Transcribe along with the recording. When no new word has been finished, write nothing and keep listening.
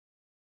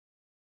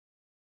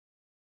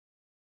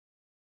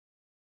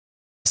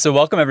So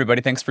welcome,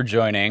 everybody. Thanks for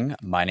joining.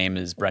 My name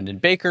is Brendan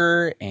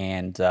Baker,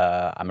 and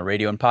I'm a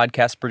radio and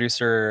podcast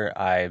producer.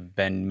 I've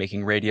been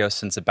making radio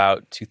since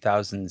about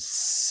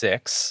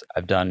 2006.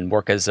 I've done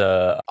work as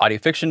a audio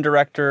fiction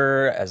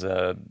director, as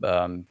a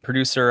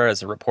producer,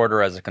 as a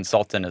reporter, as a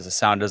consultant, as a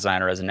sound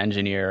designer, as an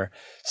engineer.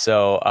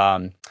 So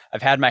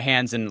I've had my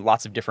hands in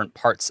lots of different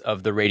parts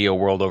of the radio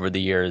world over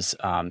the years,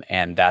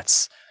 and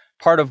that's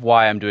part of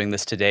why I'm doing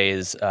this today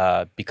is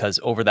because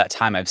over that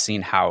time I've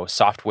seen how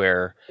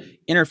software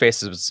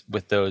interfaces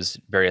with those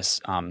various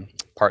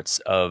parts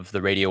of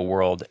the radio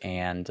world,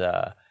 and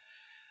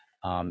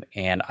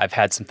I've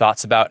had some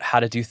thoughts about how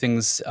to do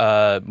things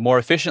more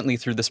efficiently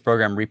through this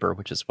program REAPER,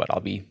 which is what I'll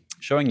be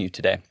showing you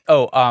today.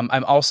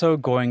 I'm also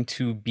going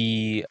to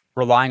be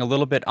relying a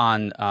little bit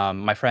on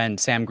my friend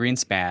Sam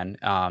Greenspan,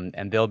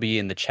 and they'll be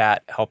in the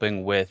chat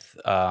helping with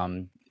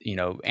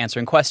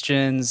answering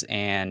questions,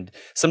 and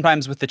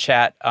sometimes with the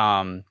chat,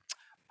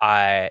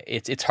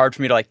 it's hard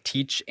for me to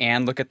teach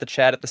and look at the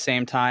chat at the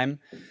same time.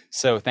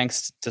 So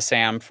thanks to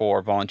Sam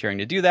for volunteering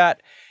to do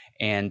that.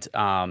 And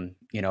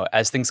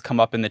as things come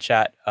up in the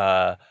chat,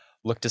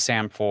 look to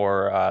Sam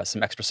for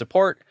some extra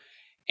support.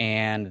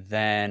 And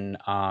then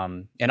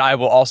and I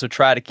will also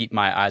try to keep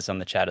my eyes on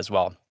the chat as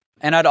well.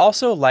 And I'd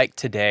also like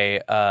today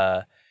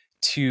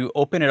to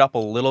open it up a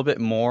little bit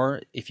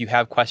more. If you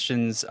have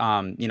questions,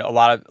 a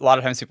lot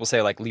of times people say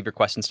leave your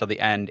questions till the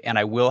end, and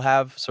I will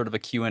have sort of a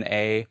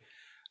Q&A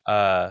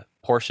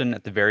portion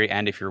at the very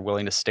end if you're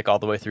willing to stick all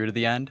the way through to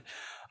the end.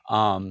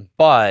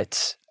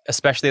 But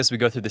especially as we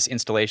go through this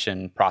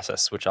installation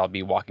process, which I'll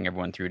be walking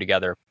everyone through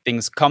together,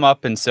 things come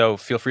up, and so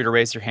feel free to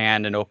raise your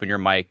hand and open your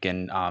mic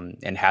and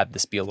have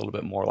this be a little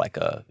bit more like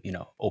a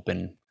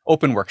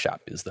open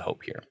workshop is the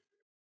hope here.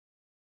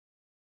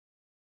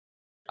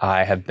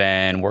 I have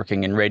been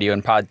working in radio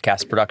and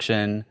podcast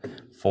production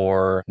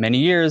for many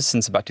years,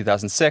 since about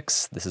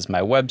 2006. This is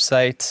my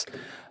website.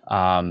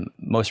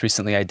 Most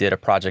recently, I did a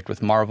project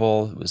with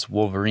Marvel. It was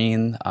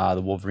Wolverine.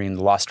 The Wolverine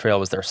The Lost Trail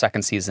was their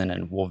second season,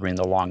 and Wolverine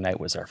The Long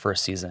Night was our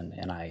first season.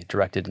 And I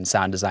directed and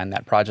sound designed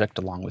that project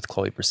along with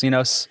Chloe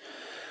Prasinos.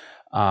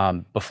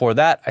 Before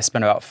that, I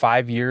spent about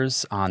 5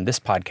 years on this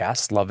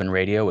podcast, Love and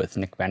Radio, with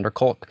Nick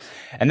Vanderkolk.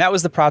 And that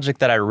was the project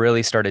that I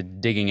really started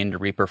digging into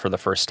REAPER for the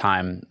first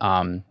time.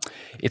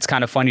 It's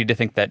kind of funny to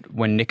think that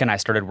when Nick and I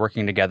started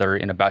working together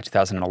in about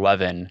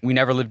 2011, we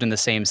never lived in the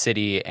same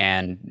city,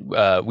 and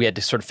we had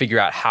to sort of figure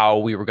out how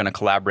we were going to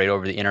collaborate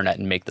over the internet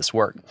and make this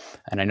work.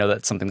 And I know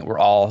that's something that we're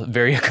all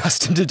very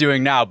accustomed to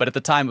doing now, but at the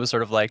time it was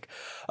sort of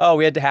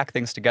we had to hack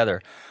things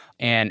together.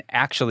 And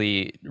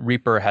actually,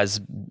 REAPER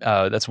has,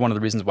 that's one of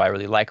the reasons why I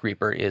really like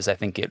REAPER, is I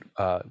think it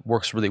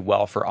works really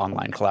well for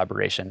online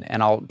collaboration.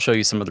 And I'll show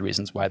you some of the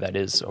reasons why that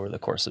is over the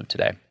course of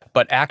today.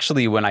 But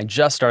actually, when I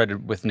just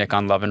started with Nick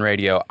on Love and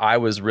Radio, I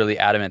was really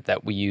adamant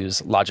that we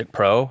use Logic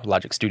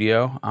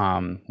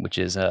Studio, which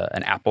is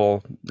an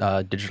Apple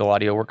digital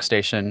audio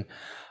workstation.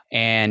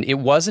 And it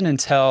wasn't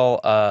until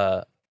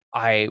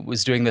I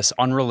was doing this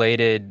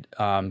unrelated,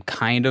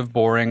 kind of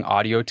boring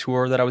audio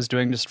tour that I was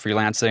doing, just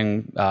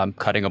freelancing,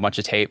 cutting a bunch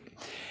of tape.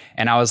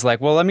 And I was like,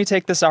 well, let me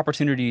take this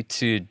opportunity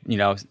to,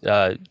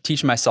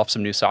 teach myself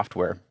some new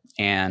software.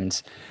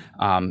 And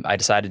I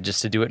decided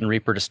just to do it in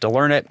REAPER, just to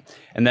learn it.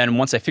 And then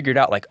once I figured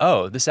out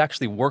this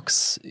actually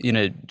works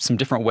in some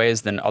different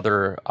ways than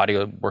other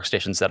audio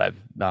workstations that I've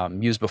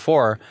used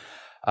before,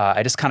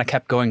 I just kind of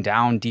kept going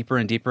down deeper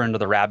and deeper into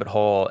the rabbit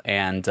hole.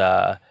 And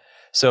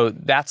so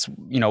that's,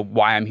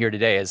 why I'm here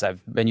today, is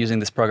I've been using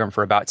this program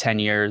for about 10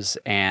 years.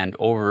 And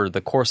over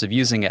the course of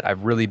using it,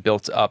 I've really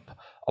built up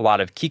a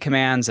lot of key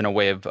commands and a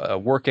way of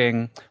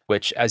working,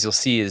 which, as you'll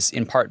see, is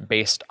in part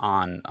based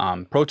on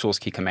Pro Tools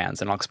key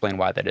commands. And I'll explain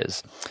why that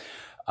is.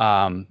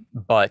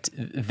 But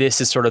this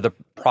is sort of the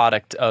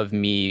product of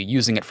me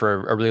using it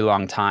for a really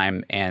long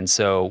time. And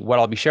so what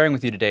I'll be sharing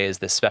with you today is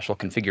this special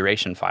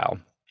configuration file.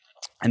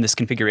 And this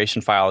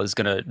configuration file is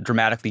going to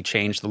dramatically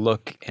change the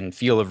look and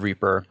feel of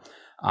REAPER.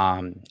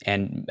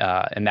 And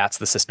that's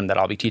the system that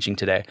I'll be teaching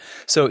today.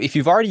 So if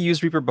you've already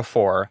used REAPER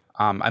before,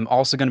 I'm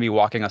also going to be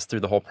walking us through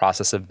the whole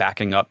process of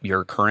backing up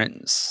your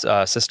current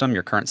system,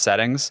 your current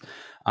settings,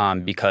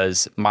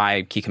 because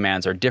my key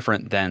commands are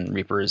different than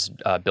REAPER's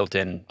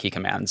built-in key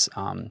commands.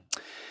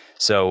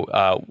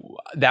 So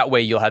that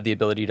way you'll have the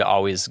ability to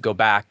always go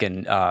back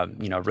and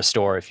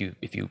restore if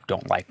you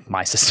don't like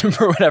my system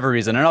for whatever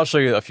reason. And I'll show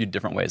you a few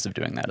different ways of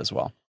doing that as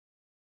well.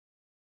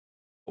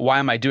 Why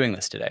am I doing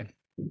this today?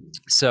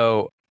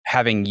 So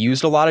having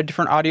used a lot of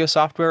different audio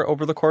software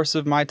over the course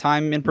of my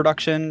time in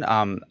production,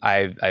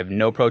 I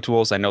know Pro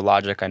Tools, I know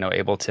Logic, I know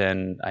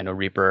Ableton, I know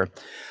REAPER.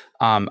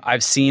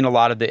 I've seen a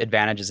lot of the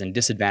advantages and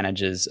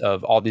disadvantages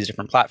of all these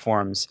different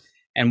platforms.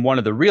 And one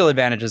of the real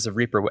advantages of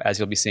REAPER, as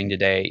you'll be seeing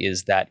today,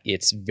 is that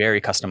it's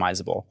very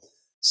customizable.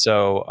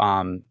 So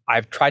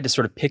I've tried to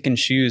sort of pick and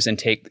choose and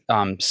take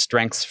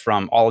strengths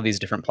from all of these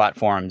different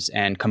platforms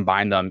and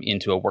combine them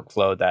into a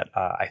workflow that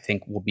I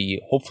think will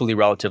be hopefully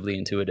relatively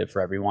intuitive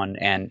for everyone.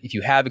 And if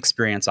you have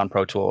experience on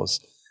Pro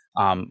Tools,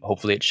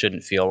 hopefully it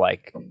shouldn't feel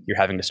like you're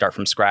having to start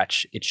from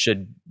scratch. It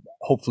should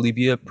hopefully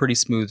be a pretty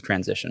smooth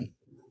transition.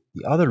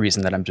 The other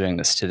reason that I'm doing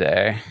this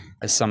today,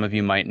 as some of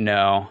you might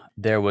know,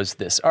 there was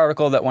this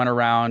article that went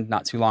around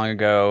not too long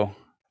ago.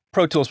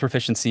 Pro Tools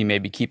proficiency may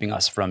be keeping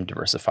us from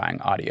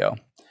diversifying audio.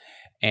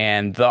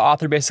 And the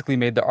author basically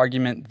made the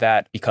argument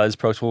that because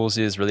Pro Tools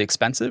is really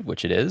expensive,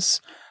 which it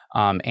is,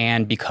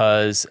 and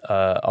because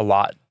a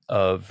lot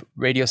of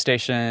radio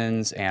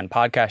stations and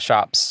podcast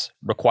shops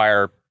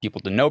require people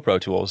to know Pro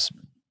Tools,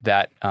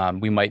 that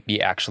we might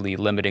be actually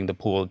limiting the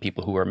pool of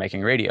people who are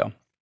making radio.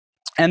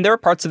 And there are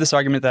parts of this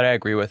argument that I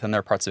agree with, and there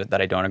are parts of it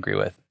that I don't agree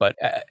with. But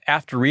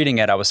after reading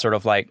it, I was sort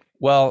of like,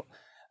 well,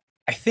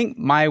 I think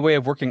my way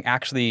of working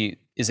actually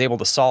is able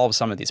to solve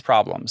some of these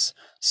problems.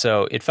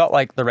 So it felt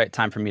like the right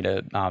time for me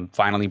to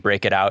finally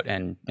break it out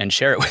and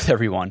share it with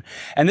everyone.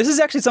 And this is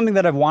actually something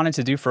that I've wanted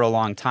to do for a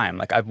long time.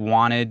 Like, I've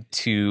wanted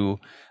to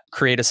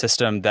create a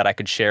system that I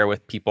could share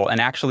with people. And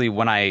actually,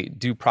 when I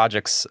do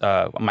projects,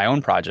 my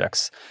own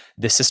projects,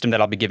 this system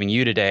that I'll be giving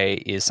you today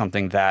is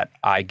something that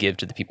I give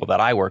to the people that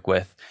I work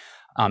with.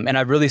 And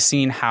I've really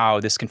seen how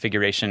this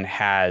configuration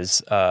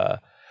has,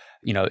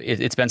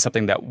 it's been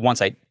something that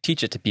once I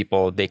teach it to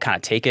people, they kind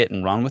of take it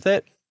and run with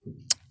it.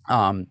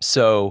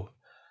 So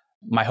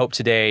my hope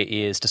today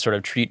is to sort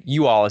of treat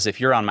you all as if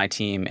you're on my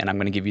team, and I'm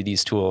going to give you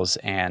these tools,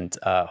 and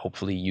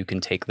hopefully you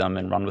can take them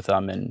and run with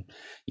them and,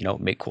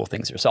 make cool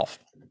things yourself.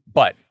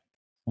 But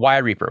why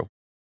Reaper?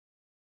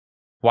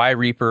 Why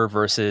Reaper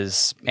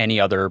versus any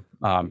other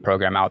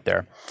program out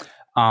there?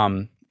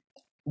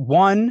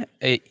 One,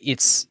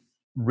 it's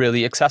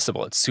really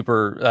accessible. It's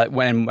super,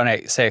 when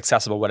I say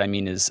accessible, what I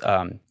mean is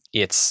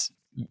it's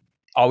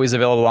always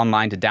available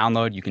online to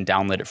download. You can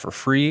download it for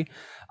free.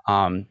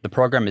 The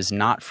program is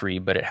not free,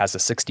 but it has a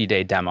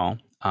 60-day demo.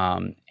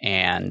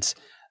 And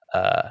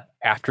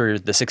after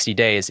the 60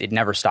 days, it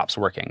never stops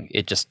working.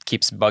 It just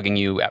keeps bugging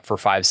you for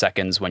 5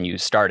 seconds when you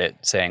start it,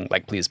 saying,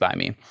 like, please buy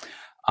me.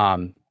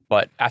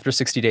 But after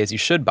 60 days, you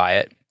should buy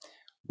it.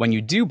 When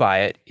you do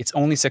buy it, it's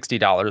only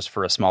 $60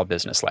 for a small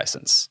business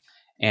license.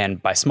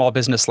 And by small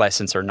business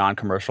license or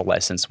non-commercial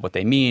license, what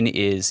they mean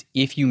is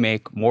if you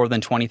make more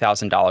than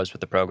 $20,000 with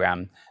the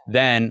program,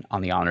 then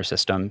on the honor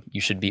system,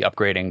 you should be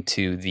upgrading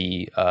to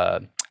the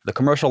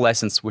commercial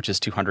license, which is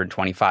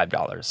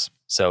 $225.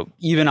 So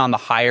even on the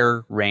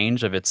higher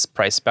range of its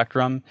price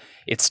spectrum,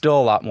 it's still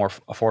a lot more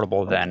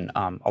affordable than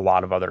a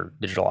lot of other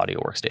digital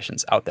audio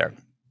workstations out there.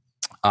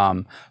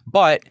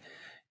 But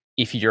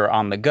if you're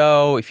on the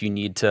go, if you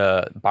need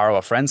to borrow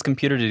a friend's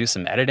computer to do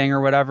some editing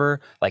or whatever,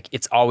 like,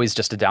 it's always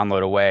just a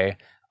download away.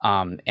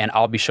 And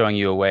I'll be showing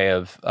you a way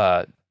of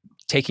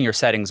taking your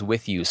settings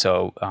with you.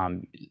 So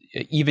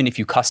even if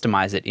you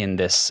customize it in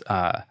this,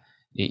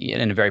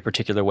 in a very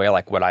particular way,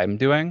 like what I'm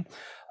doing,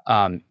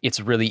 it's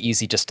really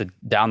easy just to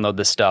download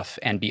this stuff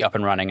and be up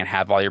and running and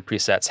have all your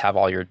presets, have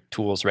all your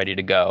tools ready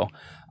to go.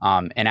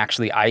 And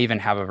actually, I even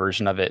have a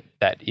version of it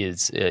that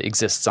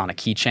exists on a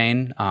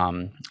keychain,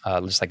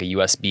 just like a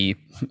USB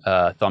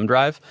thumb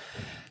drive.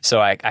 So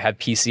I have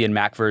PC and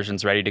Mac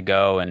versions ready to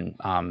go, and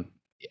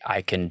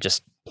I can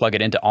just plug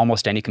it into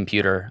almost any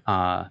computer.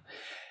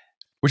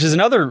 Which is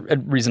another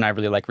reason I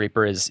really like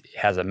Reaper, is it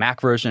has a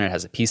Mac version, it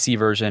has a PC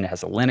version, it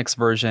has a Linux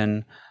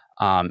version,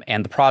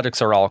 and the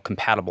projects are all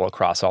compatible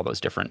across all those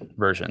different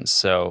versions.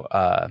 So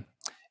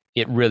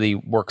it really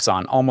works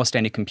on almost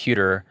any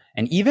computer,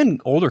 and even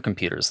older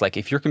computers. Like,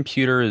 if your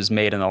computer is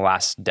made in the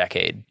last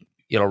decade,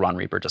 it'll run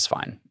Reaper just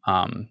fine.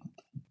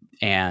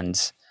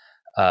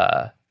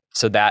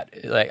 So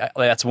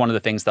that's one of the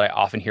things that I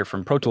often hear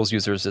from Pro Tools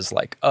users is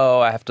like,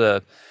 oh, I have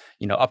to,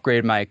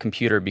 upgrade my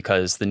computer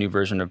because the new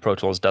version of Pro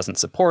Tools doesn't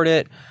support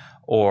it,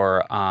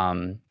 or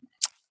I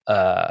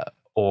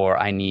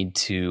need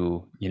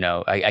to,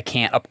 I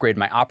can't upgrade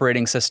my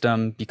operating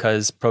system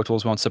because Pro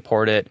Tools won't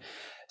support it.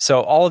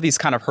 So all of these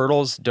kind of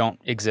hurdles don't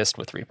exist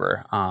with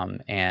Reaper. I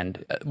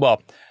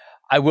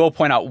will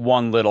point out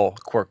one little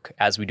quirk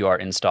as we do our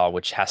install,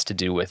 which has to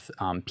do with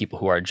people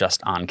who are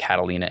just on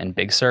Catalina and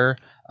Big Sur.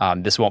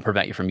 This won't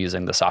prevent you from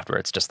using the software.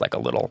 It's just like a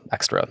little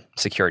extra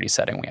security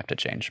setting we have to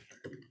change.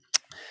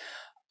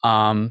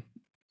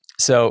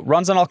 So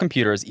runs on all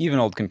computers, even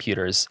old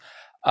computers.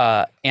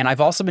 And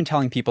I've also been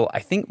telling people, I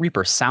think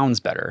Reaper sounds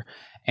better.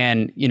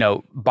 And,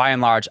 by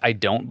and large, I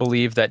don't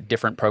believe that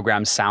different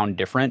programs sound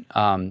different.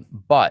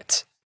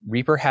 But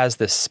Reaper has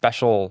this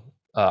special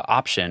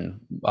option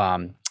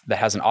that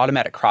has an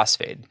automatic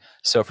crossfade.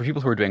 So for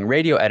people who are doing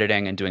radio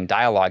editing and doing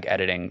dialogue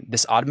editing,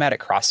 this automatic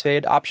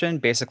crossfade option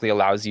basically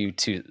allows you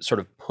to sort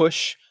of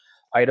push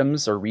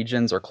items or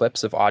regions or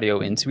clips of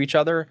audio into each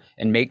other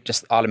and make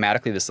just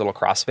automatically this little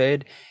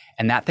crossfade.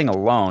 And that thing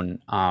alone,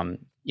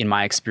 in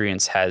my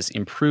experience, has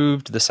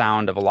improved the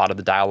sound of a lot of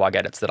the dialogue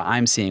edits that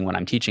I'm seeing when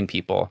I'm teaching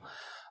people.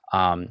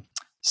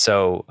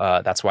 So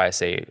that's why I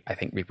say I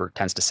think Reaper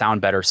tends to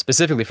sound better,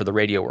 specifically for the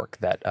radio work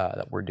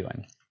that we're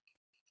doing.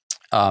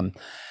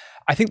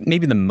 I think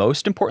maybe the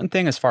most important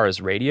thing as far as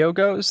radio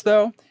goes,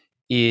 though,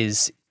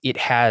 is it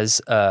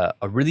has a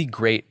really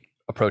great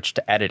approach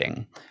to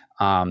editing.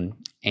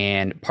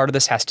 And part of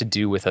this has to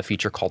do with a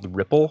feature called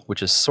Ripple,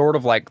 which is sort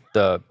of like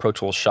the Pro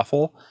Tools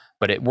Shuffle,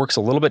 but it works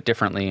a little bit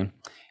differently.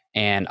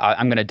 And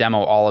I'm going to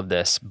demo all of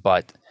this,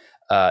 but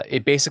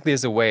it basically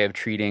is a way of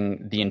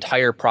treating the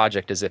entire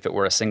project as if it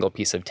were a single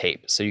piece of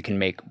tape. So you can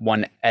make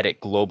one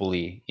edit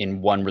globally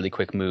in one really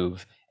quick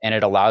move, and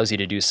it allows you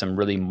to do some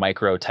really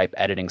micro type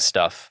editing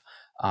stuff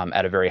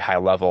at a very high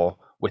level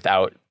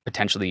without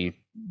potentially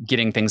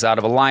getting things out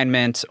of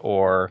alignment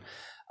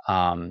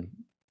and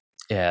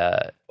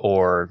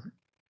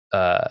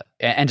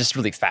just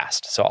really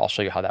fast. So I'll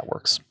show you how that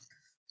works.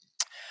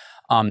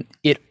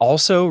 It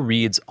also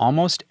reads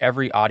almost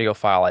every audio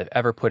file I've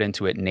ever put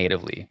into it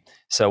natively.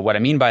 So what I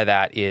mean by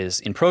that is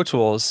in Pro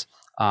Tools,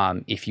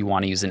 if you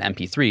want to use an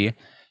MP3,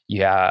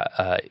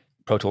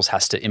 Pro Tools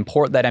has to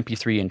import that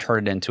MP3 and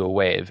turn it into a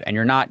wave. And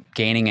you're not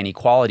gaining any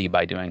quality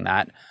by doing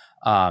that.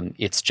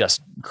 It's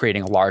just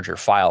creating a larger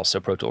file so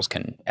Pro Tools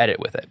can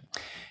edit with it.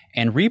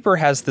 And Reaper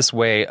has this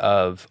way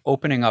of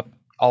opening up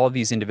all of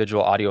these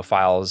individual audio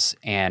files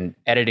and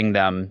editing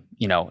them,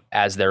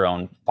 as their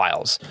own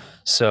files.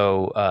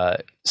 So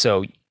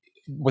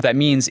what that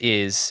means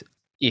is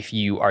if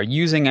you are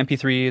using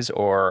MP3s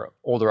or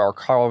older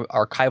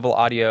archival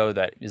audio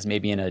that is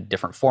maybe in a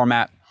different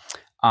format,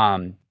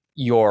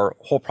 your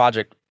whole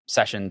project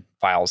session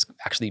files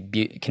actually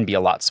can be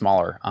a lot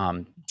smaller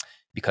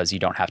because you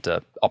don't have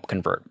to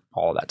upconvert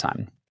all of that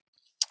time.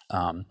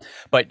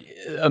 But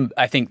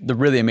I think the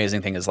really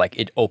amazing thing is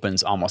it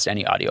opens almost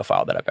any audio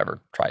file that I've ever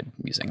tried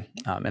using.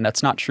 And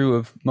that's not true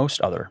of most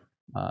other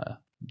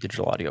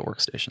digital audio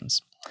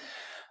workstations.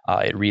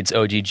 It reads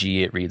OGG,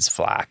 it reads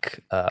FLAC.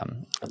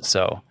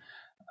 So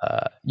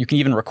you can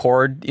even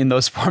record in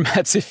those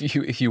formats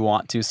if you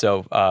want to.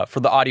 So for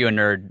the audio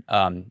nerd,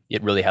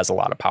 it really has a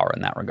lot of power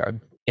in that regard.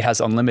 It has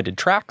unlimited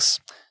tracks.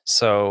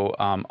 So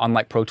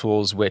unlike Pro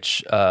Tools,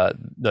 which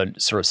the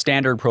sort of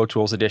standard Pro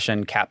Tools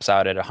edition caps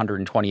out at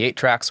 128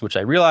 tracks, which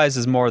I realize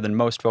is more than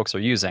most folks are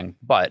using.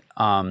 But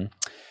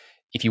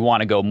if you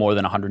want to go more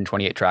than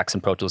 128 tracks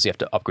in Pro Tools, you have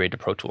to upgrade to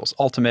Pro Tools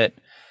Ultimate.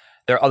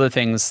 There are other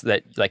things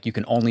that you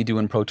can only do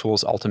in Pro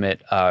Tools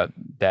Ultimate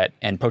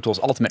and Pro Tools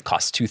Ultimate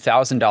costs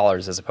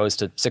 $2,000 as opposed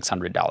to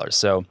 $600.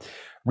 So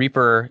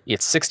Reaper,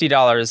 it's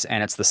 $60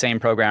 and it's the same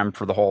program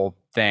for the whole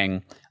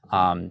thing.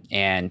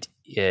 And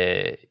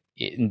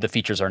the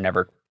features are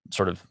never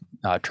sort of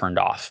turned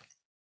off.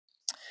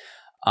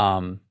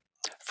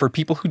 For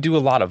people who do a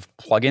lot of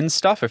plugin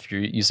stuff, if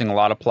you're using a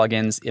lot of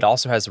plugins, it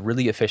also has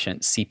really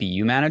efficient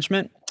CPU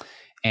management.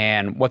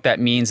 And what that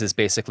means is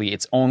basically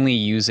it's only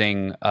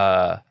using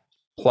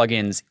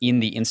plugins in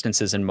the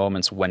instances and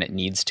moments when it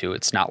needs to.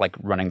 It's not like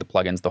running the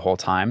plugins the whole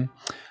time.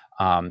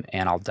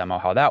 And I'll demo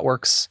how that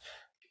works.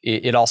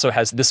 It also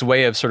has this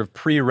way of sort of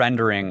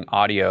pre-rendering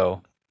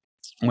audio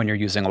when you're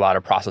using a lot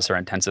of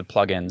processor-intensive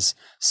plugins.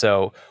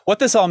 So what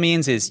this all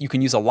means is you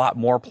can use a lot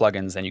more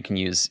plugins than you can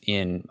use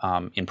in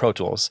Pro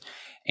Tools.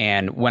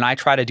 And when I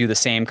try to do the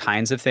same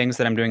kinds of things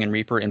that I'm doing in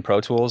Reaper in Pro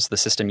Tools, the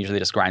system usually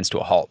just grinds to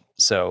a halt.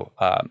 So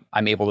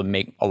I'm able to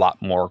make a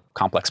lot more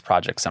complex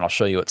projects, and I'll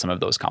show you what some of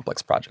those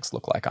complex projects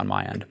look like on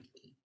my end.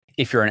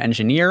 If you're an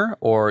engineer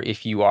or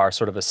if you are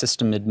sort of a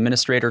system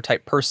administrator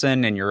type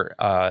person and you're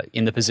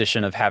in the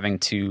position of having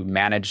to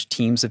manage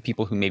teams of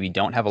people who maybe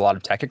don't have a lot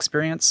of tech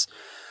experience,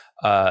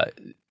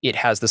 it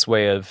has this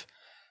way of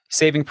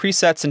saving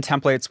presets and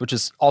templates, which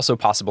is also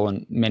possible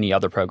in many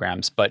other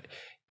programs, but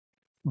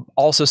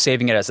also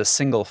saving it as a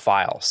single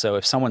file. So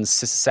if someone's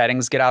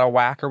settings get out of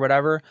whack or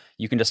whatever,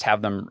 you can just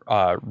have them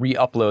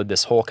re-upload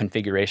this whole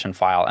configuration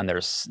file and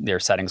their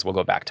settings will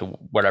go back to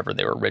whatever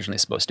they were originally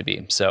supposed to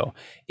be. So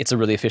it's a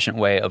really efficient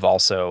way of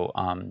also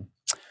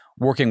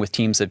working with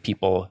teams of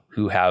people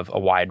who have a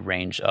wide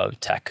range of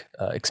tech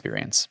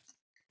experience.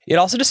 It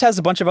also just has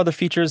a bunch of other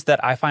features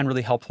that I find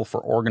really helpful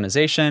for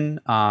organization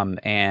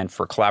and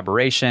for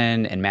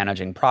collaboration and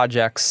managing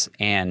projects.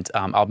 And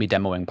I'll be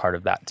demoing part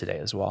of that today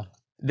as well.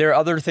 There are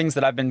other things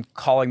that I've been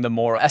calling the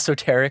more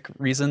esoteric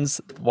reasons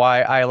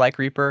why I like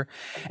Reaper.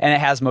 And it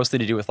has mostly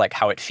to do with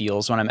how it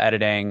feels when I'm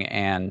editing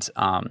and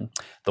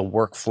the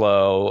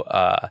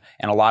workflow.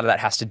 And a lot of that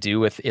has to do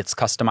with its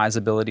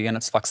customizability and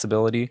its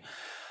flexibility.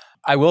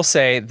 I will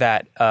say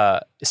that,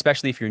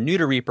 especially if you're new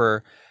to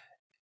Reaper,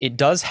 it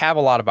does have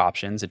a lot of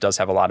options. It does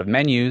have a lot of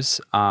menus,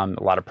 a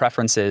lot of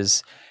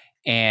preferences,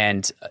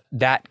 and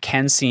that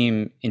can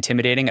seem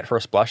intimidating at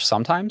first blush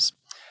sometimes.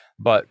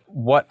 But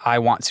what I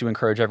want to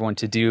encourage everyone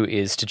to do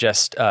is to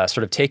just sort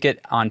of take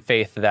it on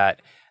faith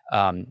that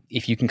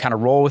if you can kind of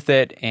roll with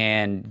it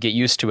and get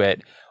used to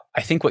it,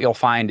 I think what you'll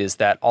find is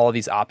that all of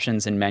these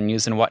options and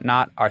menus and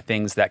whatnot are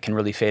things that can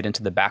really fade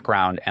into the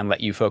background and let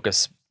you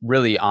focus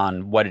really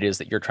on what it is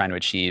that you're trying to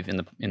achieve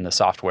in the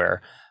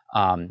software.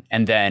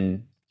 And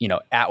then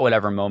at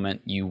whatever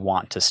moment you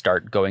want to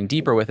start going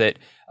deeper with it,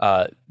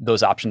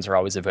 those options are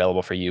always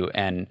available for you.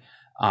 And,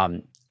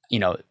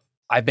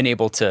 I've been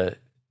able to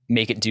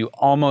make it do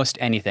almost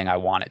anything I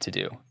want it to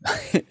do,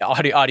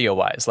 audio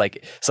wise.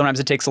 Sometimes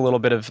it takes a little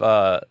bit of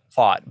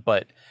thought,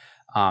 but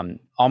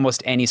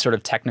almost any sort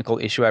of technical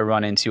issue I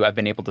run into, I've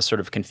been able to sort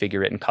of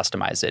configure it and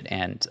customize it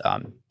and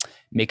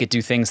make it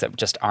do things that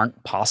just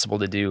aren't possible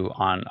to do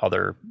on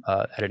other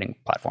editing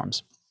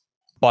platforms.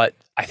 But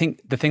I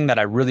think the thing that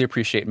I really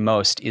appreciate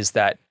most is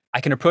that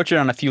I can approach it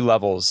on a few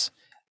levels.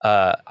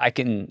 I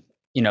can,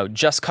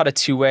 just cut a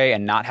two-way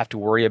and not have to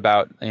worry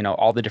about,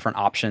 all the different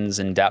options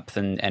and depth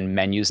and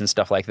menus and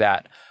stuff like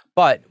that.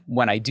 But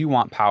when I do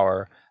want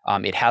power,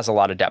 it has a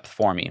lot of depth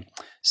for me.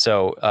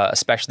 So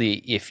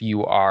especially if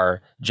you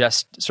are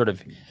just sort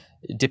of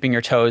dipping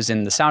your toes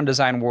in the sound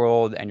design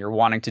world and you're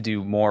wanting to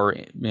do more,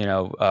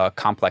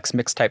 complex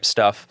mix type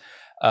stuff,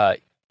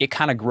 it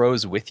kind of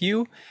grows with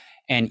you.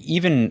 And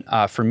even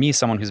for me,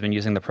 someone who's been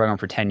using the program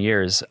for 10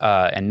 years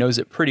and knows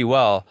it pretty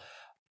well,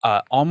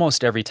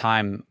 almost every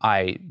time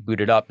I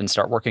boot it up and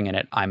start working in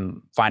it,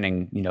 I'm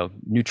finding,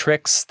 new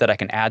tricks that I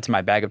can add to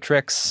my bag of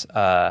tricks.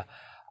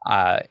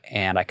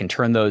 And I can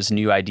turn those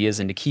new ideas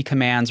into key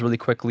commands really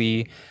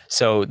quickly.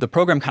 So the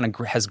program kind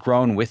of has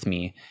grown with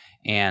me.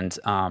 And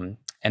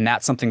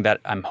that's something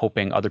that I'm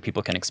hoping other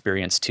people can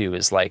experience too,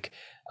 is like,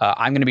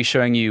 I'm going to be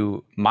showing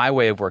you my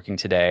way of working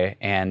today.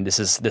 And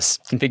this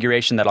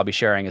configuration that I'll be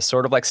sharing is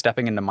sort of like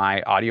stepping into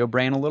my audio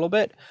brain a little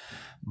bit.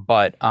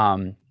 But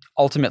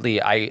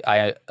ultimately,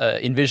 I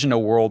envision a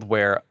world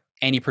where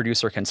any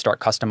producer can start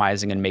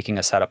customizing and making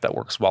a setup that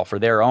works well for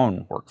their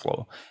own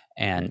workflow.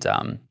 And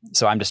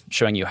so I'm just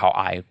showing you how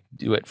I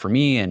do it for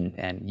me,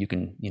 and you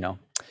can,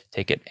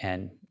 take it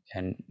and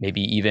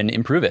maybe even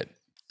improve it.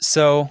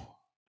 So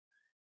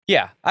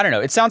yeah, I don't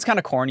know. It sounds kind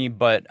of corny,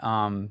 but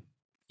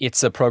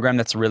it's a program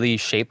that's really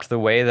shaped the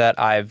way that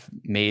I've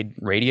made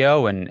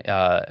radio, and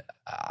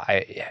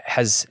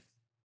has,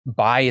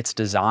 by its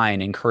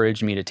design,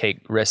 encouraged me to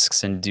take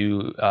risks and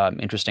do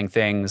interesting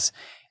things.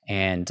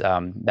 And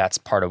that's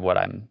part of what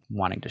I'm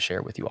wanting to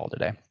share with you all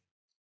today.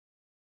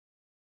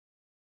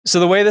 So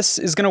the way this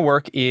is going to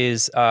work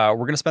is we're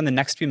going to spend the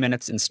next few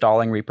minutes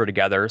installing Reaper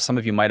together. Some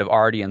of you might have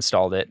already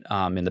installed it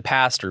in the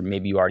past, or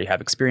maybe you already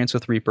have experience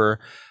with Reaper.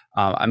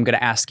 I'm going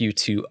to ask you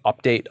to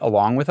update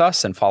along with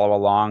us and follow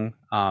along,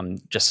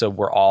 just so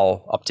we're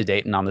all up to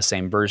date and on the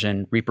same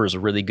version. Reaper is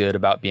really good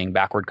about being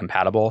backward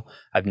compatible.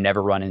 I've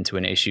never run into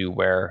an issue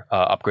where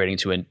upgrading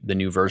to the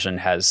new version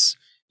has,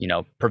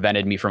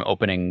 prevented me from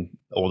opening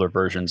older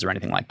versions or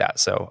anything like that.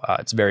 So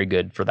it's very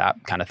good for that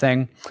kind of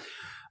thing.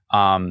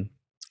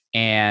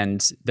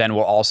 And then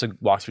we'll also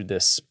walk through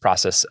this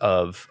process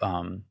of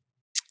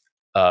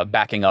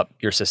backing up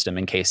your system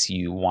in case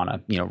you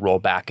want to, roll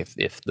back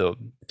if the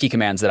key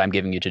commands that I'm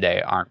giving you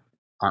today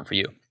aren't for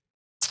you.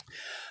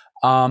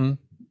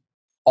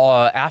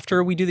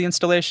 After we do the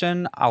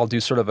installation, I'll do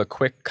sort of a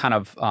quick kind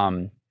of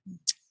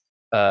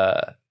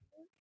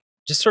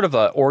just sort of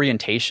a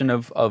orientation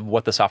of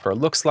what the software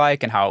looks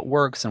like and how it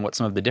works and what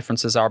some of the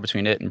differences are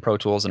between it and Pro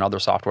Tools and other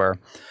software.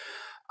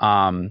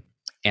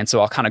 And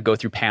so I'll kind of go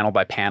through panel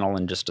by panel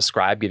and just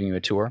describe, giving you a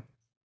tour.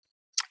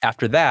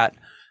 After that,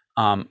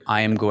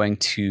 I am going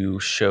to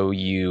show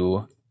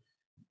you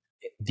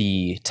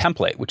the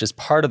template, which is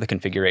part of the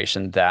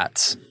configuration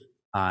that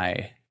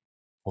I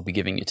will be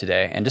giving you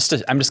today. And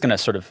I'm just going to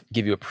sort of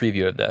give you a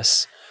preview of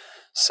this.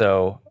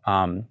 So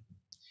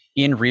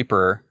in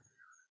Reaper,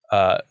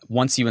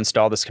 once you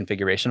install this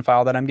configuration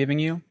file that I'm giving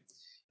you,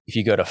 if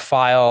you go to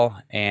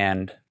File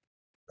and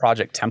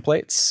Project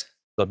Templates,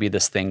 there'll be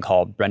this thing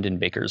called Brendan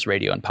Baker's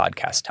Radio and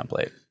Podcast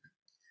Template.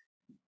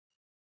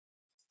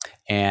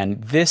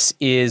 And this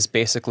is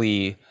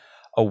basically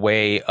a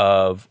way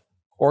of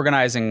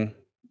organizing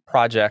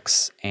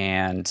projects,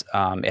 and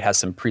it has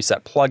some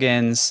preset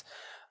plugins.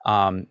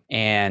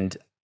 And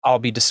I'll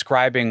be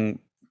describing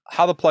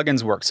how the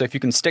plugins work. So if you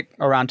can stick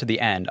around to the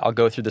end, I'll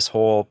go through this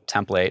whole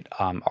template.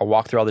 I'll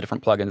walk through all the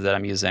different plugins that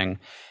I'm using.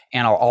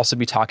 And I'll also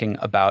be talking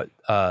about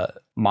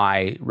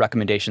my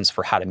recommendations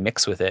for how to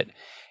mix with it.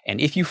 And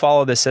if you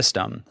follow this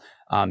system,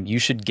 you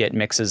should get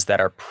mixes that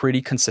are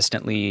pretty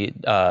consistently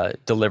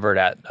delivered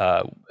at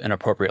an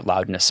appropriate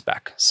loudness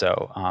spec.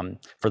 So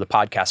for the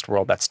podcast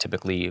world, that's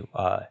typically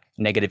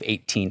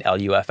 -18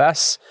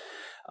 LUFS.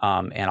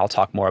 And I'll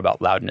talk more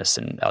about loudness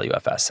and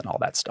LUFS and all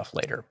that stuff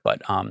later.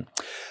 But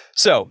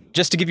so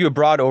just to give you a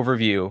broad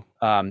overview,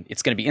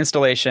 it's going to be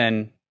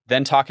installation,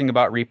 then talking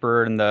about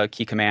Reaper and the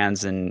key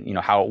commands and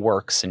how it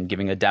works and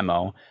giving a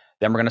demo.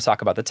 Then we're going to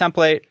talk about the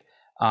template,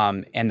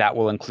 and that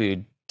will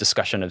include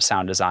discussion of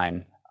sound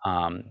design.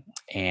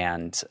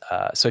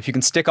 So if you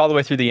can stick all the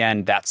way through the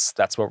end,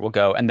 that's where we'll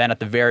go. And then at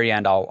the very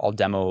end, I'll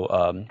demo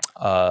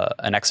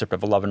an excerpt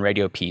of a Love and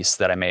Radio piece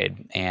that I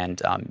made,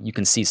 and you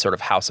can see sort of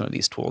how some of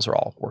these tools are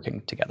all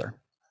working together.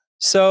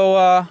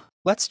 So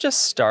let's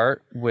just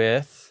start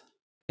with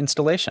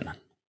installation,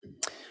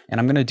 and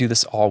I'm going to do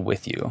this all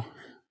with you.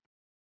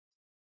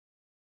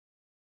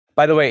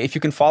 By the way, if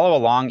you can follow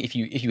along, if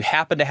you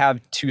happen to have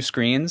two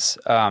screens,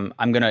 I'm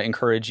going to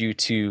encourage you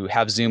to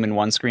have Zoom in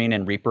one screen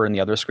and Reaper in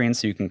the other screen,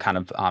 so you can kind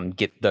of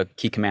get the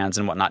key commands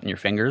and whatnot in your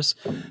fingers.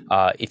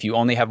 If you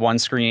only have one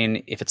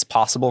screen, if it's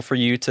possible for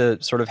you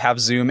to sort of have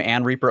Zoom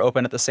and Reaper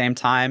open at the same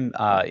time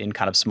in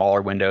kind of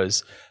smaller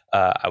windows,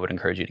 I would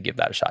encourage you to give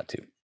that a shot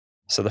too.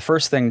 So the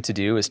first thing to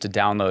do is to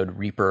download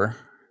Reaper,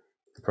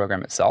 the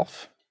program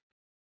itself.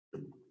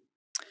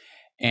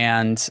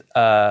 And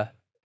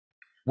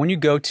when you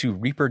go to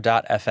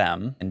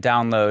reaper.fm and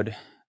download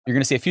you're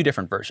going to see a few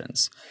different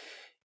versions.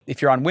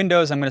 If you're on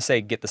Windows, I'm going to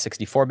say get the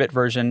 64-bit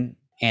version.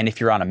 And if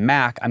you're on a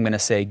Mac, I'm going to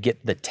say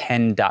get the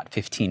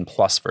 10.15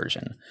 plus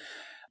version.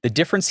 The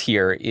difference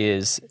here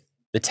is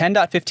the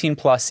 10.15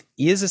 plus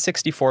is a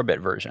 64-bit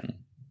version,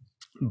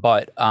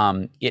 but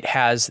it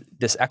has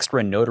this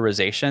extra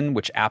notarization,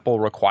 which Apple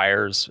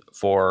requires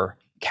for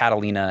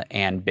Catalina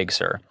and Big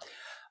Sur.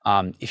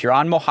 If you're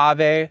on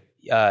Mojave,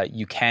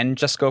 you can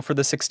just go for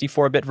the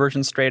 64-bit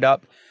version straight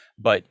up,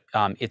 but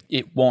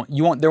there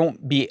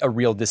won't be a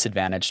real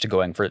disadvantage to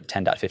going for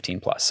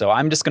 10.15 plus. So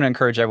I'm just going to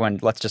encourage everyone,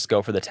 let's just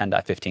go for the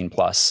 10.15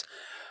 plus.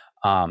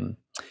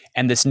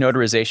 And this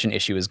notarization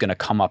issue is going to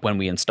come up when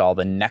we install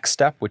the next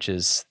step, which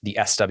is the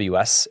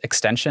SWS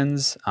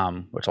extensions,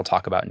 which I'll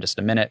talk about in just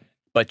a minute.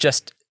 But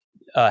just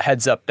a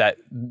heads up that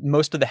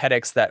most of the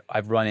headaches that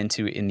I've run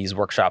into in these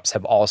workshops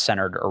have all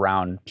centered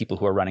around people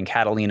who are running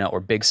Catalina or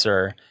Big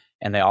Sur,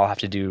 and they all have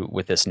to do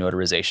with this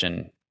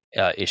notarization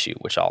issue,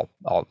 which I'll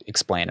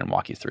explain and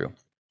walk you through.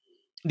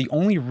 The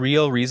only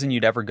real reason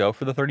you'd ever go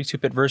for the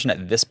 32-bit version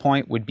at this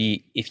point would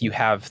be if you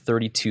have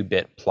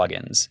 32-bit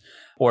plugins,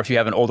 or if you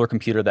have an older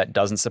computer that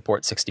doesn't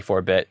support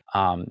 64-bit.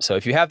 So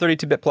if you have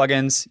 32-bit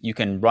plugins, you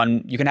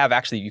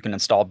can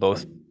install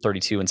both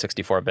 32 and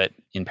 64-bit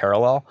in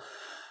parallel.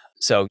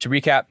 So to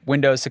recap,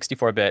 Windows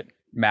 64-bit,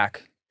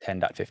 Mac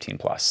 10.15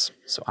 plus.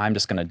 So I'm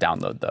just going to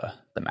download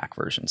the Mac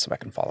version so I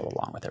can follow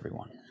along with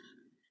everyone.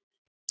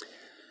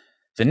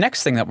 The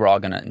next thing that we're all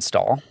going to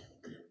install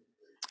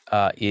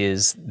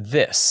is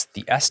the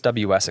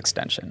SWS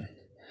extension.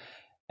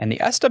 And the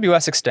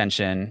SWS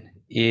extension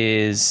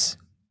is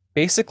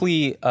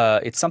basically,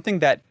 it's something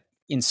that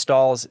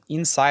installs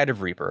inside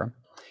of Reaper,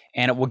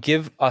 and it will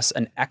give us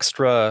an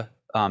extra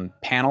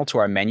panel to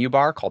our menu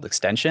bar called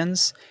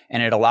extensions,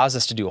 and it allows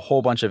us to do a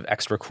whole bunch of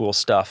extra cool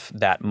stuff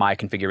that my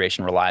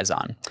configuration relies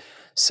on.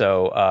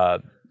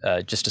 So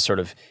just to sort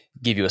of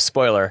give you a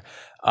spoiler,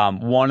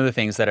 one of the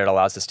things that it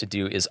allows us to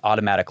do is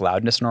automatic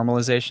loudness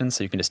normalization.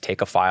 So you can just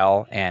take a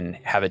file and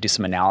have it do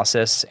some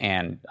analysis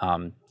and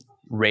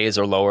raise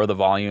or lower the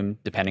volume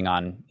depending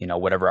on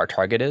whatever our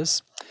target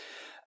is.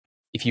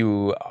 If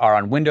you are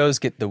on Windows,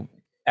 get the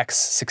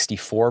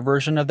x64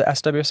 version of the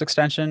SWS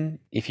extension.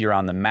 If you're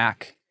on the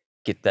Mac,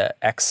 get the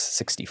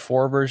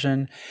x64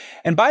 version.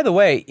 And by the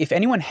way, if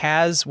anyone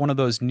has one of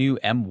those new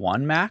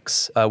M1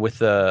 Macs with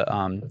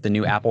the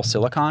new Apple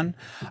Silicon,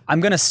 I'm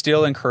going to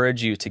still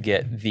encourage you to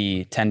get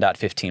the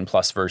 10.15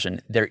 plus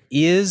version. There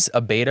is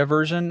a beta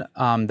version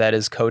that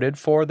is coded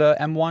for the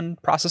M1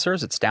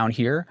 processors. It's down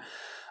here.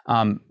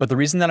 But the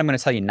reason that I'm going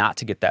to tell you not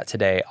to get that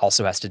today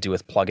also has to do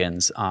with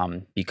plugins,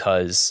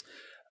 because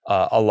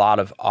a lot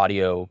of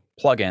audio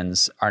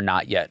plugins are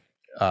not yet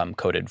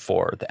coded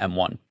for the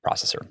M1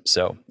 processor.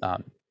 So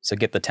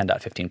get the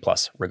 10.15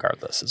 plus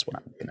regardless is what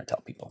I'm going to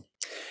tell people.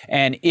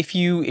 And if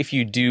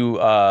you do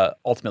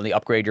ultimately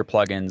upgrade your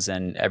plugins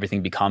and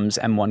everything becomes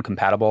M1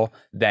 compatible,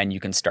 then you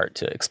can start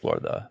to explore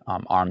the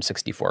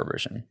ARM64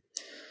 version.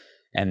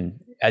 And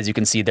as you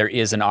can see, there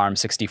is an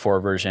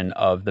ARM64 version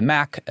of the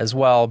Mac as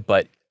well,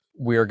 but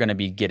we're going to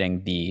be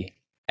getting the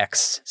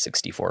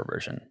x64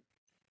 version.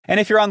 And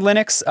if you're on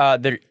Linux,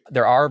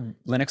 there are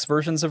Linux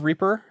versions of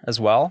Reaper as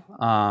well.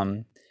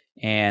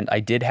 And I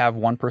did have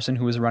one person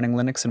who was running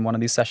Linux in one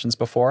of these sessions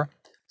before.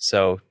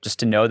 So just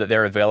to know that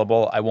they're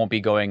available, I won't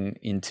be going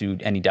into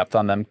any depth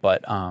on them,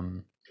 but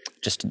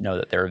just to know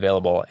that they're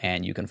available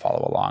and you can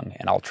follow along.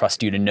 And I'll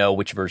trust you to know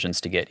which versions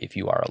to get if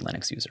you are a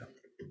Linux user.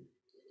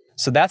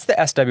 So that's the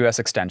SWS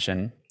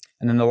extension.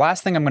 And then the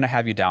last thing I'm going to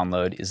have you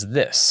download is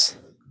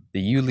the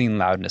Ulean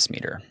loudness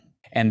meter.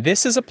 And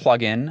this is a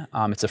plugin,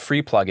 it's a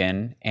free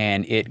plugin,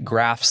 and it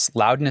graphs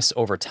loudness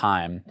over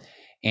time.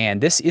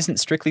 And this isn't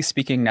strictly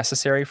speaking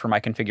necessary for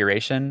my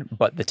configuration,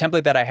 but the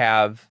template that I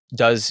have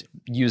does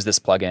use this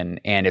plugin,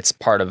 and it's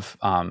part of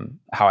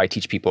how I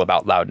teach people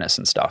about loudness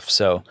and stuff.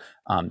 So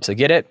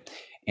get it.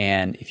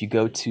 And if you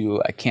go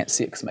to, I can't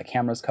see it because my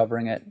camera's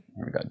covering it.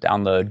 Here we go,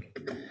 download,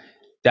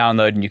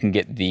 and you can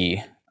get the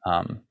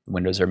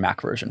Windows or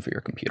Mac version for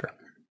your computer.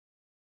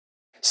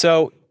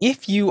 So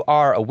if you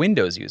are a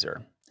Windows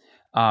user,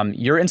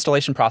 your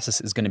installation process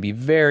is going to be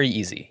very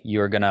easy.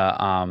 You're going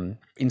to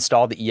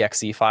install the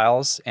exe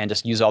files and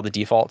just use all the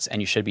defaults,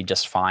 and you should be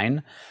just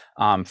fine.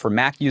 For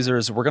Mac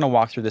users, we're going to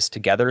walk through this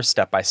together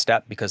step by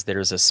step because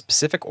there's a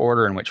specific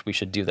order in which we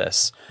should do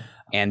this.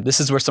 And this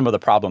is where some of the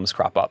problems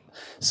crop up.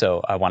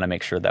 So I want to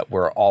make sure that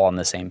we're all on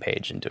the same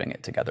page and doing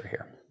it together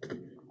here.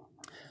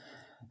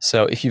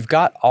 So if you've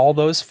got all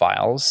those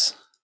files,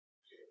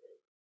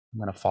 I'm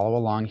going to follow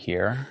along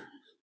here.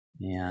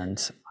 And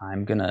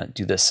I'm going to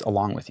do this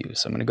along with you.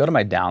 So I'm going to go to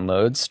my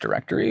downloads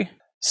directory.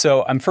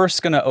 So I'm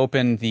first going to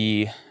open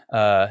the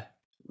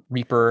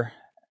Reaper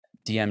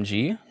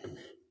DMG.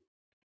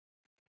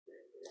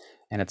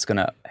 And it's going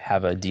to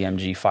have a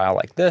DMG file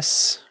like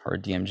this, or a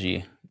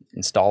DMG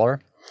installer.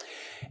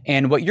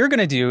 And what you're going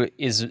to do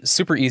is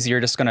super easy.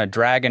 You're just going to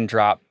drag and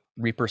drop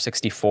Reaper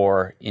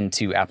 64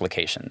 into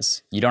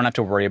applications. You don't have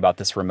to worry about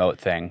this remote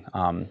thing.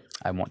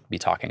 I won't be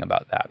talking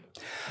about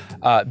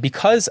that.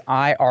 Because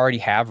I already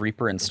have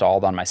Reaper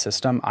installed on my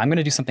system, I'm going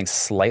to do something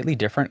slightly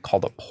different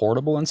called a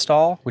portable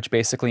install, which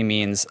basically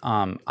means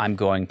I'm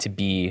going to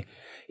be,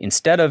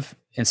 instead of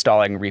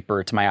installing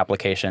Reaper to my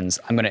applications,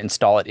 I'm going to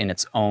install it in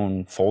its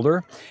own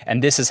folder.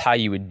 And this is how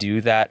you would do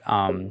that.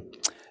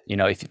 You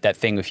know,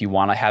 if you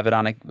want to have it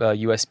on a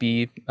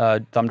USB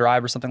thumb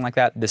drive or something like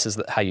that, this is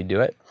how you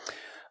do it.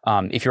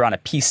 If you're on a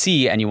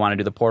PC and you want to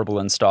do the portable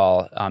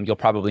install, you'll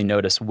probably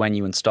notice when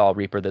you install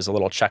Reaper, there's a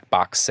little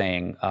checkbox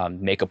saying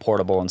make a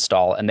portable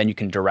install, and then you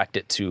can direct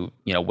it to,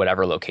 you know,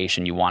 whatever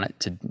location you want it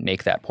to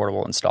make that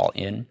portable install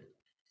in.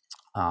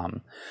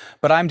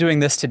 But I'm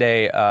doing this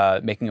today,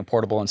 making a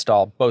portable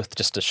install, both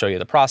just to show you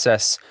the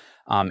process,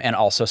 and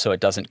also so it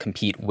doesn't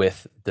compete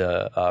with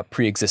the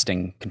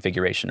pre-existing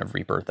configuration of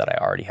Reaper that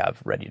I already have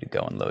ready to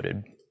go and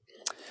loaded.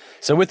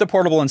 So with the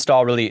portable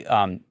install, really,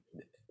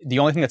 the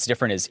only thing that's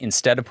different is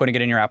instead of putting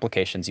it in your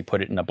applications, you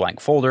put it in a blank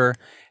folder.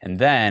 And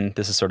then,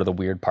 this is sort of the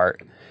weird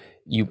part,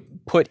 you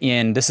put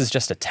in, this is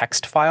just a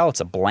text file.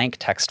 It's a blank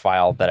text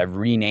file that I've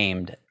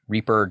renamed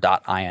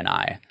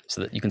reaper.ini,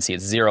 so that you can see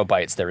it's 0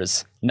 bytes. There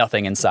is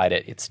nothing inside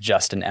it. It's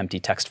just an empty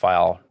text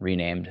file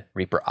renamed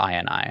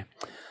reaper.ini.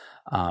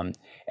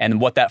 And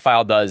what that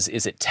file does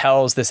is it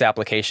tells this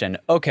application,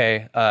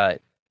 okay,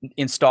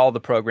 install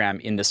the program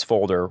in this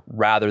folder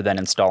rather than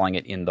installing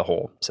it in the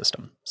whole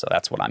system. So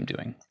that's what I'm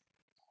doing.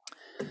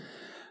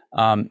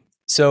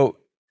 So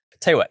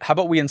tell you what, how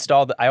about we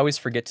install I always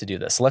forget to do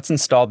this. Let's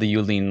install the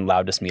Ulean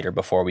loudness meter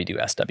before we do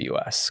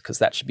SWS, because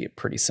that should be a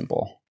pretty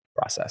simple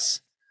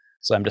process.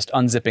 So I'm just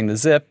unzipping the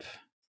zip,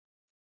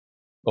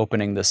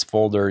 opening this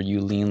folder,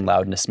 Ulean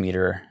loudness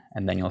meter,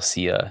 and then you'll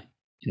see a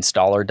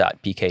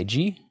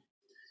installer.pkg,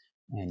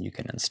 and you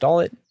can install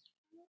it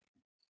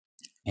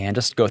and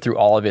just go through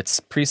all of its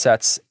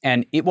presets,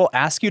 and it will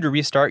ask you to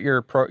restart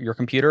your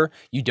computer.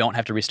 You don't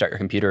have to restart your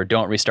computer.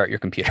 Don't restart your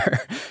computer.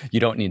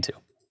 You don't need to.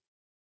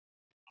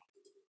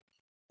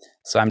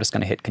 So I'm just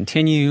going to hit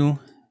continue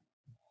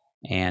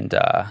and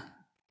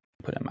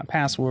put in my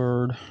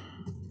password.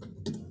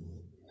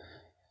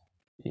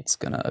 It's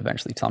going to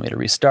eventually tell me to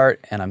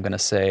restart, and I'm going to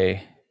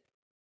say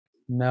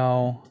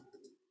no.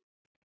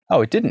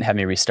 Oh, it didn't have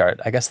me restart.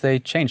 I guess they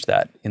changed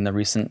that in the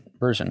recent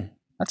version.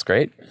 That's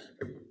great.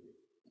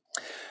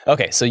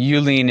 Okay, so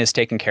Ulean is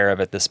taken care of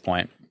at this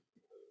point.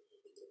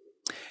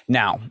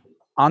 Now,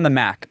 on the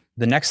Mac,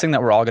 the next thing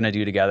that we're all going to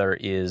do together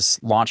is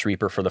launch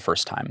Reaper for the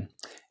first time.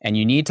 And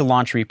you need to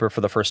launch Reaper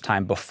for the first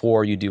time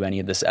before you do any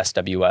of this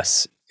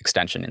SWS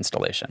extension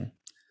installation.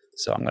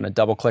 So I'm going to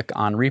double click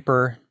on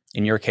Reaper.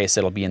 In your case,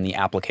 it'll be in the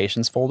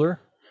applications folder.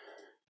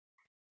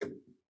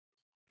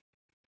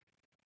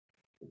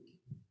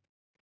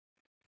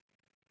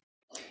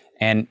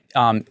 And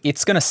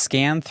it's going to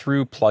scan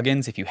through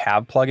plugins if you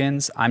have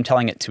plugins. I'm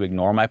telling it to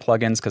ignore my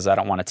plugins because I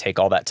don't want to take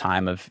all that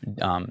time of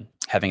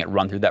having it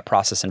run through that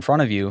process in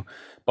front of you.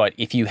 But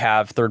if you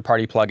have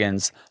third-party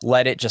plugins,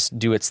 let it just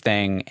do its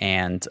thing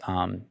and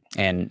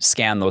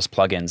scan those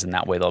plugins, and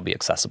that way they'll be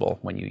accessible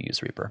when you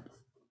use Reaper.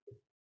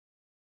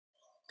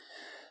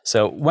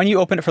 So when you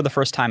open it for the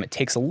first time, it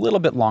takes a little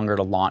bit longer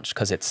to launch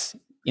because it's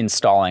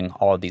installing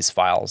all of these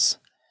files.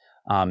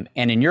 And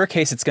in your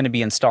case, it's going to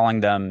be installing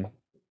them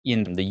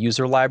in the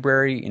user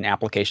library in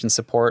application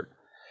support.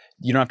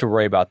 You don't have to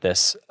worry about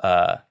this,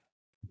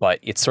 but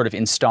it's sort of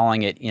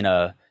installing it in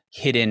a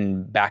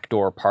hidden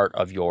backdoor part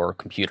of your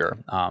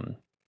computer.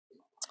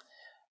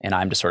 And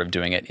I'm just sort of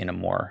doing it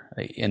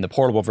in the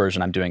portable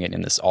version, I'm doing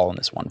it all in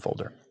this one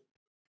folder.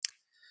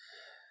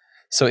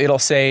 So it'll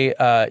say,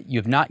 you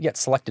have not yet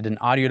selected an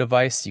audio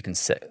device. You can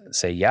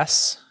say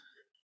yes.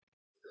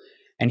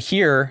 And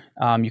here,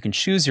 you can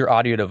choose your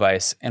audio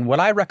device. And what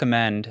I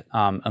recommend,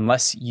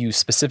 unless you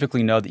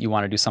specifically know that you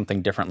want to do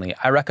something differently,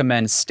 I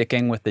recommend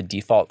sticking with the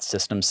default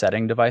system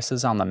setting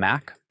devices on the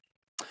Mac.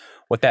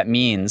 What that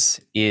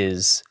means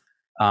is,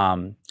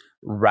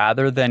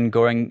 rather than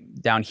going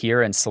down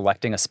here and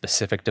selecting a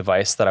specific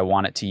device that I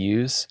want it to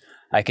use,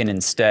 I can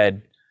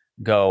instead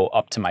go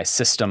up to my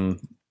system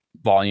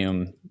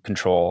volume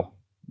control.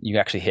 You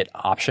actually hit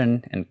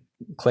Option and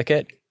click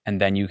it, and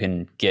then you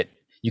can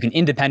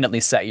independently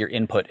set your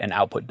input and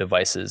output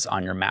devices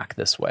on your Mac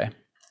this way.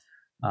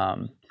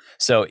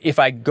 So if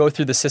I go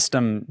through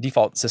the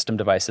default system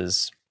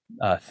devices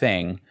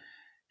thing,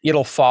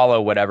 it'll follow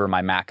whatever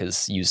my Mac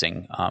is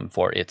using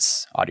for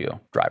its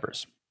audio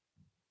drivers.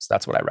 So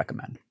that's what I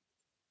recommend.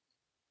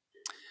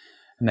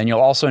 And then you'll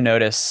also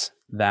notice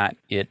that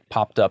it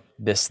popped up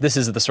this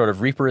is the sort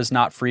of Reaper is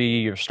not free,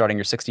 you're starting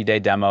your 60-day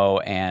demo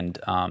and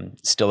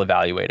still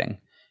evaluating.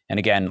 And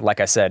again, like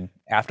I said,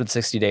 after the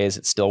 60 days,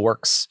 it still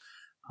works.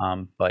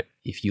 But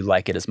if you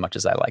like it as much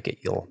as I like it,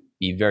 you'll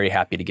be very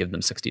happy to give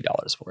them $60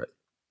 for it.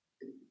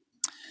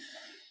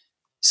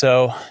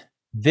 So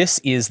this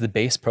is the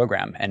base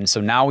program. And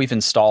so now we've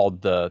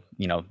installed the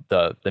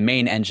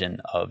main engine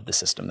of the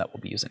system that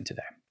we'll be using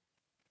today.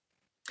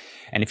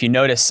 And if you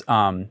notice,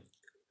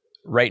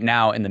 right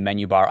now in the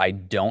menu bar, I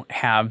don't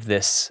have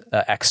this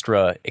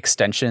extra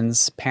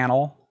extensions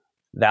panel.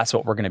 That's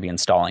what we're going to be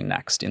installing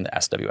next in the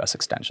SWS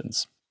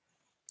extensions.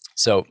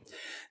 So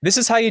this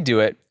is how you do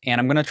it. And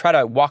I'm going to try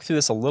to walk through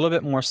this a little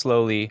bit more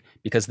slowly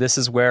because this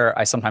is where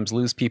I sometimes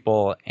lose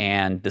people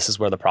and this is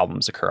where the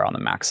problems occur on the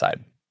Mac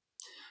side.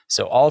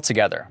 So all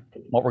together,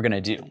 what we're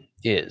going to do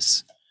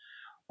is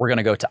we're going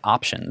to go to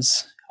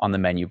Options on the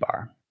menu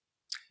bar.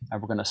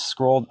 And we're going to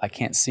scroll. I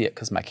can't see it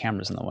because my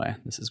camera's in the way.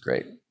 This is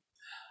great.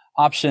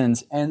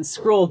 Options and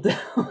scroll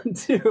down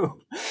to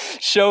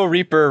Show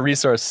Reaper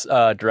Resource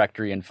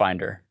Directory in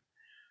Finder.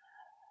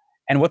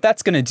 And what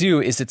that's going to do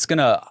is it's going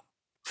to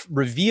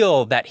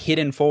reveal that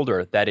hidden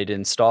folder that it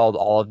installed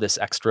all of this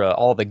extra,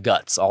 all the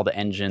guts, all the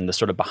engine, the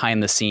sort of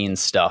behind the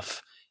scenes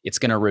stuff. It's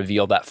going to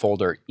reveal that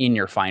folder in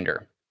your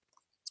Finder.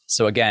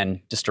 So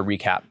again, just to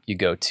recap, you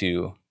go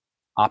to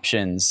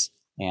Options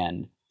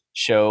and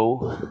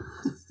Show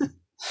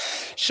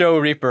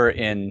Reaper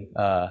in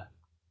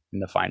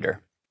the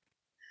Finder,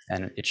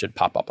 and it should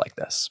pop up like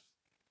this.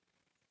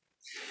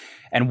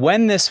 And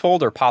when this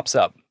folder pops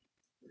up,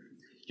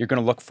 you're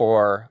going to look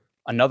for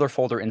another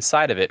folder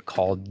inside of it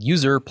called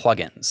User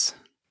Plugins.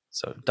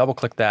 So double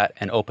click that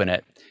and open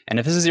it. And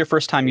if this is your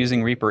first time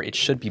using Reaper, it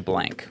should be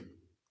blank.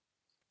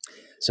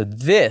 So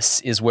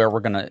this is where we're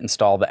going to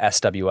install the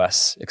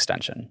SWS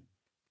extension.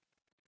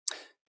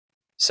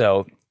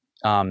 So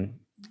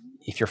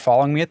if you're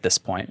following me at this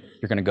point,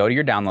 you're going to go to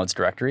your downloads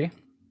directory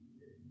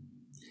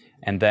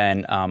and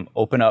then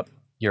open up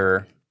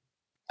your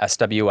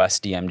SWS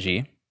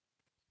DMG.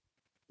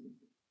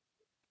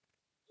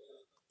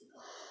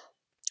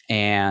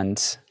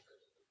 And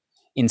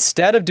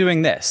instead of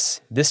doing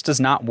this, this does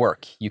not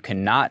work. You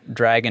cannot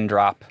drag and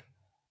drop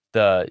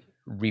the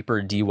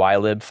Reaper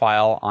dylib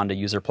file onto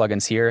user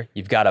plugins here.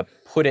 You've got to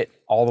put it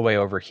all the way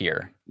over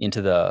here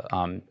into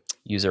the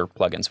user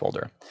plugins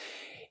folder.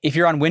 If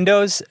you're on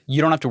Windows,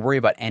 you don't have to worry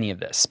about any of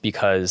this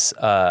because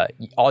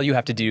all you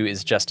have to do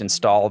is just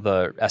install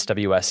the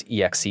SWS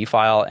exe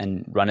file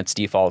and run its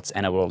defaults,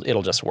 and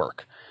it'll just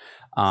work.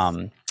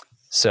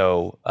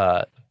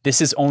 This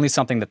is only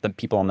something that the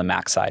people on the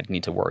Mac side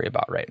need to worry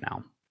about right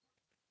now.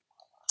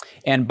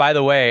 And by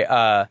the way,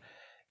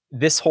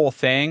 this whole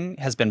thing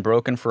has been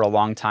broken for a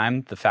long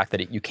time, the fact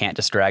that you can't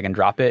just drag and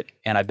drop it.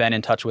 And I've been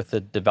in touch with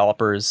the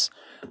developers,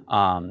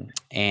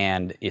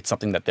 and it's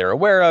something that they're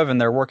aware of and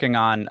they're working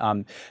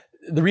on.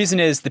 The reason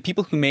is the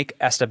people who make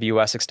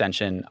SWS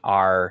extension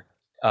are,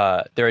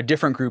 they're a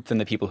different group than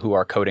the people who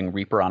are coding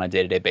Reaper on a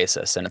day-to-day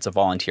basis, and it's a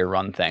volunteer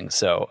run thing.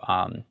 So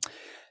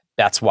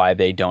that's why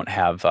they don't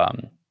have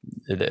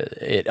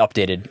it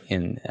updated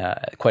in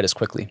quite as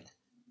quickly.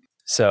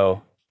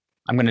 So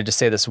I'm going to just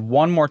say this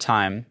one more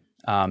time.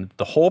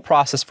 The whole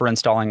process for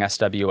installing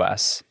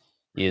SWS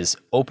is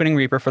opening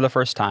Reaper for the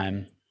first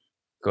time,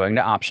 going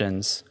to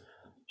Options,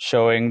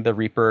 showing the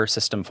Reaper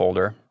system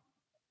folder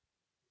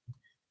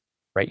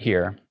right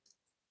here,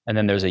 and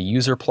then there's a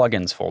user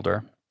plugins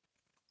folder,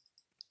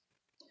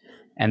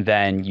 and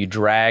then you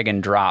drag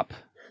and drop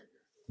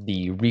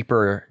the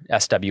Reaper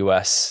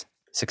SWS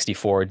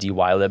 64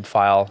 dylib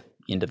file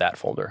into that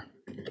folder.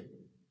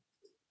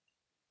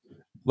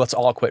 Let's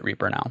all quit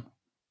Reaper now.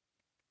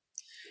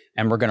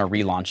 And we're going to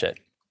relaunch it.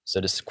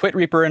 So just quit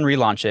Reaper and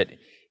relaunch it.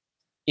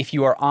 If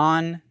you are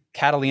on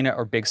Catalina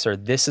or Big Sur,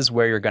 this is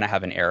where you're going to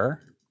have an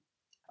error.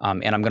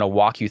 And I'm going to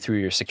walk you through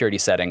your security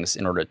settings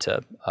in order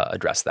to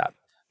address that.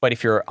 But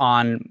if you're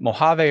on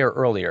Mojave or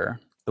earlier,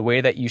 the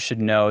way that you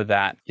should know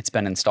that it's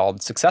been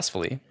installed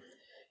successfully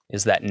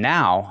is that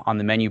now on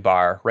the menu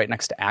bar, right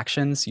next to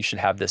Actions, you should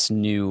have this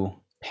new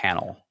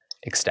panel,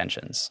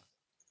 Extensions.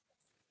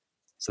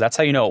 So that's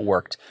how you know it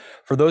worked.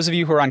 For those of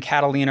you who are on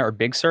Catalina or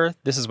Big Sur,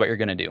 this is what you're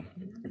going to do.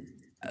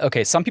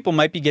 Okay, some people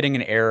might be getting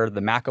an error.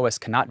 The macOS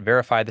cannot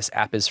verify this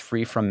app is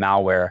free from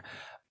malware.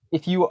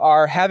 If you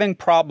are having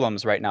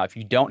problems right now, if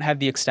you don't have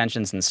the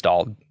extensions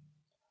installed,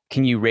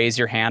 can you raise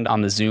your hand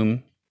on the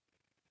Zoom?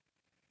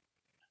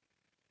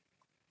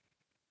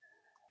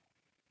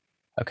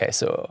 Okay,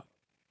 so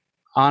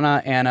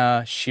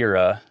Anna,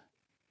 Shira.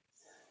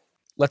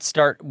 Let's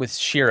start with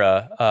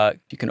Shira.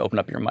 You can open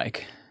up your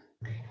mic.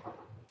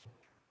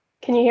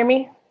 Can you hear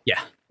me?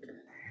 Yeah.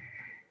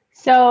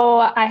 So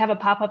I have a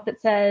pop-up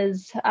that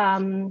says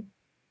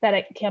that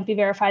it can't be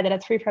verified that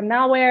it's free from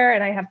malware,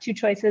 and I have two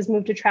choices: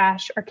 move to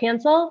trash or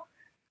cancel.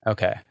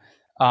 Okay.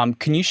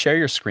 Can you share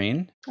your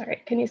screen? All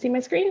right. Can you see my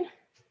screen?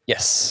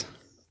 Yes.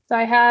 So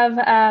I have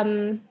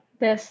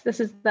this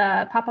is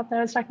the pop-up that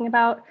I was talking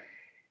about.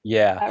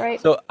 Yeah. Is that right?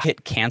 So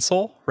hit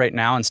cancel right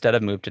now instead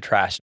of move to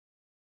trash.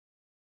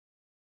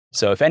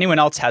 So if anyone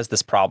else has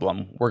this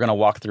problem, we're going to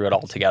walk through it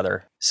all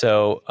together.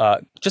 So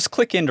just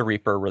click into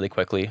Reaper really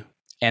quickly.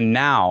 And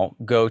now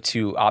go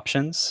to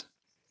Options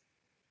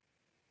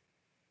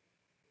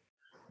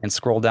and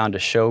scroll down to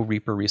Show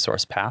Reaper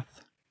Resource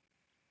Path.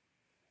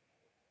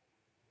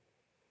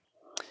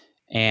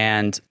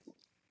 And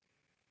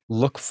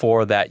look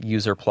for that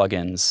User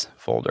Plugins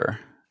folder.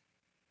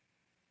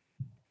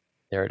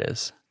 There it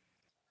is.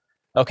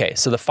 Okay,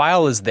 so the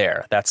file is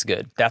there. That's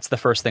good. That's the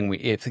first thing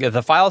if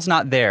the file's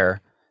not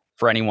there,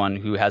 for anyone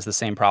who has the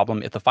same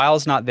problem, if the file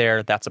is not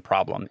there, that's a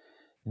problem.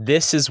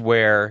 This is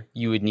where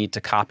you would need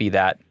to copy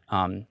that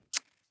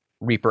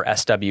Reaper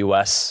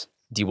SWS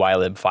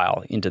dylib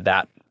file into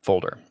that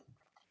folder.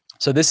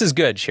 So this is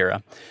good,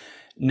 Shira.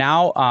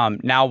 Now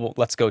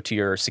let's go to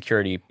your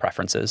security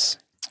preferences.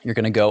 You're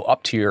going to go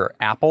up to your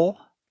Apple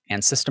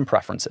and System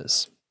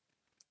Preferences.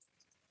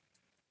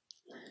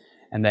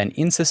 And then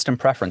in System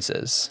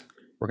Preferences,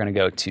 we're going to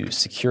go to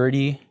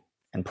Security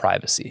and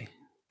Privacy.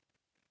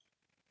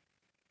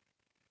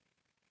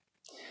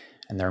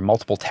 And there are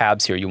multiple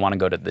tabs here. You want to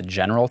go to the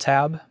General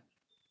tab.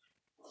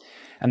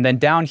 And then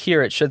down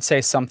here, it should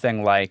say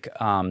something like,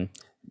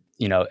 SWS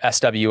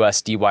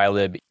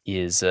dylib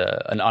is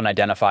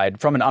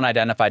from an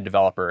unidentified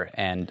developer,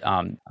 and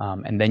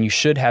then you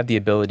should have the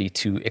ability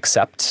to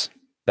accept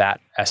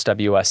that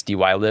SWS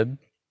dylib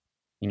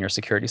in your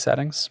security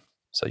settings.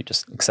 So you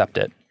just accept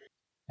it,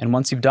 and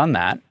once you've done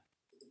that,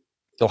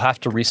 you'll have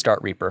to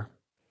restart Reaper.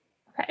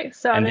 Okay,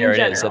 so and there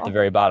it is at the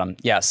very bottom.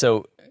 Yeah,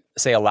 so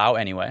say allow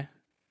anyway,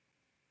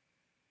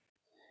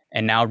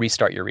 and now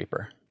restart your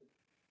Reaper.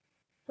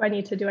 Do I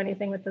need to do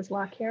anything with this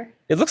lock here?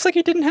 It looks like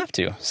you didn't have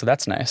to, so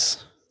that's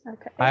nice.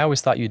 Okay. I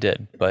always thought you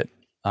did, but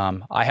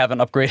I haven't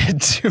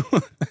upgraded to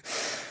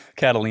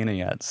Catalina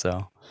yet,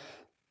 so.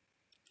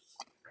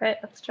 Great,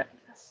 let's try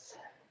this.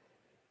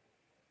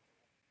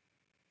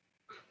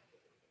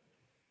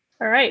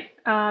 All right,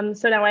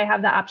 so now I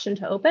have the option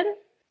to open.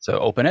 So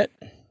open it.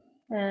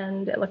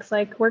 And it looks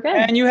like we're good.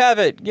 And you have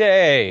it,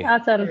 yay.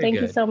 Awesome, thank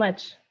you so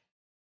much.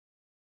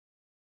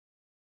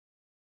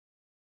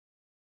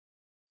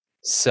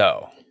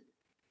 So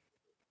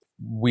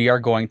we are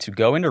going to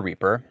go into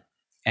Reaper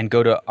and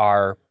go to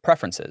our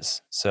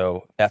preferences.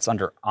 So that's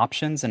under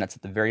options and it's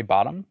at the very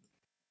bottom.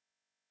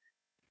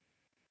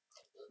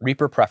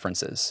 Reaper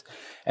preferences.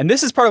 And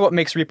this is part of what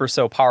makes Reaper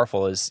so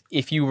powerful is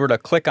if you were to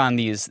click on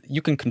these,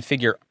 you can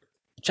configure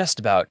just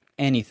about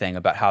anything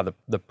about how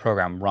the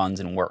program runs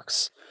and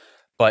works.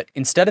 But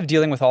instead of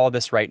dealing with all of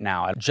this right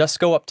now, just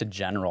go up to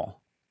General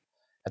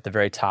at the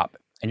very top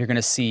and you're going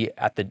to see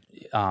at the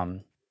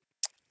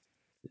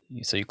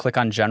so you click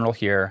on General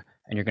here,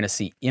 and you're going to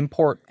see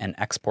Import and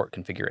Export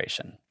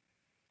Configuration.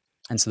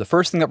 And so the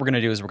first thing that we're going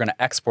to do is we're going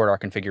to export our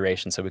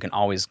configuration so we can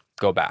always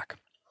go back.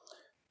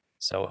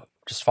 So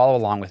just follow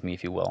along with me,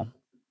 if you will.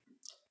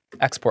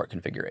 Export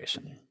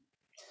Configuration.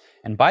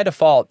 And by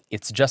default,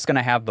 it's just going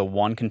to have the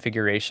one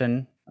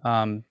configuration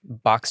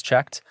box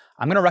checked.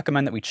 I'm going to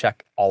recommend that we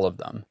check all of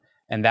them.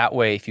 And that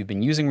way, if you've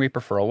been using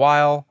Reaper for a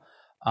while,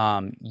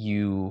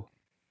 you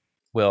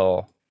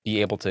will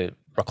be able to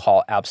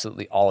recall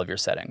absolutely all of your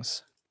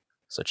settings.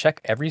 So check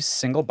every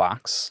single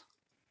box.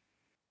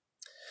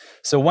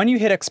 So when you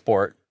hit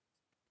export,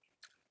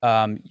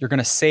 you're going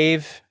to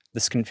save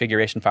this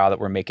configuration file that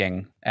we're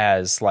making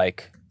as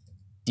like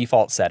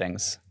default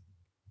settings.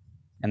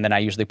 And then I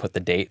usually put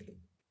the date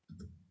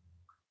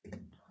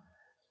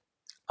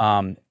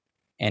and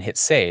hit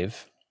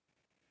save.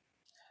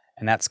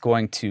 And that's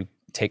going to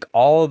take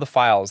all of the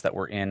files that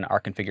were in our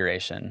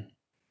configuration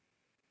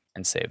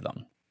and save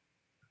them.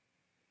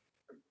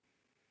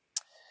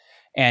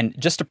 And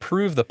just to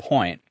prove the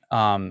point,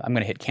 I'm going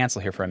to hit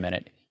cancel here for a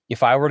minute.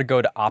 If I were to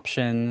go to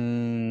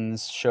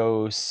options,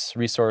 show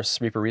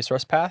Reaper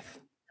resource path,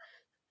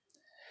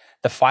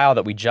 the file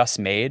that we just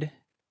made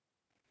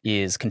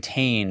is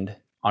contained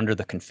under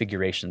the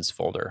configurations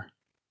folder.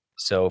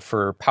 So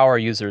for power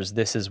users,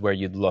 this is where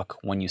you'd look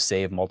when you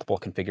save multiple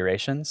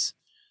configurations.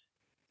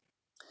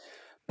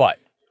 But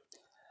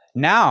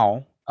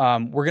now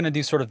we're going to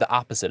do sort of the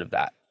opposite of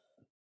that.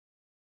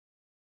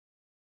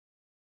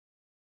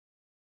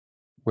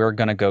 We're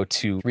going to go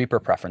to Reaper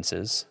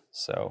preferences.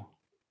 So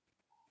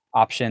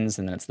options,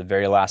 and then it's the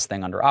very last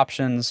thing under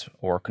options,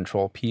 or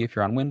Control P if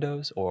you're on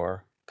Windows,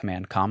 or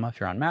Command comma if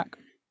you're on Mac.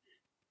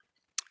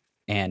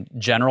 And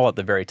General at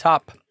the very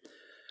top.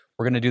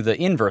 We're going to do the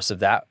inverse of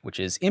that, which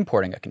is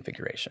importing a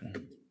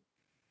configuration.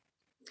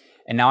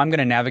 And now I'm going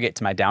to navigate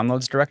to my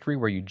downloads directory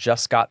where you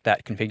just got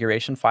that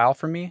configuration file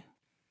from me.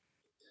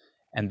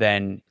 And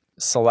then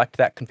select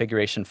that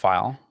configuration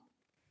file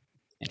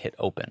and hit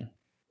open.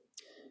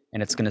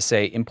 And it's going to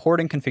say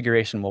importing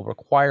configuration will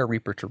require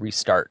Reaper to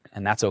restart,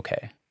 and that's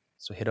okay.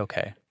 So hit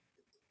OK.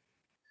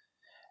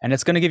 And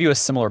it's going to give you a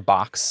similar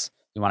box.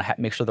 You want to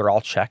make sure they're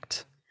all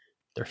checked.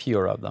 There are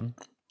fewer of them.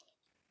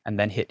 And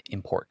then hit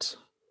import.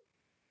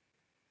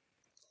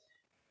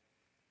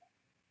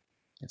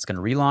 It's going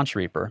to relaunch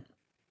Reaper.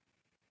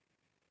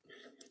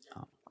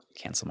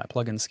 Cancel my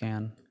plugin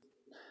scan.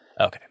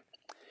 Okay.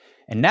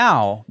 And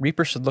now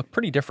Reaper should look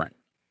pretty different.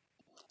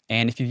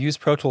 And if you've used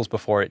Pro Tools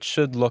before, it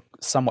should look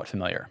somewhat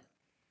familiar.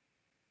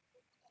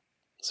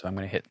 So I'm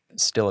going to hit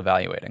still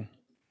evaluating.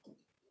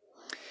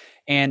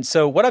 And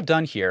so what I've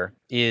done here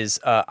is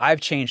I've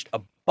changed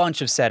a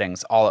bunch of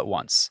settings all at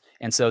once.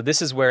 And so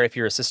this is where if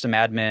you're a system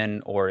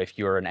admin or if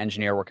you're an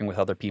engineer working with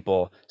other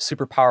people,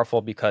 super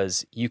powerful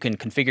because you can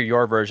configure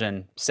your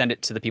version, send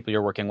it to the people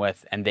you're working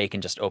with, and they can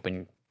just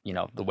open,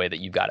 the way that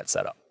you've got it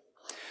set up.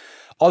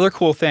 other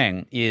cool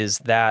thing is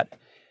that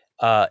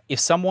if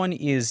someone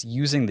is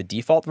using the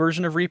default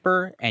version of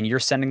Reaper and you're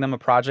sending them a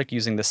project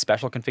using this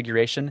special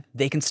configuration,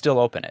 they can still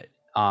open it.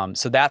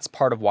 So that's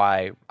part of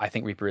why I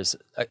think Reaper is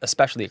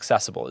especially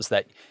accessible, is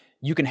that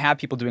you can have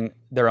people doing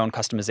their own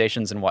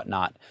customizations and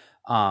whatnot,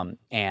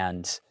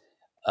 and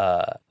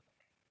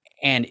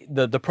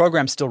the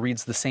program still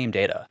reads the same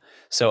data.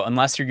 So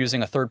unless you're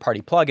using a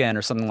third-party plugin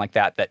or something like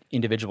that that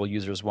individual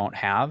users won't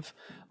have,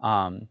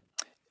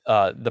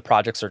 the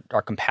projects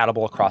are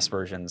compatible across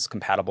versions,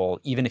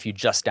 compatible even if you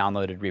just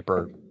downloaded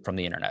Reaper from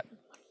the internet.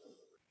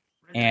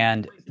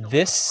 And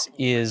this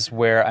is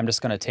where I'm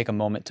just going to take a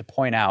moment to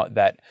point out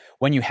that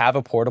when you have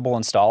a portable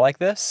install like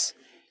this,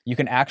 you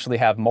can actually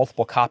have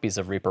multiple copies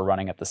of Reaper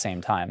running at the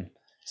same time.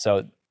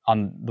 So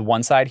on the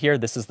one side here,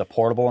 this is the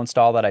portable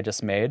install that I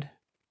just made.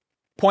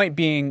 Point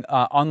being,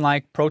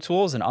 unlike Pro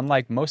Tools and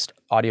unlike most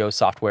audio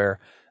software,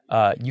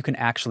 you can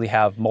actually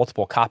have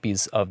multiple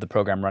copies of the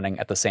program running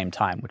at the same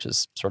time, which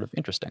is sort of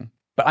interesting.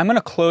 But I'm going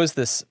to close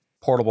this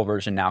portable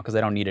version now because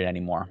I don't need it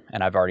anymore.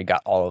 And I've already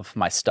got all of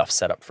my stuff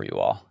set up for you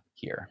all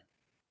here.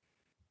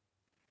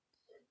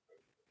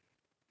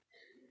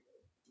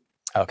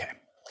 Okay,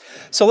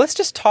 so let's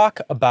just talk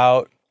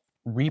about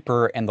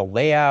Reaper and the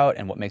layout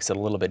and what makes it a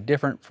little bit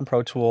different from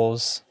Pro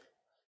Tools.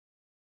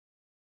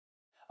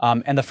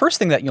 And the first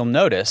thing that you'll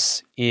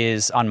notice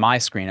is, on my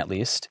screen at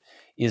least,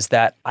 is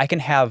that I can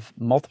have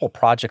multiple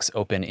projects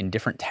open in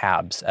different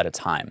tabs at a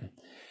time.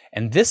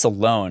 And this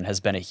alone has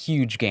been a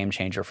huge game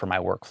changer for my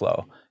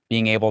workflow,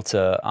 being able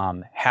to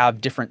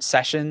have different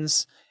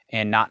sessions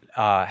and not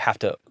have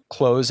to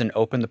close and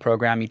open the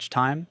program each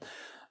time.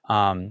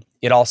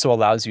 It also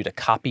allows you to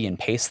copy and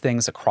paste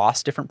things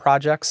across different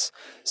projects.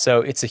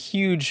 So it's a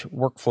huge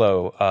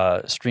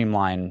workflow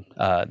streamline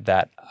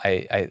that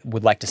I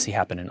would like to see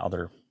happen in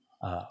other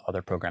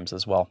programs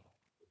as well.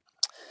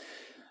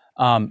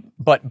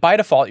 But by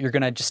default, you're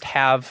going to just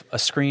have a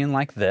screen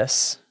like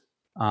this.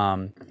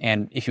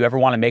 And if you ever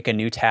want to make a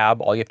new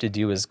tab, all you have to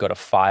do is go to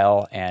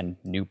File and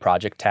New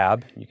Project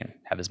tab. You can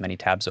have as many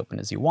tabs open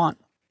as you want.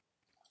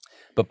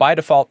 But by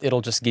default, it'll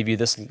just give you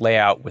this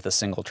layout with a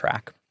single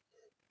track.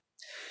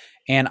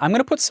 And I'm going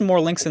to put some more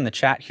links in the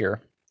chat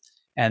here.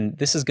 And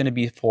this is going to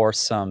be for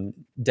some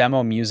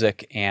demo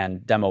music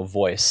and demo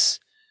voice.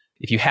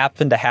 If you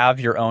happen to have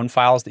your own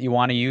files that you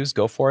want to use,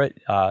 go for it.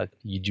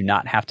 You do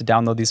not have to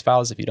download these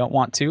files if you don't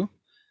want to.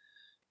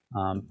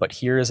 But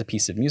here is a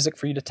piece of music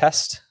for you to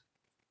test.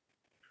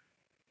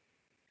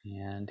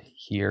 And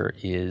here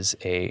is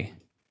a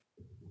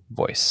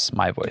voice,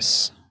 my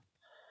voice.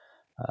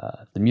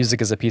 The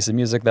music is a piece of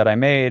music that I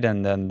made,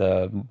 and then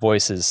the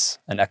voice is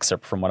an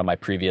excerpt from one of my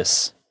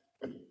previous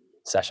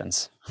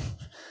sessions.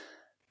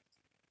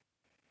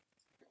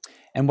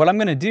 And what I'm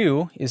going to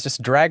do is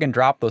just drag and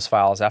drop those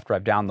files after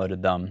I've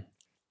downloaded them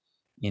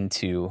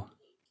into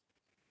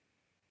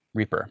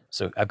Reaper.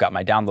 So I've got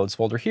my downloads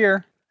folder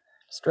here,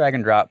 just drag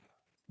and drop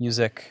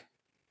music,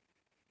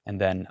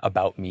 and then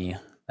about me,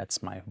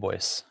 that's my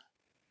voice.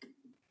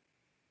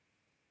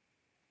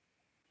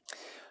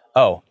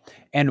 Oh,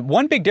 and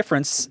one big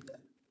difference,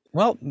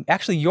 well,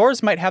 actually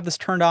yours might have this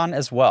turned on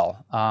as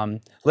well.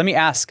 Let me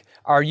ask,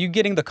 are you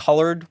getting the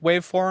colored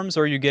waveforms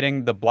or are you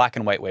getting the black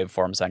and white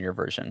waveforms on your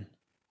version?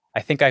 I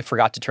think I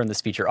forgot to turn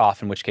this feature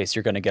off, in which case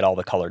you're going to get all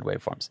the colored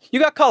waveforms. You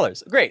got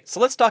colors. Great. So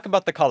let's talk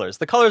about the colors.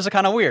 The colors are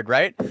kind of weird,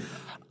 right?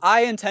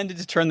 I intended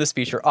to turn this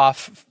feature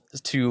off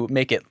to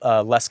make it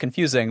less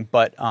confusing,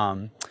 but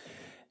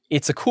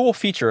it's a cool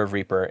feature of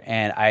Reaper,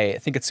 and I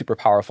think it's super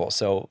powerful.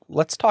 So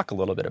let's talk a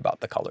little bit about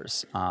the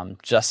colors,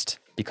 just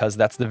because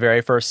that's the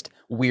very first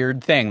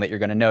weird thing that you're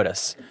going to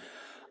notice.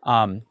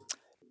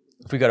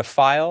 If we go to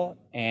File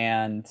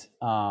and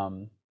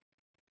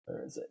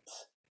where is it?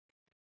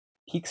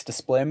 Peaks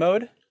display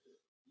mode,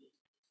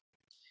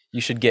 you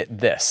should get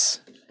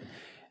this.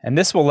 And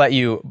this will let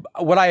you,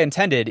 what I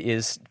intended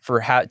is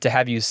to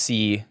have you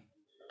see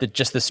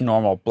just this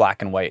normal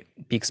black and white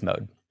peaks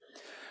mode.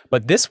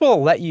 But this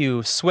will let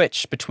you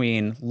switch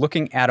between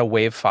looking at a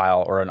wave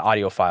file or an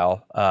audio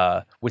file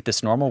with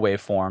this normal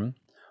waveform,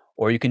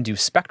 or you can do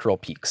spectral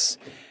peaks.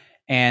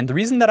 And the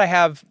reason that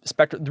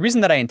the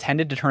reason that I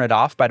intended to turn it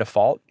off by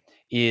default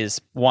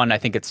is, one, I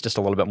think it's just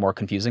a little bit more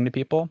confusing to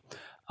people.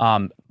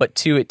 But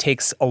two, it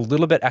takes a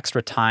little bit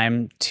extra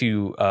time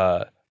to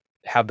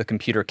have the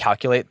computer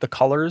calculate the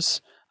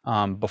colors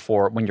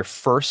before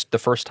the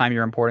first time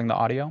you're importing the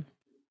audio.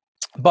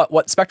 But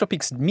what spectral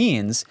peaks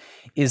means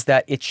is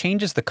that it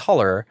changes the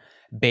color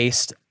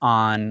based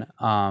on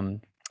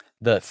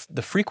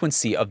the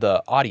frequency of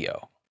the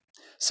audio.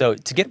 So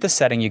to get this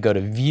setting, you go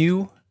to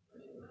View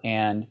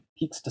and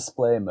Peaks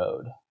Display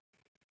Mode,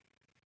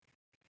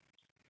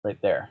 right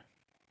there.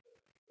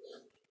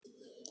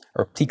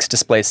 Or Peaks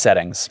Display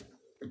Settings.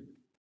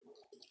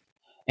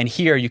 And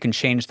here you can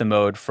change the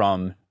mode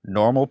from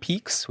normal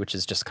peaks, which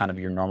is just kind of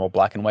your normal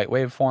black and white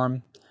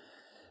waveform,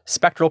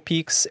 spectral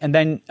peaks, and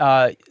then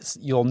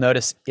you'll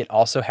notice it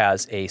also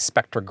has a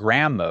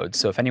spectrogram mode.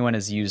 So if anyone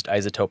has used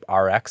Isotope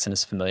RX and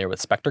is familiar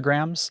with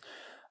spectrograms,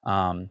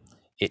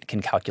 it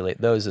can calculate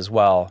those as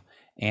well.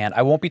 And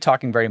I won't be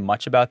talking very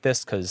much about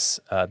this because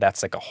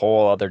that's like a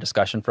whole other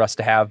discussion for us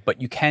to have,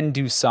 but you can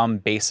do some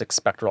basic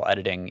spectral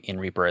editing in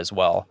Reaper as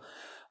well.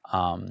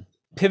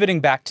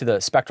 Pivoting back to the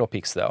spectral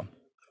peaks though,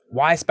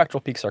 why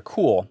spectral peaks are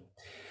cool.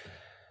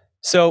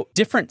 So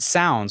different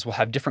sounds will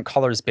have different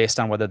colors based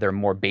on whether they're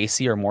more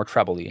bassy or more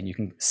trebly, and you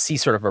can see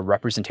sort of a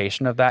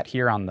representation of that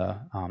here on the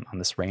on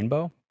this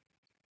rainbow.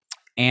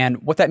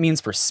 And what that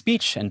means for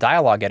speech and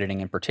dialogue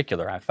editing in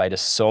particular, if I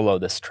just solo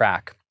this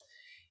track,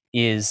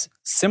 is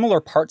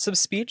similar parts of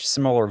speech,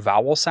 similar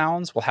vowel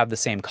sounds will have the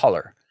same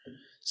color.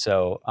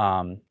 So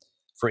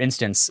for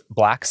instance,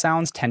 black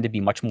sounds tend to be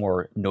much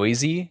more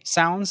noisy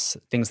sounds,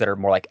 things that are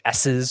more like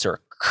S's or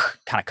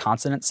kind of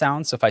consonant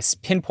sounds. So if I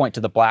pinpoint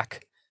to the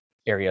black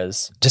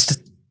areas, it's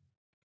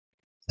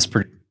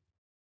pretty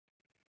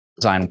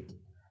design.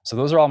 So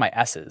those are all my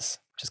S's,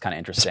 which is kind of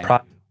interesting.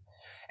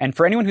 And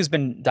for anyone who's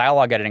been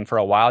dialogue editing for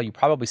a while, you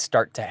probably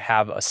start to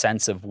have a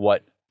sense of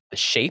what the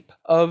shape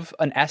of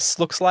an S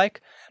looks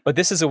like. But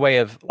this is a way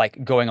of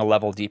like going a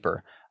level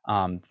deeper,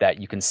 that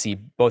you can see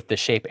both the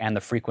shape and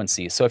the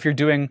frequency. So if you're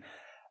doing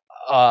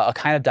a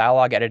kind of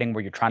dialogue editing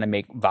where you're trying to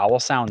make vowel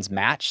sounds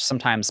match,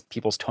 sometimes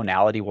people's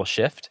tonality will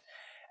shift.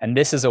 And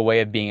this is a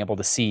way of being able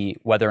to see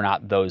whether or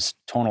not those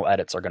tonal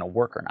edits are going to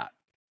work or not.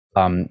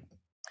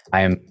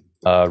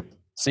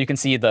 So you can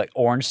see the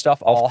orange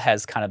stuff all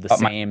has kind of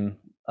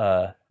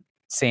the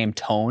same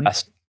tone.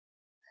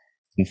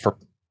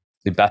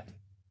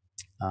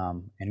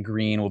 And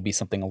green will be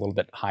something a little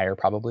bit higher,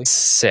 probably.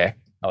 Sick.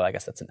 Oh, I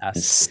guess that's an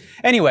S.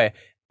 Anyway,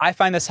 I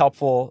find this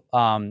helpful,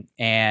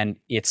 and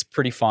it's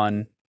pretty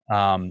fun.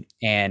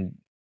 And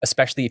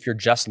especially if you're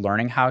just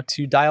learning how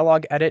to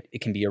dialogue edit,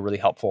 it can be a really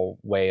helpful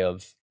way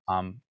of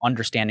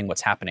understanding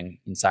what's happening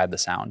inside the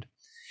sound.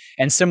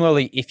 And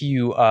similarly, if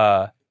you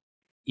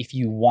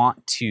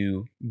want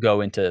to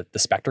go into the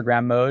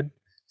spectrogram mode,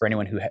 for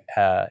anyone who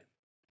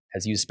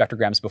has used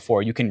spectrograms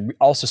before, you can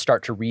also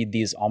start to read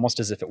these almost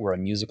as if it were a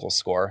musical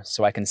score.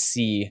 So I can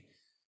see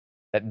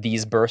that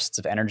these bursts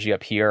of energy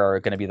up here are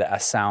going to be the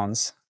S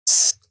sounds.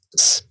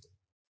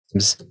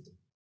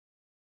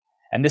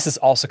 And this is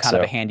also kind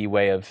of a handy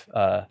way of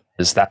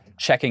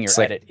checking your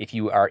edit. If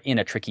you are in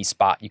a tricky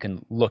spot, you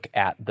can look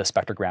at the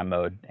spectrogram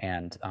mode,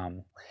 and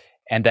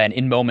then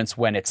in moments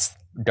when it's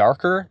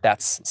darker,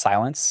 that's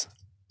silence.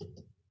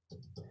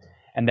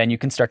 And then you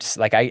can start to,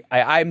 like,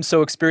 I'm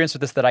so experienced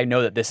with this that I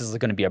know that this is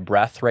going to be a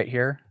breath right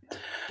here.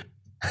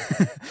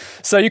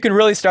 So you can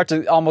really start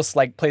to almost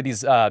like play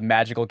these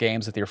magical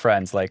games with your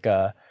friends. Like,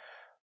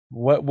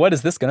 what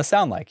is this going to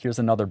sound like? Here's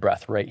another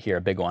breath right here,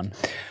 a big one.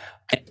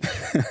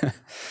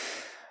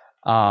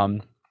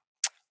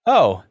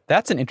 Oh,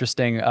 that's an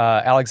interesting.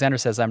 Alexander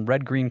says, I'm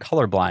red-green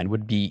colorblind.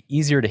 Would be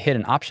easier to hit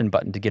an option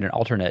button to get an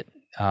alternate.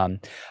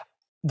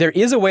 There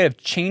is a way of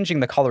changing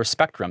the color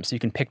spectrum, so you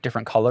can pick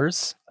different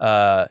colors,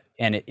 and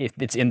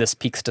it's in this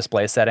peaks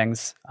display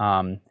settings,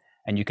 and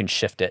you can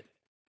shift it.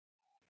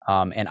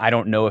 And I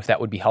don't know if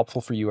that would be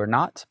helpful for you or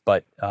not,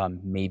 but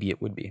maybe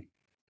it would be.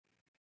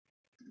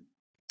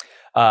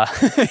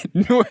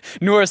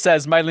 Noor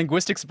says, my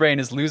linguistics brain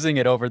is losing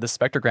it over the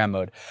spectrogram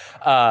mode.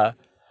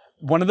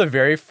 One of the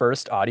very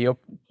first audio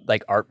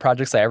art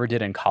projects I ever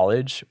did in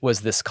college was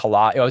this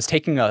collage. I was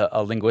taking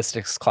a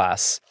linguistics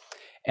class,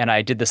 and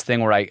I did this thing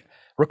where I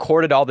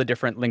recorded all the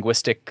different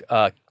linguistic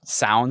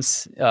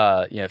sounds,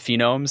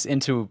 phonemes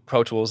into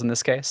Pro Tools in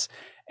this case.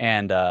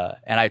 And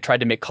I tried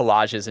to make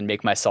collages and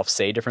make myself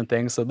say different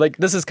things. So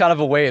this is kind of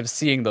a way of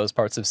seeing those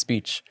parts of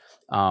speech,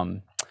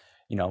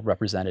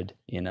 represented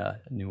in a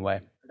new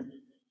way.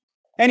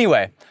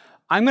 Anyway,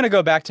 I'm going to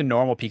go back to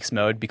normal peaks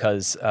mode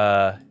because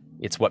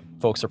it's what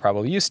folks are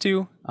probably used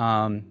to.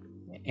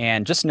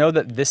 And just know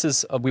that this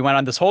is, we went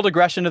on this whole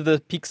digression of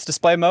the peaks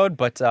display mode,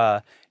 but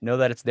know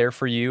that it's there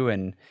for you.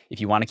 And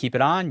if you want to keep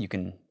it on, you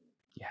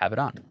have it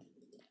on.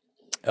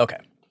 Okay.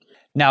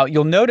 Now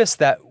you'll notice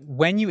that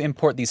when you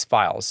import these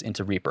files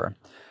into Reaper,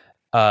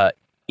 it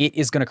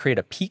is going to create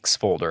a peaks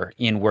folder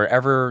in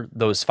wherever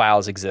those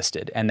files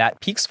existed. And that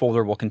peaks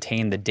folder will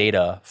contain the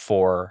data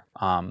for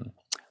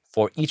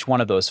each one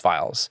of those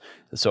files.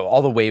 So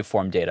all the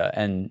waveform data.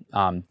 And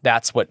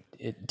that's what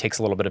it takes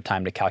a little bit of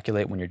time to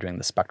calculate when you're doing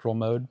the spectral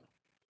mode.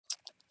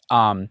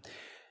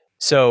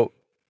 So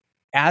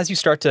as you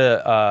start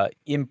to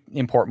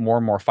import more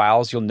and more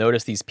files, you'll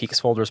notice these peaks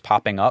folders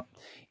popping up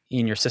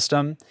in your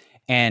system.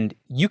 And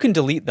you can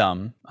delete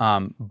them,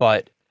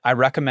 but I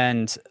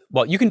recommend,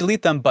 you can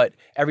delete them, but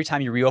every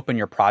time you reopen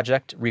your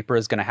project, Reaper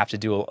is going to have to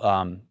do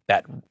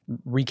that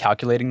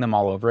recalculating them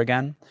all over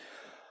again.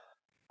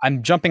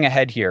 I'm jumping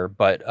ahead here,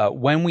 but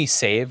when we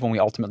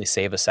ultimately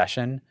save a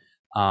session,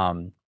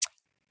 I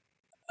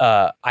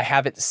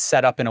have it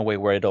set up in a way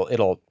where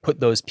it'll put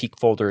those peak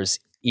folders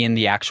in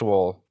the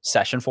actual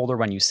session folder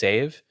when you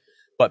save.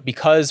 But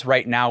because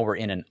right now we're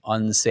in an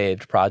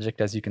unsaved project,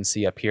 as you can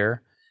see up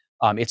here,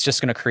 it's just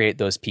going to create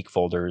those peak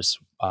folders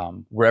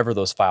wherever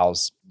those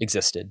files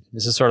existed.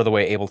 This is sort of the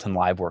way Ableton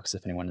Live works,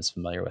 if anyone is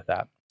familiar with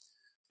that.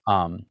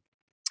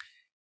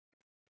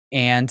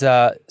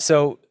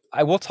 So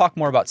I will talk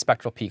more about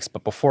spectral peaks,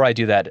 but before I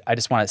do that, I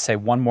just want to say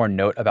one more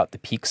note about the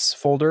peaks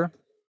folder.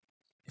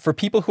 For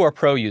people who are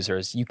pro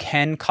users, you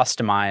can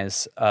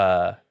customize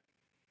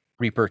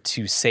Reaper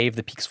to save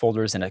the peaks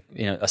folders in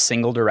a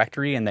single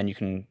directory, and then you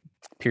can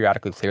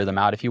periodically clear them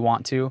out if you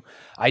want to.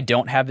 I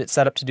don't have it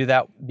set up to do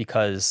that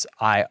because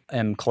I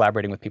am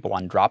collaborating with people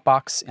on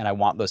Dropbox, and I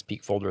want those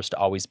peak folders to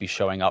always be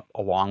showing up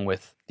along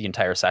with the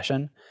entire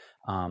session.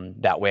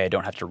 That way I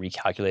don't have to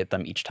recalculate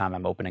them each time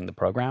I'm opening the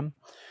program.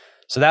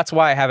 So that's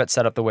why I have it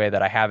set up the way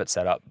that I have it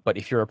set up. But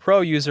if you're a pro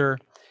user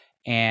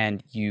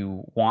and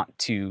you want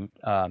to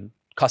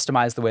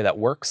customize the way that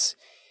works,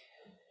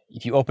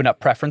 if you open up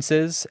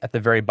preferences at the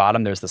very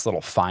bottom, there's this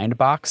little find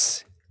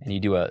box, and you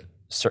do a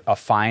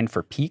find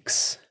for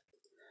peaks.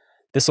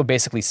 This will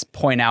basically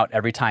point out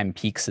every time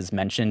peaks is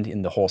mentioned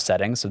in the whole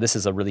setting. So this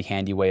is a really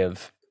handy way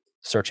of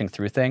searching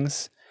through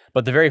things.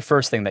 But the very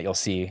first thing that you'll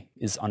see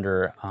is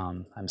under,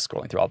 I'm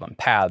scrolling through all of them,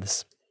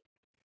 paths.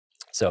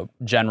 So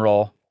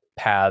general,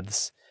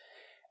 paths,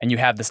 and you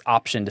have this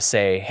option to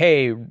say,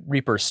 hey,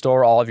 Reaper,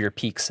 store all of your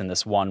peaks in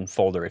this one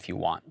folder if you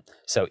want.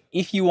 So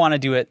if you want to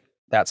do it,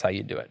 that's how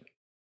you do it.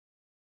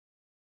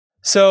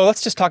 So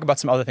let's just talk about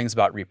some other things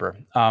about Reaper.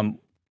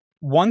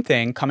 One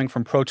thing coming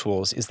from Pro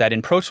Tools is that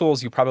in Pro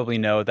Tools, you probably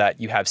know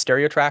that you have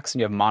stereo tracks and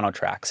you have mono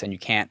tracks, and you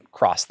can't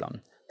cross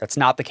them. That's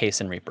not the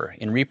case in Reaper.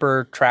 In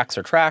Reaper, tracks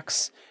are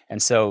tracks,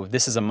 and so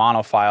this is a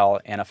mono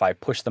file, and if I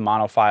push the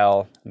mono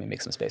file, let me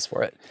make some space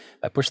for it.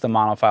 If I push the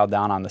mono file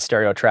down on the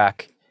stereo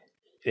track,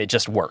 it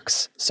just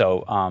works.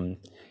 So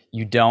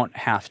you don't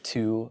have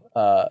to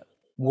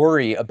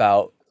worry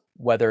about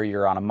whether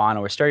you're on a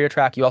mono or stereo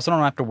track. You also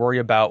don't have to worry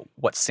about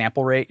what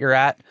sample rate you're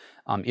at.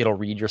 It'll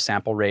read your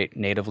sample rate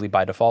natively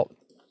by default.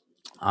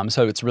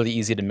 So it's really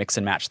easy to mix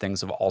and match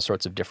things of all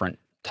sorts of different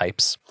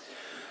types.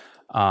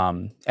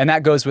 And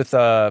that goes with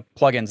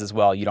plugins as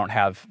well. You don't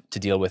have to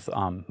deal with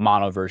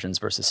mono versions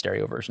versus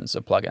stereo versions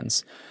of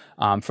plugins.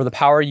 For the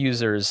power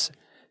users,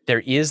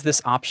 there is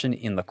this option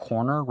in the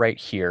corner right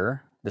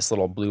here, this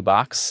little blue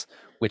box,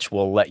 which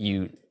will let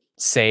you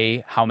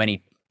say how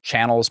many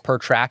channels per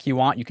track you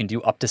want. You can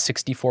do up to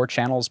 64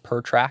 channels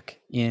per track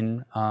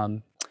in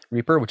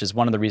Reaper, which is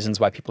one of the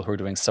reasons why people who are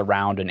doing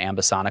surround and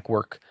ambisonic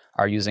work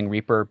are using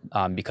Reaper,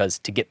 because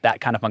to get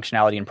that kind of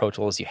functionality in Pro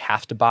Tools, you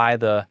have to buy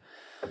the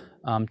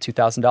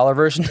 $2,000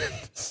 version.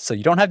 So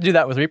you don't have to do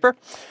that with Reaper.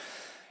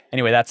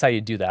 Anyway, that's how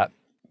you do that.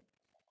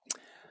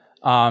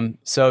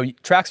 So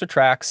tracks are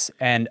tracks,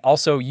 and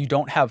also you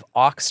don't have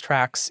aux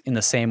tracks in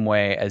the same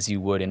way as you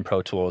would in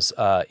Pro Tools.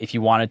 If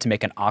you wanted to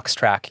make an aux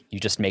track, you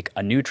just make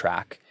a new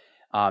track,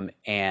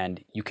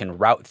 and you can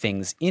route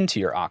things into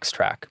your aux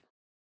track.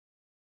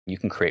 You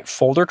can create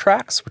folder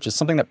tracks, which is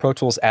something that Pro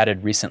Tools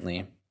added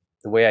recently.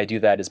 The way I do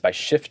that is by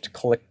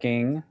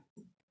shift-clicking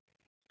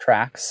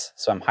tracks.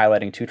 So I'm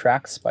highlighting two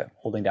tracks by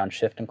holding down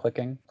shift and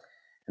clicking.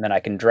 And then I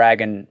can drag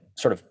and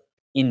sort of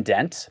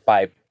indent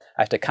by, I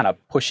have to kind of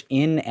push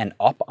in and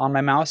up on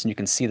my mouse, and you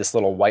can see this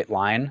little white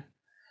line.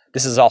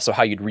 This is also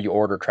how you'd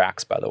reorder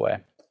tracks, by the way.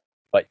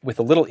 But with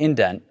a little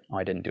indent, oh,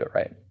 I didn't do it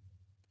right.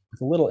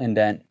 With a little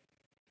indent,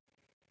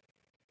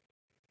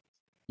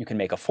 you can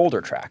make a folder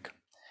track.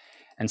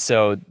 And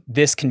so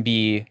this can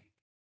be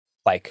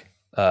like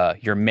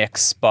your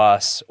mix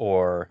bus,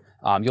 or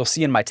you'll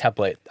see in my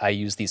template, I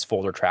use these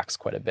folder tracks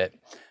quite a bit.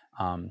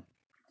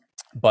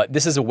 But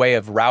this is a way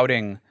of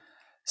routing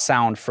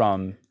sound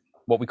from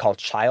what we call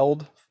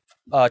child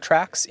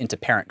tracks into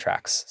parent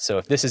tracks. So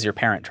if this is your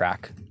parent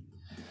track,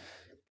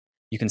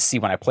 you can see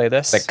when I play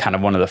this, like kind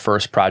of one of the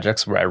first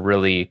projects where I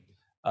really,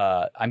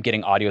 I'm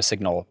getting audio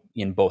signal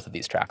in both of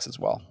these tracks as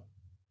well.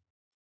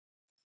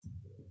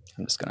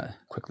 I'm just going to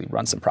quickly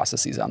run some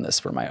processes on this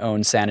for my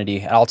own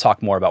sanity, and I'll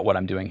talk more about what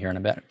I'm doing here in a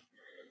bit.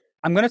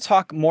 I'm going to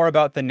talk more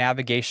about the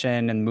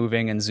navigation and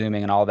moving and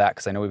zooming and all that,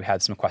 because I know we've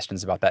had some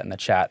questions about that in the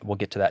chat. We'll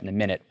get to that in a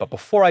minute. But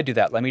before I do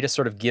that, let me just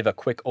sort of give a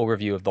quick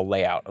overview of the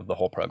layout of the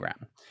whole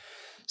program.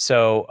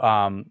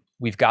 So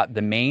we've got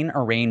the main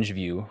arrange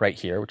view right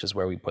here, which is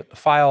where we put the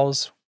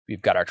files.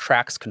 We've got our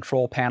tracks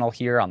control panel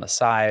here on the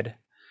side.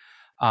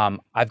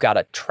 I've got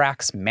a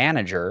tracks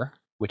manager,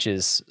 which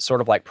is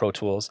sort of like Pro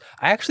Tools.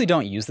 I actually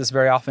don't use this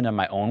very often in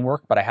my own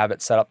work, but I have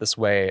it set up this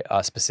way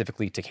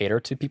specifically to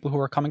cater to people who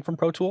are coming from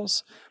Pro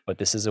Tools. But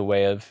this is a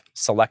way of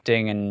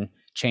selecting and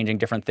changing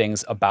different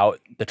things about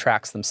the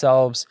tracks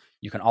themselves.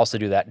 You can also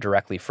do that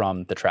directly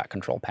from the track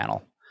control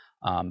panel.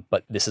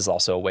 But this is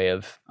also a way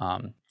of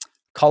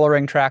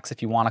coloring tracks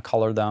if you want to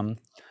color them.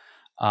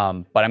 But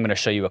I'm going to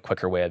show you a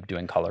quicker way of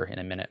doing color in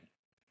a minute.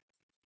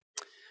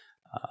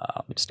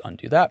 Let me just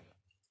undo that.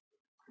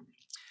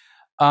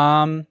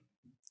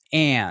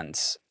 And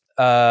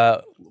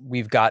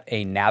we've got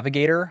a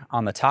navigator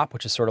on the top,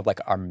 which is sort of like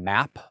our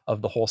map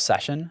of the whole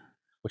session,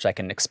 which I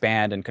can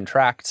expand and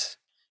contract,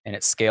 and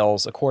it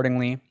scales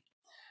accordingly.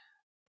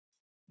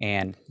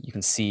 And you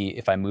can see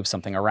if I move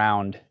something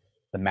around,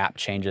 the map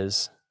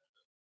changes.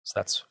 So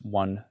that's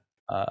one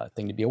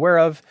thing to be aware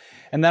of.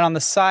 And then on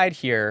the side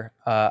here,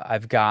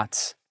 I've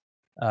got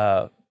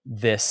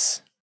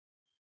this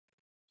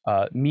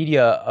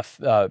media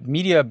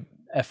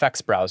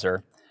effects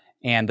browser.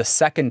 And the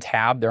second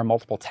tab, there are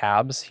multiple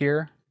tabs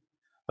here,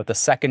 but the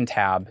second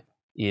tab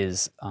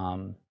is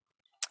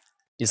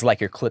like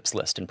your clips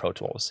list in Pro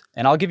Tools.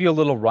 And I'll give you a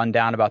little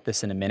rundown about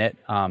this in a minute,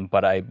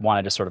 but I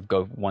wanted to sort of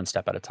go one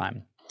step at a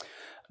time.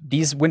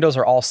 These windows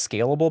are all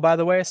scalable, by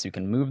the way, so you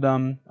can move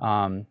them.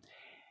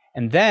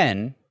 And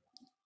then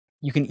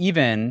you can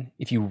even,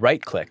 if you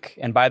right-click,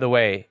 and by the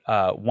way,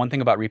 one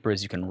thing about Reaper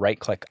is you can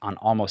right-click on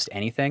almost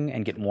anything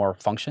and get more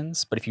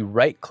functions. But if you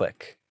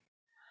right-click,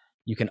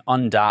 you can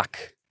undock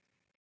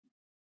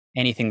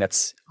anything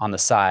that's on the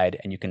side,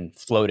 and you can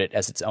float it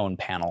as its own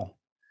panel.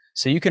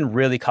 So you can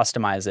really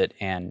customize it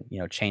and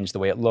change the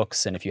way it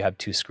looks. And if you have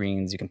two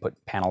screens, you can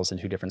put panels in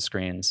two different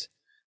screens.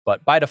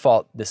 But by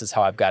default, this is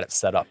how I've got it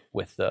set up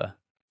with the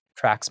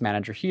tracks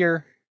manager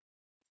here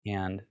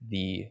and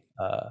the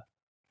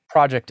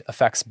project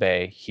effects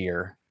bay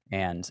here.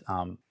 And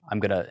I'm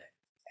going to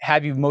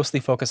have you mostly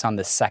focus on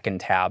the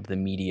second tab, the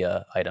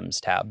media items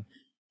tab.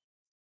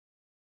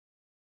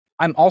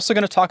 I'm also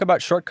going to talk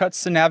about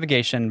shortcuts to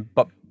navigation,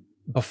 but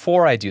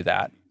before I do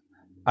that,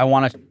 I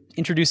want to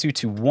introduce you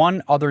to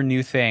one other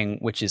new thing,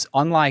 which is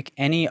unlike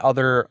any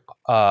other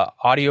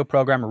audio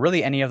program, or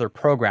really any other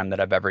program that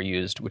I've ever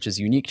used, which is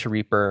unique to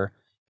Reaper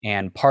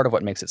and part of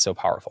what makes it so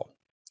powerful.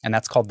 And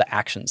that's called the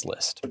actions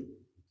list.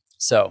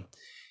 So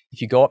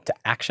if you go up to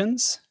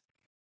actions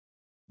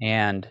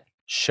and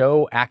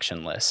show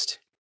action list,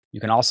 you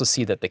can also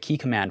see that the key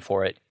command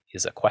for it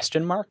is a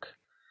question mark,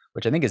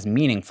 which I think is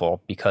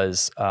meaningful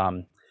because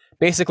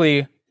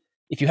basically,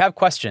 if you have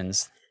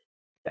questions,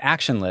 the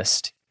action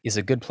list is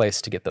a good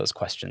place to get those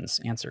questions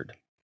answered.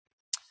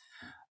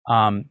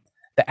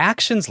 The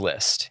actions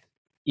list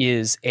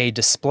is a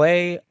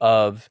display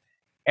of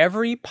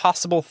every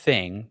possible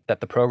thing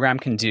that the program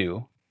can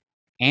do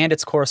and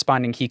its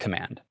corresponding key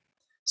command.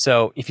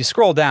 So if you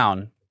scroll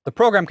down, the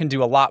program can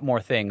do a lot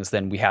more things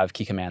than we have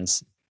key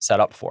commands set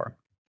up for.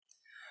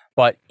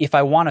 But if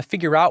I want to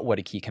figure out what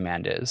a key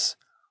command is,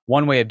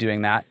 one way of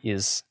doing that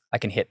is I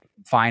can hit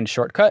Find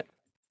Shortcut.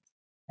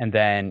 And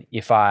then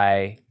if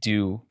I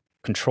do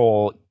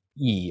Control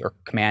E or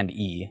Command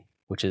E,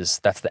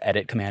 that's the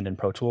edit command in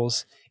Pro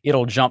Tools,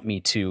 it'll jump me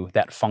to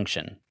that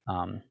function.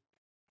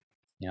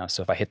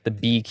 So if I hit the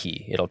B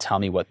key, it'll tell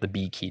me what the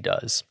B key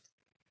does.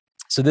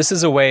 So this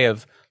is a way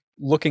of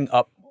looking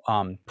up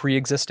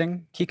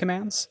pre-existing key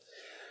commands.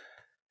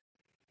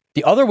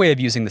 The other way of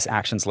using this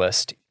actions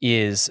list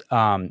is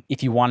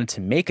if you wanted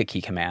to make a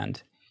key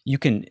command, you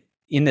can,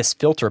 in this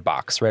filter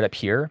box right up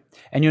here,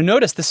 and you'll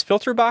notice this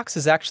filter box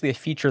is actually a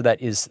feature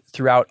that is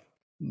throughout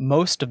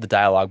most of the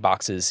dialog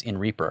boxes in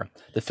Reaper.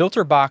 The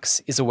filter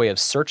box is a way of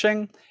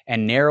searching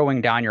and narrowing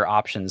down your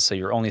options so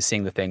you're only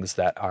seeing the things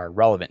that are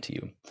relevant to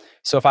you.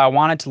 So if I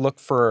wanted to look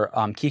for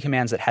key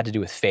commands that had to do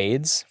with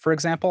fades, for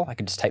example, I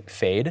could just type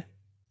fade.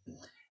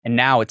 And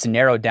now it's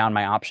narrowed down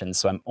my options,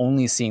 so I'm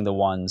only seeing the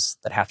ones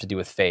that have to do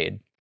with fade.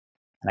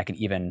 And I can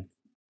even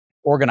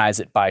organize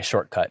it by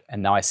shortcut.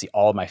 And now I see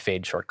all of my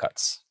fade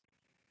shortcuts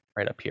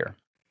right up here.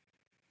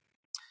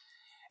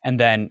 And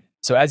then,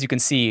 so as you can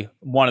see,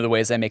 one of the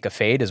ways I make a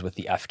fade is with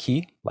the F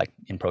key, like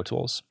in Pro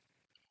Tools.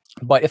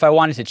 But if I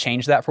wanted to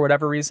change that for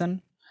whatever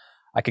reason,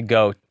 I could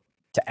go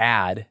to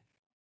Add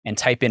and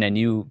type in a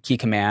new key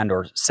command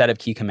or set of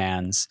key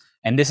commands.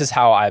 And this is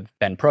how I've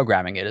been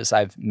programming it, is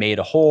I've made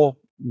a whole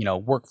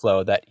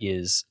workflow that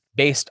is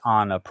based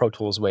on a Pro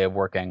Tools way of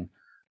working.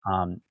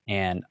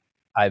 And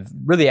I've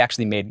really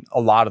actually made a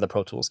lot of the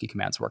Pro Tools key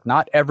commands work.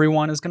 Not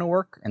everyone is going to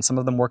work, and some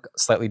of them work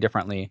slightly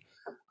differently,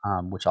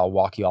 which I'll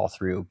walk you all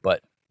through.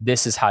 But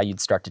this is how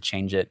you'd start to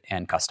change it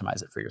and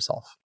customize it for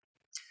yourself.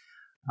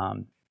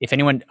 If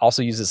anyone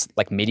also uses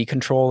like MIDI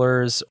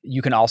controllers,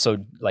 you can also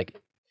like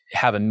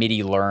have a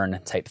MIDI learn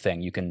type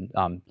thing. You can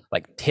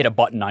like hit a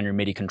button on your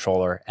MIDI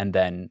controller and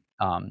then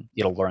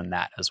it'll learn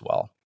that as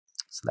well.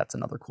 So that's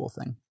another cool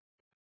thing.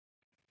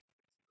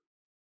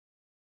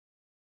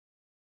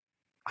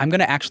 I'm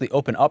going to actually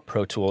open up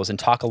Pro Tools and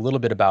talk a little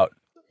bit about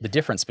the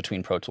difference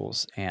between Pro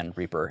Tools and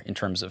Reaper in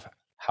terms of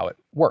how it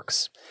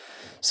works.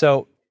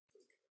 So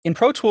in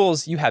Pro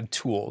Tools, you have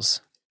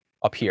tools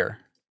up here,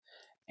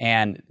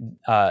 and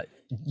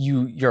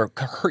your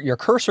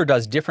cursor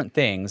does different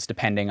things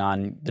depending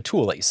on the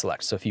tool that you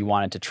select. So if you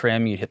wanted to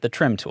trim, you'd hit the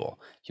trim tool.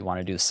 If you want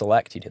to do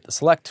select, you'd hit the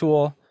select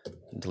tool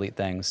and delete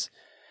things.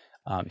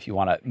 If you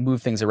want to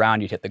move things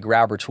around, you'd hit the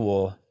grabber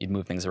tool. You'd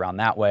move things around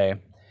that way.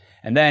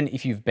 And then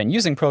if you've been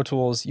using Pro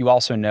Tools, you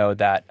also know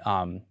that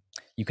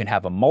you can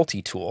have a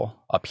multi-tool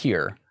up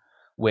here,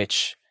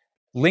 which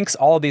links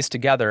all of these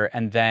together.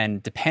 And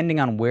then depending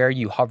on where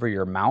you hover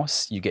your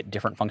mouse, you get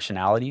different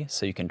functionality.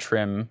 So you can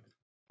trim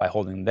by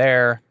holding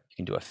there. You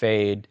can do a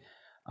fade.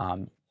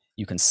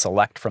 You can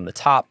select from the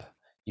top.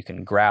 You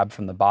can grab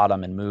from the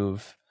bottom and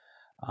move.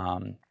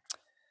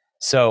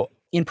 So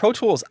in Pro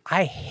Tools,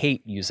 I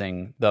hate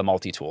using the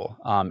multi-tool.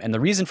 And the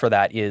reason for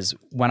that is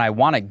when I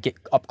want to get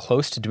up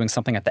close to doing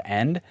something at the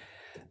end,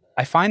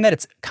 I find that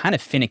it's kind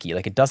of finicky.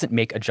 Like it doesn't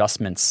make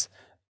adjustments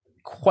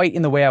quite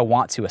in the way I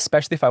want to,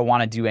 especially if I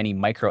want to do any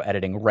micro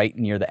editing right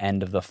near the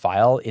end of the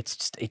file.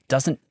 It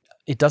doesn't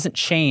it doesn't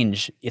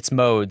change its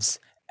modes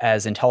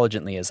as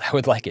intelligently as I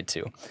would like it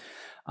to.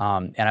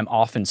 And I'm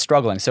often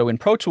struggling. So in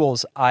Pro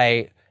Tools,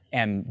 I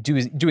am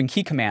doing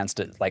key commands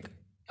to like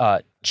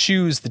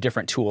choose the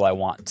different tool I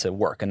want to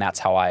work, and that's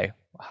how I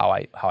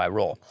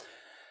roll.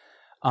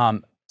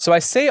 So I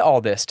say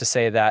all this to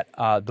say that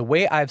the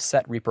way I've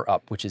set Reaper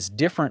up, which is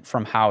different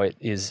from how it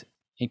is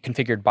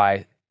configured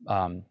by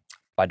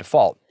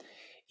default,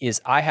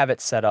 is I have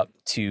it set up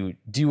to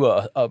do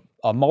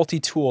a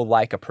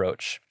multi-tool-like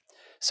approach.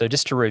 So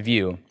just to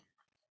review,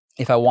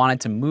 if I wanted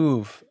to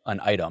move an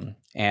item,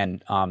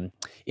 and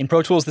in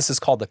Pro Tools, this is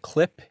called the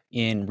clip.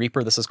 In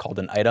Reaper, this is called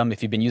an item.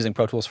 If you've been using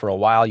Pro Tools for a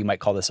while, you might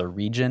call this a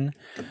region.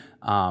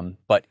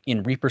 But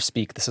in Reaper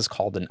speak, this is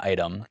called an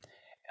item.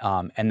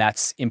 And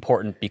that's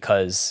important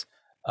because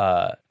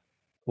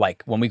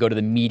like when we go to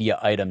the media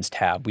items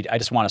tab, I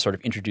just want to sort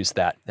of introduce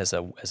that as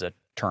a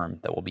term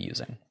that we'll be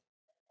using.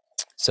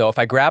 So if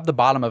I grab the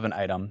bottom of an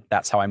item,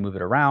 that's how I move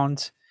it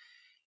around.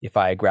 If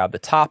I grab the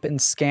top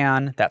and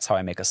scan, that's how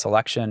I make a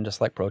selection,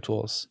 just like Pro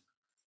Tools.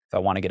 If I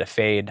want to get a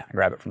fade, I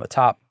grab it from the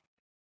top.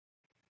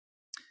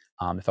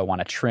 If I want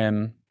to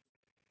trim,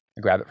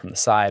 I grab it from the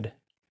side.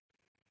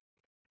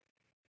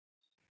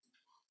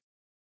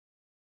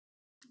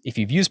 If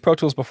you've used Pro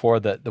Tools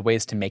before, the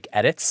ways to make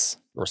edits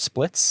or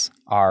splits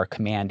are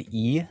Command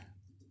E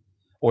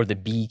or the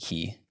B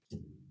key.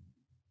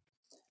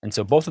 And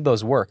so both of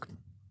those work.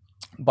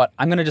 But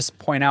I'm going to just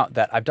point out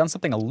that I've done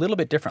something a little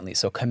bit differently.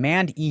 So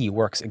Command E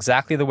works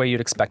exactly the way you'd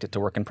expect it to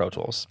work in Pro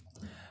Tools.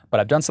 But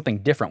I've done something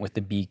different with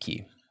the B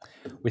key.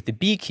 With the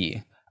B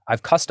key,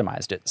 I've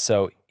customized it.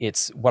 So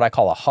it's what I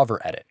call a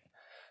hover edit.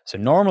 So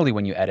normally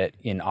when you edit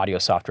in audio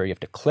software, you have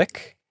to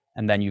click,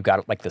 and then you've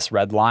got like this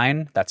red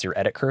line. That's your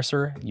edit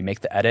cursor. You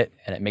make the edit,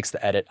 and it makes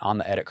the edit on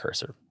the edit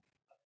cursor.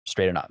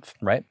 Straight enough,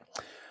 right?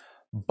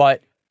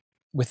 But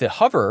with the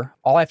hover,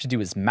 all I have to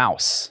do is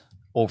mouse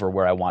over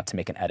where I want to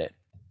make an edit.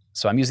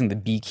 So I'm using the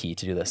B key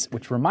to do this,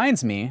 which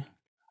reminds me,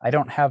 I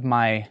don't have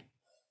my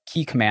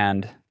key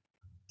command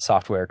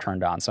software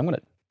turned on. So I'm going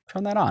to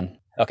turn that on.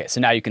 Okay, so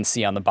now you can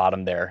see on the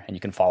bottom there, and you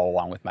can follow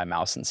along with my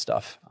mouse and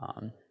stuff.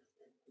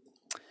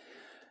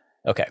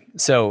 Okay,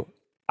 so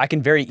I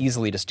can very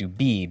easily just do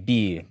B,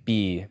 B,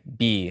 B,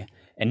 B,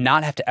 and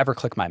not have to ever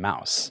click my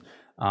mouse.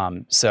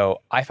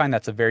 So I find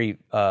that's a very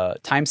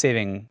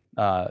time-saving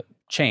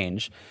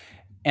change.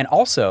 And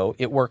also,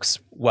 it works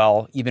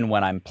well even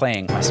when I'm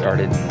playing. I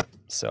started,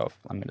 so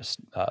I'm going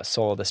to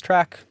solo this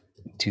track.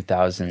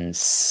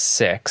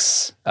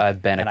 2006.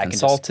 I've been a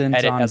consultant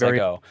edit as I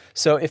go.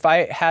 So if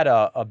I had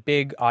a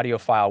big audio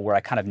file where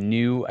I kind of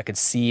knew I could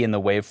see in the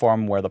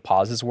waveform where the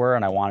pauses were,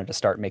 and I wanted to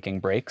start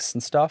making breaks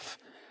and stuff,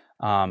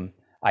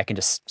 I can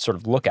just sort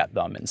of look at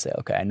them and say,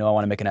 okay, I know I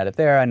want to make an edit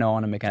there. I know I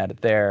want to make an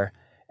edit there.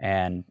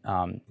 And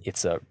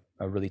it's a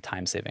really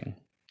time-saving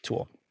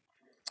tool.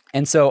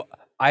 And so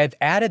I've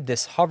added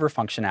this hover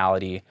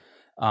functionality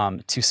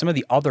to some of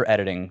the other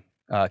editing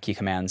key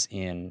commands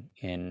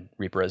in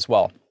Reaper as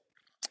well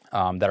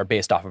that are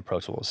based off of Pro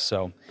Tools.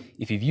 So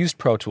if you've used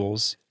Pro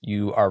Tools,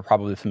 you are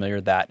probably familiar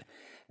that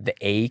the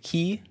A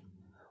key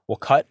will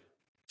cut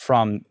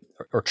from,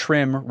 or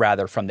trim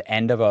rather, from the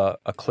end of a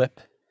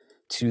clip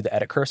to the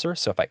edit cursor.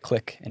 So if I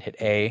click and hit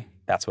A,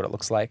 that's what it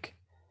looks like.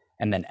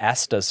 And then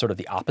S does sort of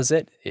the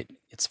opposite.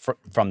 It's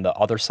from the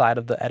other side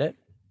of the edit.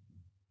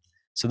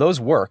 So those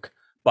work,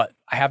 but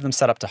I have them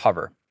set up to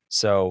hover.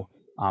 So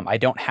I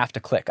don't have to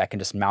click. I can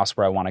just mouse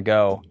where I want to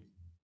go,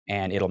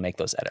 and it'll make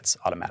those edits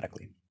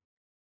automatically.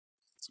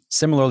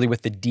 Similarly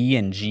with the D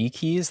and G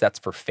keys, that's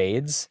for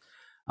fades.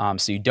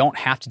 So you don't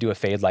have to do a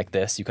fade like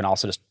this. You can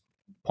also just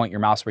point your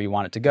mouse where you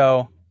want it to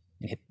go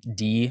and hit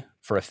D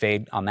for a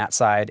fade on that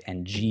side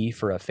and G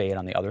for a fade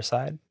on the other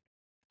side.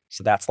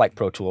 So that's like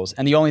Pro Tools.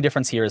 And the only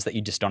difference here is that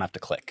you just don't have to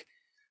click.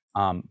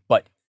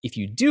 But if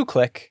you do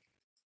click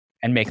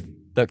and make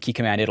the key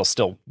command, it'll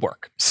still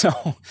work.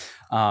 So,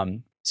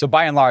 so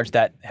by and large,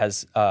 that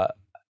has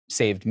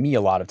saved me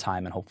a lot of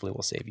time, and hopefully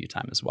will save you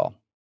time as well.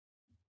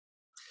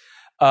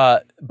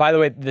 By the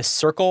way, the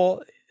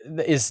circle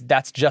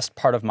that's just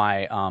part of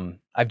my,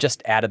 I've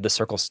just added the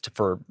circles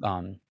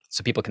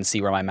so people can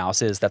see where my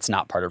mouse is. That's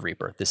not part of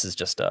Reaper. This is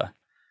just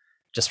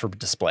for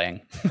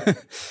displaying.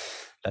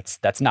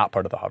 That's not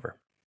part of the hover.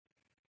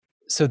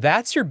 So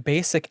that's your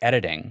basic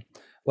editing.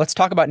 Let's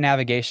talk about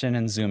navigation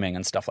and zooming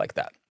and stuff like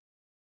that.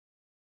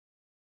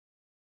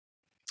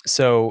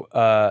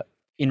 So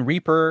in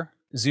Reaper,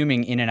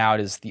 zooming in and out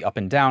is the up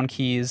and down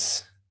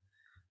keys.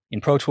 In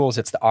Pro Tools,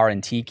 it's the R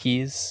and T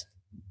keys,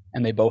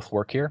 and they both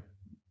work here.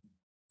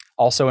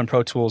 Also in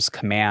Pro Tools,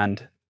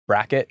 command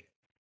bracket,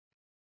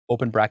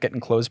 open bracket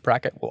and close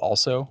bracket will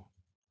also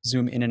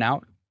zoom in and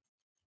out.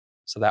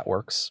 So that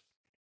works.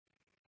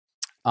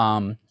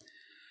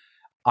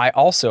 I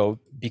also,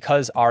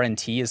 because R and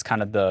T is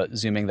kind of the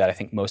zooming that I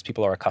think most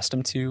people are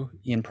accustomed to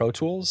in Pro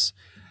Tools,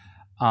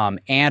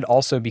 and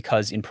also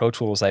because in Pro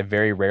Tools I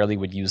very rarely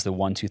would use the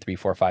 1, 2, 3,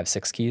 4, 5,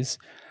 6 keys,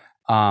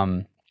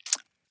 I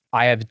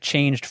have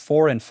changed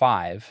 4 and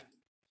 5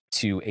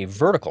 to a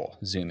vertical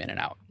zoom in and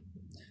out.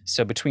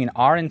 So between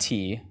R and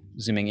T,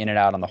 zooming in and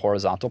out on the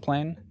horizontal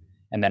plane.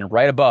 And then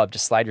right above,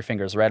 just slide your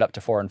fingers right up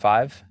to 4 and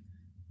 5.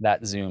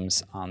 That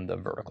zooms on the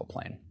vertical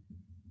plane.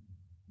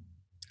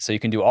 So you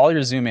can do all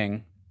your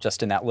zooming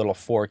just in that little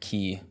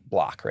 4-key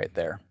block right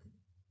there.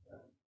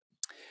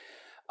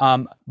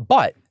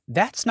 But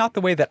that's not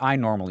the way that I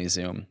normally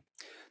zoom.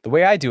 The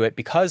way I do it,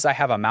 because I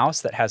have a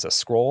mouse that has a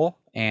scroll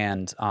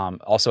and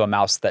also a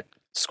mouse that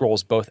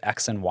scrolls both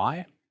X and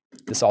Y,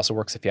 this also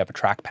works if you have a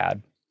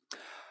trackpad,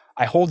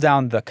 I hold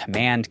down the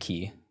Command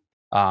key.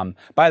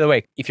 By the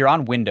way, if you're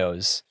on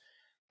Windows,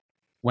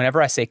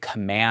 whenever I say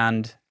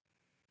Command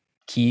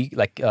key,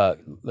 like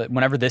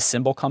whenever this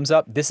symbol comes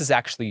up, this is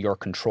actually your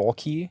Control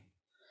key.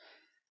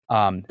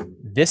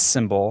 This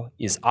symbol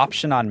is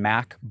Option on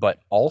Mac, but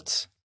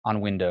Alt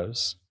on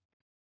Windows.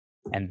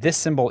 And this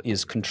symbol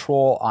is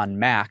Control on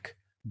Mac,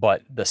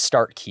 but the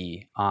Start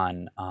key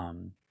on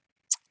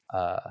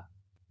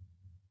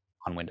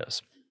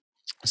Windows.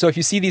 So if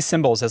you see these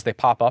symbols as they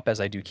pop up as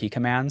I do key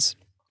commands,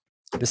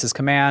 this is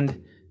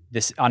Command.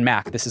 This on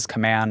Mac, this is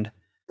Command,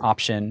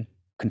 Option,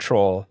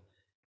 Control,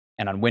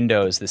 and on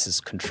Windows, this is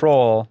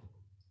Control,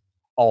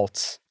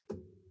 Alt,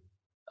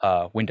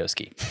 Windows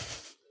key.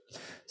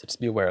 So just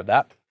be aware of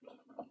that.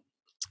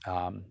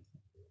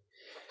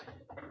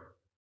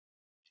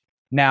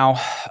 Now,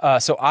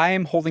 so I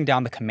am holding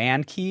down the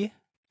Command key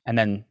and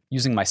then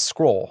using my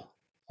scroll,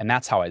 and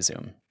that's how I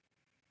zoom.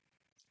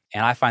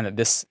 And I find that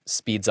this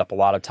speeds up a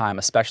lot of time,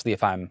 especially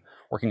if I'm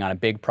working on a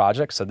big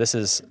project. So this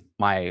is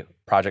my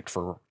project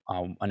for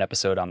an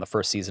episode on the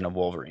first season of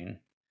Wolverine.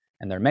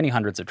 And there are many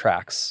hundreds of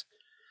tracks.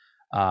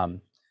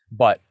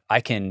 But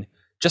I can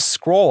just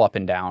scroll up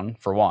and down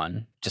for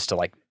one, just to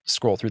like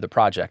scroll through the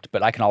project.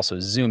 But I can also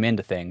zoom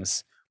into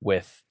things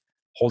with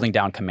holding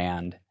down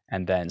Command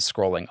and then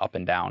scrolling up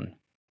and down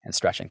and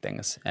stretching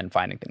things and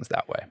finding things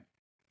that way.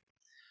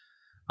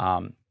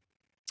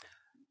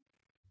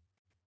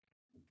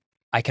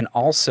 I can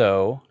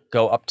also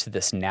go up to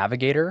this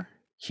navigator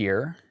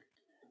here,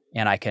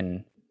 and I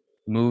can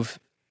move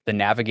the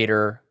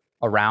navigator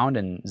around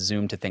and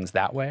zoom to things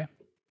that way.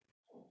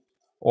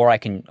 Or I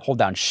can hold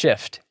down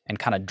Shift and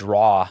kind of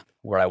draw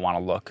where I want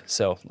to look.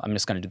 So I'm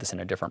just going to do this in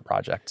a different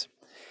project.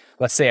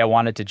 Let's say I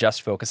wanted to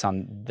just focus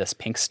on this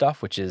pink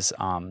stuff, which is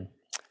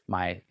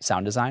my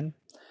sound design.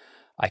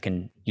 I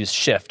can use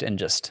Shift and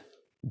just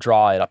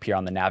draw it up here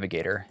on the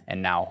navigator,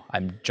 and now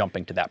I'm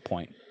jumping to that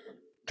point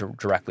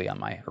directly on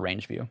my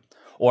arrange view.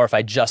 Or if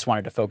I just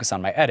wanted to focus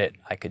on my edit,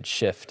 I could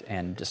Shift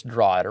and just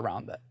draw it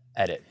around the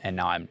edit, and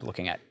now I'm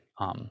looking at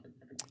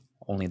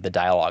only the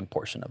dialogue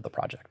portion of the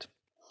project.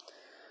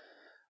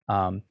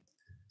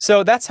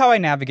 So that's how I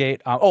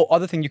navigate.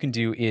 Other thing you can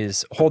do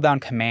is hold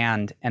down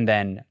Command and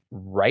then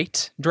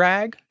right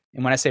drag.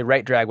 And when I say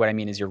right drag, what I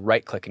mean is you're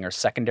right clicking or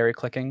secondary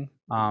clicking,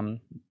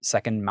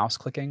 second mouse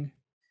clicking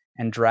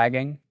and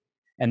dragging.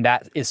 And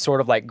that is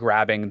sort of like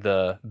grabbing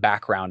the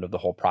background of the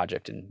whole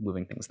project and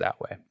moving things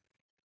that way.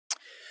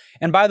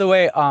 And by the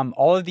way,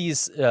 all of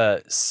these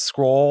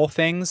scroll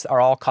things are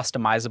all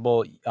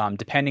customizable.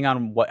 Depending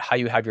on how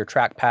you have your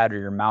trackpad or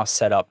your mouse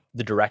set up,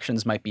 the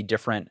directions might be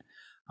different.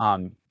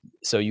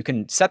 So you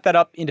can set that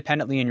up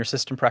independently in your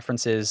system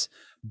preferences,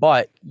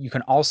 but you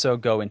can also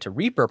go into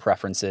Reaper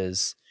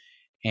preferences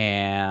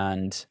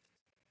and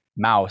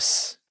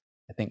mouse.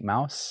 I think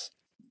mouse.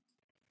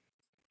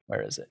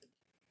 Where is it?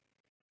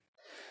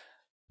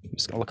 I'm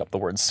just going to look up the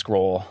word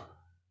scroll.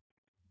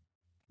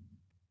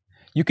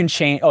 You can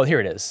change. Oh, here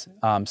it is.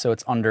 So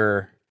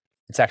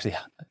it's actually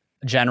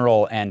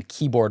general and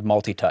keyboard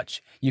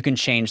multi-touch. You can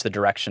change the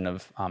direction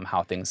of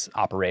how things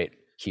operate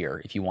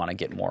here if you want to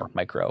get more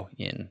micro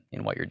in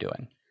what you're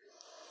doing.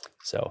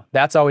 So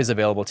that's always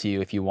available to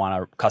you if you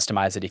want to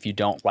customize it, if you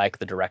don't like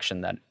the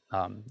direction that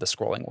the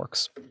scrolling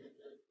works.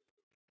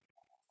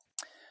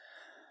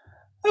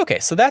 Okay,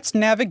 so that's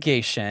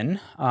navigation,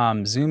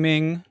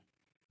 zooming.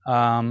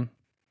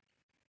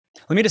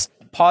 Let me just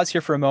pause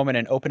here for a moment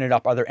and open it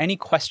up. Are there any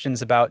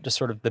questions about just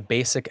sort of the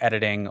basic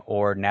editing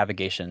or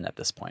navigation at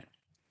this point?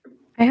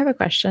 I have a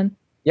question.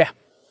 Yeah.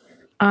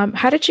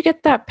 How did you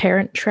get that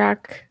parent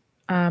track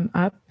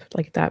up,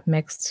 like that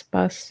mixed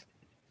bus?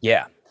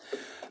 Yeah.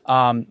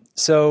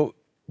 So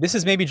this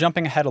is maybe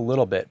jumping ahead a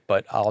little bit,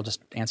 but I'll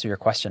just answer your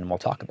question and we'll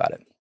talk about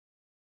it.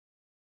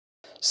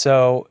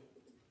 So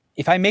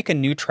if I make a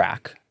new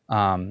track,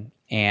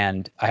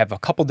 and I have a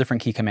couple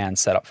different key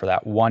commands set up for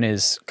that. One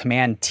is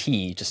Command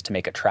T just to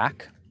make a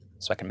track,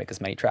 so I can make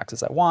as many tracks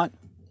as I want.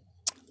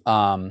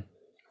 Here,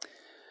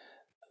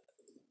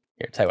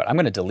 tell you what, I'm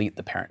going to delete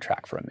the parent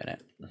track for a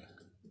minute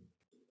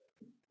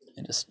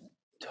and just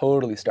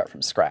totally start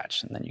from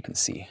scratch, and then you can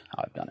see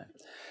how I've done it.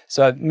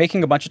 So I'm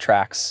making a bunch of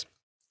tracks.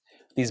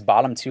 These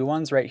bottom two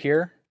ones right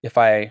here,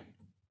 I'm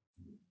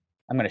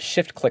going to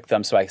shift click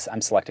them so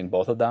I'm selecting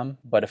both of them,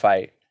 but if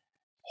I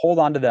hold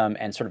onto them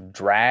and sort of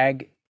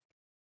drag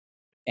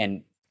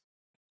and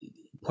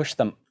push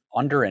them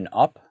under and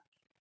up,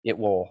 it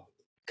will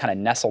kind of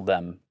nestle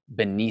them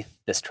beneath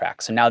this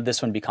track. So now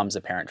this one becomes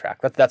a parent track.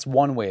 That's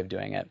one way of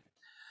doing it.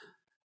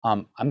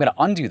 I'm going to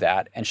undo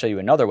that and show you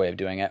another way of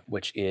doing it,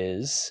 which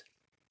is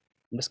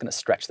I'm just going to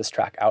stretch this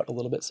track out a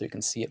little bit so you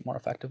can see it more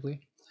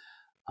effectively.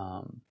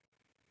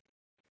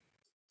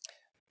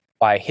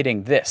 By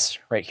hitting this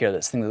right here,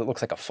 this thing that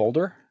looks like a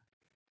folder,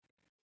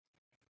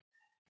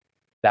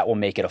 that will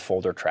make it a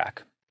folder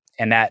track.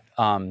 And that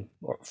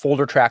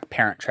folder track,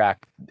 parent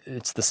track,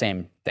 it's the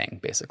same thing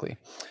basically.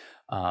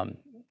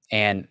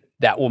 And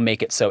that will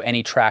make it so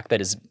any track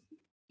that is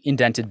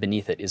indented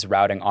beneath it is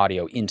routing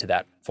audio into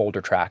that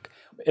folder track.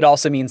 It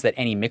also means that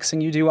any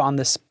mixing you do on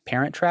this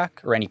parent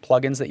track or any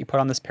plugins that you put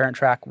on this parent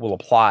track will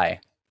apply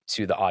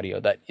to the audio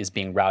that is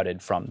being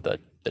routed from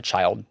the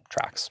child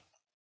tracks.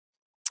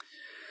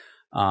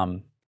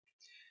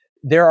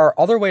 There are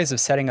other ways of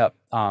setting up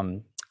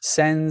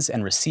sends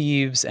and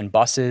receives and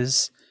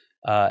buses.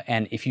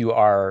 And if you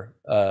are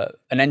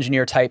an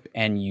engineer type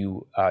and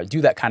you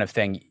do that kind of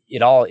thing,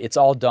 it's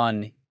all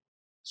done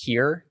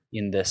here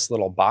in this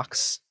little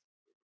box.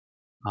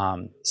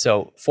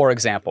 So for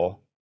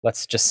example,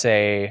 let's just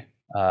say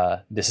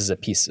this is a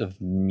piece of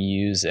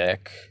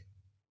music.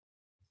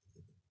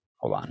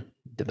 Hold on,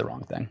 did the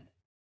wrong thing.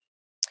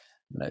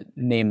 I'm gonna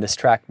name this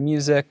track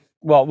music.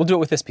 Well, we'll do it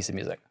with this piece of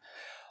music.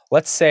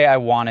 Let's say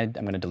I'm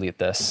gonna delete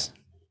this.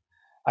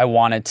 I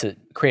wanted to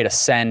create a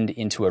send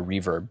into a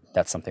reverb.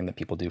 That's something that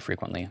people do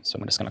frequently. So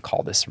I'm just gonna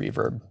call this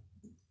reverb.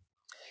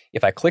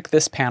 If I click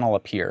this panel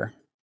up here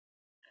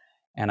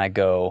and I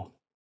go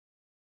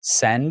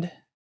send,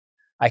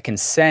 I can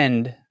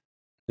send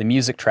the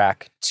music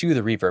track to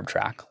the reverb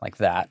track like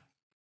that.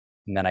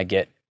 And then I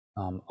get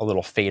a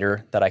little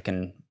fader that I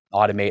can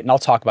automate. And I'll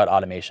talk about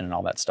automation and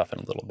all that stuff in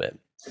a little bit.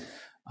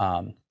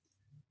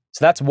 So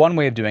that's one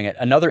way of doing it.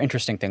 Another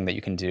interesting thing that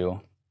you can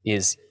do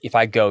is if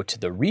I go to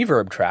the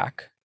reverb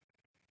track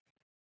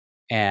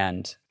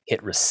and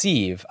hit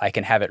receive, I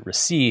can have it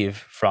receive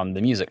from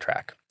the music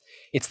track.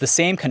 It's the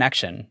same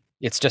connection.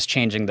 It's just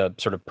changing the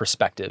sort of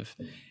perspective.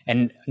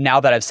 And now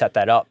that I've set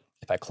that up,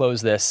 if I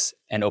close this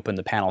and open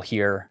the panel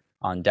here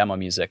on demo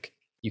music,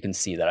 you can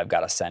see that I've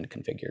got a send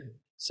configured.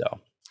 So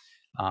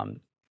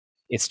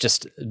it's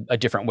just a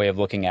different way of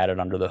looking at it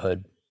under the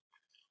hood.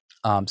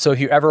 So if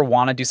you ever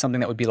want to do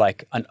something that would be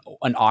like an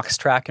aux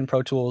track in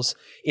Pro Tools,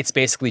 it's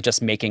basically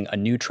just making a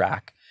new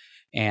track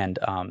and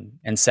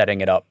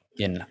setting it up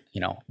in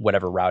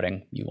whatever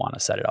routing you want to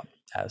set it up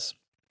as.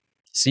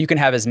 So you can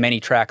have as many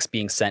tracks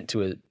being sent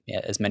to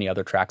as many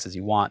other tracks as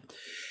you want.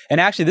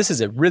 And actually, this is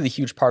a really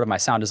huge part of my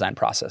sound design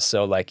process.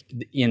 So like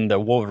in the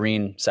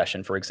Wolverine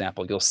session, for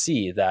example, you'll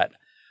see that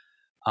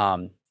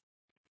there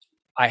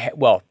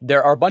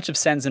are a bunch of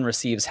sends and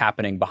receives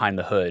happening behind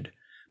the hood,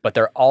 but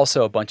there are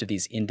also a bunch of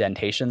these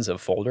indentations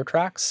of folder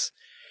tracks.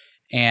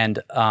 And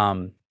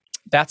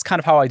that's kind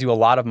of how I do a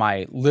lot of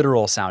my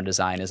literal sound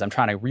design, is I'm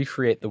trying to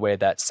recreate the way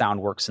that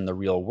sound works in the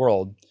real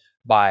world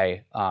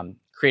by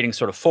creating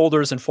sort of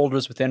folders and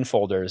folders within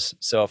folders.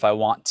 So if I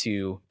want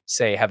to,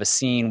 say, have a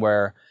scene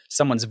where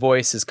someone's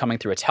voice is coming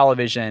through a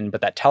television, but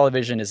that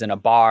television is in a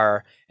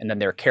bar, and then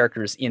there are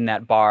characters in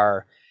that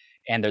bar,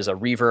 and there's a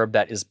reverb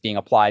that is being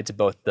applied to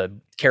both the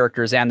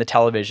characters and the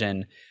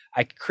television,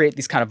 I create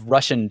these kind of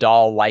Russian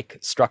doll-like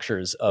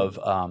structures of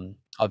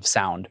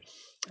sound.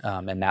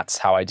 And that's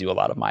how I do a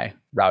lot of my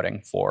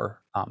routing for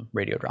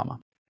radio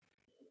drama.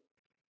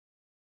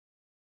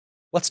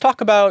 Let's talk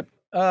about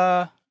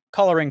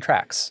coloring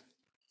tracks.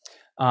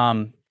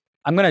 I'm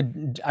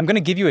gonna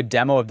give you a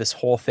demo of this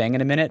whole thing in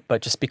a minute,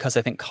 but just because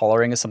I think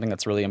coloring is something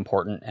that's really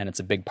important and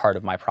it's a big part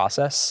of my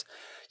process,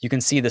 you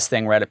can see this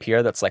thing right up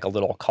here that's like a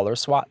little color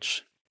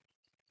swatch.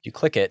 If you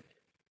click it,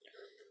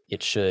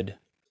 it should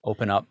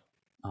open up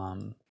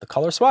the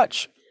color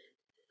swatch.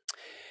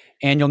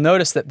 And you'll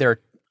notice that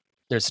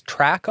there's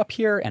track up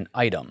here and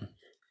item.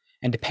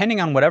 And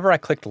depending on whatever I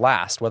clicked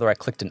last, whether I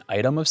clicked an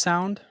item of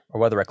sound or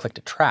whether I clicked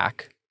a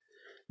track,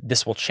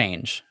 this will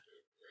change.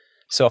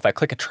 So if I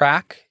click a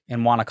track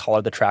and want to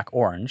color the track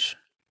orange,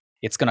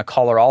 it's going to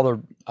color all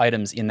the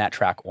items in that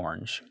track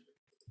orange.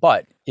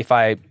 But if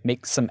I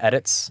make some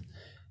edits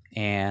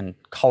and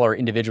color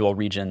individual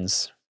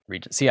regions,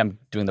 see, I'm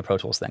doing the Pro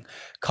Tools thing,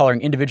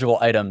 coloring individual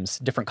items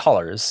different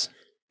colors,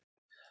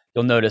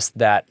 you'll notice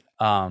that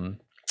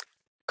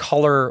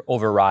color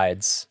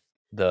overrides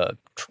the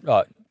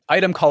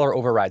item color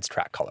overrides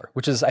track color,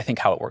 which is, I think,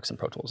 how it works in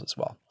Pro Tools as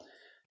well.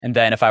 And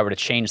then if I were to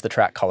change the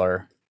track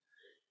color,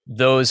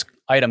 those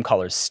item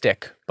colors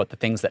stick, but the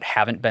things that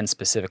haven't been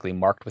specifically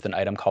marked with an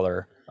item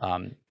color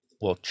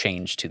will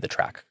change to the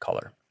track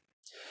color.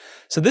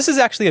 So this is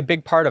actually a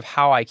big part of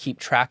how I keep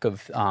track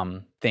of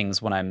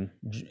things when I'm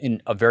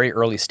in a very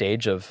early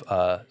stage of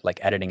like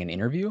editing an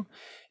interview,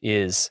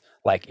 is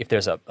like if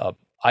there's a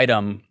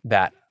item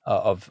that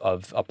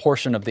of a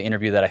portion of the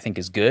interview that I think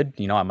is good,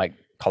 I might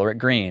color it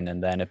green.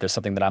 And then if there's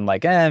something that I'm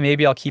like,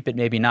 maybe I'll keep it,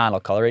 maybe not, I'll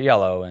color it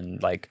yellow.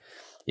 And like,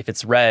 if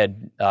it's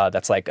red,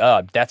 that's like,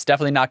 that's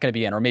definitely not going to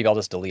be in, or maybe I'll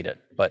just delete it.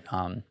 But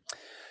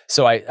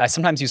so I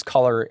sometimes use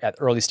color at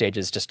early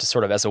stages just to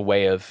sort of as a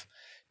way of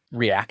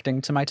reacting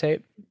to my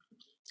tape.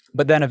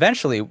 But then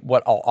eventually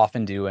what I'll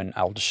often do, and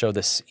I'll just show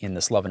this in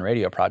this Love and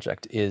Radio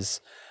project, is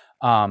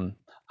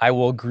I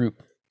will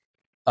group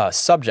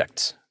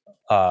subject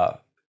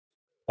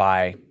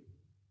by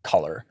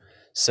color.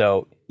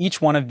 So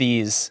each one of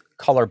these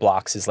color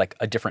blocks is like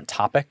a different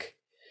topic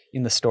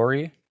in the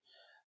story.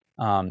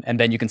 And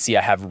then you can see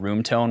I have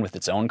room tone with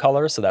its own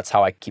color. So that's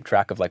how I keep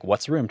track of like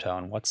what's room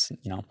tone, what's,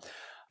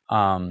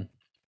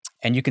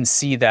 and you can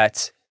see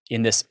that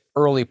in this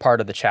early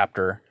part of the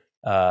chapter,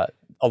 a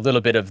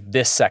little bit of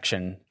this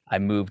section I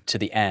moved to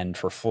the end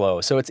for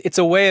flow. So it's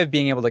a way of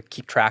being able to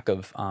keep track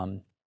of,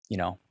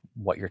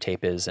 what your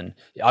tape is. And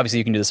obviously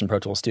you can do this in Pro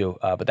Tools too,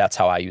 but that's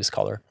how I use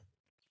color.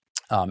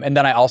 And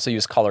then I also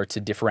use color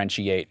to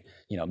differentiate,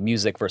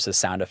 music versus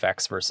sound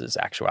effects versus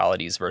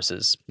actualities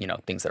versus,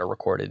 things that are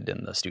recorded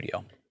in the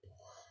studio.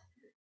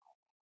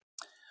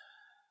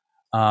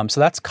 So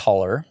that's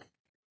color.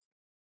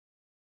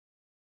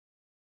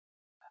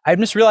 I'm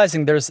just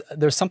realizing there's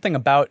something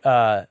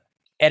about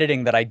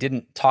editing that I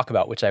didn't talk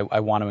about, which I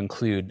want to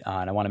include,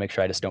 and I want to make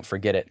sure I just don't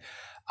forget it.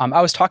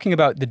 I was talking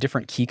about the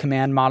different key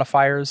command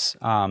modifiers,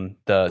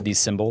 these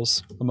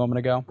symbols a moment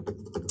ago.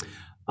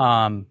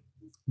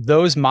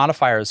 Those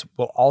modifiers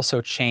will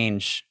also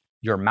change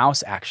your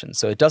mouse action.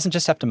 So it doesn't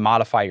just have to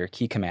modify your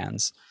key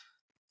commands.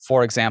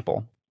 For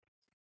example,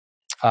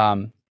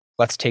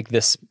 let's take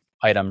this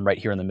item right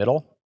here in the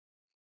middle.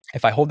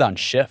 If I hold down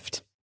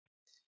Shift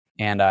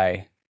and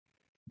I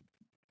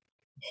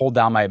hold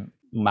down my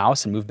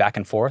mouse and move back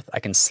and forth, I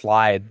can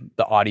slide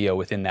the audio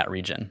within that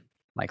region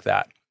like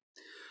that.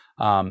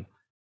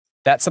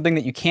 That's something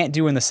that you can't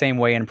do in the same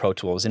way in Pro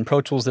Tools. In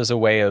Pro Tools, there's a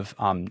way of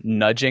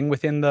nudging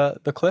within the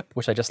clip,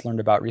 which I just learned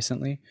about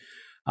recently.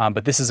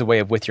 But this is a way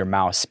of, with your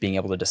mouse, being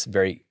able to just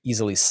very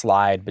easily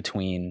slide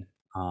between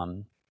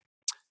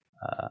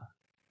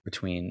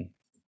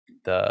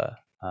the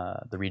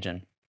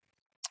region.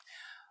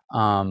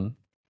 And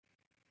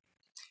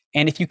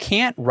if you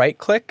can't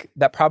right-click,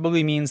 that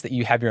probably means that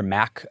you have your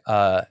Mac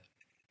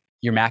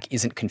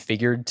isn't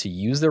configured to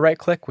use the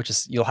right-click, which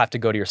is you'll have to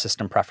go to your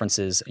system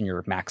preferences in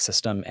your Mac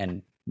system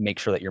and make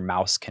sure that your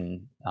mouse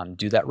can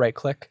do that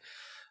right-click.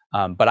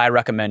 But I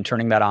recommend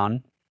turning that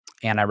on,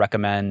 and I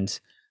recommend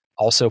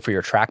also for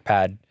your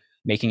trackpad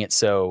making it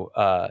so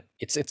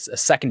it's a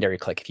secondary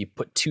click. If you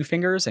put 2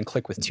 fingers and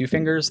click with 2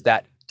 fingers,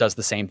 that does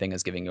the same thing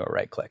as giving you a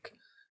right-click.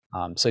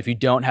 So if you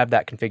don't have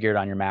that configured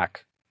on your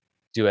Mac,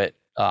 do it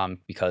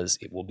because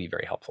it will be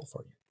very helpful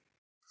for you.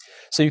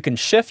 So you can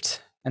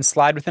shift and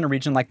slide within a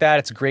region like that.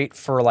 It's great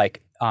for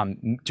like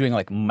doing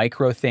like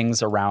micro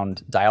things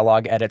around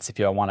dialogue edits if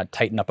you want to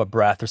tighten up a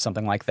breath or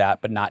something like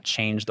that, but not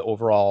change the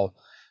overall,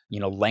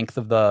 length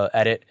of the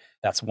edit.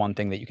 That's one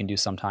thing that you can do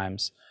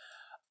sometimes.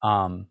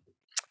 And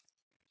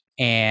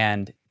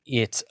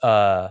it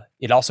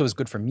also is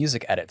good for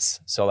music edits.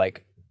 So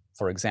like,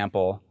 for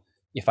example,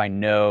 if I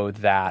know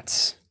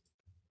that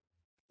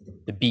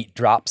the beat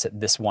drops at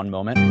this one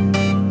moment,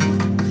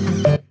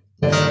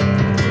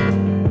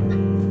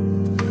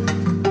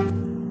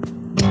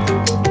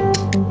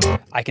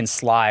 I can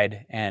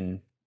slide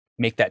and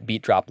make that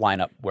beat drop line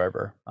up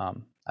wherever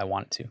I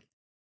want it to.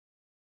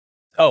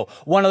 Oh,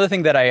 one other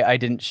thing that I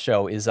didn't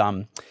show is,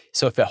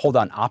 so if I hold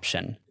on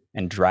Option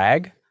and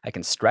drag, I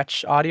can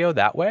stretch audio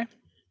that way.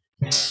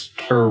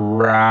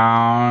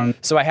 Around.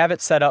 So I have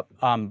it set up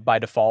by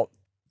default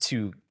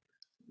to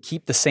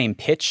keep the same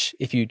pitch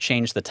if you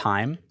change the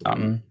time.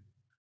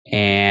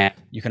 And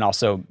you can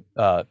also,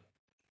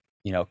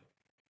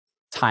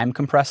 time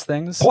compress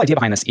things. The whole idea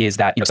behind this is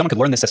that, someone could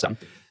learn this system.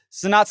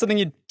 This is not something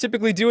you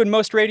typically do in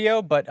most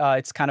radio, but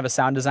it's kind of a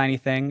sound designy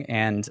thing.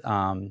 And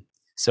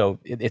so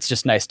it's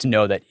just nice to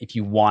know that if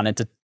you wanted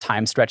to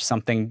time stretch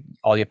something,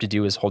 all you have to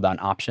do is hold down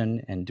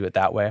Option and do it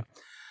that way.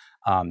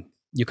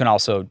 You can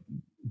also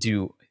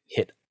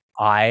hit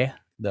I.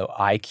 The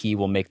I key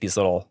will make these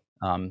little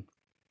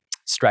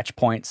stretch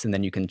points, and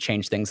then you can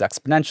change things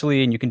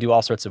exponentially, and you can do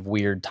all sorts of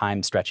weird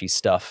time stretchy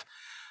stuff.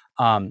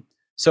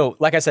 So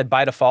like I said,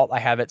 by default, I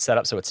have it set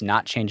up so it's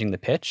not changing the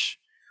pitch,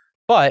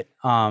 but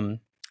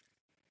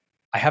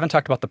I haven't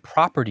talked about the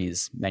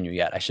properties menu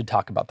yet. I should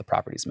talk about the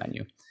properties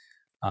menu.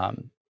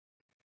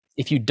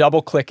 If you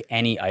double click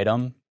any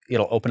item,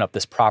 it'll open up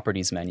this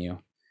properties menu.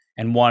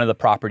 And one of the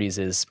properties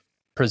is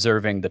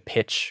preserving the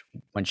pitch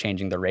when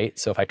changing the rate.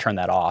 So if I turn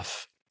that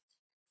off,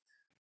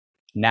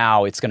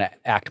 now it's going to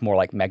act more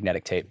like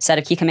magnetic tape. Set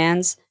of key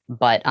commands,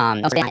 but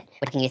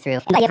taking you through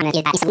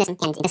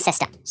the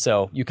system.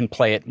 So you can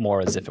play it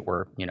more as if it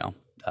were,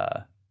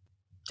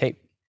 tape.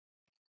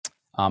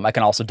 I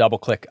can also double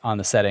click on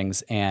the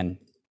settings and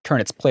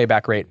turn its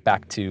playback rate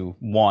back to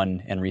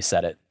 1 and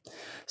reset it.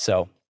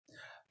 So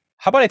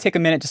how about I take a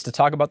minute just to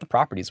talk about the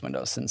properties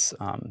window, since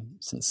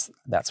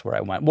that's where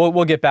I went.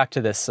 We'll get back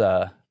to this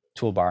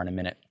toolbar in a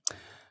minute.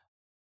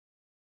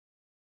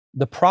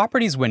 The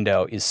properties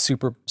window is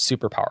super,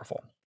 super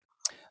powerful.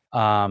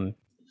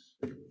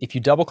 If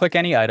you double click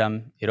any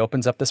item, it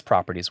opens up this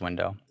properties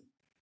window.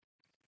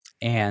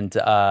 And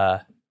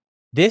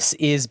this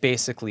is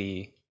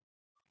basically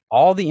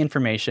all the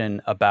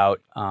information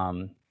about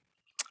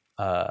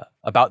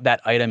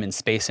that item in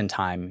space and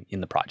time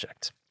in the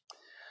project,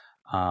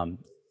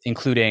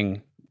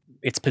 including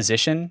its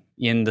position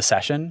in the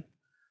session,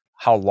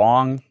 how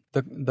long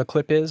the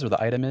clip is or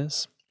the item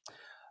is,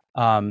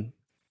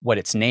 what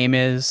its name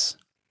is,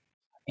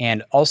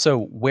 and also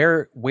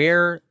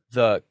where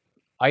the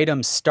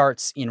item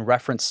starts in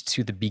reference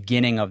to the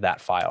beginning of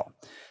that file.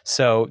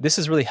 So this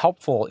is really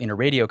helpful in a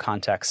radio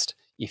context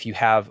if you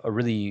have a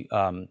really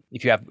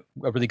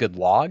good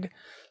log.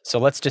 So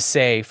let's just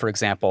say, for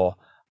example,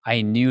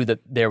 I knew that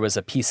there was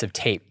a piece of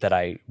tape that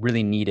I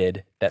really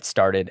needed that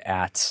started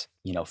at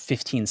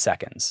 15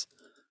 seconds.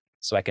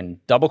 So I can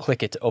double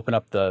click it to open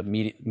up the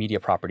media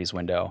properties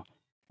window,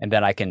 and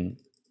then I can,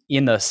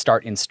 in the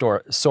start in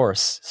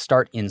source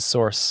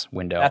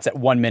window, that's at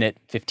 1 minute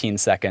 15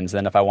 seconds.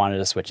 Then if I wanted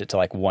to switch it to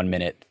like 1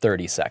 minute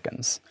 30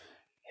 seconds,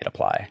 hit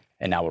apply,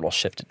 and now it'll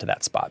shift it to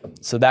that spot.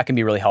 So that can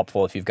be really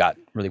helpful if you've got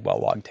really well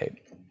logged tape.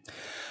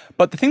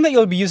 But the thing that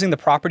you'll be using the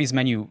properties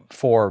menu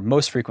for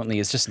most frequently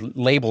is just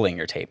labeling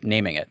your tape,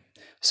 naming it.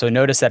 So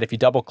notice that if you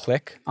double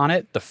click on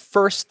it, the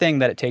first thing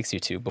that it takes you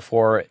to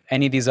before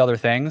any of these other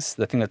things,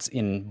 the thing that's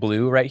in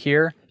blue right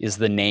here, is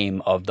the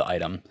name of the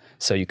item.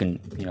 So you can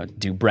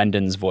do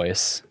Brendan's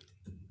voice,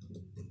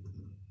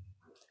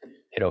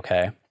 hit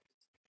OK.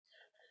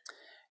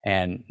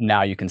 And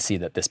now you can see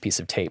that this piece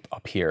of tape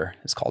up here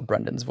is called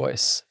Brendan's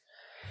voice.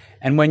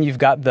 And when you've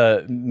got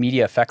the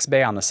media effects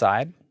bay on the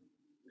side,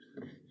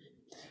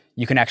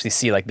 you can actually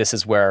see like this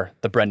is where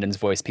the Brendan's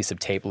voice piece of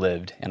tape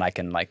lived, and I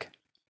can like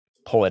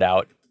pull it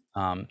out.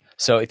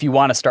 So if you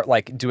want to start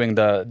like doing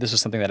this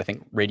is something that I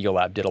think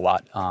Radiolab did a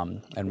lot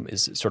and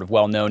is sort of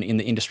well known in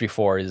the industry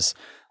for, is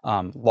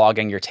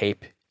logging your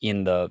tape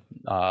in the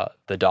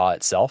DAW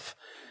itself.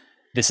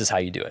 This is how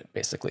you do it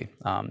basically,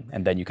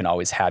 and then you can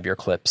always have your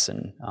clips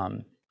and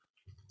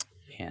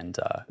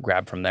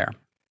grab from there.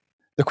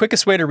 The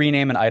quickest way to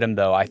rename an item,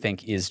 though, I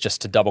think, is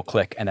just to double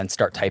click and then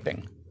start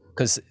typing,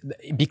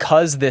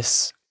 because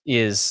this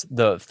is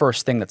the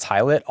first thing that's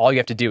highlighted. All you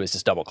have to do is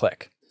just double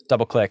click,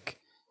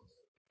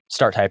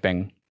 start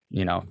typing,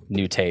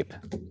 new tape,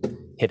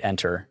 hit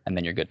enter, and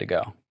then you're good to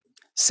go.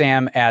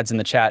 Sam adds in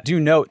the chat, do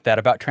note that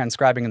about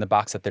transcribing in the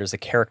box that there's a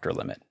character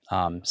limit.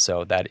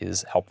 So that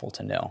is helpful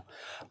to know.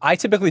 I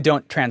typically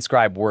don't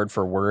transcribe word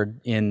for word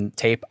in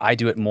tape. I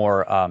do it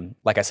more,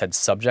 like I said,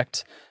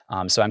 subject.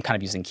 So I'm kind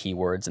of using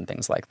keywords and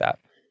things like that.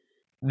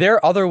 There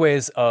are other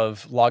ways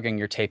of logging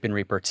your tape in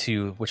Reaper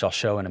too, which I'll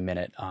show in a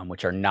minute,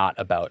 which are not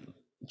about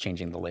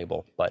changing the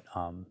label, but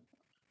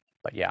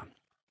yeah.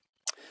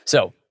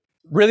 So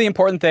really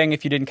important thing,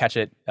 if you didn't catch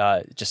it,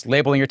 just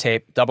labeling your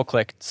tape, double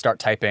click, start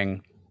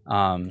typing,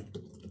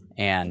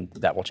 and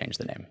that will change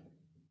the name.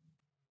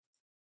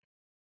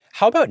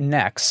 How about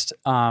next,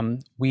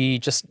 we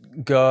just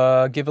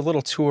give a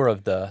little tour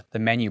of the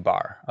menu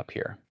bar up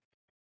here.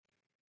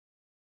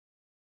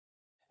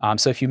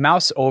 So if you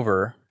mouse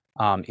over,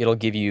 it'll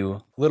give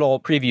you little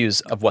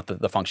previews of what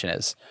the function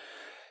is.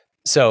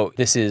 So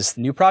this is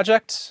new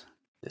project,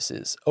 this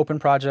is open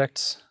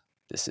project,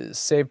 this is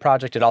save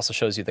project. It also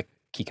shows you the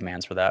key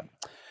commands for that.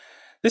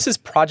 This is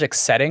project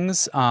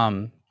settings,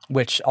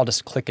 which I'll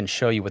just click and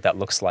show you what that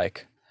looks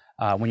like.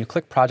 When you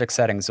click project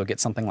settings, you'll get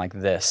something like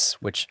this,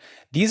 which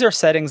these are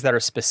settings that are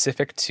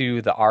specific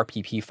to the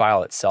RPP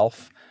file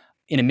itself.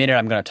 In a minute,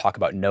 I'm going to talk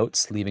about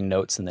notes, leaving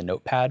notes in the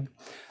notepad.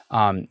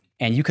 And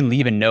you can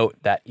leave a note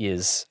that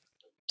is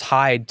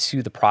tied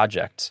to the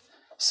project.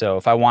 So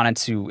if I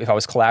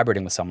was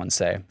collaborating with someone,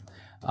 say,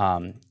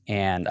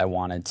 and I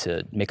wanted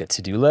to make a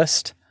to-do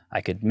list, I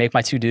could make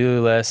my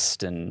to-do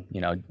list and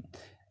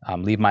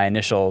leave my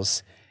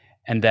initials,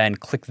 and then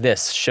click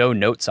this, show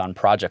notes on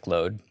project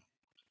load.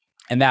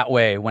 And that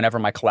way, whenever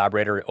my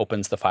collaborator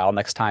opens the file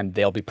next time,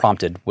 they'll be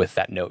prompted with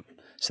that note.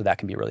 So that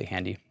can be really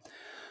handy.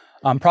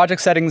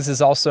 Project settings is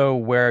also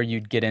where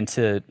you'd get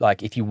into,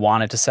 like, if you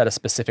wanted to set a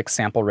specific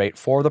sample rate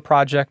for the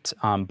project.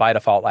 By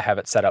default, I have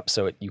it set up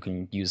so you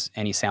can use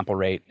any sample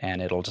rate,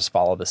 and it'll just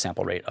follow the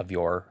sample rate of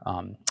your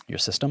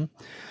system.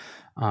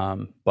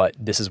 But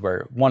this is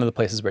one of the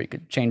places where you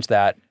could change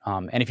that.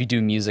 And if you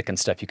do music and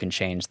stuff, you can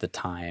change the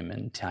time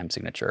and time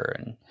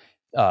signature.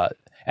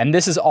 And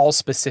this is all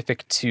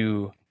specific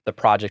to the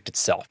project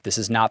itself. This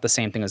is not the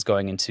same thing as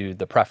going into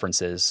the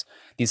preferences.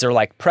 These are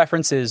like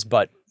preferences,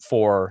 but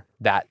for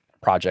that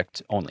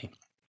project only.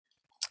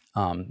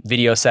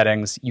 Video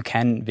settings, you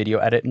can video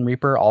edit in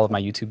Reaper. All of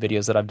my YouTube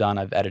videos that I've done,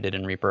 I've edited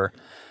in Reaper.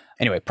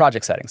 Anyway,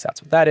 project settings,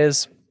 that's what that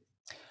is.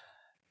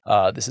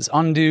 This is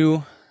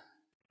undo.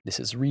 This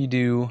is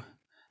redo.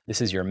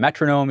 This is your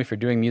metronome if you're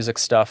doing music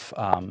stuff.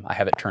 I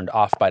have it turned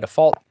off by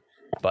default,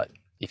 but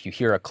if you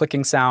hear a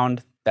clicking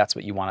sound, that's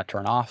what you want to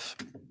turn off.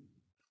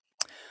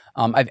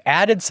 I've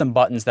added some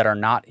buttons that are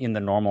not in the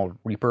normal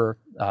Reaper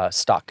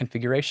stock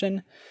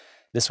configuration.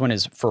 This one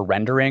is for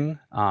rendering.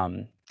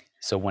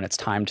 So when it's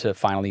time to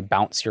finally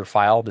bounce your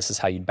file, this is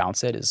how you'd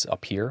bounce it, is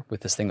up here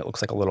with this thing that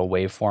looks like a little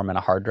waveform in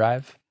a hard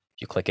drive.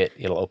 If you click it,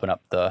 it'll open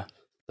up the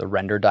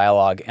render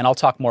dialog, and I'll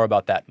talk more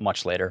about that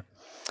much later.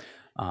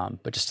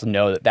 But just to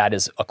know that that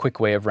is a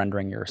quick way of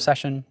rendering your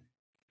session.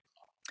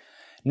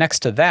 Next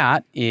to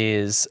that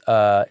is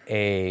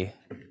a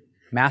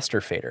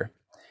master fader.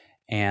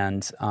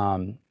 And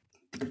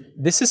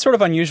this is sort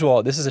of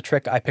unusual. This is a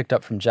trick I picked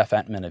up from Jeff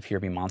Entman of Hear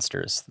Me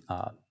Monsters,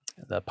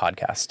 the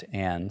podcast.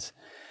 And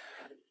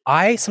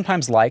I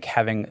sometimes like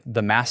having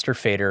the master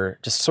fader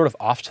just sort of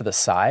off to the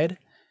side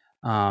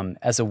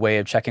as a way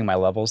of checking my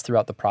levels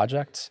throughout the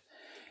project.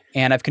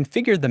 And I've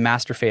configured the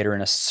master fader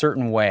in a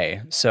certain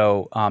way.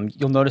 So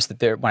you'll notice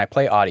that when I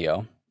play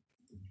audio,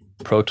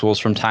 Pro Tools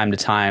from time to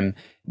time,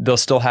 they'll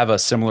still have a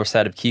similar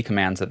set of key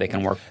commands that they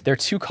can work. There are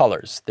two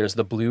colors. There's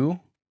the blue,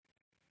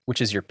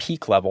 which is your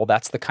peak level.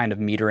 That's the kind of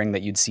metering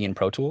that you'd see in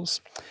Pro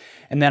Tools.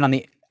 And then on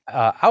the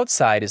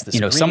outside is this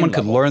green someone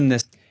level. Could learn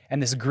this.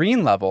 And this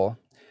green level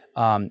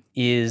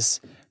is,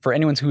 for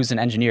anyone who's an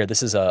engineer,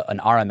 this is an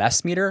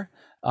RMS meter,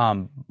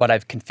 but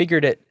I've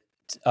configured it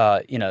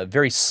in a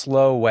very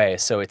slow way.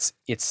 So it's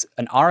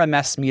an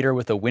RMS meter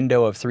with a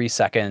window of 3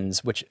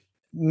 seconds, which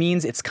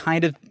means it's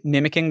kind of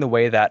mimicking the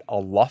way that a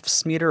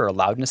LUFS meter or a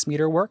loudness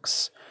meter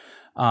works.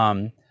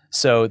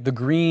 So the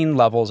green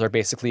levels are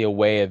basically a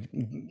way of,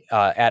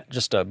 at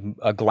just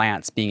a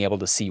glance, being able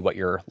to see what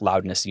your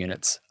loudness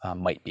units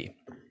might be.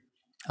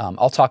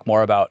 I'll talk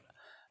more about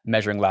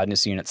measuring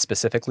loudness units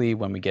specifically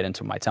when we get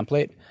into my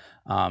template,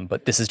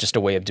 but this is just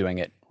a way of doing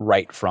it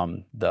right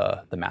from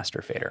the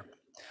master fader.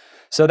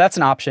 So that's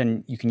an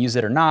option. You can use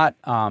it or not,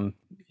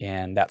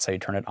 and that's how you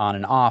turn it on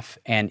and off.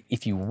 And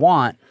if you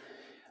want,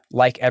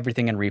 like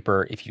everything in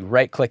Reaper, if you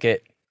right-click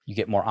it, you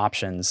get more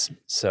options.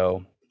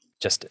 So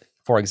just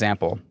for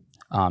example,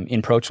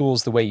 in Pro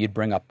Tools, the way you'd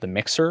bring up the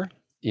mixer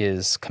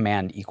is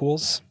Command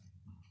equals.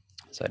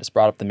 So I just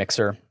brought up the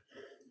mixer.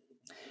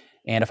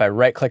 And if I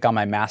right-click on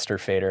my master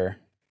fader,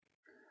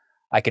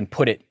 I can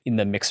put it in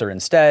the mixer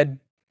instead,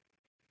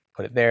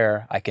 put it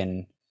there. I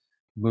can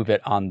move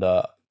it on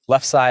the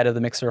left side of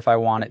the mixer if I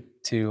want it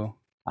to.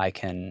 I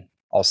can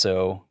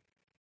also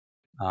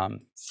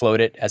float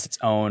it as its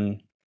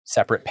own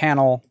separate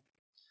panel,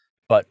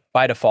 but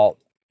by default,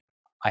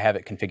 I have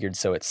it configured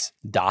so it's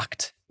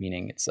docked,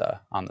 meaning it's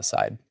on the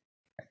side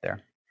right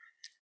there.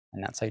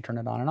 And that's how you turn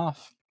it on and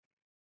off.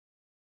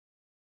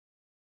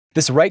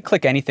 This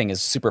right-click anything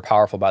is super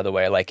powerful, by the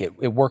way. Like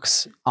it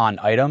works on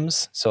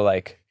items. So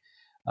like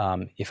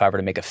if I were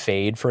to make a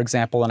fade, for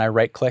example, and I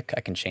right-click,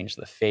 I can change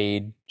the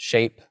fade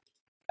shape.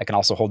 I can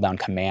also hold down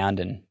Command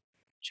and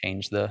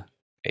change the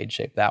fade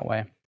shape that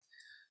way.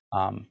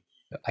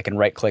 I can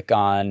right-click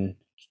on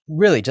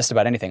really just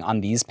about anything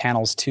on these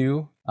panels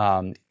too.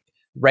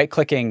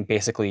 Right-clicking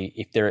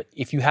basically,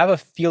 if you have a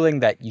feeling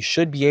that you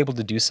should be able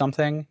to do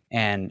something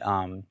and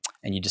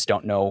you just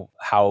don't know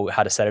how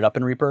to set it up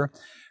in Reaper,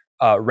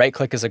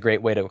 right-click is a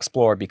great way to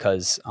explore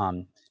because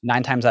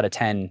 9 times out of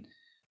 10,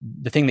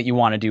 the thing that you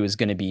want to do is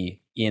going to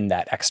be in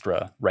that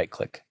extra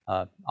right-click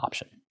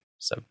option.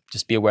 So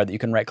just be aware that you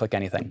can right-click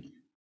anything.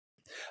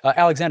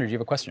 Alexander, do you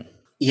have a question?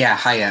 Yeah,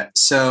 hiya.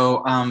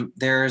 So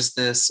there's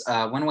this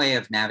one way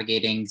of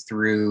navigating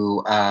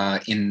through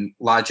in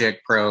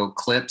Logic Pro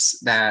clips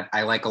that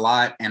I like a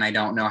lot, and I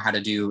don't know how to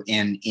do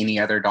in any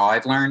other DAW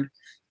I've learned,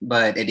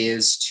 but it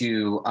is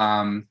to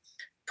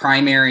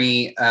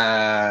primary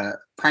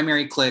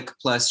click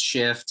plus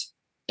shift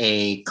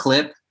a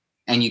clip,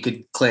 and you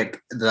could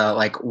click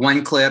the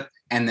one clip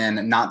and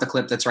then not the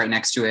clip that's right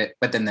next to it,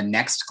 but then the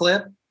next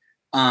clip.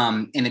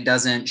 And it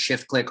doesn't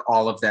shift click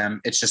all of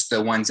them. It's just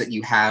the ones that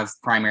you have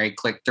primary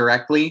click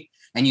directly,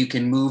 and you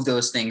can move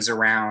those things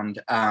around.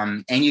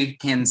 And you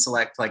can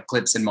select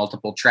clips in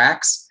multiple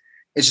tracks.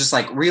 It's just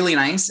really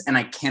nice. And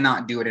I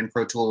cannot do it in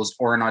Pro Tools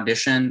or in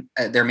Audition.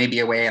 There may be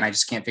a way and I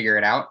just can't figure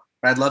it out,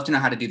 but I'd love to know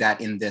how to do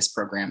that in this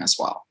program as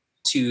well.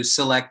 To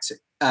select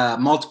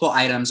multiple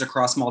items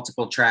across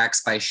multiple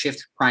tracks by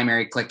shift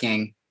primary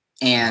clicking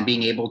and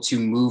being able to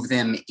move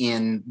them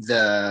in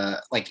the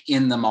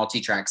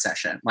multi-track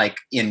session,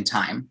 in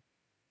time.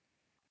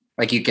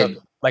 You could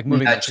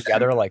moving them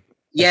together,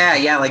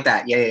 yeah, like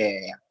that.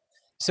 Yeah.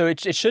 So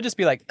it should just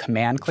be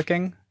command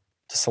clicking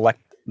to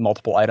select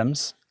multiple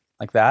items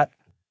like that.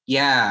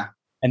 Yeah.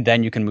 And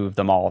then you can move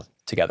them all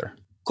together.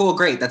 Cool,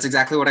 great. That's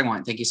exactly what I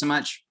want. Thank you so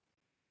much.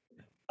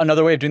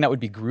 Another way of doing that would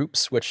be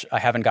groups, which I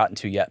haven't gotten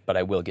to yet, but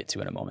I will get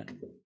to in a moment.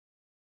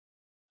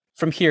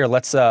 From here,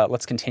 let's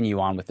continue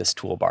on with this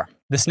toolbar.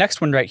 This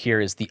next one right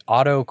here is the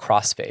auto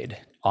crossfade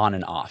on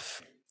and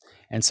off.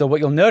 And so what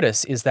you'll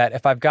notice is that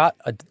if I've got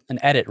an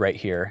edit right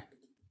here,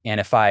 and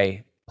if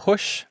I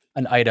push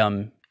an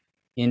item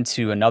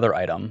into another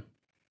item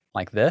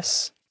like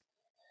this,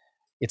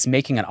 it's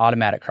making an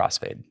automatic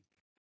crossfade.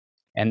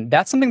 And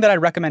that's something that I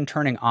recommend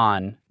turning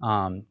on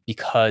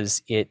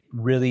because it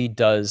really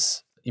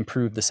does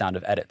improve the sound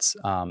of edits,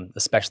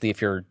 especially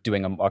if you're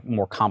doing a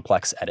more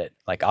complex edit.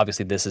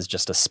 Obviously this is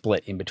just a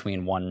split in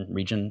between one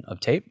region of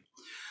tape,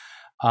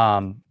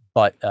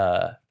 but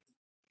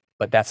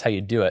that's how you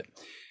do it.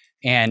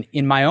 And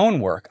in my own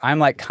work,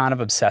 I'm kind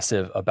of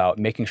obsessive about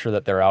making sure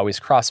that there are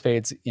always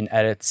crossfades in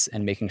edits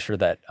and making sure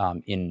that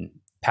in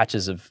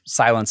patches of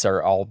silence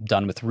are all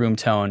done with room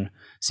tone.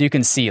 So you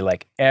can see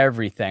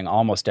everything,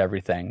 almost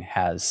everything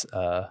has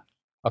a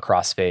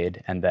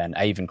crossfade, and then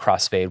I even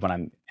crossfade when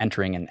I'm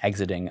entering and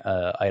exiting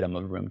an item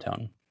of room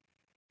tone.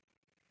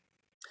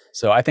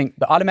 So I think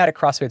the automatic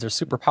crossfades are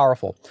super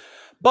powerful.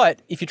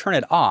 But if you turn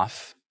it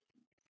off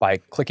by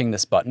clicking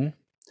this button,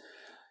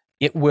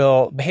 it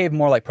will behave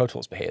more like Pro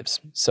Tools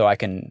behaves. So I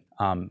can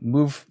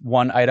move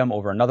one item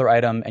over another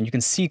item, and you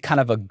can see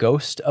kind of a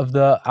ghost of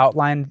the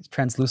outline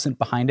translucent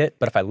behind it.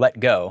 But if I let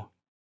go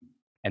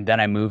and then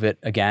I move it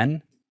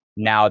again,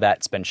 now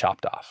that's been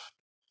chopped off.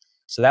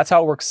 So that's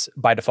how it works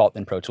by default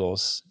in Pro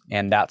Tools,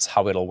 and that's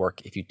how it'll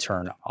work if you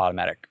turn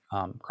automatic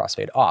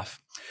crossfade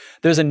off.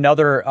 There's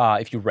another,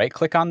 if you right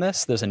click on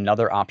this, there's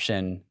another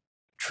option,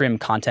 trim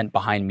content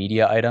behind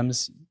media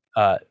items.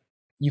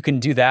 You can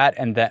do that,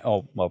 and then,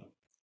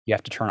 you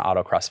have to turn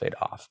auto crossfade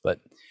off, but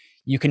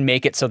you can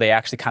make it so they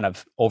actually kind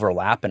of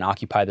overlap and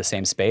occupy the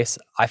same space.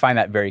 I find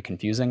that very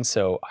confusing,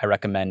 so I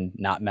recommend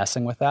not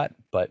messing with that.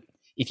 But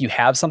if you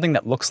have something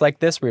that looks like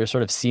this, where you're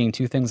sort of seeing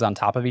two things on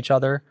top of each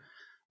other,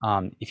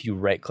 if you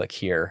right click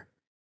here,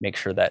 make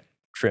sure that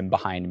trim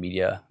behind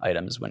media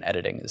items when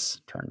editing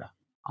is turned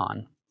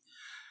on.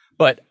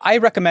 But I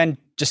recommend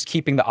just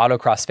keeping the auto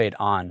crossfade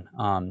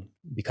on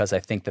because I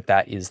think that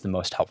that is the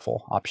most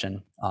helpful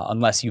option,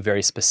 unless you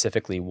very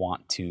specifically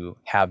want to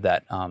have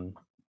that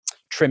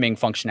trimming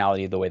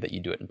functionality the way that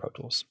you do it in Pro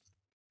Tools.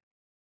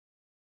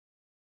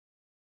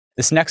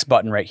 This next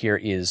button right here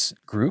is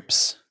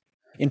groups.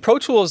 In Pro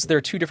Tools, there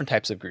are two different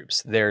types of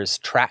groups. There's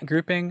track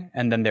grouping,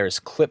 and then there's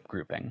clip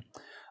grouping.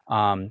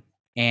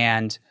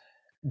 And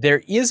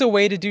there is a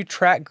way to do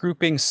track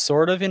grouping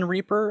sort of in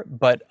Reaper,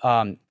 but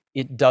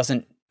it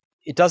doesn't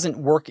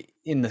work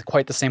in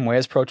quite the same way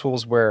as Pro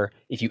Tools, where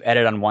if you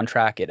edit on one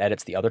track, it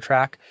edits the other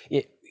track.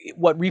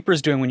 What Reaper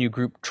is doing when you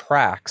group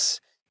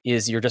tracks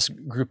is you're just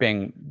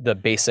grouping the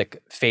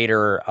basic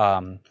fader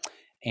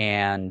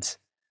and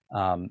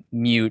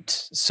mute,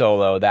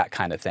 solo, that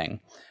kind of thing.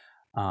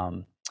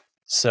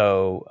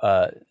 So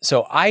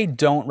I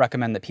don't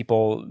recommend that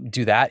people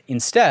do that.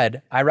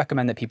 Instead, I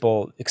recommend that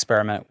people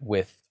experiment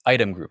with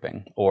item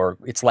grouping, or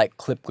it's like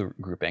clip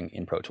grouping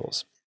in Pro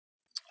Tools.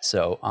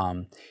 So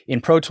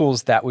in Pro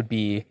Tools, that would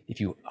be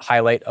if you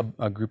highlight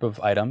a group of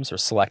items or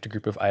select a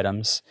group of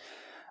items,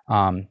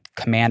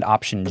 Command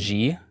Option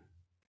G.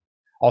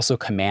 Also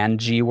Command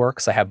G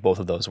works. I have both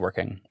of those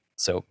working.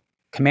 So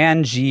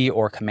Command G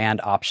or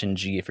Command Option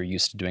G, if you're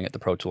used to doing it the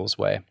Pro Tools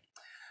way,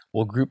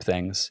 will group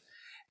things.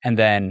 And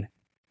then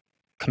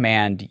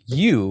Command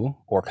U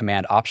or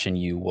Command Option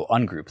U will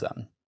ungroup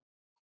them.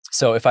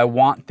 So if I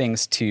want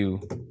things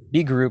to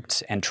be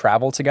grouped and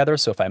travel together,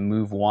 so if I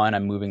move one,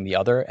 I'm moving the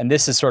other. And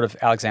this is sort of,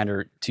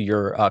 Alexander, to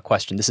your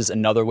question, this is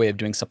another way of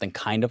doing something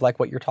kind of like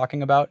what you're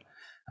talking about.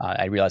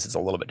 I realize it's a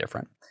little bit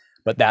different,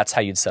 but that's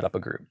how you'd set up a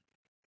group.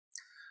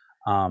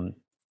 And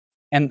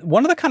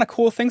one of the kind of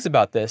cool things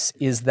about this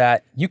is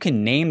that you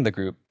can name the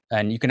group,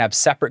 and you can have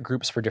separate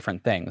groups for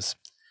different things.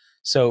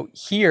 So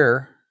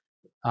here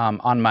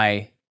on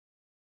my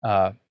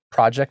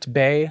project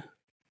bay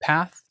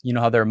path, you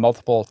know how there are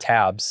multiple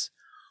tabs.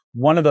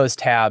 One of those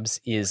tabs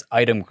is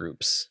item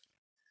groups.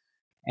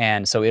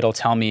 And so it'll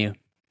tell me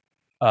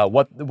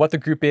what the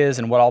group is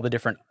and what all the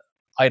different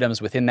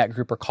items within that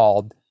group are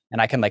called. And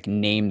I can like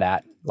name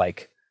that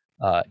like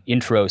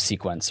intro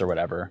sequence or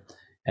whatever.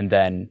 And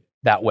then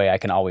that way I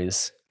can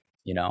always,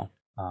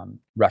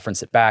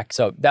 reference it back.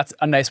 So that's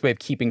a nice way of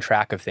keeping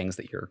track of things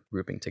that you're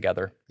grouping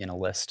together in a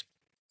list.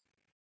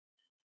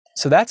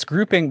 So that's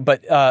grouping,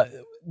 but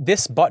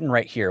this button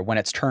right here, when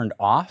it's turned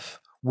off,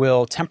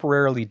 will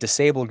temporarily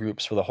disable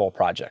groups for the whole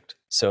project.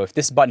 So if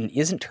this button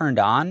isn't turned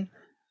on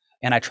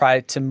and I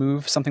try to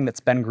move something that's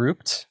been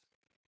grouped,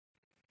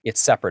 it's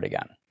separate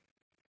again.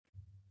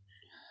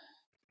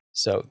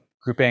 So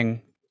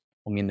grouping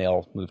will mean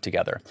they'll move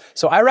together.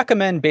 So I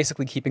recommend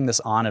basically keeping this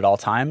on at all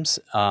times,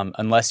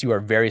 unless you are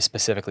very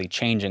specifically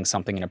changing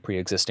something in a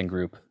pre-existing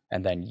group,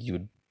 and then you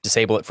would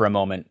disable it for a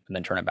moment and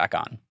then turn it back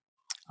on.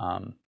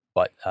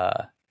 But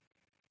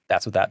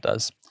that's what that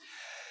does.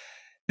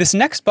 This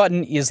next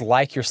button is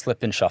like your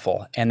slip and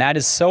shuffle, and that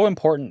is so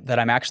important that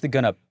I'm actually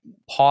going to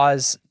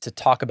pause to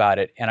talk about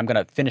it, and I'm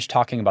going to finish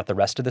talking about the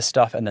rest of this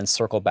stuff and then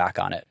circle back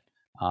on it.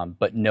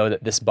 But know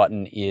that this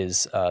button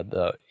is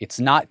it's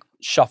not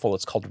shuffle,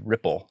 it's called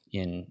ripple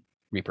in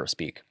Reaper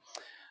speak.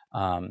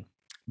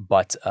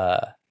 But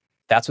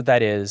that's what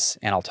that is,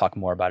 and I'll talk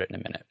more about it in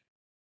a minute.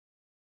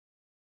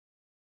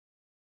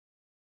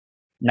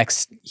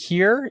 Next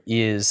here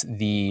is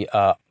the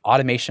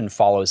automation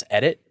follows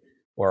edit,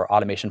 or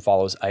automation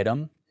follows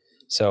item.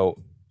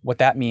 So what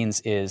that means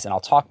is, and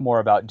I'll talk more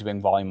about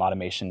doing volume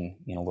automation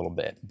in a little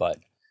bit, but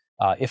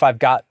if I've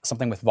got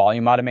something with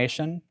volume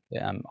automation,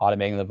 I'm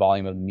automating the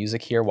volume of the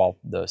music here while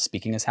the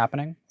speaking is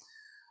happening.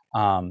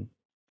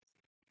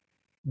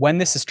 When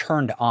this is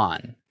turned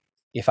on,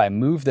 if I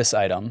move this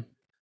item,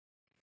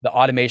 the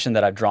automation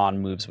that I've drawn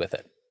moves with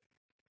it.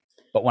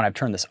 But when I've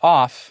turned this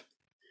off,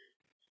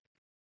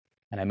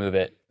 and I move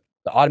it,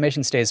 the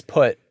automation stays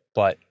put,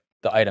 but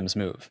the items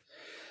move.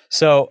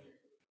 So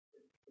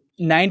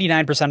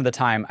 99% of the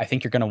time, I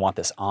think you're going to want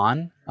this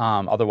on.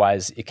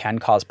 Otherwise, it can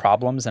cause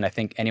problems. And I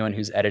think anyone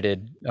who's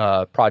edited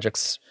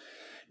projects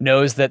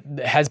knows that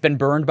has been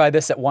burned by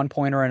this at one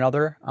point or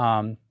another.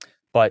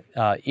 But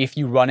if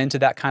you run into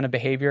that kind of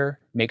behavior,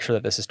 make sure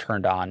that this is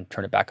turned on,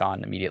 turn it back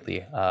on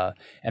immediately.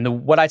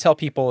 And what I tell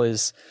people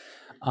is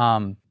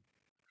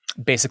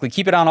Basically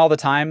keep it on all the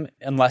time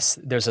unless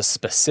there's a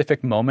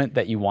specific moment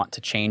that you want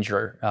to change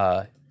your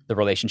the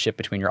relationship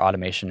between your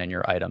automation and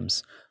your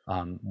items.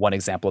 One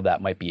example of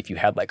that might be if you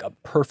had like a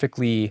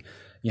perfectly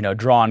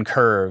drawn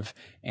curve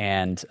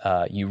and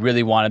you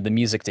really wanted the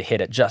music to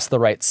hit at just the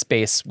right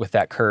space with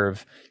that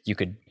curve, you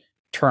could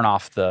turn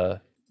off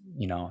the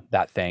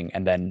that thing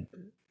and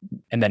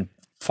then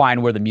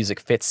find where the music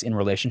fits in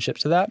relationship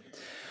to that.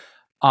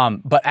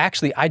 But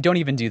actually, I don't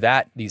even do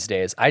that these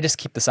days. I just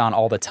keep this on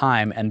all the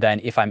time. And then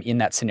if I'm in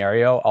that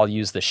scenario, I'll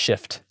use the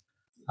shift.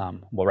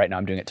 Well, right now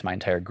I'm doing it to my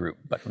entire group,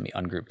 but let me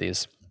ungroup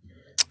these.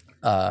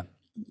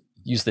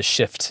 Use the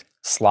shift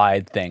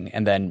slide thing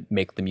and then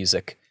make the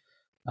music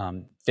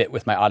fit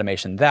with my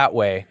automation that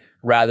way,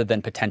 rather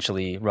than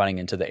potentially running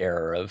into the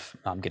error of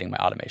getting my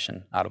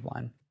automation out of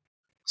line.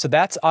 So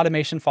that's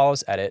automation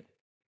follows edit.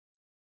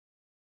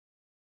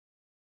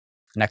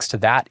 Next to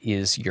that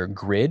is your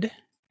grid.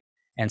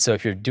 And so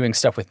if you're doing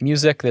stuff with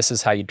music, this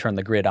is how you turn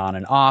the grid on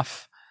and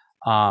off.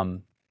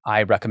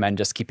 I recommend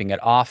just keeping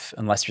it off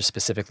unless you're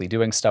specifically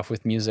doing stuff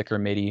with music or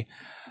MIDI.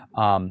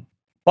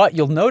 But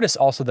you'll notice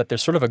also that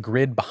there's sort of a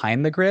grid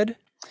behind the grid.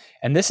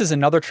 And this is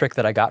another trick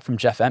that I got from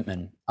Jeff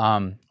Entman.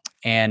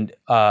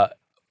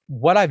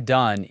 What I've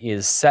done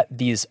is set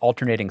these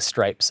alternating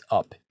stripes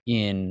up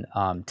in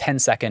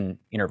 10-second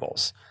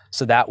intervals.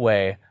 So that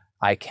way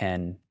I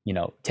can,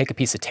 take a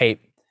piece of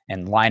tape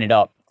and line it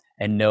up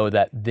and know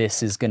that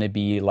this is going to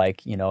be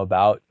like,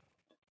 about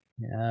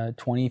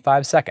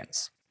 25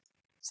 seconds.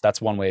 So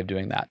that's one way of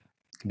doing that.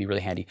 It can be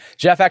really handy.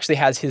 Jeff actually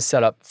has his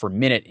set up for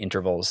minute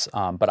intervals,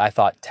 but I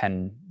thought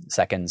 10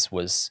 seconds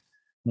was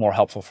more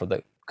helpful for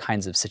the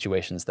kinds of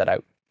situations that I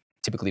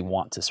typically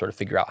want to sort of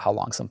figure out how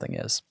long something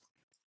is.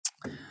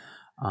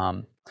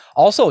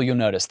 Also, you'll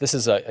notice this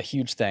is a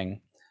huge thing,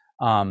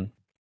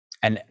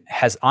 and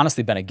has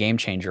honestly been a game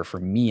changer for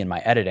me in my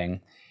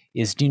editing,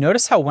 is do you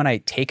notice how when I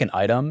take an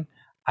item,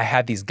 I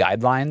have these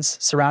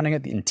guidelines surrounding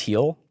it in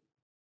teal?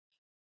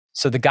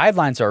 So the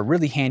guidelines are a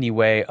really handy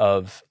way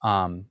of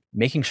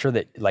making sure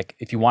that, like,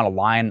 if you want to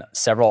line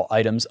several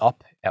items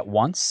up at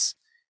once,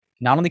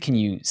 not only can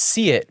you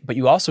see it, but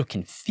you also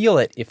can feel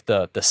it if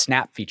the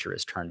snap feature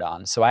is turned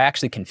on. So I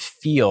actually can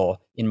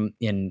feel in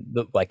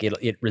the, like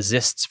it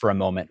resists for a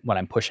moment when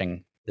I'm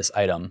pushing this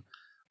item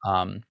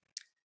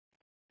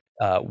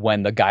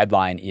when the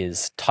guideline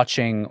is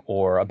touching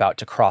or about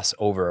to cross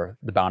over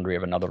the boundary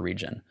of another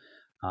region.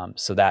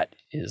 So that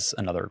is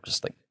another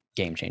just like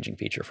game-changing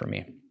feature for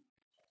me.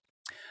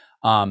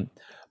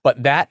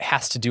 But that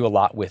has to do a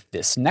lot with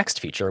this next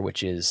feature,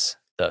 which is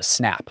the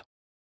snap,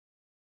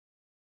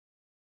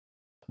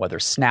 whether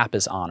snap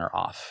is on or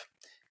off.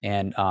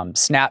 And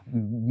snap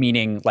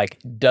meaning, like,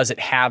 does it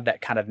have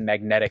that kind of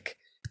magnetic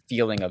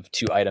feeling of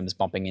two items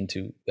bumping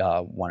into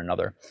one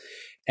another?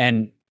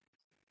 And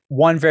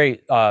one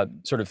very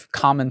sort of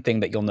common thing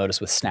that you'll notice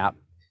with snap,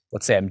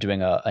 let's say I'm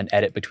doing an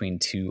edit between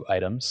two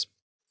items.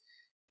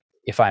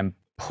 If I'm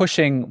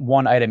pushing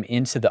one item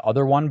into the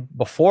other one,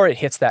 before it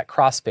hits that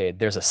crossfade,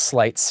 there's a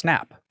slight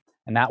snap.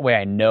 And that way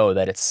I know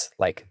that it's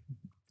like,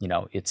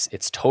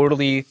 it's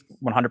totally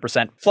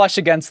 100% flush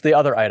against the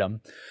other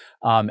item.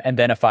 And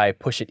then if I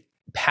push it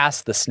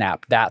past the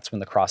snap, that's when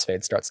the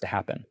crossfade starts to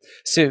happen.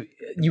 So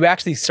you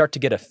actually start to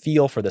get a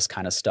feel for this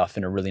kind of stuff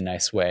in a really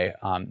nice way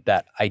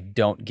that I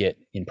don't get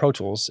in Pro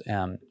Tools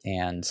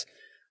and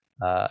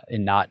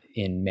not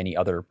in many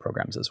other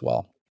programs as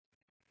well.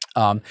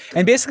 And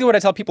basically what I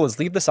tell people is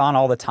leave this on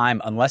all the time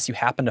unless you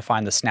happen to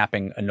find the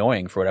snapping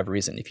annoying for whatever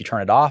reason. If you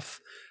turn it off,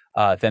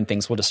 then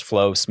things will just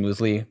flow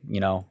smoothly,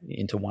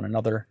 into one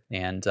another.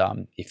 And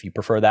if you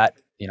prefer that,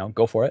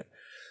 go for it.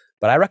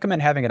 But I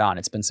recommend having it on.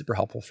 It's been super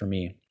helpful for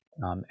me.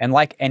 And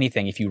like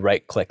anything, if you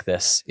right click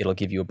this, it'll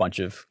give you a bunch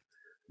of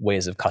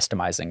ways of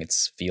customizing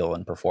its feel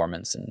and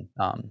performance. And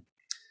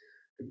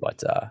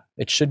but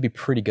it should be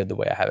pretty good the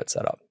way I have it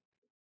set up.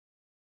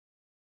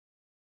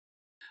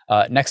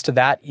 Next to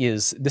that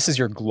this is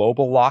your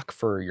global lock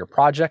for your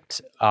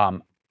project.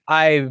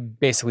 I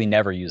basically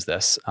never use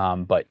this,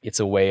 but it's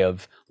a way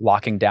of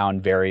locking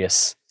down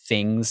various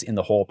things in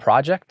the whole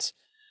project.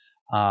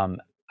 I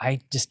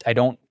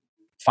don't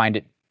find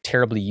it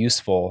terribly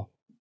useful,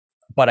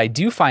 but I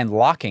do find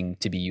locking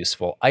to be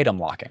useful, item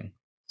locking.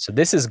 So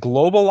this is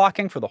global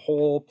locking for the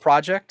whole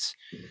project,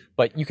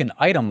 but you can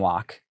item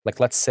lock. Like,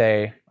 let's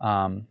say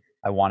I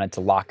wanted to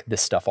lock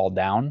this stuff all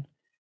down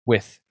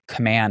with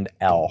Command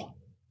L.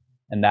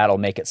 And that'll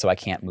make it so I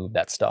can't move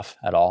that stuff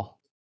at all.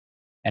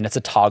 And it's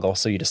a toggle,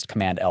 so you just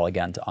Command L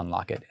again to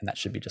unlock it, and that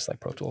should be just like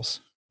Pro Tools.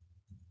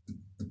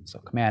 So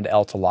Command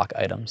L to lock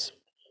items.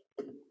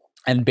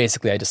 And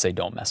basically I just say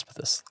don't mess with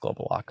this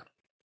global lock.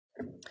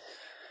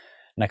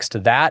 Next to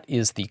that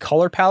is the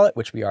color palette,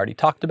 which we already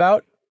talked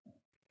about.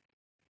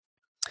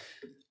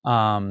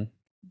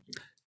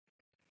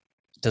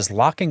 Does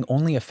locking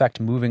only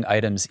affect moving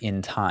items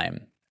in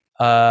time?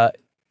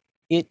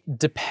 It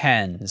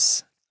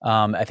depends.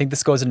 I think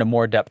this goes into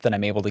more depth than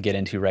I'm able to get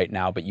into right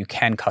now, but you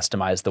can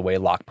customize the way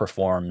lock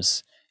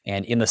performs.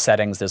 And in the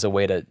settings, there's a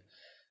way to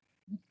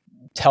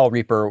tell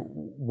Reaper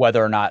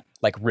whether or not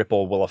like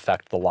Ripple will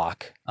affect the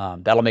lock.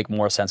 That'll make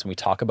more sense when we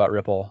talk about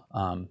Ripple,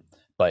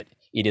 but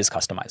it is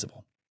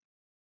customizable.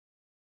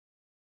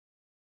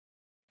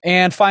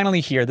 And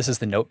finally here, this is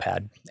the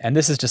notepad. And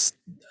this is just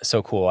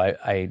so cool.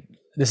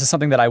 This is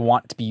something that I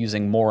want to be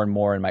using more and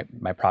more in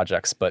my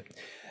projects, but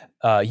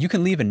you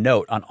can leave a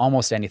note on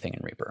almost anything in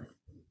Reaper.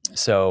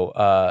 So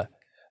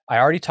I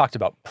already talked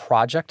about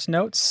project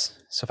notes.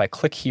 So if I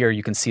click here,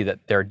 you can see that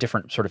there are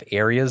different sort of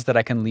areas that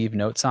I can leave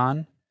notes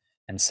on.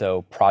 And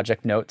so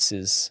project notes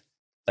is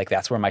like,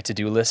 that's where my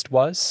to-do list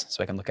was.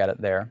 So I can look at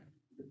it there.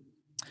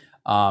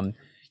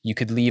 You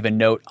could leave a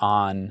note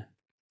on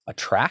a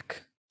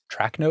track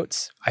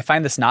notes. I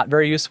find this not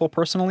very useful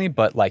personally,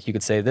 but like you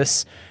could say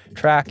this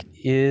track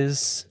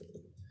is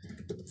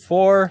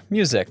for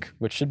music,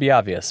 which should be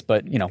obvious,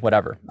 but you know,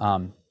 whatever.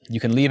 You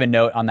can leave a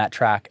note on that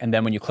track, and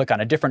then when you click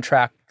on a different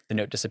track, the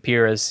note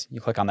disappears.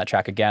 You click on that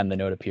track again, the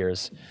note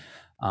appears.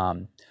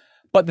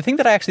 But the thing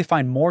that I actually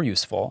find more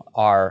useful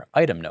are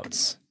item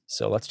notes.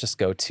 So let's just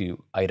go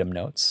to item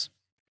notes.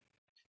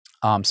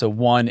 So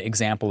one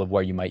example of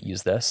where you might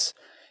use this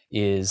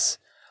is,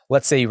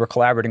 let's say you were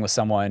collaborating with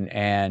someone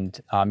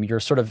and you're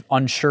sort of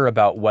unsure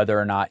about whether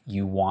or not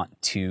you want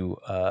to,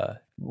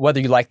 whether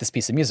you like this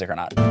piece of music or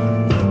not.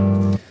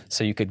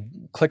 So you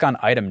could click on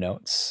item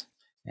notes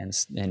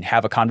and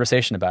have a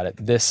conversation about it.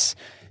 This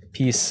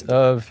piece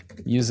of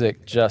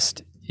music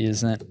just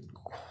isn't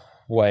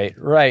quite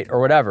right or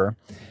whatever,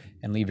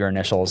 and leave your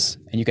initials.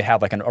 And you could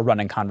have like a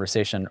running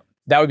conversation.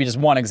 That would be just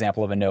one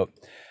example of a note.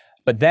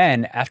 But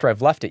then after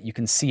I've left it, you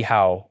can see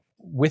how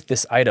with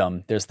this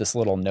item, there's this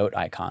little note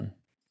icon.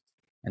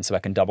 And so I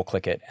can double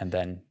click it and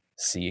then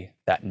see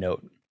that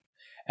note.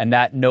 And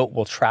that note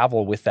will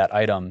travel with that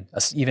item,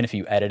 even if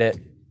you edit it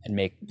and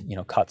make, you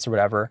know, cuts or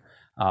whatever,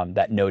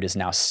 that note is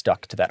now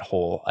stuck to that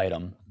whole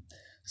item.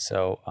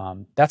 So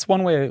that's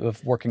one way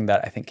of working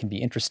that I think can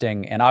be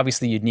interesting. And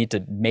obviously you'd need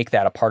to make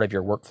that a part of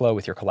your workflow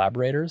with your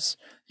collaborators.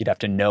 You'd have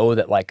to know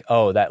that like,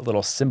 oh, that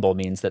little symbol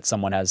means that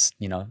someone has,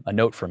 you know, a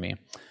note for me.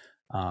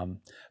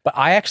 But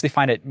I actually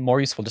find it more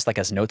useful just like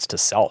as notes to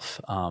self.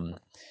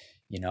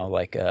 You know,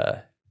 like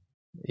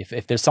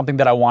if there's something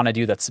that I want to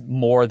do that's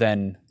more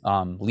than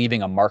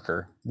leaving a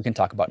marker, we can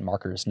talk about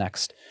markers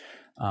next.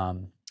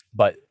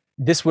 But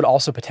this would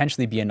also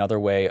potentially be another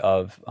way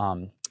of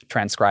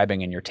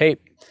transcribing in your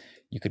tape.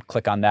 You could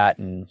click on that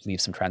and leave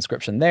some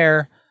transcription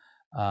there.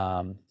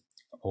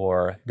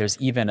 Or there's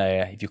even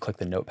if you click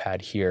the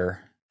notepad here,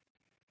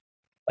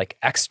 like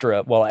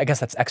extra, well, I guess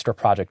that's extra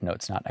project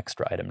notes, not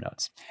extra item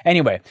notes.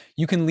 Anyway,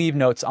 you can leave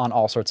notes on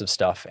all sorts of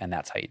stuff, and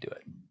that's how you do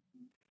it.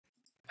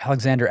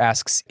 Alexander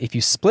asks, if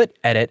you split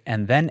edit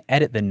and then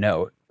edit the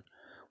note,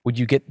 would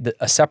you get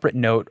a separate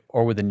note,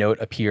 or would the note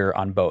appear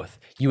on both?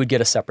 You would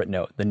get a separate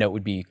note. The note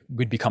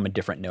would become a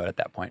different note at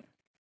that point.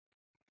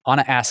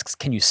 Anna asks,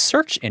 can you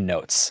search in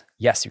notes?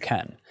 Yes, you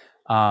can.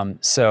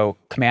 So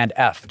Command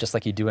F, just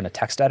like you do in a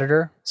text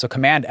editor. So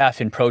Command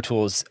F in Pro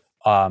Tools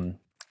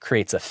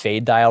creates a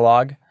fade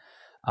dialog.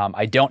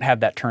 I don't have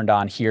that turned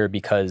on here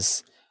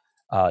because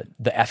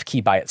the F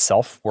key by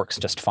itself works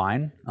just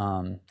fine.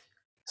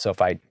 So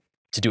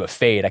to do a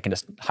fade, I can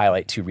just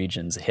highlight two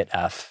regions, hit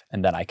F,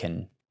 and then I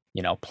can,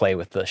 you know, play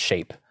with the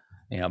shape,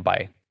 you know,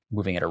 by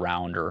moving it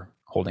around or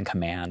holding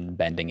Command,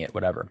 bending it,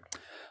 whatever.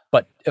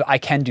 But I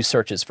can do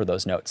searches for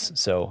those notes.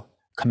 So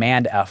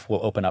Command F will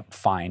open up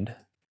Find,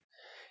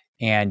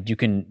 and you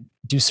can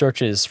do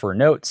searches for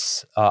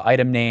notes,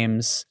 item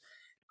names.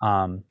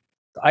 The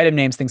item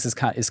names things is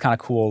kind of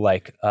cool.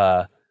 Like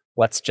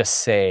let's just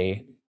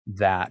say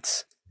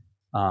that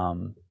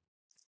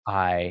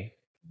I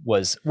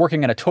was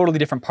working in a totally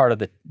different part of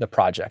the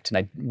project, and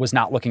I was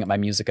not looking at my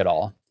music at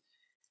all.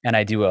 And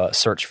I do a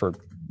search for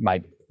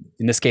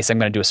in this case, I'm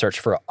going to do a search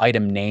for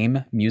item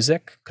name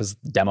music, because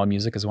demo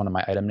music is one of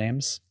my item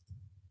names.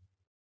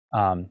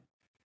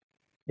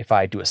 If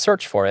I do a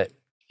search for it,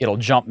 it'll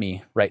jump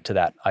me right to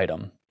that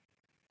item.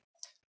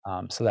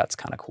 So that's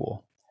kind of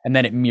cool. And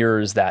then it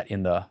mirrors that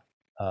in the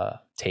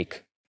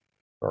take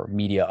or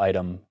media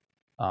item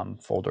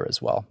folder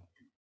as well.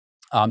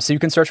 So you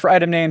can search for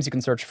item names, you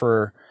can search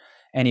for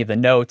any of the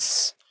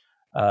notes.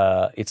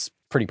 It's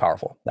pretty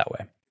powerful that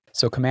way.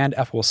 So Command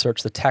F will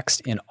search the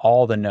text in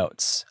all the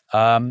notes.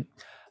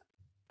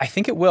 I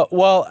think it will.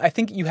 Well, I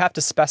think you have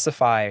to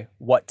specify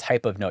what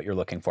type of note you're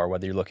looking for,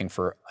 whether you're looking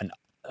for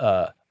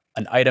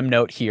an item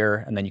note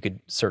here, and then you could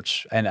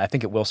search, and I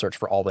think it will search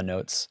for all the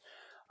notes.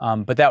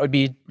 But that would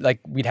be like,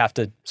 we'd have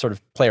to sort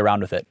of play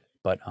around with it,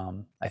 but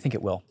I think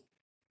it will.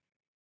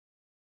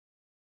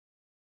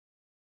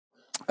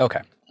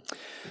 Okay,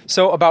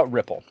 so about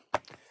Ripple.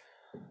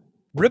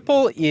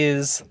 Ripple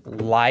is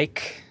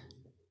like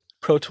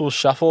Pro Tools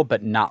Shuffle,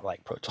 but not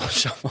like Pro Tools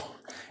Shuffle.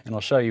 And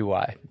I'll show you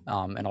why.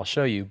 And I'll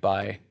show you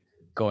by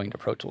going to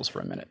Pro Tools for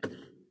a minute.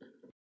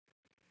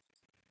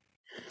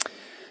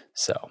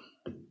 So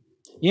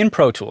in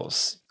Pro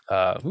Tools,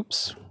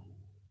 oops,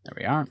 there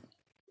we are.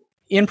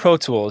 In Pro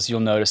Tools, you'll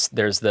notice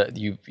there's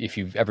if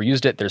you've ever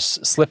used it, there's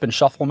slip and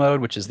shuffle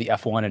mode, which is the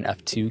F1 and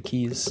F2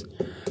 keys.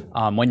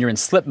 When you're in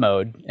slip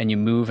mode and you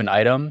move an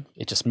item,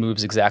 it just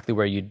moves exactly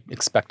where you'd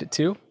expect it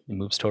to. It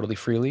moves totally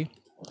freely.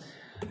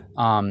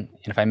 And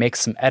if I make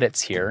some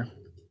edits here,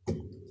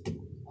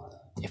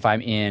 if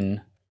I'm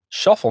in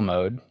shuffle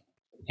mode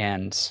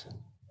and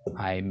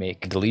I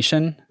make a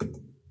deletion,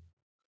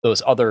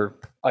 those other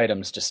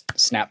items just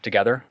snap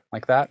together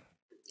like that.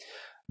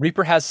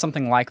 Reaper has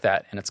something like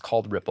that, and it's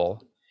called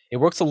Ripple. It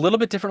works a little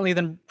bit differently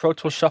than Pro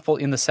Tools Shuffle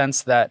in the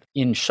sense that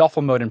in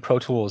shuffle mode in Pro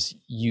Tools,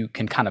 you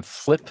can kind of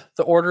flip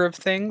the order of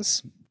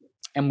things.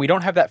 And we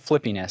don't have that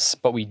flippiness,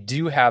 but we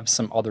do have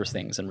some other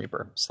things in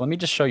Reaper. So let me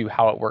just show you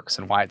how it works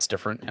and why it's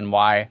different and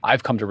why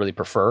I've come to really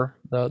prefer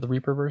the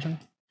Reaper version.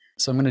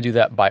 So I'm going to do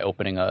that by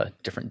opening a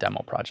different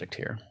demo project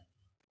here.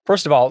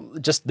 First of all,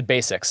 just the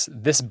basics.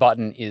 This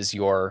button is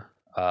your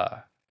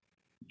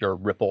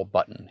Ripple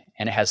button,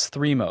 and it has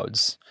 3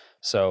 modes.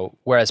 So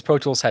whereas Pro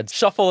Tools had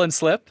shuffle and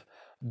slip,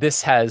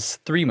 this has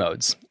 3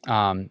 modes.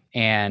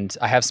 And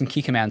I have some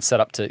key commands set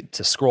up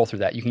to scroll through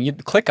that. You can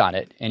click on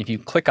it, and if you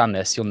click on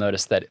this, you'll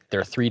notice that there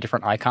are 3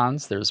 different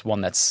icons. There's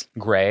one that's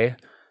gray,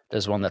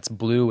 there's one that's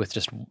blue with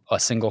just a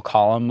single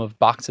column of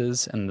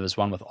boxes, and there's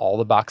one with all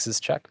the boxes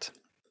checked.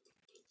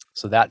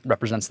 So that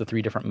represents the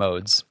 3 different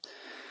modes.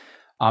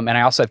 And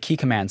I also have key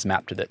commands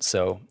mapped to it.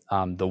 So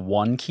the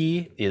 1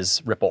 key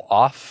is ripple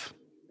off.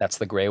 That's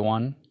the gray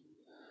one.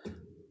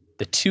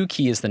 The 2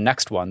 key is the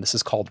next one. This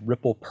is called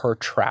ripple per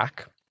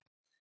track.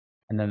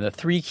 And then the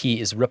 3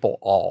 key is ripple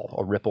all,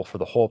 or ripple for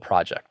the whole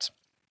project.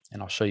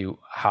 And I'll show you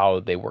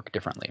how they work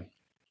differently.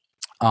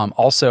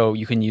 Also,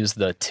 you can use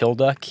the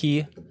tilde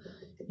key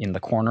in the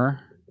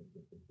corner,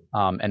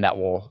 and that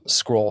will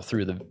scroll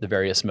through the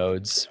various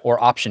modes.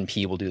 Or Option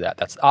P will do that.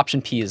 That's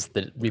Option P is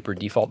the Reaper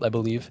default, I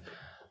believe.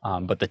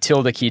 But the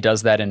tilde key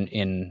does that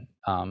in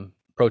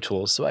Pro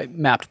Tools, so I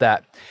mapped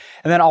that.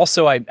 And then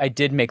also I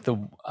did make the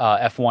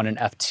F1 and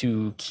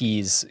F2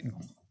 keys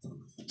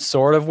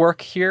sort of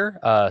work here.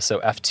 So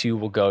F2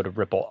 will go to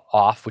ripple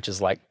off, which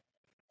is like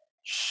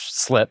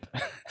slip,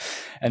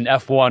 and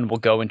F1 will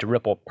go into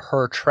ripple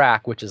per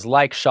track, which is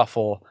like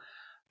shuffle.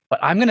 But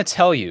I'm going to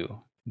tell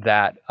you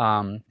that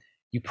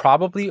you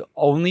probably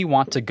only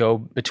want to go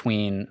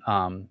between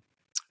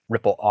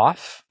ripple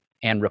off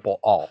and ripple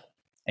all.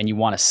 And you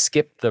want to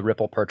skip the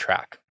ripple per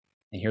track.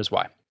 And here's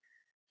why.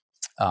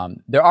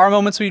 There are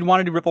moments where you'd want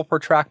to do ripple per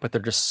track, but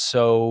they're just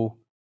so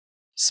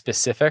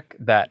specific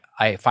that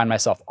I find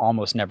myself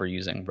almost never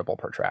using ripple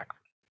per track.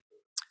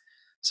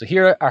 So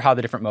here are how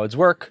the different modes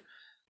work.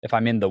 If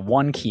I'm in the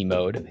 1 key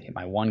mode, hit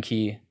my 1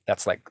 key,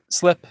 that's like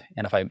slip.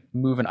 And if I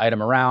move an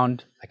item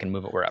around, I can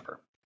move it wherever.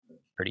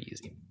 Pretty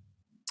easy.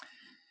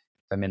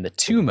 If I'm in the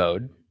 2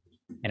 mode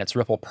and it's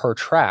ripple per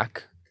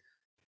track,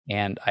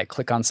 and I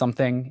click on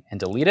something and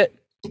delete it,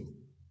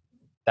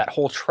 that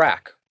whole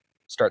track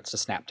starts to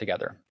snap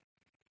together.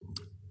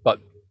 But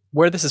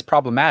where this is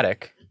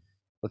problematic,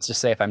 let's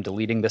just say if I'm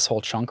deleting this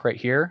whole chunk right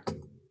here,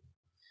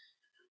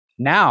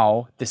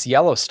 now this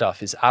yellow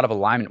stuff is out of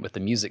alignment with the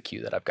music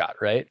cue that I've got,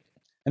 right?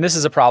 And this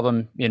is a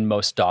problem in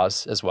most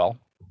DAWs as well.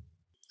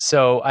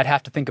 So I'd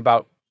have to think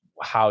about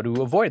how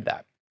to avoid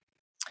that.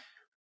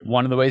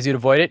 One of the ways you'd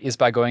avoid it is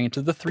by going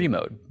into the 3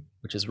 mode,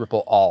 which is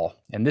ripple all.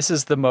 And this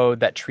is the mode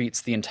that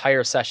treats the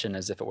entire session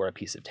as if it were a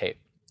piece of tape.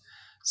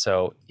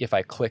 So if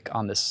I click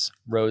on this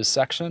rows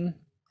section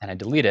and I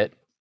delete it,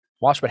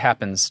 watch what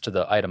happens to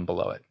the item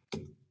below it.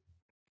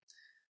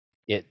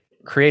 It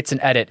creates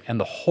an edit, and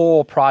the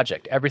whole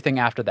project, everything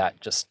after that,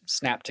 just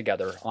snapped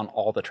together on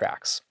all the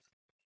tracks.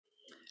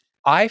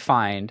 I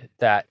find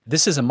that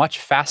this is a much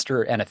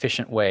faster and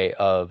efficient way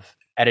of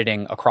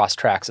editing across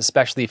tracks,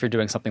 especially if you're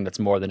doing something that's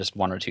more than just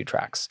 1 or 2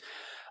 tracks.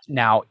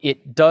 Now,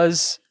 it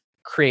does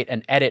create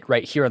an edit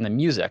right here on the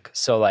music.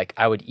 So like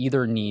I would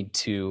either need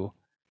to,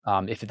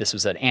 if this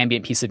was an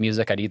ambient piece of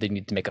music, I'd either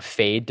need to make a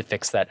fade to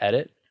fix that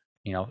edit,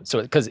 you know,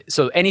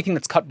 so anything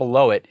that's cut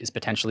below it is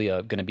potentially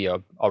going to be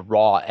a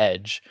raw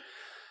edge.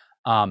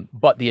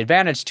 But the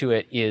advantage to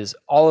it is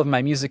all of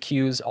my music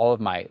cues, all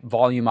of my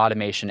volume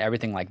automation,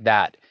 everything like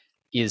that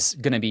is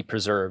going to be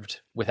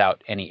preserved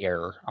without any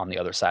error on the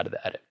other side of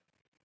the edit.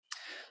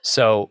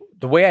 So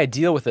the way I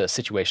deal with a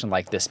situation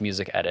like this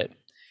music edit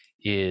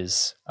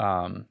is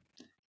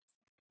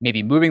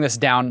maybe moving this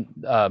down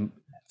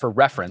for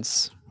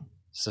reference.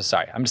 So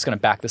sorry, I'm just going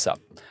to back this up.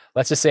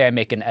 Let's just say I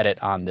make an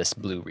edit on this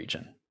blue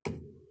region.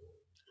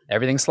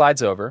 Everything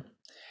slides over,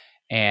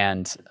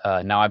 and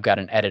now I've got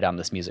an edit on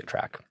this music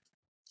track.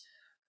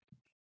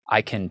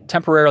 I can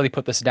temporarily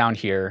put this down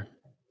here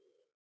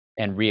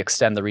and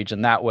re-extend the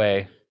region that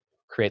way,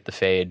 create the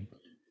fade,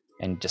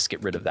 and just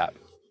get rid of that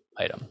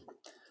item.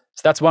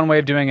 So that's one way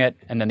of doing it,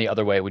 and then the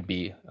other way would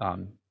be,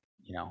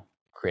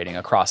 creating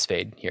a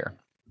crossfade here.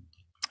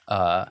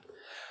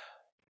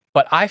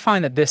 But I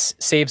find that this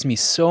saves me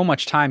so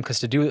much time, because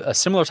to do a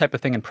similar type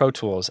of thing in Pro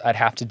Tools, I'd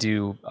have to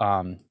do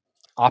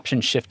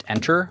Option Shift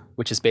Enter,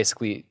 which is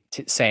basically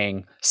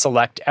saying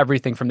select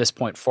everything from this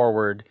point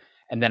forward,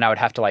 and then I would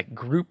have to like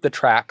group the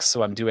tracks,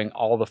 so I'm doing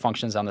all the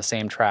functions on the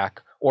same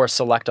track, or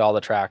select all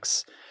the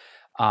tracks,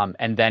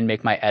 and then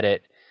make my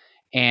edit.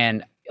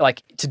 And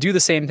like to do the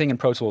same thing in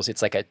Pro Tools,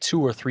 it's like a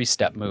 2 or 3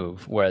 step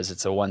move, whereas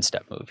it's a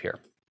 1-step move here.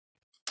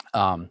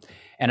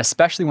 And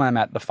especially when I'm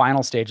at the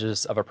final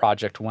stages of a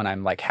project, when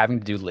I'm like having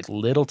to do like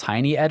little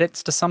tiny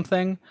edits to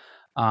something,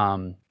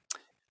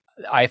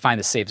 I find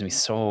this saves me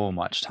so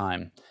much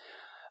time.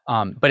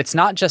 But it's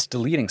not just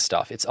deleting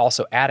stuff, it's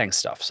also adding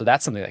stuff. So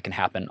that's something that can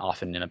happen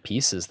often in a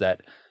piece, is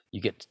that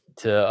you get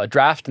to a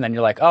draft and then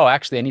you're like, oh,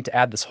 actually I need to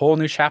add this whole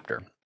new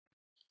chapter.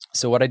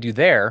 So what I do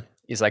there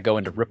is I go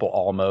into ripple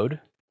all mode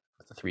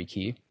with the 3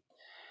 key,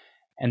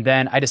 and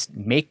then I just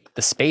make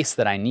the space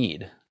that I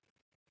need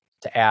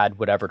to add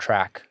whatever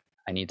track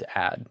I need to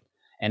add,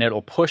 and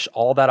it'll push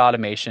all that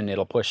automation.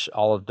 It'll push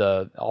all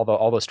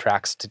those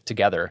tracks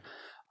together.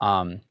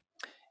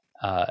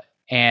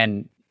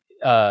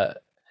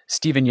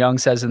 Stephen Young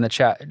says in the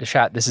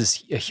chat, this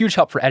is a huge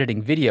help for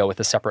editing video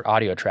with a separate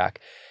audio track.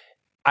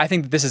 I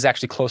think this is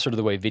actually closer to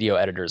the way video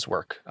editors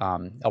work.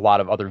 A lot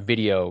of other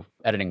video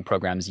editing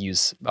programs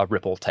use a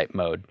ripple type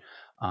mode.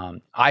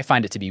 I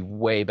find it to be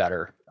way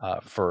better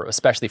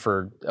especially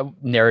for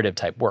narrative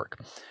type work.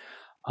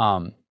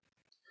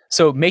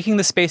 So making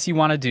the space you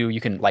want to do,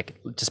 you can like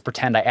just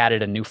pretend I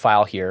added a new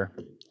file here.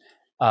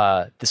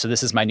 So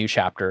this is my new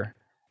chapter.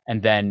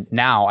 And then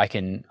now I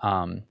can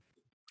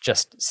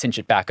just cinch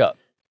it back up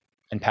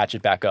and patch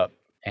it back up.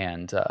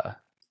 And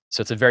so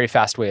it's a very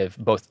fast way of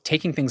both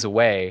taking things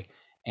away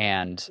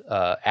and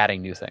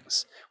adding new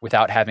things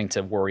without having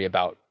to worry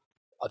about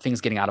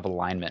things getting out of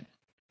alignment.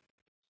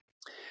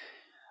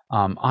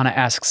 Anna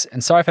asks,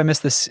 and sorry if I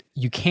missed this,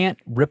 you can't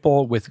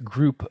ripple with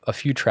group a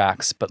few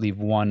tracks but leave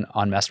one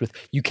unmessed with.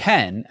 You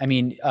can. I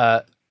mean,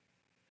 I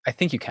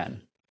think you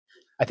can.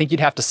 I think you'd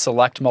have to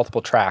select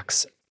multiple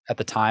tracks at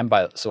the time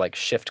so like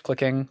shift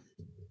clicking.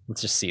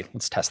 Let's just see.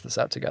 Let's test this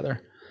out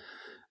together.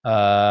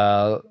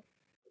 If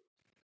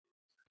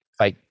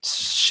I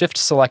shift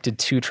selected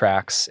 2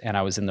 tracks and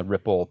I was in the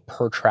ripple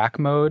per track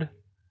mode,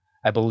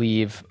 I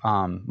believe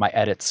my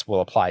edits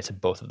will apply to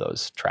both of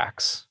those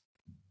tracks.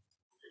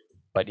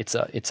 But it's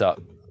a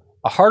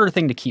harder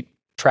thing to keep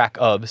track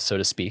of, so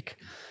to speak.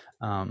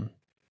 So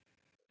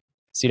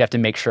you'd have to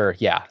make sure,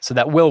 yeah. So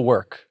that will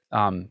work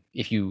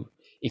if you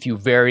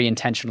very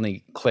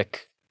intentionally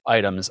click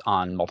items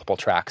on multiple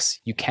tracks.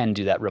 You can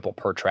do that ripple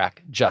per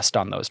track just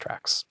on those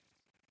tracks.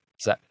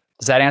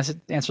 Does that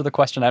answer the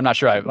question? I'm not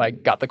sure I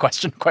got the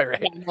question quite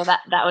right. Yeah, well,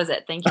 that was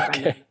it. Thank you,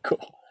 Brendan. Okay,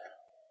 cool.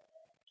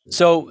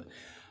 So,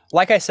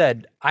 like I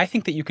said, I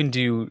think that you can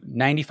do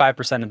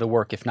 95% of the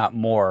work, if not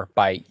more,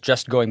 by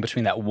just going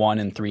between that 1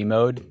 and 3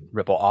 mode,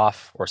 ripple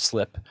off or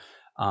slip,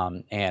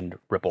 and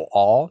ripple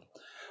all.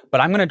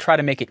 But I'm going to try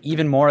to make it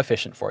even more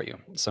efficient for you.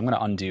 So I'm going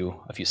to undo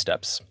a few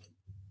steps.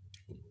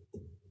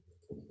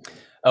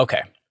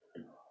 Okay.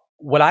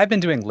 What I've been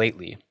doing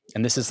lately,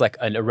 and this is like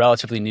a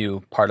relatively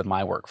new part of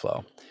my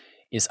workflow,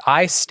 is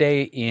I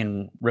stay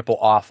in ripple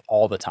off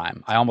all the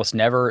time. I almost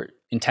never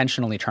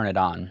intentionally turn it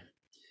on.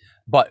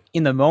 But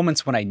in the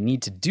moments when I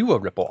need to do a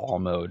ripple all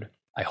mode,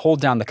 I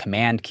hold down the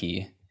command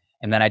key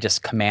and then I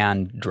just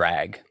command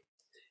drag.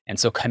 And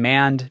so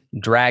command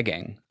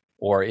dragging,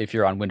 or if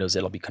you're on Windows,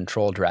 it'll be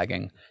control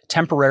dragging,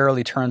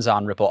 temporarily turns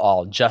on ripple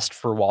all just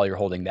for while you're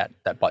holding that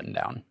button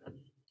down.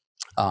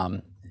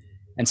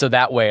 And so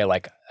that way,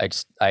 like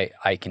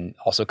I can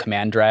also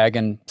command drag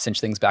and cinch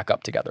things back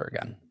up together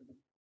again.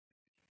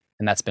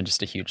 And that's been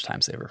just a huge time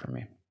saver for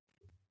me.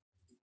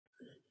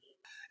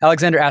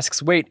 Alexander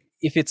asks, wait,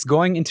 if it's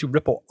going into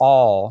ripple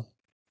all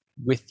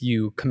with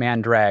you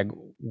command drag,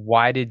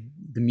 why did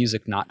the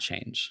music not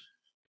change?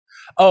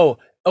 Oh,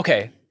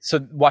 okay.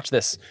 So watch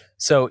this.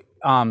 So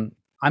I'm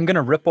going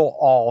to ripple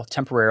all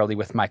temporarily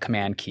with my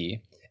command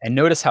key, and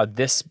notice how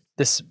this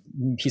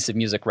piece of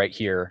music right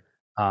here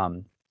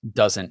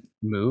doesn't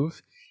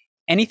move.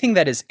 Any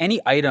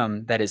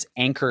item that is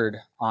anchored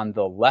on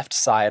the left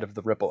side of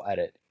the ripple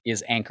edit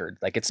is anchored,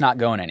 like it's not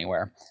going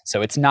anywhere.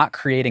 So it's not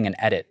creating an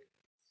edit.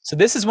 So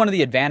this is one of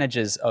the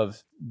advantages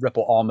of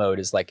ripple all mode,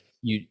 is like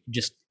you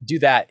just do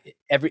that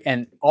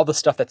and all the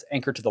stuff that's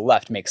anchored to the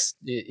left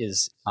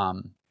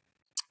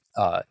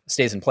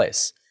stays in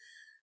place.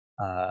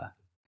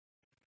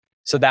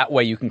 So that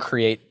way you can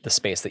create the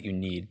space that you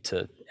need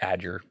to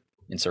add your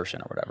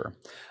insertion or whatever.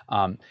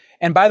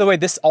 And by the way,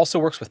 this also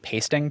works with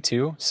pasting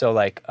too. So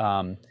like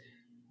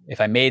if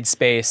I made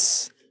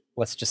space,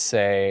 let's just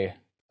say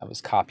I was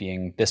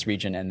copying this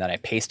region and then I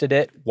pasted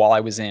it while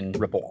I was in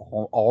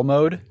ripple all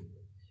mode,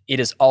 it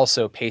is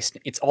also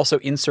it's also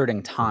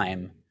inserting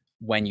time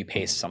when you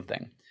paste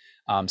something.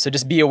 So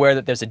just be aware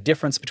that there's a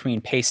difference between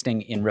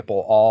pasting in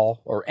ripple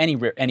all or any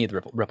of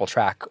the ripple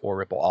track or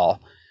ripple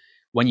all.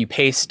 When you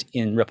paste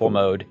in ripple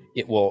mode,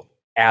 it will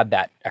add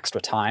that extra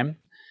time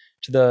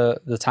to the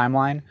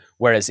timeline.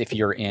 Whereas if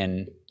you're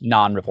in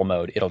non-ripple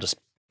mode, it'll just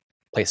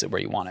place it where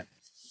you want it.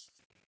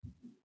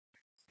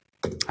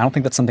 I don't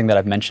think that's something that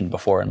I've mentioned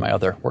before in my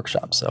other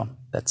workshops, so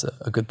that's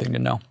a good thing to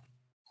know.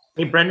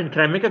 Hey, Brendan,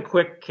 can I make a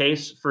quick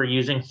case for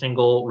using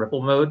single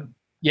ripple mode?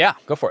 Yeah,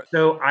 go for it.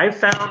 So I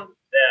found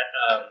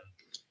that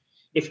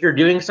if you're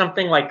doing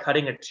something like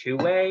cutting a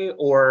two-way,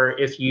 or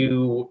if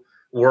you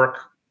work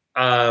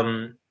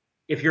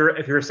if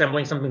you're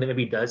assembling something that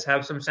maybe does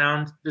have some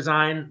sound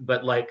design,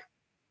 but like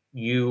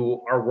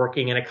you are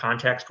working in a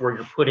context where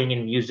you're putting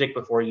in music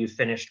before you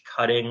finished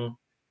cutting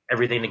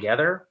everything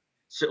together.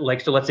 So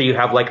let's say you have let's say you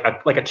have like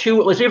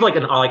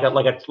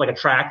a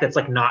track that's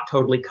like not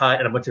totally cut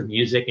and a bunch of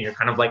music, and you're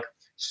kind of like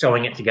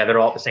sewing it together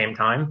all at the same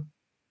time.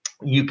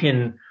 You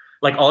can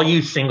I'll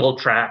use single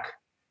track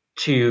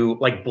to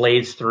like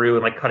blaze through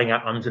and like cutting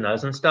out ums and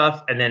uhs and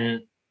stuff, and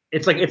then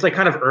it's like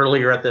kind of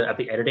earlier at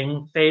the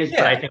editing phase.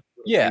 But I think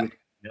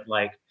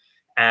like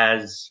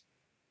as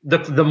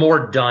the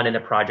more done in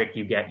a project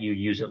you get, you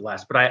use it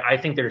less. But I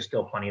think there's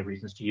still plenty of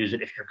reasons to use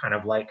it if you're kind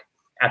of like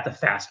at the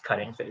fast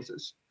cutting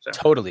phases. So.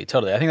 Totally.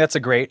 I think that's a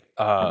great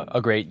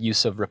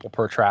use of ripple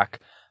per track.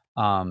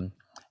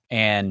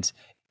 And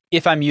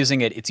if I'm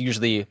using it, it's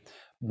usually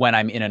when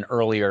I'm in an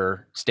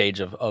earlier stage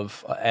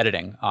of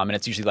editing, and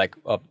it's usually like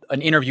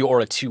an interview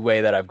or a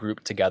two-way that I've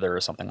grouped together or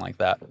something like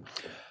that.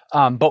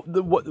 But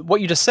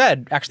what you just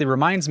said actually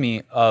reminds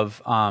me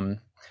of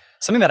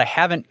something that I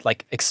haven't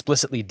like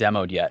explicitly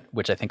demoed yet,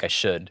 which I think I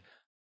should.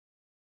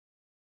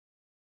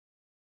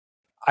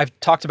 I've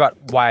talked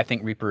about why I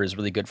think Reaper is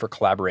really good for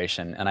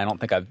collaboration, and I don't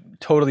think I've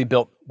totally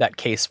built that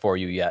case for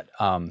you yet.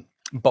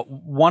 But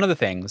one of the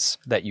things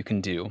that you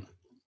can do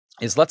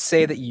is, let's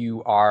say that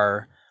you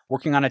are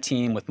working on a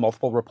team with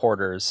multiple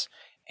reporters,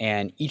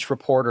 and each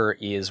reporter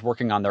is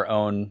working on their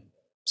own,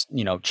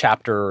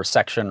 chapter or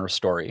section or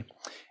story,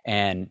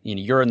 and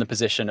you're in the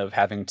position of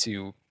having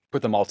to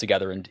put them all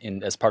together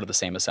in as part of the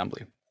same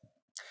assembly.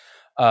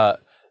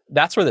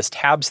 That's where this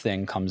tabs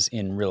thing comes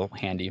in real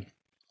handy.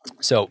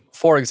 So,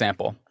 for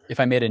example, if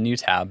I made a new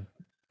tab,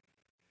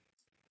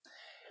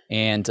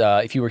 and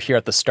if you were here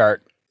at the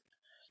start,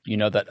 you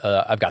know that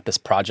I've got this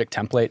project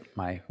template,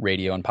 my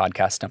radio and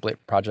podcast template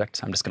project.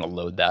 I'm just going to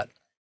load that.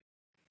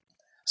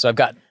 So I've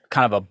got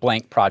kind of a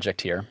blank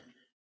project here.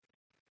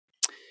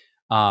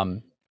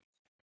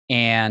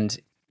 And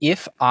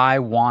if I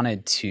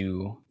wanted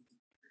to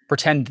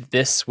pretend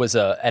this was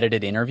a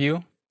edited interview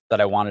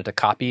that I wanted to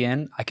copy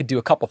in, I could do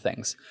a couple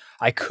things.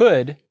 I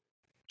could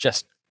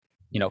just,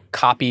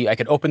 copy, I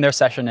could open their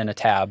session in a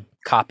tab,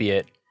 copy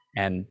it,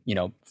 and,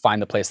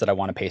 find the place that I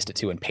want to paste it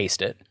to and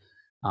paste it.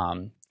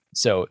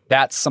 So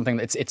that's something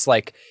that's, it's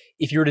like,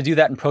 if you were to do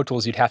that in Pro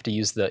Tools, you'd have to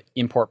use the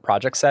import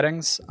project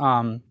settings,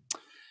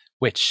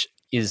 which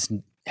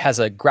has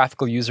a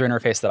graphical user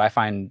interface that I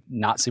find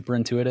not super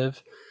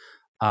intuitive.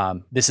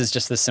 This is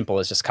just as simple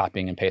as just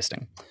copying and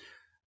pasting.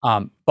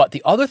 But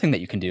the other thing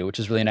that you can do, which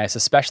is really nice,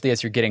 especially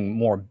as you're getting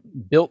more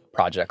built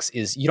projects,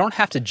 is you don't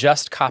have to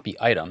just copy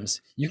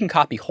items. You can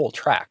copy whole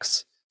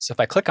tracks. So if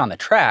I click on the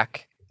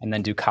track and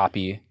then do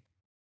copy,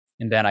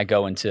 and then I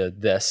go into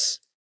this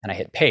and I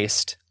hit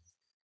paste,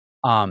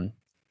 I'm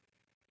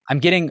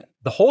getting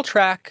the whole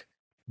track,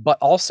 but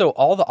also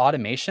all the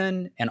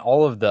automation and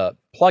all of the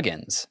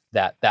plugins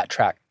that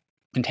track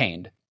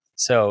contained.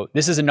 So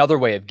this is another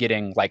way of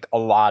getting like a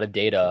lot of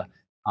data.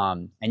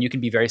 And you can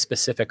be very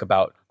specific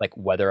about like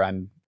whether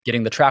I'm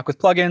getting the track with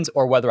plugins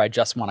or whether I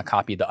just want to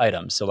copy the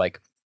items. So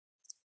like,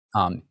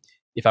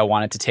 if I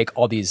wanted to take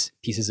all these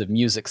pieces of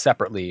music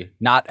separately,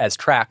 not as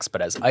tracks,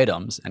 but as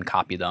items, and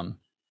copy them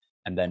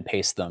and then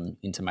paste them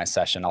into my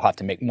session, I'll have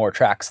to make more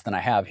tracks than I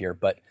have here,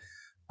 but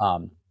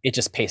it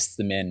just pastes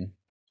them in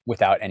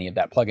without any of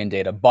that plugin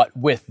data, but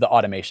with the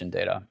automation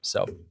data.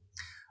 So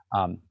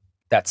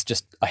that's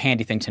just a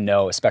handy thing to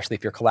know, especially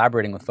if you're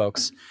collaborating with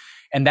folks.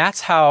 And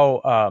that's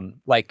how,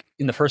 like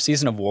in the first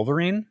season of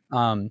Wolverine,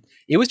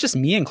 it was just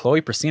me and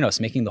Chloe Prasinos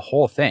making the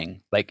whole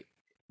thing. Like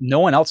no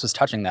one else was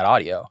touching that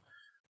audio.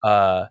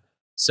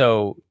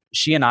 So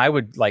she and I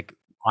would like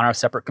on our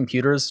separate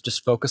computers,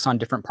 just focus on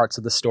different parts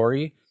of the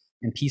story,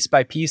 and piece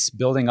by piece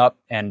building up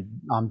and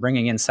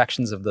bringing in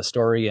sections of the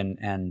story.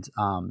 And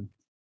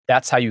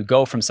that's how you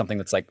go from something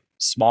that's like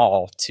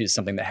small to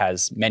something that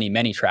has many,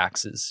 many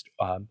tracks, is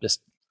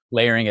just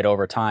layering it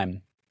over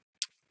time.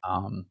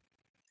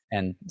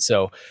 And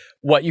so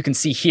what you can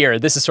see here,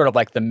 this is sort of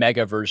like the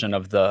mega version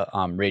of the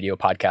radio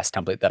podcast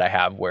template that I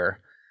have, where,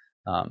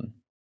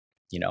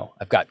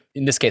 I've got,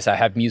 in this case, I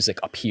have music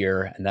up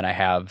here, and then I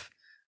have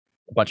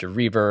a bunch of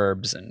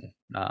reverbs, and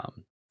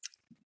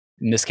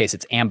in this case,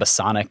 it's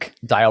ambisonic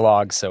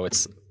dialogue, so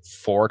it's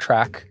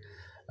 4-track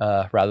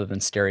rather than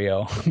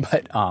stereo,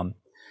 but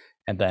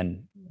and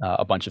then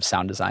a bunch of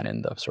sound design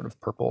in the sort of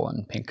purple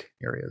and pink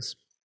areas.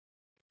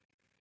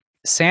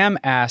 Sam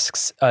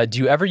asks, do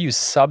you ever use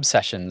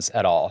sub-sessions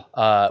at all?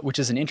 Which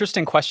is an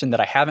interesting question that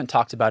I haven't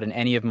talked about in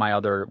any of my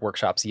other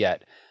workshops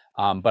yet,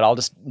 but I'll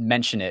just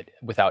mention it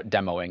without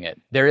demoing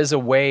it. There is a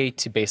way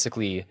to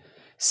basically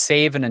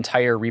save an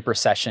entire Reaper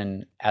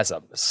session as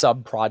a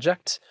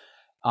sub-project.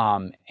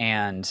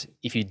 And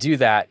if you do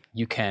that,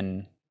 you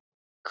can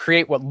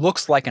create what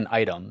looks like an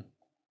item.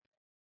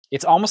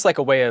 It's almost like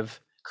a way of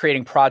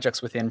creating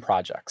projects within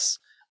projects.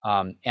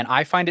 And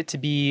I find it to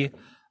be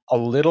a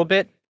little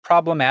bit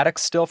problematic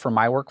still for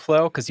my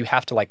workflow, because you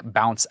have to like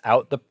bounce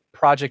out the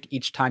project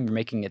each time you're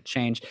making it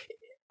change.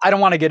 I don't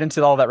want to get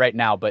into all that right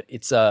now, but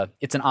it's an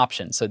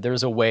option. So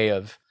there's a way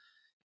of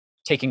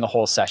taking a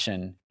whole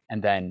session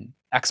and then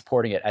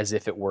exporting it as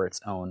if it were its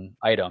own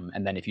item.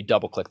 And then if you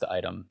double click the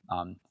item,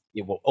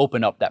 it will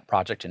open up that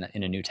project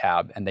in a new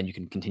tab, and then you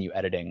can continue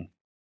editing.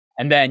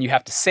 And then you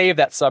have to save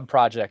that sub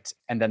project,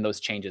 and then those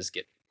changes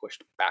get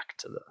pushed back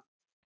to the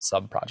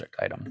sub project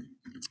item.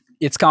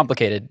 It's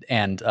complicated,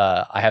 and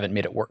I haven't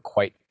made it work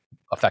quite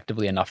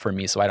effectively enough for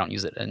me, so I don't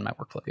use it in my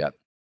workflow yet.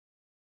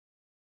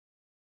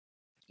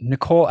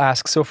 Nicole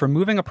asks, so for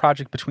moving a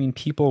project between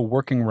people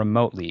working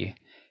remotely,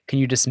 can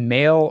you just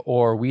mail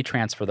or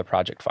WeTransfer the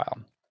project file?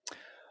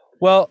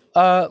 Well,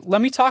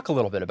 let me talk a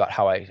little bit about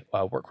how I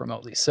work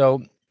remotely.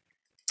 So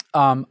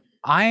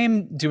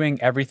I'm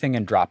doing everything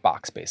in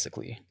Dropbox,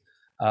 basically.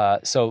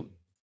 So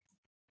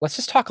let's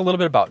just talk a little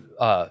bit about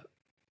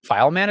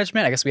file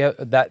management. I guess we have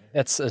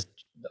that's a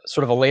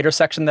sort of a later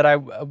section that I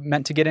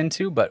meant to get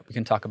into, but we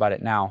can talk about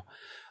it now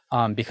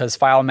because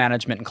file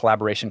management and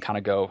collaboration kind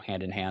of go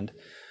hand in hand.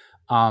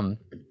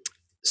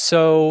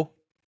 So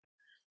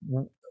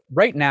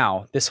right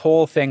now, this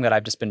whole thing that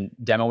I've just been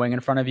demoing in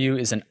front of you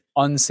is an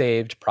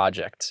unsaved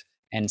project.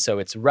 And so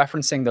it's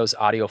referencing those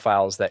audio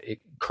files that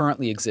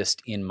currently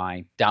exist in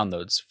my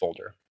downloads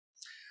folder.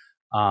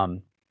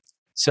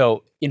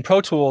 So in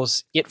Pro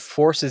Tools, it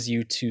forces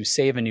you to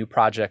save a new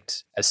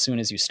project as soon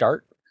as you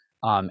start.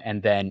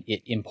 And then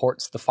it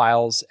imports the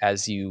files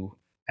as you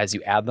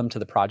add them to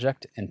the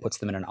project and puts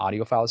them in an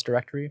audio files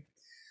directory.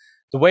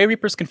 The way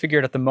Reaper's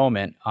configured at the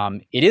moment,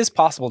 it is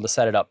possible to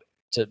set it up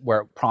to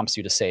where it prompts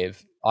you to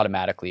save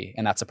automatically,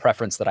 and that's a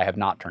preference that I have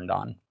not turned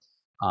on.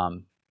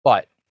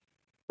 But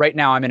right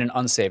now I'm in an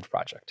unsaved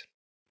project.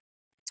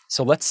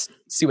 So let's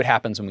see what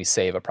happens when we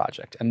save a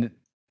project. And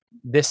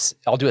this,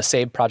 I'll do a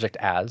save project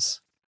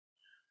as.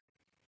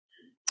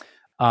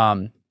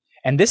 And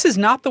this is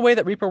not the way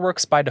that Reaper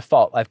works by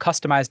default. I've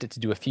customized it to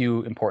do a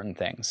few important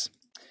things.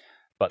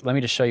 But let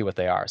me just show you what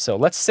they are. So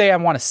let's say I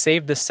want to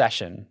save this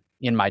session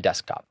in my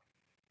desktop.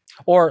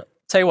 Or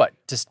tell you what,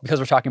 just because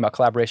we're talking about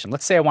collaboration,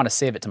 let's say I want to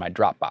save it to my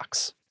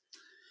Dropbox.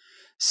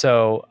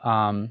 So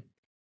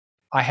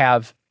I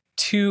have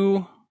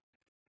two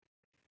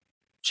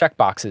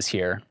checkboxes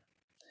here.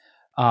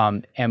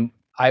 And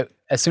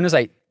as soon as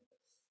I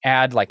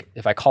add, like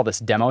if I call this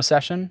demo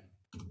session,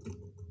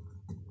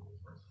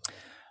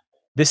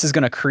 this is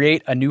going to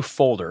create a new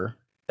folder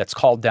that's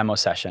called demo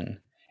session.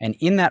 And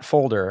in that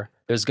folder,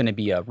 there's going to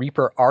be a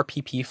Reaper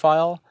RPP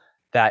file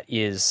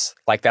that's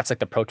like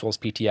the Pro Tools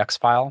PTX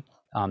file.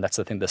 That's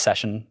the thing, the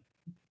session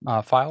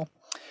file.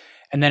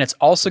 And then it's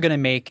also going to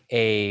make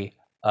a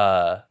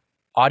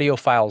audio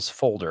files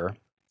folder.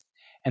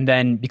 And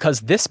then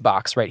because this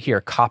box right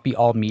here, copy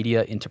all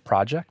media into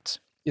project,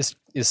 is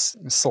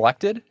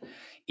selected,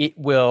 it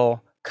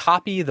will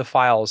copy the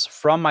files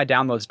from my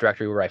downloads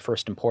directory where I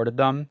first imported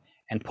them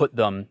and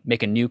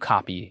make a new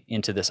copy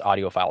into this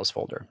audio files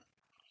folder.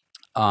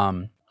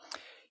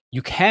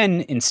 You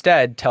can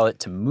instead tell it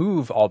to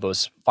move all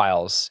those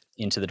files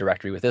into the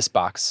directory with this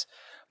box,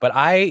 but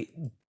I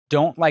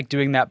don't like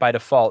doing that by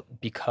default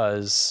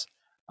because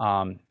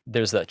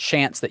there's a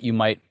chance that you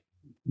might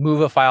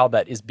move a file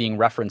that is being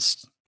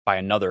referenced by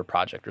another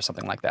project or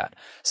something like that.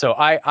 So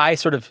I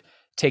sort of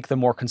take the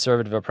more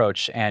conservative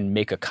approach and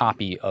make a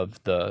copy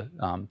of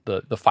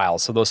the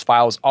files. So those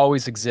files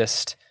always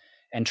exist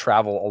and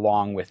travel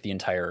along with the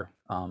entire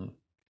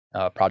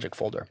project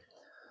folder.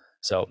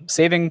 So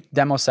saving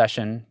demo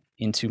session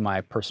into my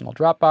personal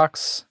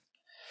Dropbox.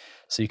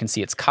 So you can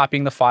see it's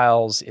copying the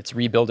files, it's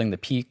rebuilding the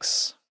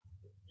peaks.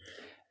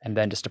 And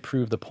then just to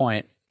prove the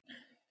point,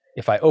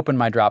 if I open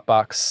my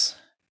Dropbox,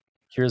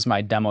 here's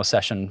my demo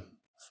session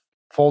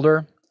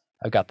folder.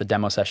 I've got the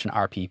demo session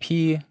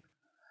RPP.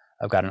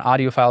 I've got an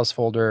audio files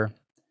folder.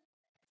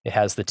 It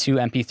has the two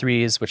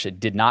MP3s, which it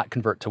did not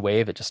convert to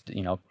WAV. It just,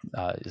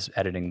 is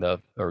editing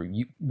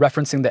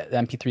referencing the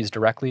MP3s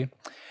directly.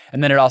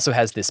 And then it also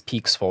has this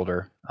peaks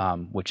folder,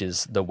 which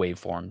is the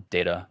waveform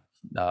data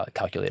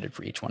calculated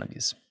for each one of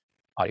these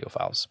audio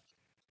files.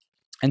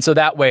 And so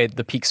that way,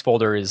 the peaks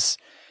folder is,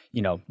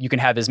 you can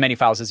have as many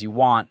files as you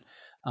want,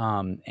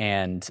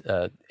 and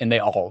they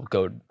all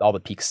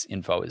the peaks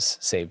info is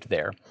saved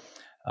there.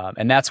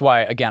 And that's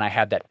why, again, I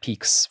have that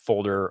peaks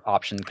folder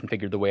option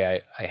configured the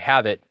way I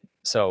have it.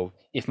 So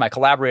if my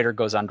collaborator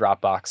goes on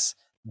Dropbox,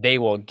 they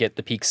will get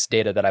the peaks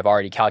data that I've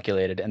already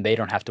calculated, and they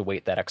don't have to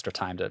wait that extra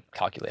time to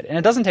calculate it. And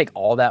it doesn't take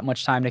all that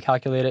much time to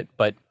calculate it,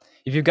 but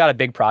if you've got a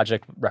big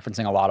project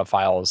referencing a lot of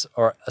files,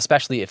 or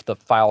especially if the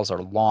files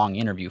are long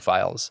interview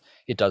files,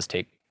 it does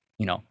take,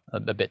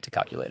 a bit to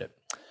calculate it,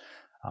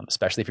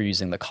 especially if you're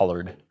using the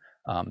colored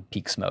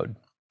peaks mode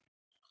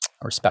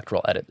or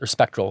spectral edit or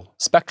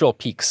spectral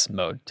peaks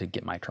mode, to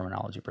get my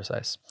terminology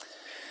precise.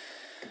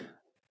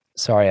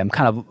 Sorry, I'm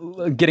kind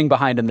of getting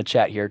behind in the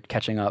chat here,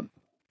 catching up.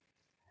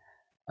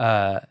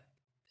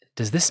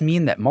 Does this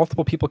mean that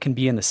multiple people can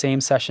be in the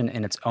same session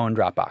in its own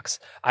Dropbox?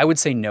 I would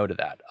say no to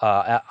that.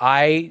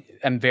 I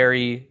am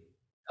very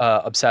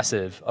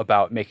obsessive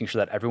about making sure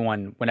that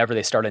everyone, whenever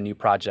they start a new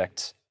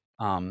project,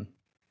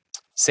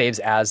 saves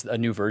as a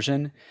new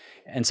version.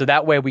 And so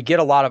that way we get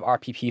a lot of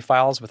RPP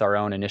files with our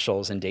own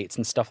initials and dates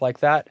and stuff like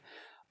that.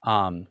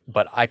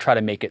 But I try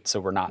to make it so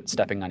we're not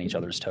stepping on each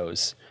other's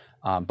toes.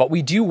 But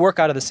we do work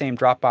out of the same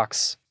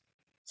Dropbox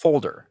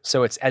folder.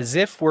 So it's as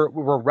if we're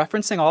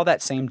referencing all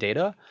that same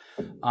data,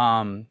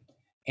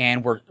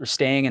 and we're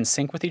staying in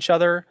sync with each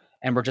other,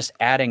 and we're just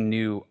adding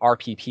new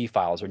RPP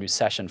files or new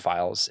session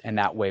files, and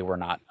that way we're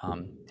not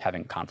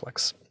having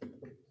conflicts.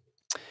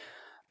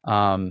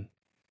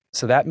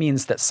 So that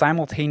means that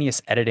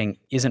simultaneous editing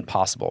isn't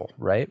possible,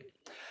 right?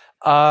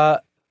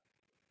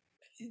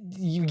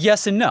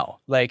 Yes and no.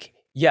 Like,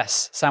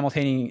 yes,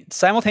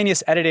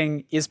 simultaneous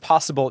editing is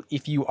possible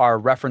if you are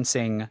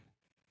referencing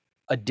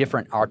a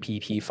different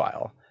RPP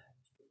file.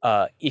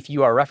 If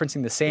you are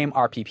referencing the same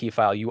RPP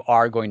file, you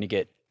are going to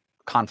get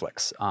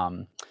conflicts.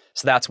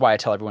 So that's why I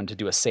tell everyone to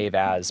do a save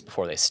as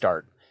before they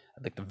start,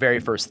 like the very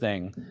first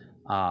thing.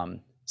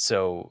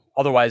 So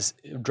otherwise,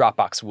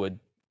 Dropbox would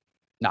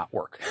not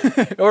work,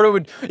 or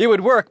it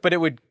would work, but it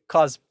would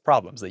cause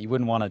problems that you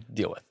wouldn't want to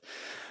deal with.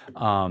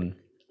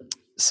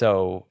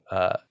 So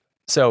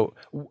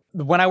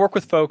when I work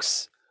with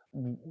folks,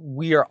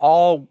 we are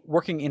all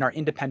working in our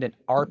independent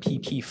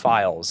RPP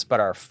files, but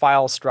our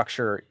file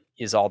structure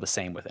is all the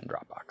same within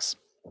Dropbox.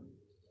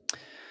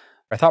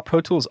 I thought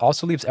Pro Tools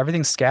also leaves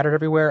everything scattered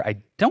everywhere. I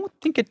don't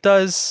think it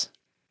does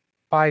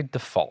by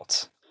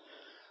default.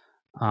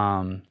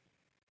 But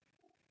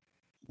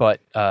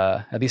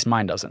at least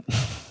mine doesn't.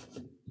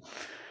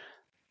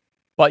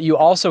 But you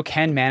also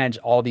can manage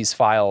all these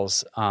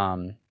files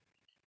up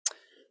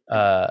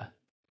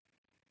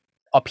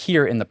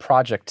here in the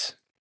project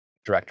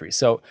directory.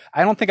 So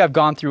I don't think I've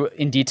gone through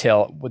in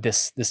detail with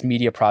this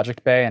media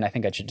project bay, and I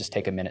think I should just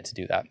take a minute to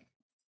do that.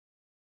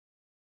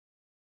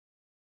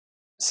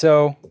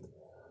 So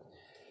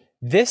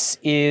this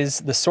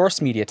is the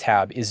source media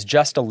tab is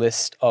just a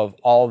list of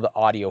all the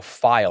audio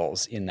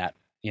files in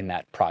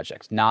that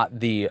project, not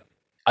the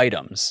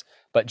items,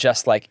 but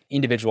just like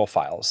individual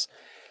files.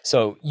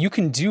 So you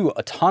can do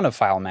a ton of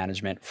file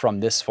management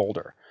from this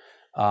folder.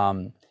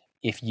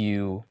 If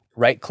you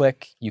right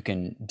click, you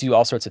can do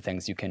all sorts of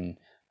things. You can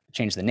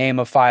change the name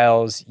of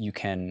files. You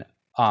can,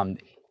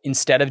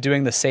 instead of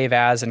doing the save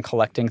as and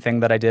collecting thing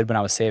that I did when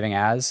I was saving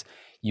as,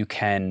 you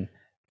can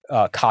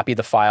copy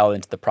the file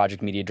into the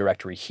project media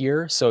directory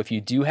here. So if you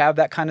do have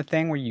that kind of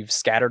thing where you've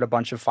scattered a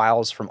bunch of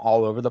files from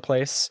all over the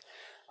place,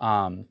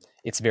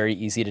 it's very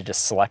easy to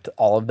just select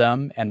all of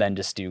them and then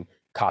just do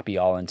copy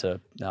all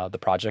into the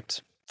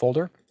project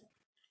folder.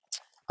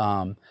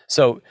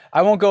 So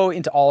I won't go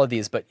into all of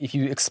these, but if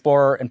you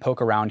explore and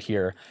poke around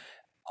here,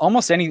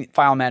 almost any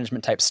file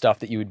management type stuff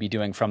that you would be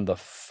doing from the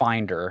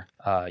Finder,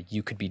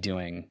 you could be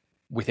doing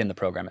within the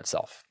program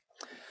itself.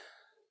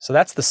 So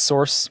that's the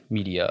source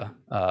media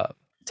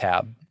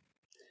tab.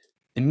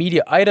 The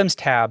media items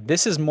tab,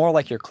 this is more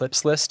like your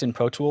clips list in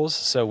Pro Tools.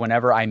 So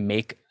whenever I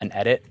make an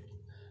edit,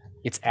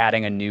 it's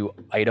adding a new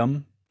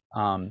item,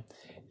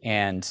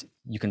 and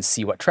you can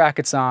see what track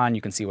it's on,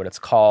 you can see what it's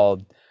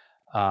called.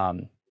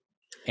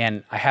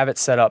 And I have it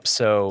set up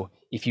so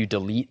if you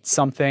delete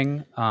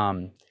something,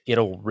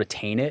 it'll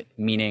retain it,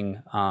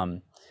 meaning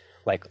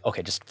like,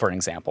 okay, just for an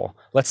example,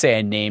 let's say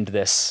I named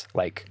this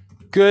like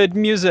good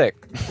music.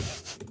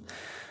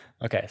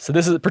 Okay,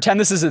 so pretend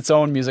this is its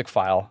own music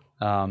file,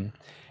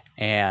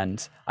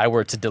 and I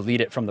were to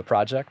delete it from the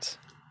project.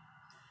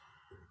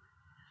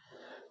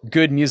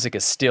 Good music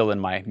is still in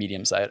my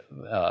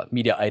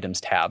media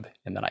items tab,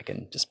 and then I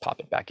can just pop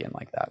it back in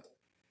like that.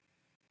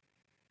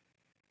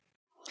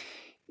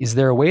 Is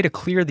there a way to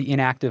clear the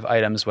inactive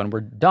items when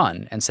we're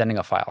done and sending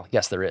a file?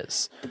 Yes, there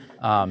is.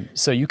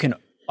 So you can,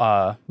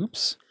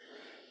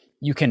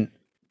 you can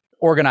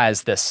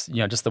organize this,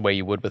 just the way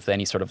you would with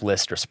any sort of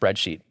list or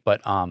spreadsheet.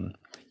 But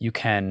you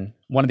can.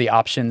 One of the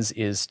options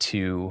is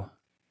to,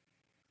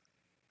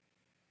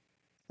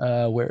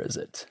 where is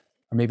it?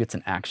 Or maybe it's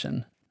an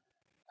action.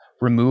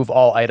 Remove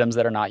all items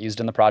that are not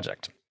used in the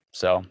project.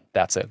 So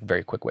that's a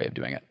very quick way of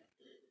doing it.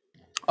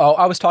 Oh,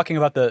 I was talking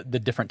about the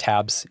different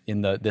tabs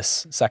in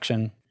this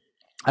section.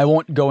 I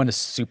won't go into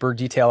super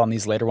detail on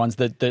these later ones.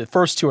 The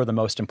first two are the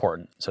most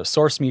important. So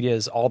source media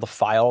is all the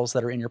files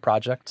that are in your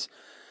project.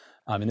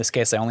 In this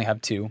case, I only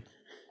have two.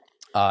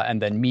 And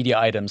then media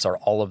items are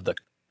all of the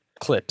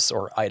clips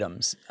or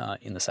items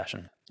in the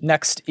session.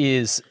 Next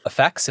is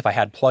effects, if I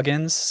had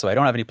plugins. So I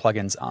don't have any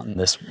plugins on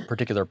this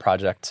particular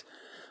project,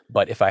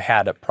 but if I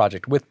had a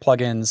project with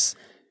plugins,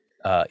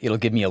 it'll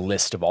give me a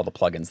list of all the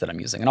plugins that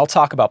I'm using. And I'll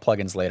talk about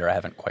plugins later. I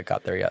haven't quite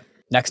got there yet.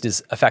 Next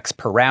is effects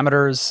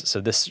parameters.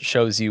 So this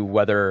shows you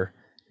whether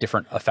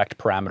different effect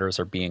parameters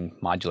are being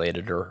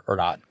modulated or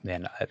not.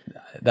 And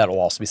that'll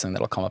also be something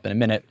that'll come up in a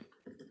minute.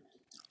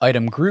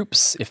 Item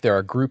groups, if there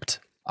are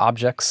grouped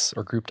objects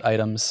or grouped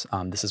items,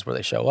 this is where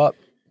they show up.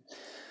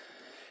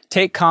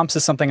 Take comps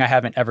is something I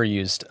haven't ever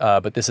used,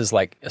 but this is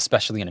like,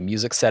 especially in a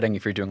music setting,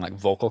 if you're doing like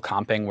vocal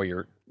comping where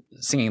you're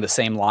singing the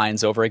same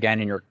lines over again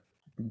and you're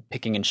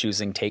picking and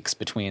choosing takes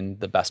between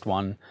the best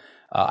one.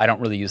 I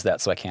don't really use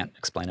that, so I can't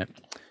explain it.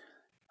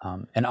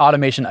 And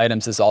automation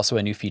items is also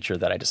a new feature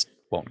that I just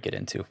won't get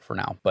into for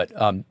now. But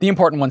the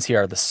important ones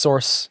here are the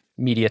source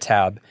media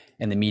tab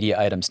and the media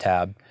items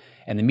tab.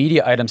 And the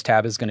media items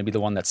tab is going to be the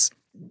one that's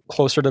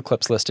closer to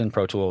clips list in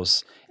Pro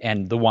Tools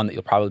and the one that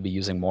you'll probably be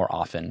using more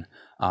often,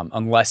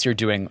 unless you're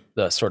doing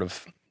the sort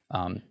of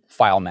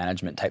file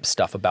management type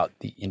stuff about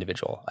the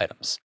individual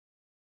items.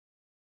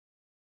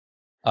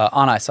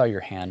 Anna, I saw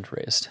your hand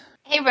raised.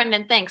 Hey,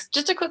 Brendan, thanks.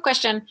 Just a quick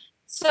question.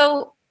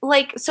 So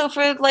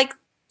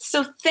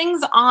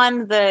things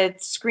on the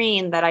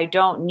screen that I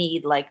don't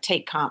need, like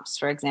take comps,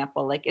 for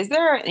example, like, is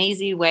there an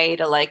easy way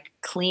to like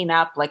clean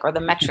up, like, or the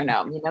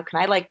metronome, you know,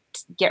 can I like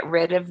get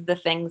rid of the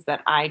things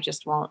that I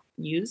just won't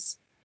use?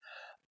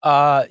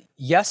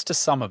 Yes, to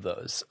some of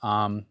those.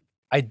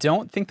 I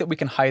don't think that we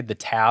can hide the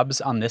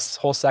tabs on this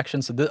whole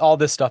section. So all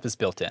this stuff is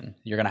built in.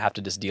 You're going to have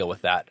to just deal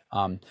with that.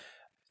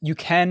 You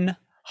can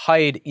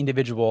hide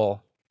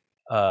individual,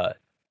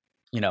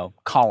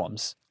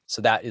 columns.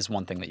 So that is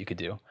one thing that you could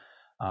do.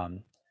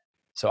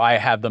 So I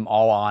have them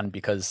all on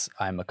because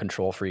I'm a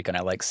control freak and I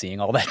like seeing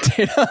all that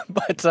data,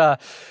 but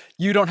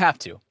you don't have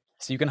to.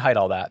 So you can hide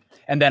all that.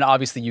 And then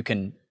obviously you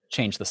can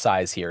change the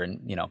size here.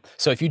 And,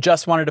 so if you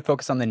just wanted to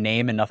focus on the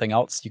name and nothing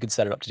else, you could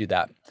set it up to do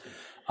that.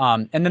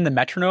 And then the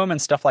metronome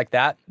and stuff like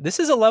that. This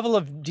is a level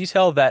of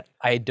detail that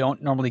I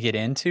don't normally get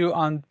into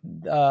on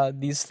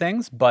these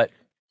things, but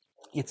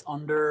it's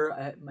under,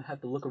 I have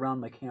to look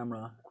around my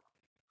camera,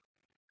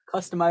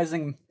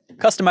 customizing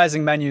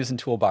menus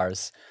and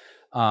toolbars.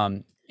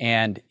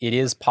 And it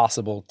is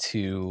possible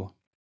to,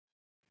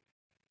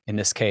 in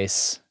this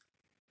case,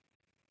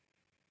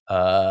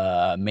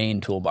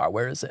 main toolbar.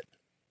 Where is it?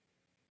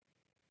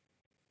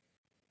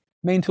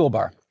 Main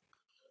toolbar.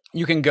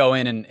 You can go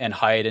in and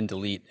hide and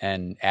delete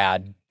and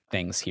add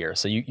things here.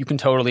 So you can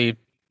totally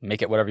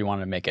make it whatever you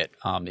want to make it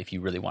if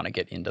you really want to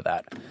get into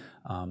that.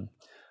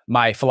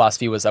 My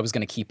philosophy was I was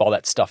going to keep all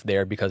that stuff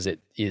there because it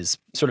is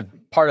sort of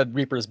part of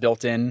Reaper's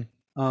built-in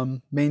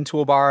main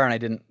toolbar, and I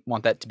didn't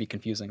want that to be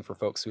confusing for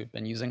folks who have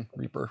been using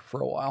Reaper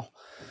for a while.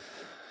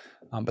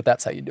 But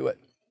that's how you do it.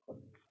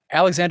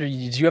 Alexander,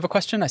 did you have a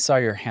question? I saw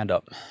your hand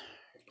up.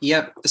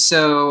 Yep.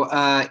 So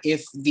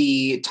if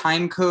the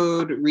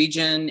timecode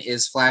region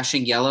is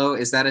flashing yellow,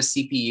 is that a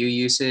CPU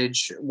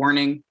usage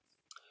warning?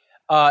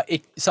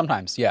 It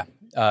sometimes, yeah.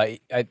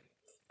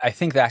 I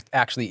think that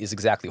actually is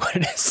exactly what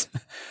it is.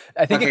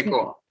 I think okay,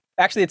 cool.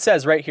 Actually, it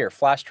says right here,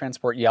 flash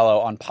transport yellow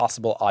on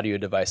possible audio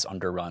device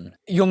underrun.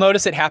 You'll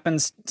notice it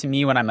happens to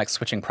me when I'm like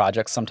switching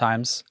projects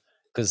sometimes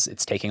because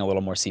it's taking a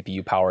little more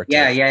CPU power to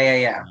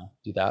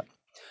do that.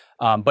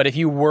 But if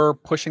you were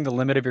pushing the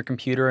limit of your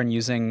computer and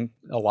using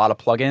a lot of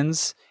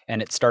plugins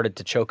and it started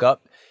to choke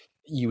up,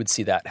 you would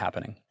see that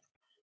happening.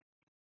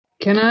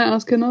 Can I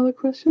ask another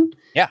question?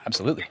 Yeah,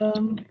 absolutely.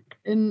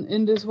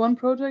 In this one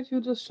project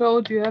you just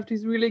showed, you have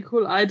these really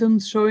cool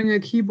items showing a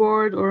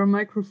keyboard or a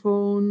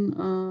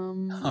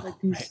microphone,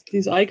 like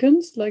these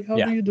icons. Like, how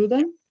do you do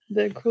them?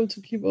 They're cool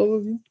to keep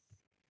overview.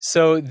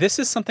 So this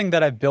is something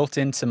that I've built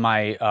into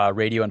my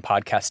radio and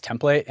podcast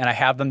template, and I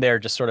have them there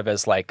just sort of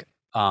as like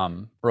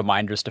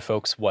reminders to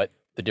folks what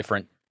the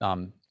different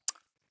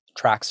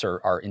tracks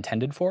are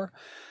intended for.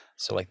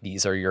 So like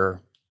these are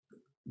your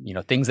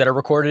things that are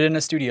recorded in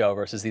a studio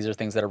versus these are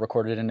things that are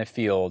recorded in a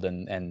field,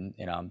 and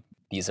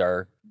these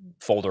are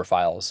folder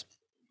files,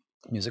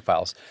 music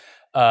files.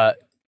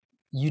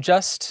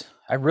 It's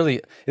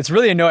really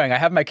annoying. I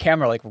have my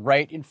camera like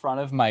right in front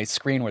of my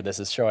screen where this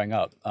is showing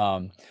up.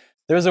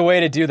 There's a way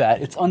to do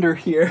that. It's under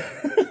here.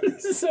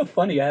 This is so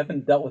funny. I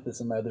haven't dealt with this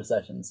in my other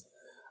sessions.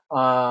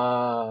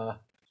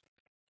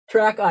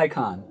 Track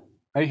icon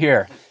right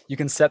here. You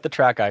can set the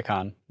track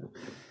icon,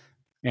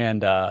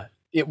 and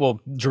it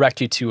will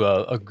direct you to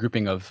a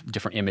grouping of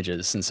different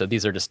images. And so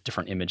these are just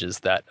different images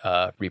that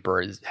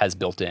Reaper has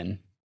built in.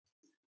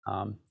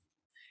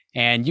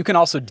 And you can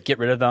also get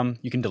rid of them.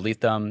 You can delete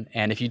them.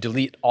 And if you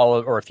delete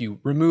or if you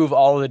remove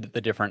all of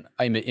the different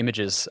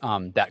images,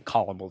 that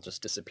column will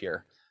just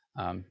disappear.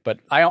 But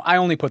I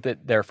only put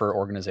it there for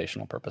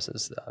organizational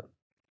purposes.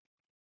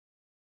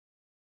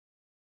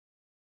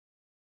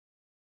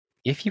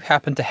 If you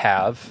happen to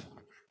have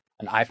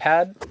an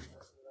iPad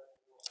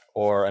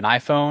or an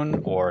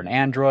iPhone or an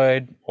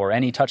Android or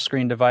any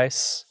touchscreen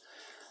device,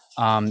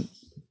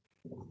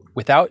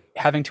 without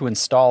having to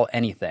install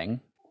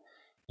anything,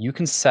 you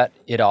can set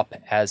it up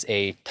as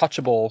a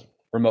touchable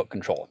remote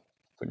control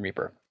in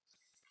Reaper.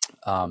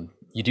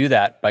 You do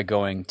that by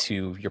going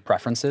to your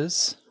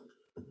preferences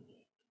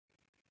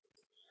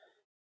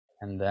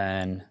and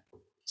then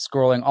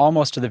scrolling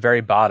almost to the very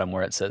bottom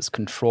where it says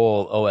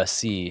Control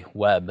OSC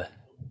Web.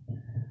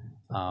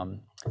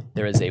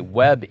 There is a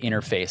web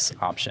interface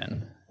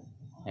option,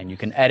 and you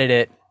can edit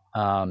it.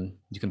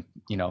 You can,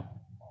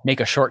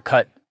 make a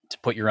shortcut to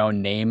put your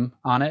own name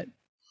on it,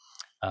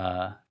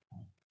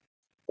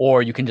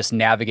 or you can just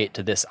navigate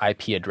to this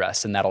IP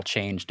address, and that'll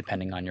change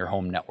depending on your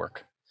home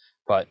network.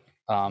 But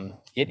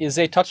it is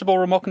a touchable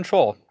remote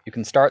control. You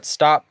can start,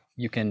 stop.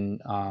 You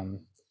can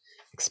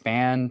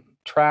expand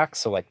tracks.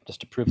 So, like, just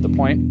to prove the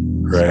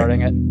point,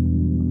 starting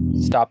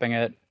it, stopping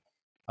it.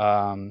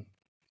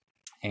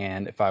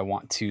 And if I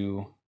want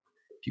to,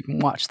 if you can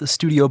watch the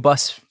studio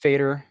bus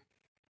fader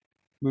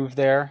move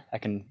there, I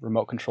can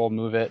remote control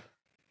move it.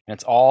 And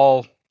it's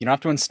all, you don't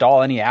have to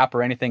install any app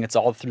or anything. It's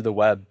all through the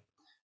web.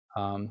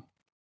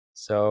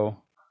 So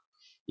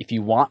if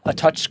you want a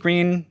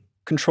touchscreen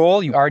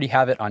control, you already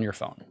have it on your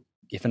phone,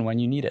 if and when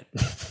you need it.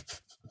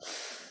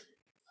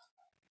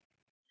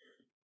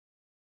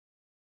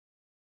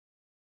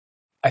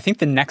 I think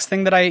the next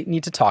thing that I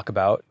need to talk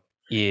about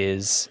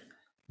is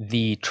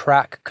the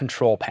track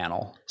control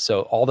panel.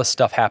 So all the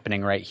stuff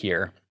happening right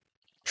here.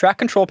 Track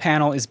control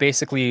panel is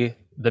basically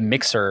the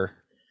mixer,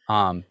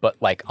 but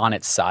like on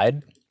its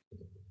side.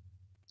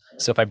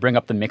 So if I bring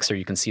up the mixer,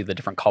 you can see the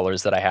different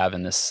colors that I have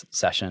in this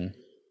session.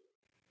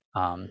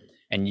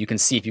 And you can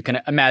see, if you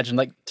can imagine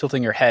like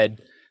tilting your head,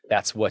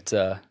 that's what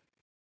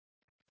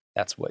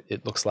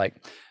it looks like.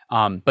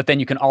 But then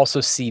you can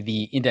also see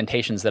the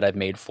indentations that I've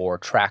made for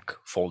track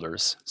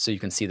folders. So you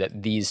can see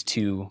that these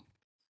 2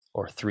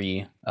 or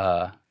 3,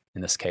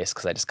 in this case,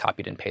 because I just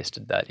copied and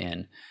pasted that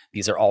in,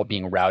 these are all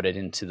being routed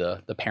into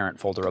the parent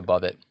folder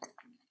above it.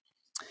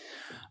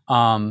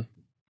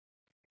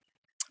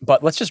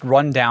 But let's just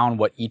run down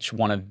what each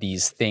one of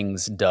these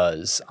things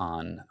does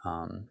on.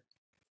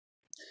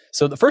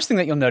 So the first thing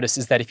that you'll notice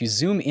is that if you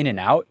zoom in and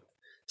out,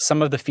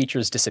 some of the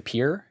features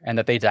disappear, and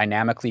that they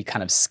dynamically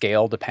kind of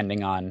scale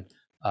depending on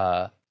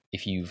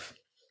if you've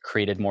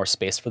created more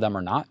space for them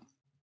or not.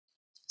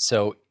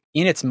 So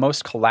in its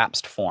most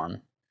collapsed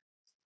form,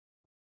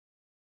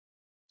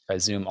 if I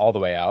zoom all the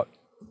way out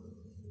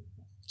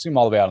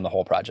on the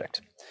whole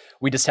project,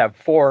 we just have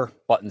 4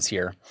 buttons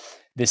here.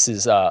 This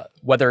is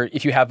whether,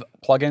 if you have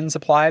plugins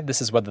applied,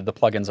 this is whether the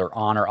plugins are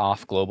on or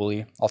off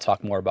globally. I'll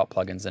talk more about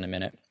plugins in a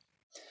minute.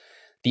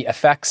 The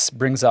effects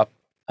brings up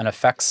an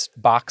effects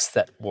box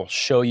that will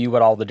show you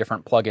what all the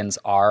different plugins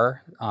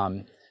are.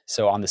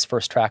 So on this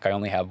first track, I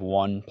only have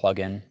 1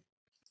 plugin.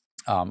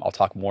 I'll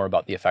talk more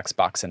about the effects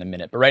box in a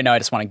minute. But right now, I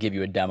just want to give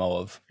you a demo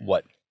of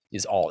what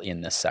is all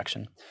in this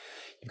section.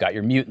 You've got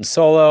your mute and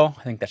solo.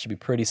 I think that should be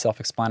pretty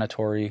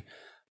self-explanatory.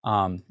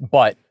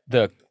 But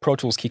the Pro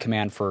Tools key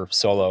command for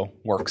solo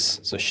works.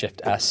 So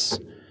Shift S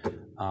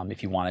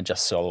if you want to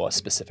just solo a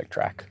specific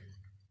track.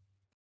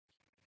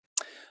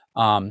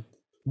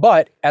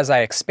 But as I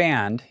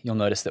expand, you'll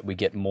notice that we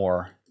get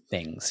more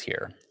things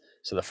here.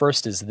 So the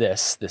first is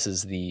this. This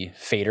is the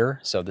fader.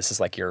 So this is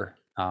like your,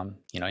 and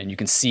you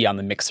can see on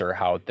the mixer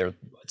how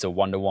it's a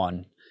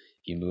 1-to-1.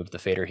 You move the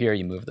fader here,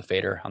 you move the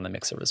fader on the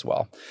mixer as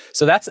well.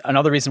 So that's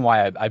another reason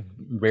why I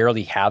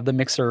rarely have the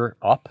mixer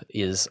up,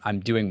 is I'm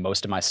doing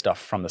most of my stuff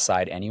from the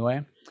side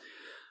anyway.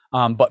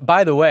 But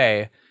by the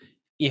way,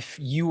 if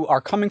you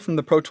are coming from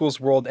the Pro Tools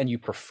world and you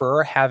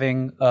prefer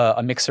having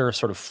a mixer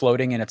sort of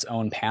floating in its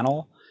own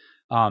panel,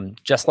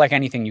 just like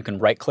anything, you can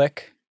right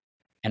click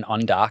and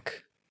undock.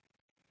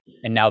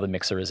 And now the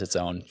mixer is its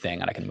own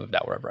thing and I can move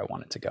that wherever I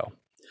want it to go.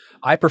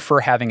 I prefer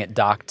having it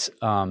docked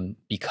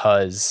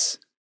because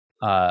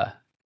I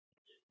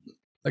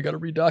got to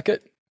redock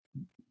it.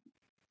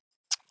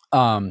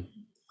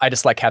 I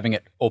just like having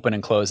it open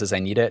and close as I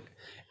need it.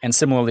 And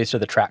similarly to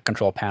the track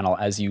control panel,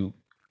 as you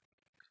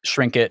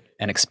shrink it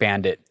and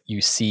expand it,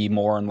 you see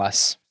more and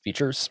less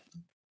features.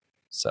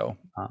 So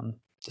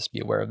just be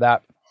aware of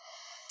that.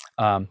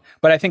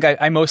 But I think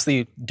I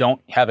mostly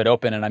don't have it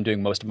open, and I'm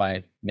doing most of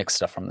my mix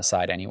stuff from the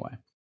side anyway.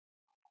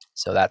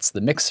 So that's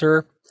the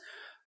mixer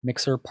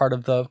part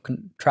of the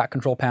track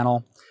control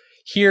panel.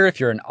 Here, if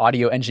you're an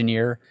audio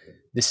engineer,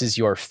 this is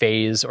your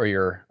phase or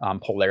your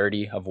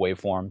polarity of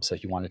waveform. So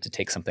if you wanted to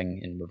take something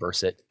and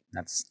reverse it,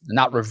 that's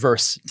not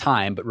reverse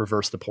time, but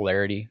reverse the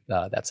polarity.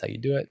 That's how you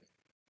do it.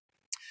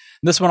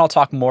 This one I'll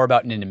talk more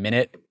about in a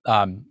minute,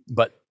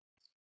 but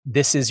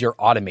this is your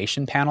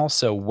automation panel.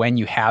 So when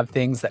you have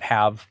things that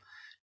have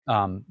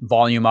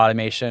volume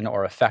automation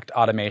or effect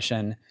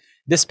automation,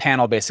 this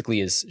panel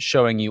basically is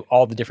showing you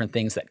all the different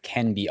things that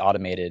can be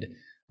automated.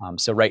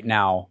 So right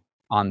now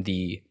on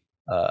the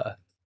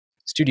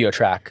studio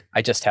track,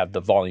 I just have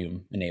the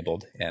volume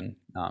enabled. And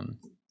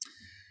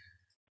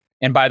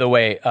by the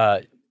way,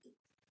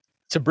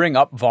 to bring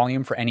up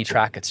volume for any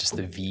track, it's just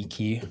the V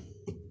key.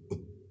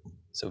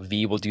 So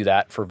V will do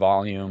that for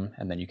volume,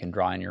 and then you can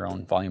draw in your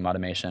own volume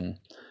automation.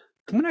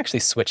 I'm going to actually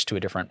switch to a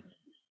different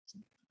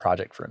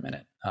project for a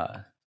minute.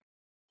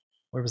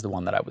 Where was the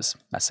one that I was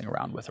messing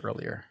around with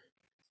earlier?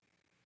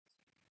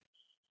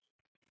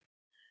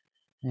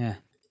 Yeah,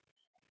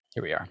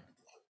 here we are.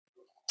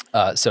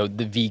 So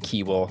the V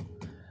key will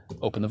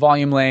open the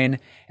volume lane,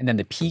 and then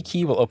the P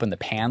key will open the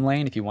pan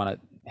lane if you want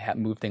to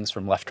move things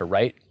from left to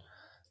right.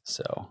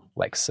 So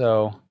like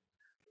so.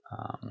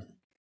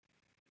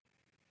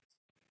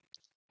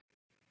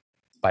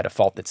 By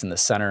default, it's in the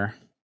center.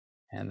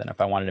 And then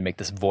if I wanted to make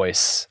this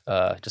voice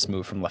just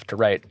move from left to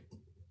right.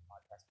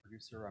 Podcast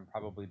producer, I'm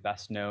probably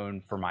best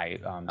known for my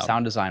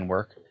sound design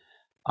work.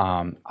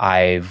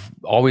 I've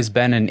always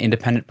been an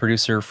independent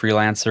producer,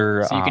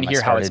 freelancer. So you can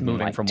hear how it's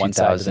moving from one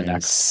side to the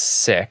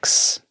next.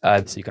 2006.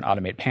 So you can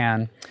automate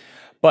pan.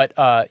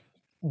 But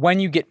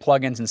when you get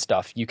plugins and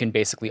stuff, you can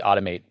basically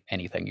automate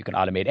anything. You can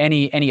automate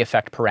any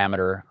effect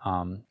parameter.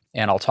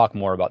 And I'll talk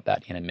more about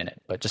that in a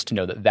minute. But just to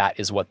know that that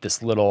is what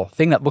this little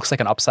thing that looks like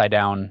an upside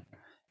down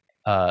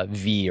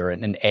V or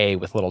an A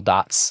with little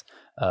dots,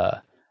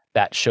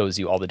 that shows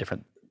you all the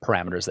different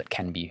parameters that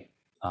can be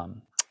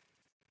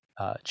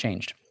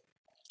changed.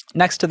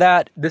 Next to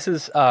that, this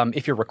is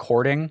if you're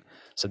recording.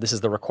 So this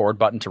is the record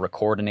button to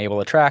record, enable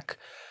a track.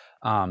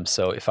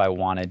 So if I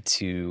wanted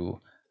to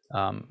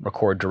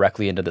record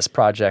directly into this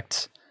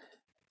project,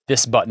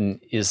 this button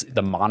is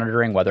the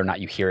monitoring, whether or not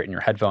you hear it in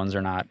your headphones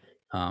or not.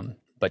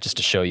 But just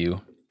to show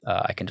you,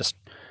 I can just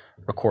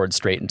record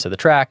straight into the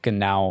track, and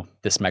now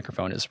this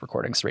microphone is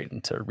recording straight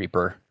into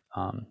Reaper,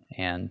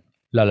 and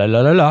la la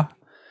la la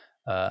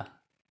la.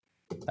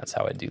 That's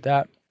how I do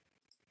that.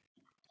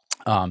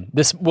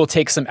 This will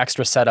take some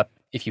extra setup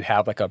if you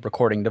have like a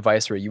recording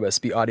device or a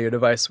USB audio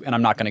device, and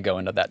I'm not going to go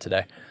into that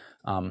today.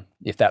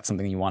 If that's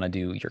something you want to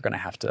do, you're going to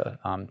have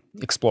to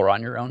explore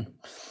on your own.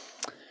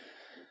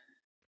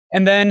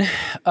 And then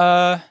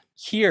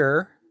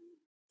here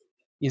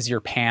is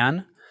your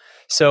pan.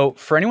 So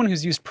for anyone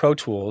who's used Pro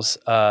Tools,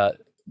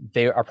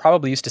 they are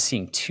probably used to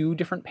seeing two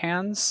different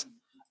pans.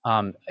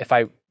 If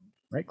I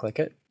right-click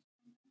it,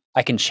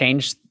 I can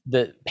change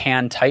the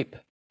pan type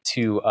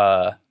to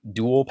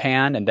dual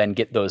pan and then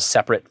get those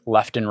separate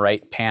left and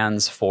right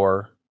pans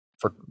for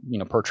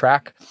per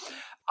track.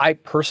 I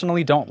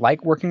personally don't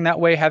like working that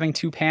way, having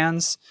two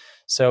pans.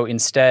 So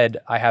instead,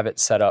 I have it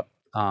set up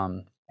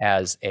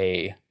as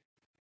a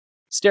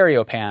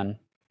stereo pan.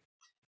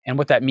 And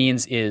what that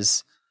means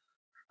is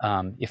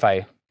if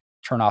I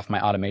turn off my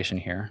automation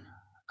here,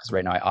 because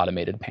right now I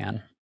automated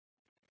pan.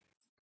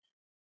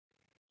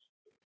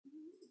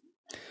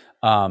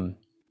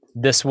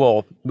 This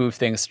will move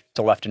things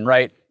to left and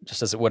right,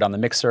 just as it would on the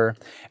mixer.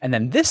 And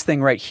then this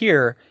thing right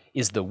here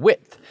is the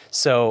width.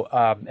 So,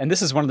 and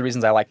this is one of the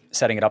reasons I like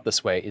setting it up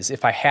this way, is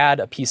if I had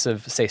a piece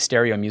of, say,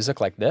 stereo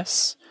music like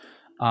this,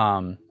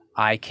 I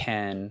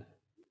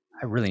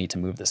really need to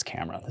move this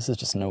camera. This is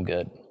just no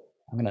good.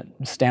 I'm gonna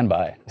stand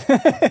by.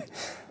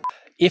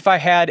 If I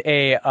had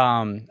a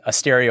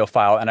stereo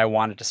file and I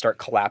wanted to start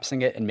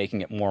collapsing it and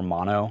making it more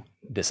mono,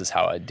 this is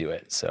how I'd do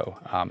it. So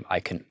I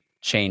can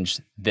change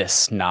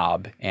this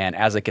knob, and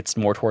as it gets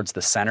more towards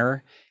the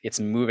center, it's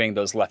moving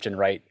those left and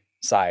right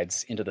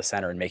sides into the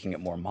center and making it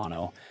more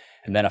mono.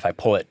 And then if I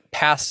pull it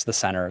past the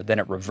center, then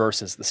it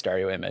reverses the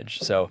stereo image.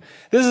 So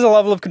this is a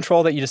level of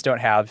control that you just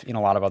don't have in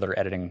a lot of other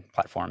editing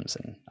platforms,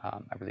 and I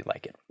really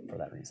like it for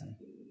that reason.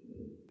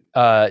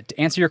 To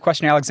answer your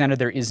question, Alexander,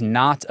 there is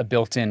not a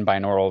built-in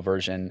binaural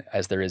version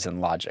as there is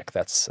in Logic.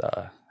 That's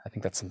I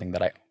think that's something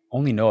that I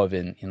only know of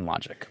in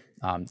Logic.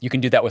 You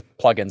can do that with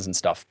plugins and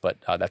stuff, but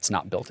that's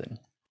not built in.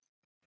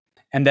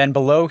 And then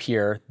below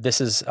here, this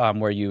is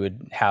where you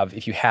would have,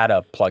 if you had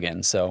a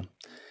plugin. So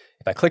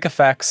if I click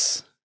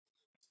Effects,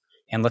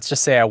 and let's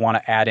just say I want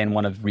to add in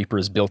one of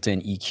Reaper's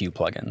built-in EQ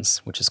plugins,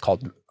 which is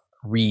called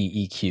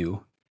REAPER.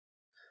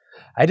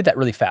 I did that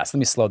really fast. Let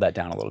me slow that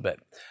down a little bit.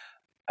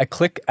 I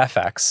click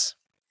FX.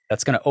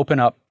 That's going to open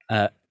up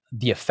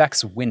the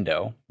effects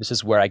window. This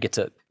is where I get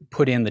to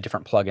put in the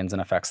different plugins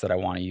and effects that I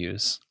want to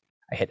use.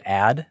 I hit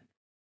Add.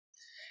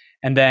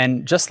 And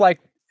then just like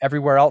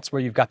everywhere else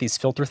where you've got these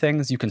filter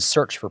things, you can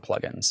search for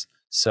plugins.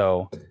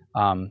 So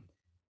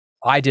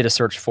I did a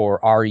search for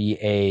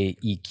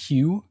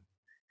REAEQ,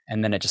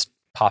 and then it just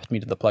popped me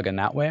to the plugin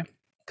that way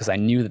because I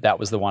knew that that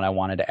was the one I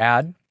wanted to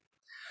add.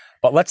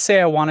 But let's say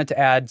I wanted to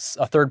add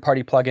a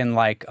third-party plugin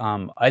like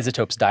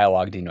Isotope's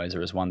Dialogue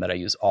Denoiser is one that I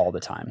use all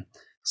the time.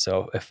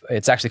 So if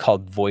it's actually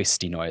called Voice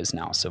Denoise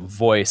now. So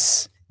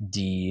Voice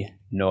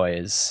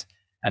Denoise,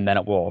 and then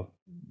it will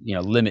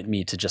limit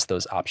me to just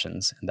those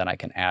options, and then I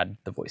can add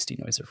the Voice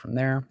Denoiser from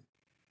there.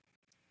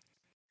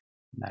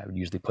 And I would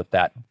usually put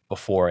that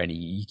before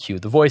any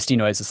EQ. The Voice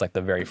Denoise is like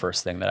the very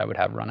first thing that I would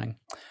have running.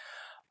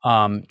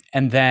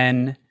 And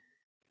then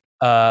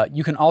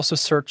you can also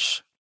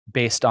search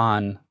based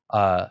on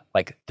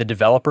like the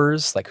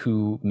developers, like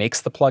who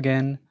makes the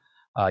plugin.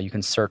 You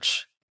can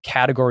search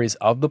categories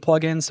of the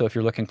plugin. So if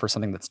you're looking for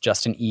something that's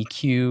just an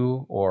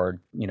EQ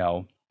or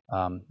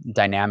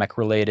dynamic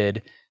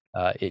related,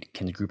 it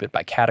can group it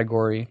by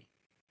category.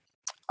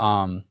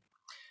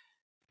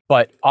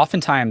 But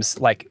oftentimes,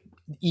 like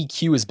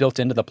EQ is built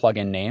into the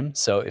plugin name.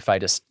 So if I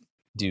just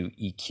do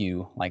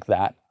EQ like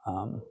that,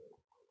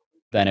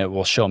 then it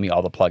will show me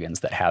all the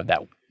plugins that have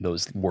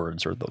those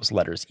words or those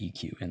letters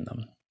EQ in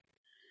them.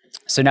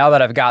 So now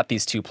that I've got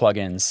these two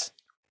plugins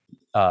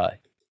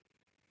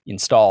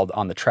installed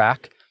on the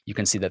track, you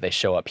can see that they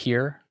show up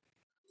here.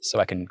 So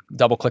I can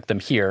double click them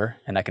here,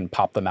 and I can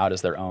pop them out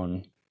as their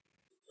own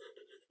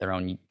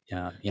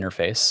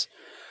interface.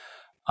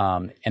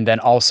 And then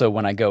also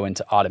when I go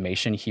into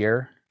automation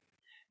here,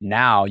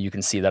 now you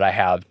can see that I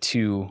have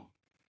two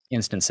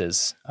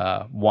instances,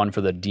 one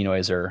for the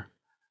denoiser,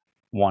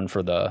 one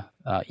for the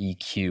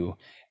EQ.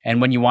 And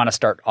when you want to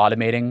start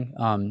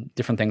automating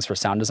different things for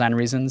sound design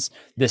reasons,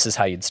 this is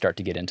how you'd start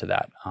to get into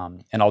that.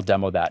 And I'll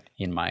demo that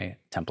in my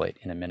template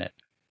in a minute.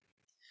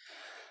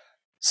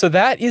 So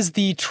that is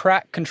the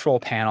track control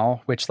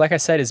panel, which, like I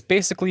said, is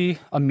basically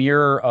a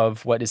mirror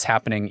of what is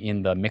happening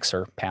in the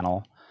mixer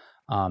panel.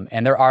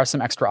 And there are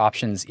some extra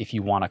options if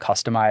you want to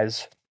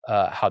customize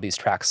how these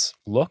tracks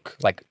look.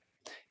 Like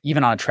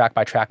even on a track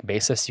by track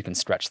basis, you can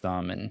stretch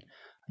them and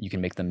you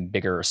can make them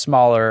bigger or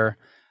smaller.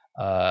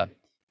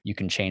 You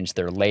can change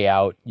their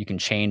layout. You can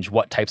change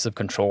what types of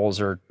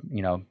controls are,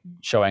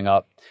 showing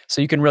up.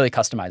 So you can really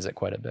customize it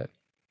quite a bit.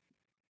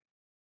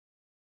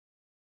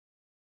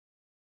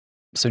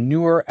 So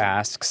Newer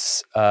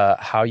asks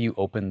how you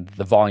open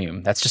the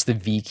volume. That's just the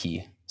V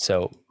key.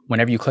 So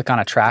whenever you click on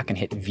a track and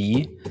hit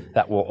V,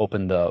 that will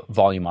open the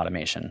volume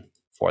automation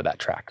for that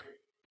track.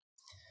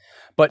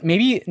 But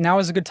maybe now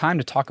is a good time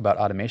to talk about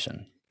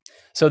automation.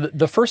 So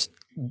the first,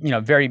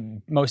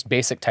 very most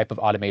basic type of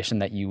automation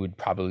that you would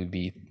probably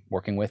be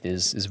working with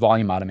is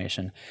volume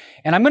automation.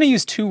 And I'm going to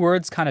use two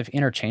words kind of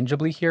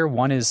interchangeably here.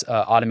 One is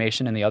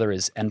automation and the other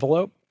is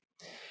envelope.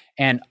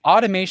 And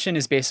automation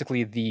is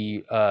basically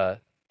the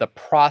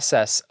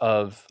process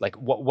of like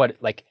what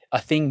like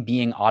a thing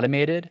being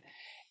automated.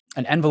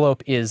 An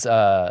envelope is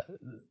the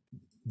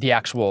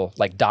actual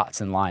like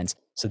dots and lines.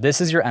 So this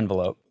is your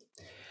envelope.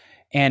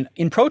 And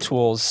in Pro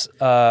Tools,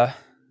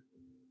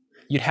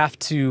 you'd have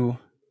to,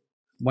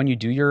 when you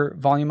do your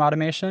volume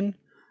automation,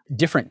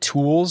 different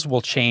tools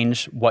will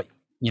change what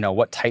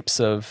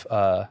types of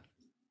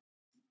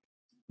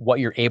what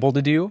you're able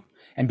to do.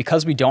 And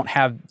because we don't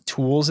have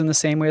tools in the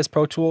same way as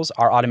Pro Tools,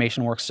 our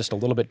automation works just a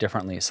little bit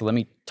differently. So let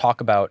me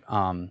talk about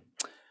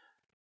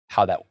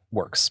how that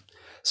works.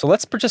 So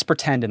let's just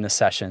pretend in this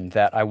session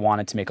that I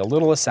wanted to make a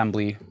little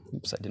assembly.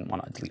 Oops, I didn't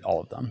want to delete all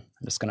of them.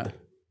 I'm just going to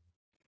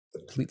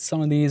delete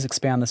some of these,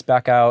 expand this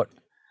back out.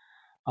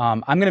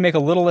 I'm going to make a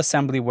little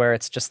assembly where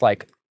it's just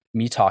like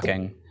me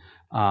talking.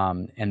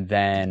 And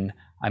then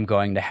I'm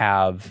going to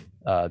have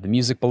the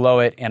music below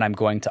it, and I'm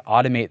going to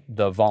automate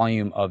the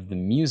volume of the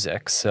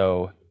music.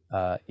 So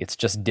it's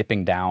just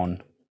dipping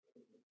down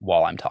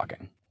while I'm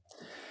talking.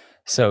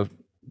 So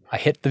I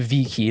hit the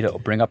V key to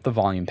bring up the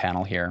volume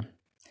panel here.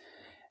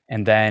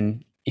 And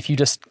then if you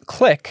just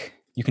click,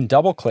 you can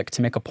double click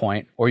to make a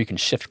point, or you can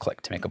shift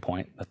click to make a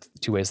point. That's the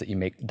two ways that you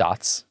make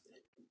dots.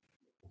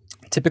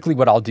 Typically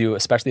what I'll do,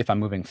 especially if I'm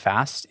moving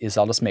fast, is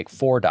I'll just make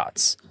 4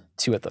 dots,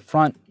 2 at the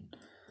front,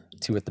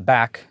 2 at the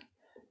back,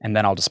 and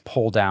then I'll just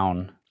pull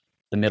down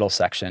the middle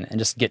section and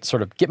just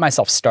get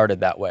myself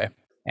started that way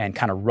and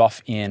kind of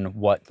rough in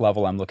what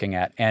level I'm looking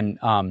at. And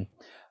I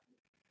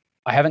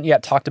haven't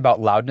yet talked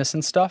about loudness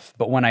and stuff,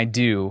 but when I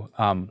do,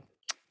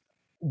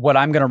 what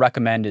I'm going to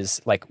recommend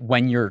is like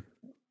when you're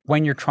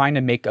trying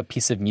to make a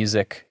piece of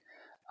music,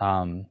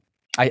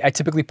 I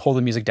typically pull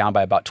the music down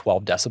by about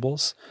 12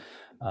 decibels.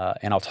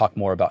 And I'll talk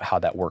more about how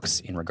that works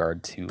in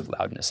regard to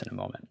loudness in a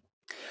moment.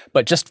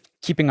 But just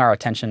keeping our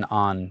attention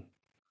on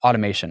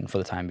automation for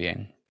the time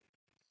being.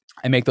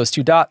 I make those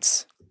 2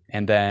 dots,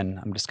 and then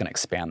I'm just going to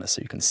expand this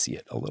so you can see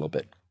it a little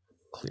bit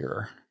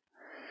clearer.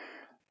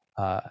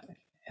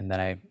 And then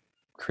I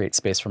create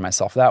space for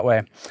myself that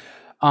way.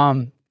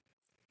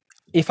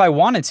 If I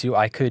wanted to,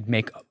 I could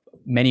make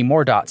many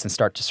more dots and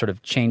start to sort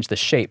of change the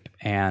shape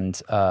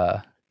and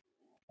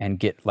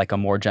get like a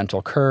more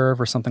gentle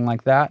curve or something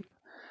like that.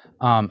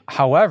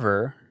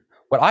 However,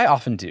 what I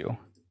often do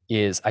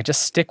is I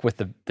just stick with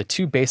the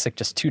 2 basic,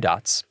 just 2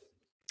 dots,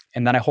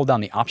 and then I hold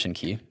down the Option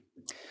key,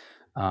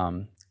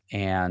 and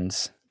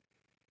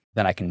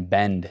then I can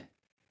bend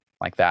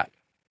like that.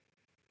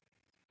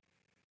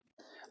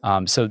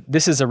 So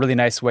this is a really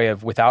nice way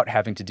of, without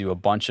having to do a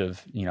bunch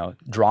of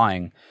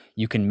drawing,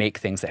 you can make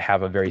things that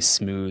have a very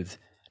smooth,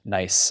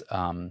 nice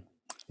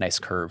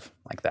curve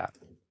like that.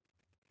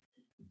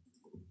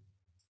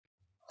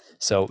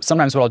 So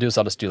sometimes what I'll do is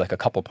I'll just do like a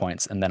couple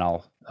points, and then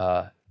I'll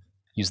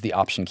use the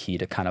Option key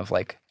to kind of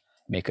like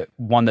make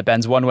one that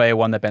bends one way,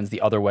 one that bends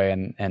the other way,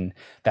 and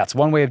that's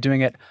one way of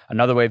doing it.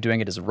 Another way of doing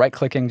it is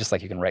right-clicking, just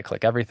like you can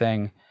right-click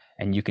everything,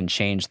 and you can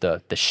change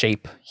the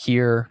shape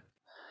here.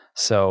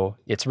 So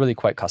it's really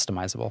quite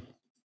customizable.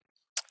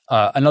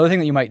 Another thing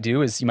that you might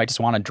do is you might just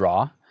want to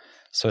draw.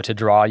 So to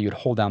draw, you'd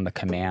hold down the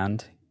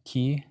Command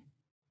key,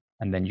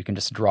 and then you can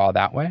just draw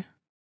that way,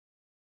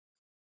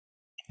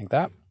 like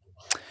that.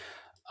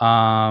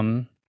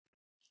 And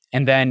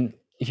then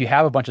if you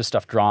have a bunch of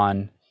stuff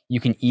drawn, you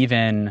can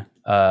even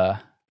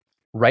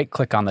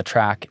right-click on the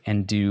track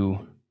and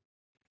do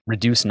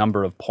reduce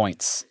number of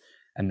points,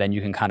 and then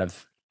you can kind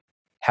of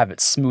have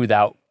it smooth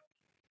out.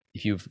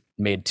 If you've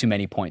made too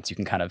many points, you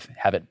can kind of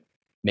have it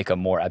make a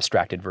more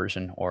abstracted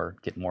version or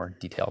get more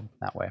detailed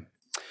that way.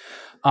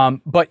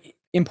 But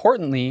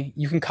importantly,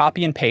 you can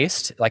copy and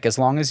paste, like as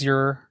long as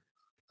you're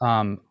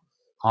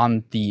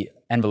on the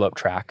envelope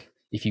track.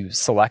 If you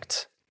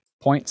select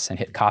points and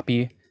hit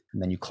copy,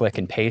 and then you click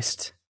and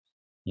paste,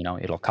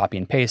 it'll copy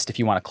and paste. If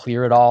you want to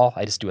clear it all,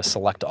 I just do a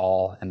select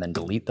all and then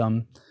delete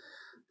them.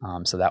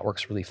 So that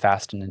works really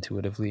fast and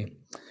intuitively.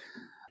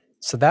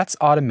 So that's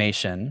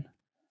automation.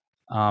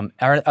 Are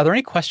there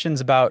any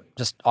questions about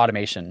just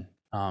automation,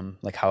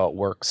 like how it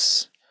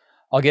works?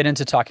 I'll get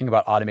into talking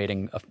about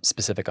automating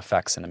specific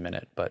effects in a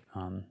minute, but.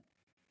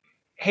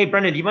 Hey,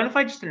 Brendan, do you mind if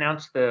I just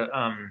announce the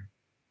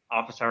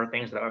office hour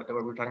things that we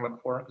were talking about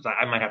before? Because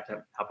I might have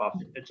to hop off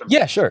at some point.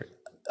 Yeah, sure.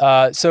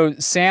 So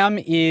Sam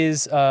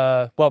is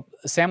well,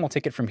 Sam will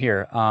take it from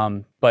here,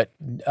 but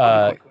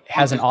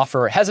has an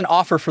offer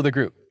for the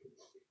group.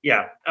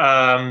 Yeah.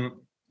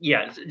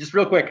 Yeah. Just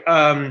real quick.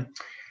 I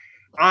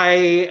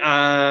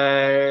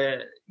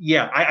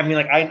mean,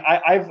 like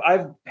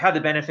I've had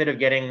the benefit of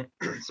getting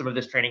some of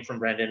this training from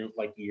Brendan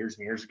like years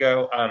and years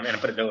ago, and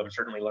but no, I'm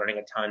certainly learning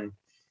a ton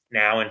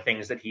now, and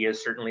things that he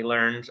has certainly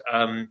learned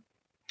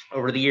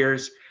over the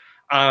years.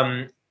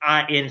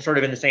 In sort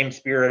of in the same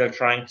spirit of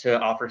trying to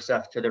offer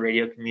stuff to the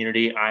radio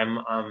community, I'm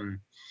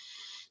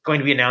going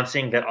to be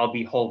announcing that I'll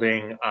be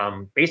holding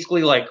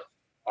basically like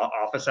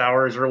office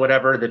hours or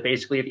whatever. That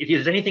basically, if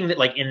there's anything that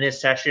like in this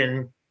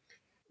session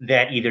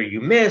that either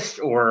you missed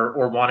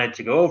or wanted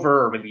to go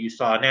over, or maybe you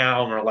saw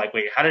now and were like,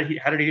 wait, how did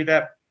he do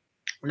that?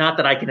 Not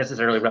that I can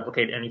necessarily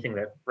replicate anything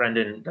that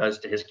Brendan does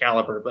to his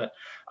caliber, but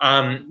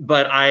I'm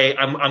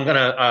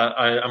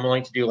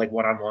willing to do like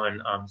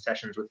one-on-one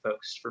sessions with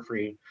folks for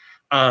free.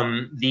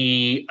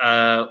 The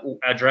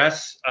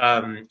address,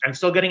 I'm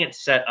still getting it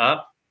set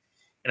up,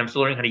 and I'm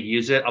still learning how to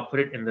use it. I'll put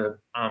it in the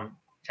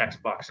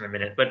text box in a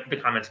minute, but the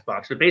comments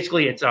box. But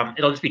basically, it's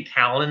it'll just be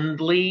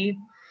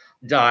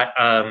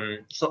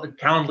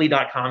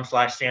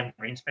calendly.com/Sam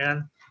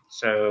Greenspan.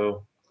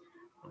 So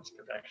let's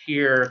put that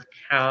here,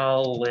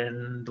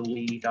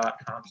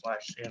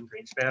 calendly.com/Sam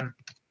Greenspan.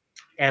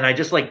 And I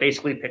just like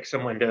basically pick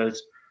some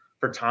windows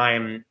for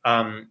time.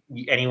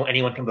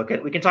 Anyone can book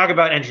it. We can talk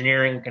about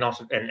engineering. We can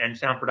also and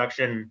sound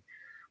production.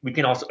 We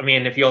can also, I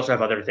mean, if you also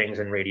have other things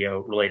in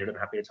radio related, I'm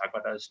happy to talk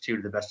about those too,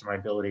 to the best of my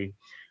ability.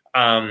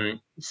 Because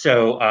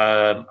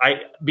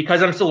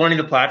I'm still learning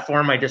the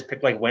platform, I just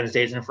pick like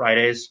Wednesdays and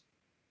Fridays,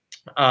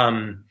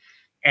 and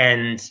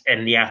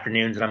the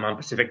afternoons that I'm on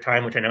Pacific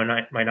time, which I know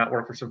might not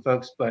work for some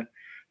folks, but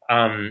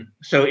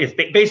so if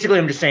basically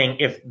I'm just saying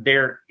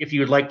if you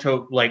would like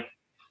to like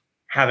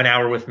have an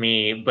hour with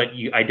me, but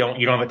you don't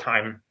have a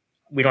time,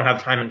 we don't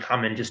have time in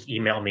common, just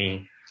email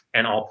me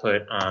and I'll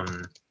put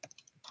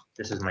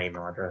this is my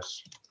email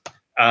address.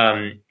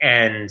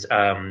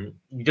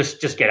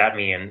 Just get at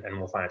me and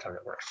we'll find a time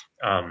that works.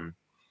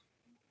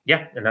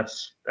 Yeah, and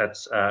that's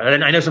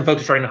and I know some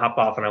folks are starting to hop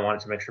off, and I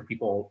wanted to make sure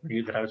people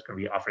knew that I was going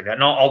to be offering that,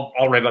 and I'll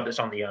write about this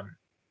on the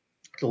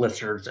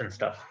listservs and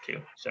stuff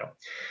too. So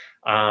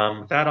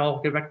with that,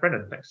 I'll give back to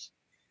Brendan. Thanks.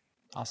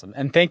 Awesome,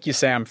 and thank you,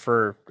 Sam,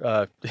 for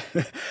I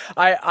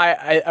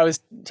was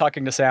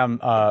talking to Sam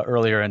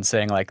earlier and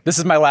saying like this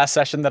is my last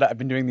session that I've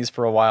been doing these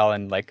for a while,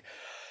 and like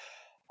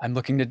I'm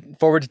looking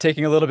forward to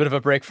taking a little bit of a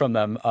break from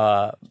them.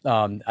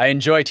 I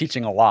enjoy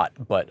teaching a lot,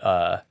 but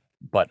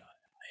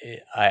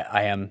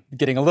I am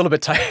getting a little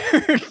bit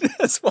tired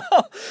as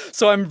well.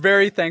 So I'm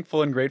very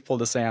thankful and grateful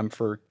to Sam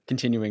for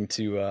continuing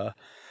to,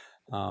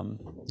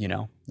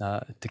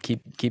 to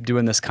keep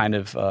doing this kind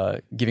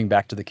of giving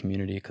back to the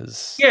community.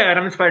 Because yeah, and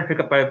I'm inspired to pick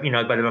up by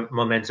the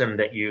momentum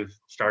that you've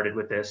started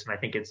with this, and I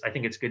think it's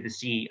good to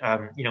see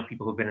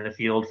people who've been in the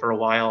field for a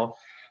while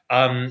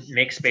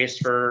make space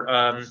for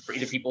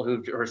either people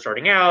who are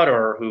starting out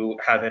or who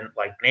haven't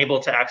like been able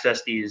to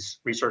access these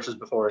resources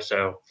before.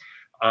 So.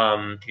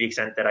 To the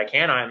extent that I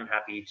can, I'm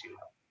happy to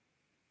help.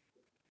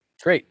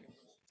 Great.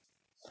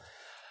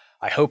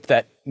 I hope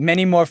that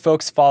many more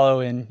folks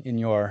follow in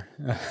your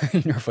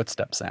in your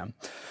footsteps, Sam.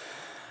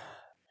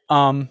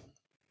 All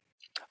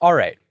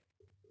right.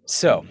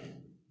 So,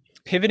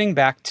 pivoting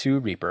back to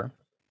Reaper,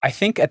 I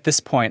think at this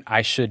point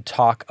I should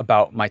talk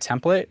about my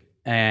template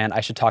and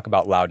I should talk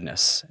about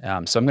loudness.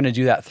 So I'm going to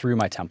do that through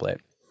my template.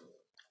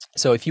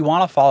 So if you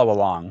want to follow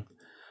along,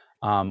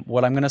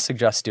 what I'm going to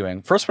suggest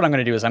doing, first what I'm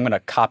going to do is I'm going to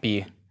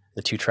copy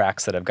the two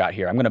tracks that I've got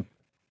here. I'm going to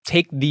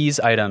take these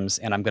items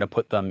and I'm going to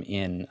put them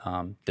in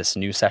this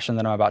new session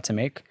that I'm about to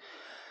make.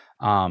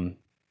 So I'm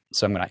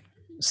going to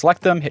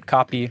select them, hit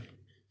copy,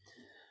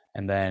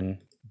 and then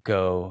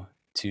go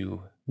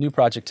to new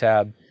project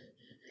tab.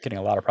 Getting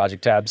a lot of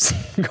project tabs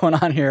going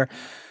on here.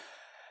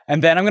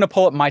 And then I'm going to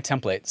pull up my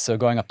template. So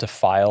going up to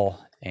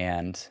File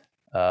and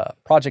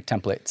Project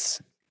Templates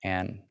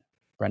and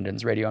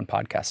Brendan's radio and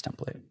podcast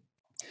template.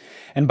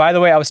 And by the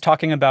way, I was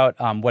talking about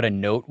what a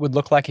note would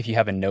look like if you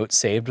have a note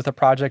saved with a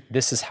project.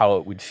 This is how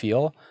it would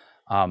feel.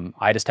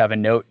 I just have a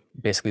note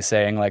basically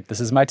saying like, this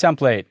is my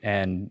template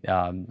and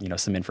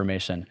some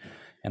information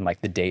and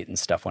like the date and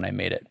stuff when I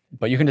made it.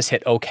 But you can just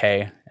hit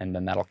OK and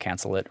then that'll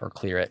cancel it or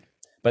clear it.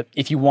 But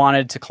if you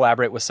wanted to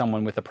collaborate with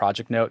someone with a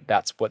project note,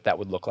 that's what that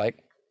would look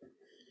like.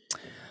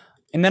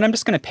 And then I'm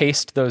just going to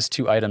paste those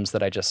two items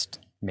that I just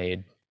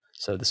made.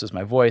 So this is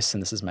my voice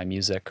and this is my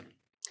music.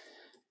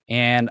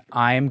 And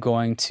I'm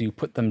going to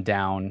put them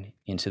down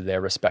into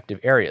their respective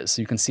areas.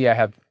 So you can see I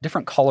have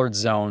different colored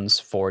zones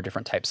for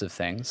different types of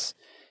things.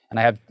 And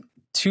I have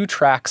 2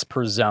 tracks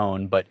per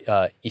zone, but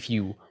if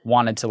you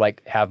wanted to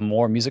like have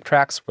more music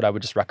tracks, what I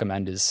would just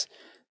recommend is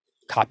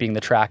copying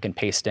the track and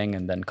pasting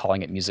and then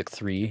calling it music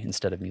 3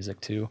 instead of music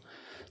 2.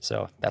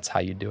 So that's how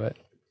you do it.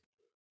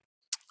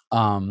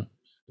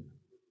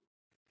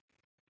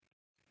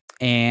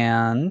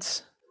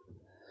 And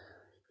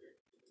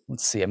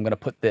let's see, I'm going to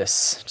put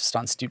this just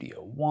on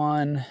Studio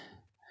One.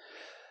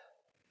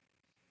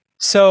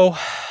 So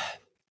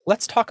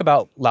let's talk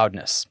about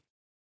loudness.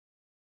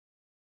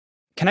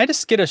 Can I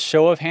just get a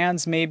show of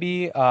hands,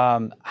 maybe?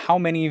 How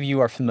many of you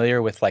are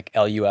familiar with like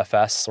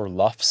LUFS or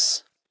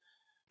LUFS?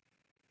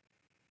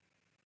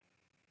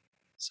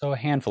 So a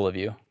handful of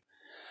you.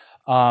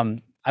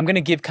 I'm going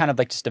to give kind of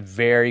like just a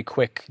very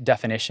quick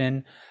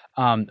definition.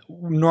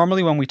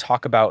 Normally when we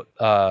talk about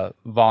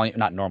volume,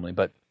 not normally,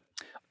 but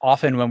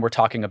often when we're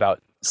talking about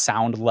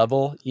sound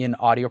level in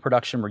audio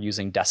production, we're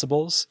using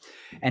decibels.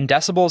 And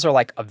decibels are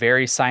like a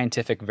very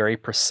scientific, very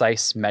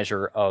precise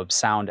measure of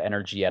sound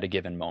energy at a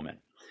given moment.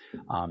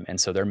 And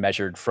so they're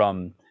measured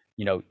from,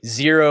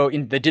 zero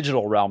in the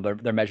digital realm.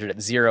 They're measured at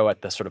zero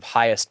at the sort of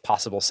highest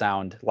possible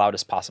sound,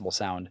 loudest possible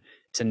sound,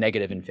 to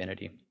negative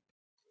infinity.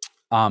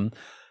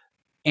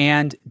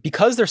 And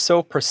because they're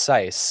so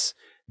precise,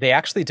 they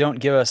actually don't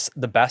give us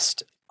the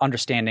best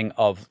understanding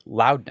of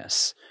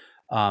loudness.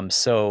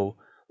 So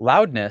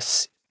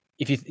loudness,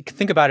 if you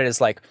think about it as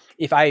like,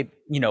 if I,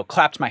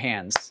 clapped my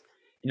hands,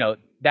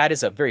 that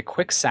is a very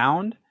quick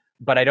sound,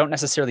 but I don't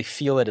necessarily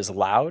feel it as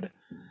loud.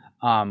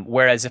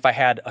 Whereas if I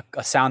had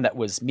a sound that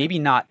was maybe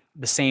not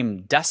the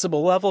same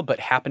decibel level, but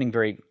happening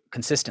very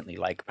consistently,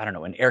 like, I don't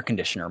know, an air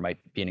conditioner might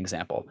be an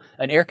example.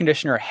 An air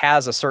conditioner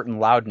has a certain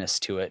loudness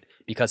to it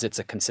because it's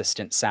a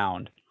consistent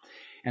sound.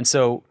 And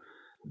so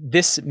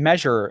this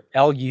measure,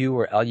 LU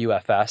or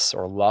LUFS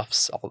or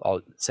LUFS,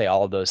 I'll say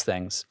all of those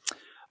things,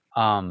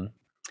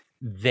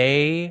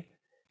 they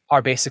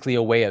are basically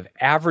a way of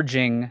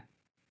averaging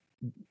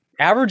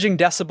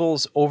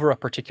decibels over a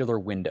particular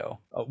window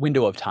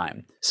of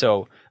time.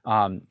 So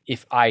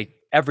if I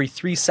every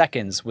 3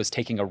 seconds was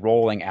taking a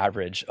rolling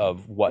average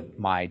of what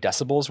my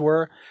decibels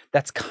were,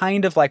 that's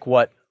kind of like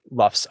what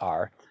LUFS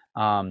are.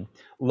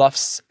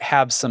 LUFS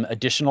have some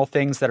additional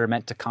things that are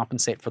meant to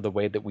compensate for the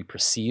way that we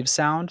perceive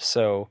sound.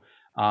 So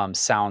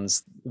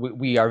sounds,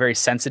 we are very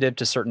sensitive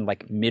to certain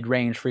like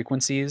mid-range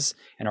frequencies,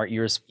 and our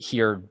ears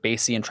hear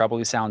bassy and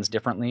trebly sounds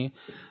differently.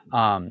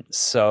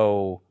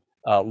 So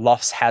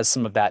LUFS has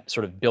some of that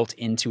sort of built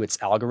into its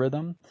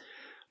algorithm.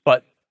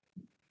 But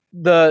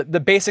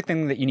the basic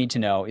thing that you need to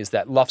know is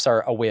that LUFS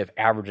are a way of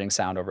averaging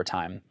sound over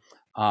time.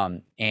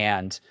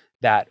 And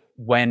that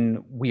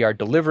when we are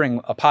delivering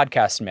a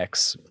podcast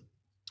mix,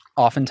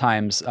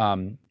 oftentimes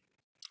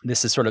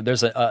this is sort of,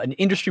 there's an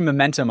industry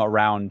momentum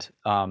around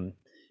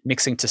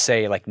mixing to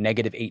say like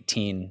negative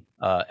 18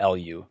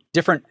 LU.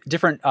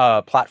 Different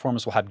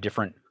platforms will have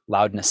different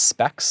loudness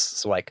specs.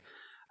 So like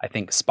I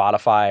think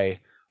Spotify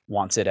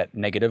wants it at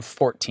negative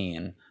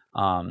 14.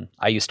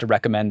 I used to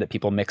recommend that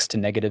people mix to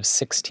negative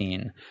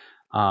 16.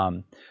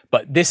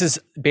 But this is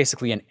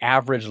basically an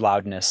average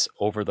loudness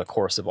over the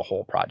course of a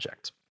whole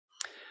project.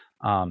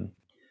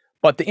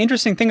 But the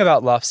interesting thing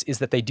about LUFS is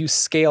that they do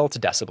scale to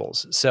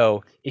decibels.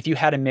 So if you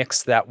had a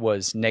mix that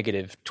was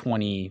negative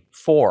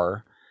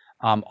 24,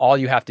 all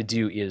you have to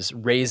do is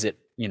raise it,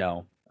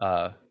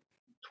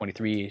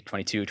 23,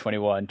 22,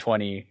 21,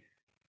 20,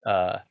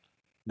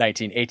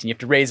 19, 18. You have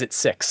to raise it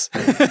 6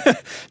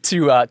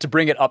 to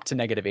bring it up to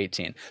negative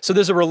 18. So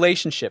there's a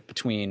relationship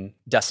between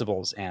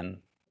decibels and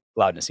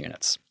loudness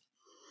units.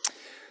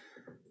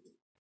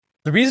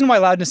 The reason why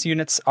loudness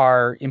units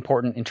are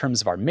important in terms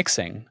of our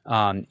mixing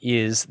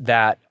is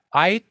that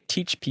I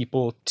teach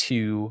people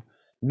to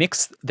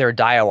mix their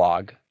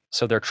dialogue.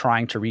 So they're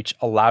trying to reach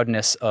a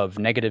loudness of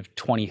negative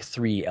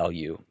 23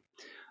 LU.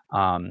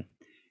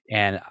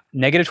 And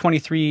negative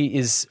 23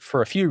 is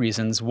for a few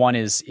reasons. One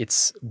is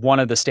it's one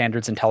of the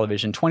standards in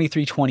television.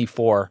 23,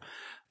 24,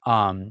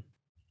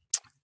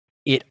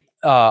 it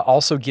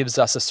also gives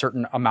us a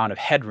certain amount of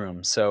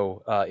headroom.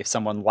 So if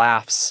someone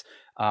laughs,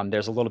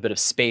 there's a little bit of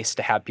space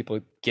to have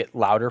people get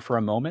louder for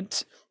a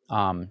moment.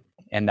 And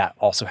that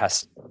also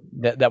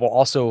that will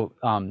also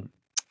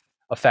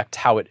affect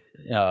how it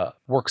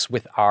works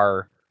with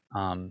our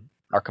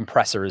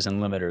compressors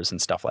and limiters and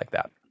stuff like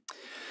that.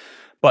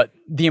 But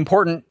the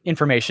important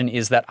information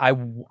is that I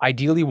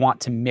ideally want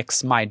to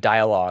mix my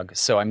dialogue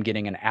so I'm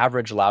getting an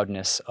average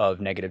loudness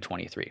of negative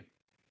 23.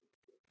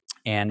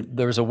 And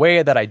there's a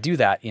way that I do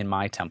that in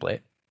my template.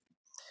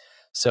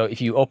 So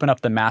if you open up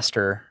the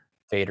master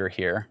fader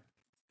here,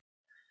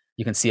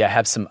 you can see I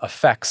have some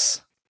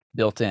effects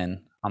built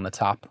in on the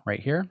top right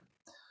here.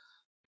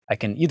 I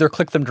can either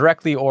click them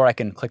directly or I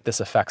can click this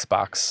effects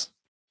box.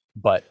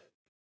 But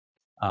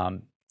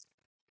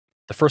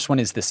the first one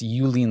is this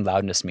Uline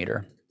loudness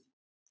meter.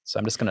 So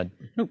I'm just going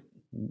to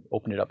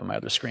open it up on my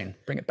other screen,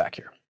 bring it back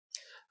here.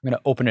 I'm going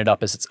to open it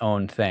up as its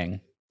own thing.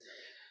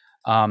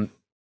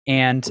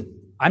 And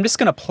I'm just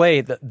going to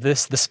play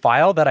this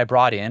file that I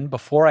brought in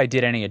before I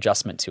did any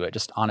adjustment to it,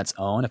 just on its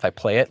own. If I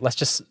play it, let's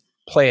just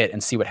play it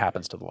and see what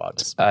happens to the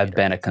loudness. I've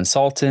been a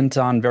consultant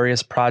on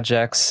various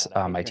projects.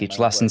 I teach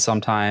lessons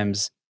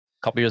sometimes.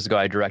 A couple years ago,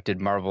 I directed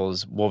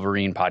Marvel's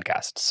Wolverine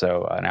podcast.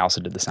 So, and I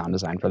also did the sound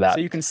design for that. So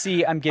you can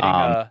see I'm getting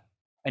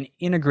an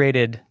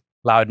integrated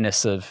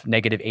loudness of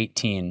negative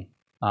 18.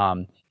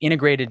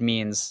 Integrated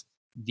means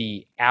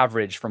the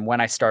average from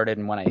when I started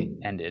and when I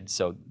ended.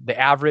 So the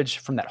average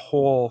from that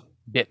whole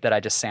bit that I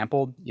just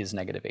sampled is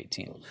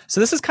 -18. So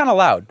this is kind of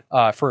loud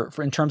for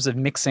in terms of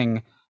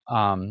mixing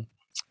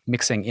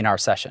mixing in our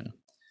session.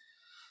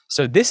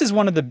 So this is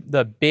one of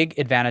the big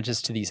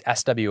advantages to these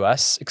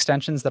SWS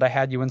extensions that I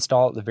had you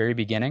install at the very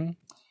beginning.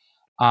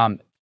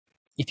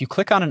 If you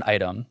click on an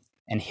item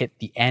and hit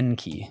the N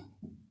key,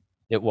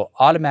 it will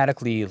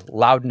automatically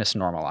loudness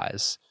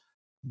normalize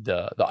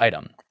the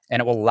item,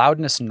 and it will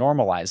loudness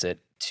normalize it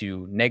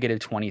to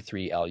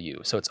 -23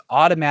 LU. So it's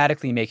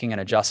automatically making an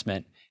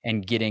adjustment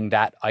and getting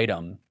that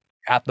item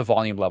at the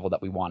volume level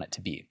that we want it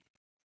to be.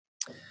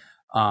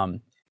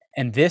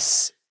 And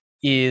this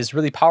is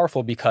really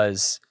powerful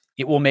because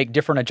it will make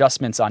different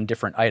adjustments on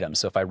different items.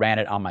 So if I ran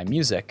it on my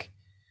music,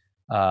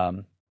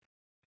 so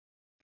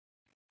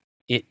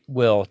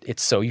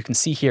you can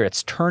see here,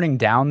 it's turning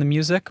down the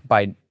music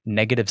by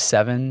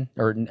 -7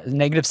 or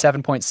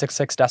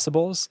 -7.66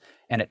 decibels,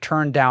 and it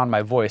turned down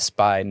my voice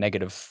by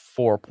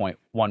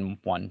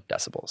 -4.11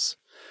 decibels.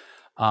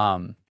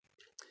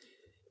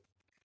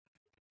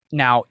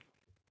 Now,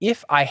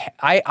 if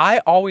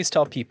I always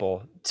tell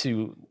people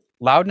to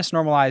loudness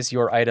normalize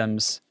your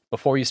items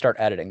before you start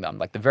editing them.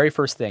 Like the very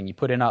first thing, you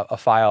put in a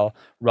file,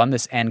 run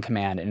this N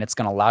command, and it's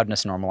going to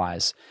loudness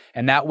normalize.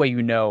 And that way,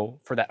 you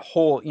know, for that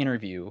whole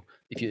interview,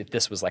 if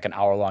this was like an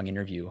hour-long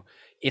interview,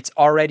 it's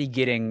already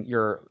getting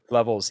your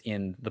levels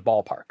in the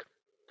ballpark.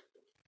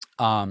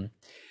 And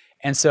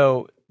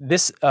so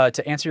this,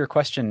 to answer your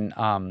question,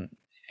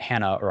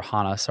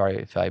 Hannah, sorry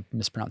if I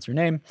mispronounced your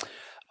name,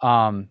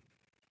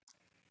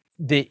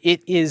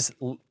 it is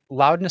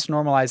loudness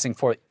normalizing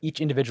for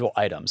each individual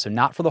item, so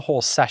not for the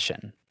whole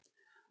session.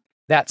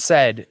 That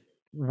said,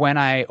 when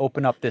I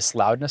open up this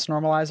loudness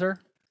normalizer,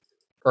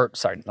 or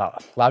sorry,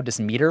 loudness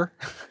meter,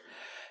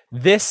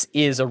 this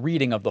is a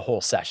reading of the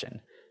whole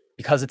session.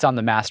 Because it's on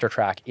the master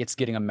track, it's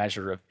getting a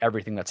measure of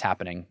everything that's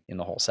happening in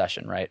the whole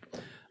session, right?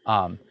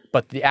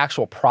 But the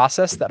actual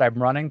process that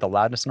I'm running, the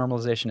loudness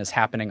normalization, is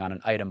happening on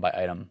an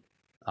item-by-item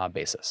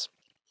basis.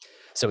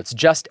 So it's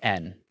just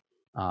N.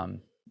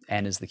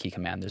 N is the key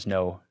command. There's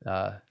no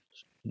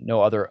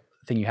other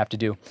thing you have to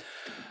do.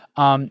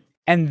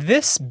 And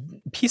this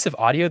piece of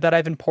audio that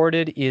I've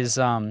imported is,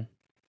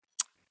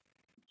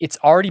 it's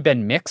already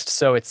been mixed,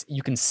 so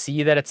you can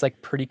see that it's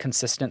like pretty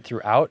consistent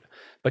throughout.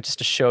 But just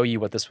to show you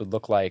what this would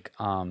look like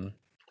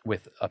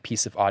with a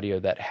piece of audio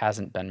that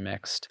hasn't been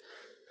mixed,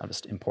 I'll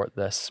just import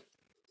this.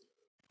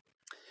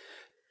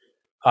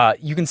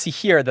 You can see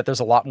here that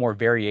there's a lot more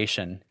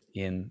variation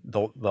in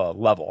the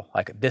level.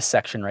 Like this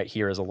section right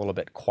here is a little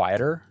bit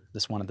quieter,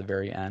 this one at the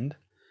very end.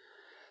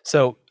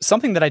 So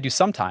something that I do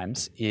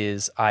sometimes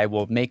is I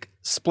will make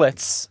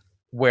splits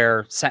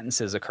where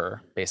sentences occur,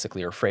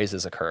 basically, or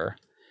phrases occur.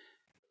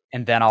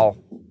 And then I'll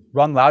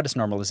run loudness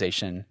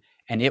normalization,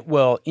 and it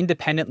will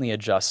independently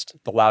adjust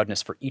the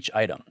loudness for each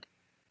item.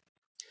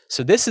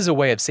 So this is a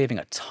way of saving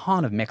a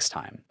ton of mix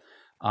time.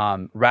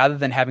 Rather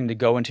than having to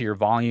go into your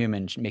volume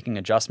and making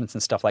adjustments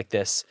and stuff like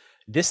this,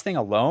 this thing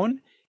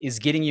alone is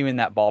getting you in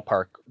that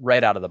ballpark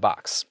right out of the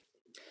box.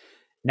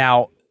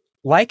 Now,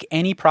 like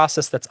any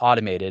process that's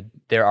automated,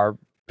 there are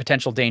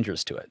potential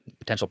dangers to it,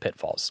 potential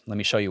pitfalls. Let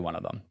me show you one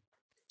of them.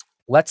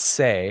 Let's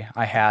say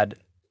I had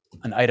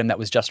an item that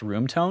was just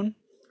room tone.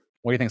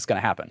 What do you think is going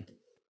to happen?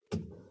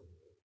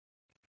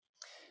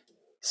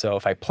 So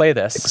if I play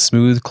this,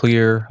 smooth,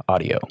 clear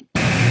audio,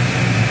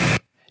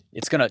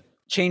 it's going to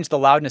change the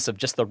loudness of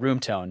just the room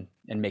tone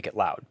and make it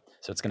loud.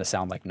 So it's going to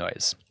sound like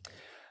noise.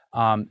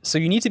 So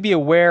you need to be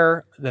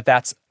aware that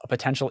that's a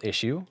potential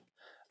issue.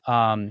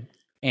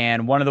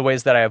 And one of the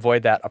ways that I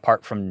avoid that,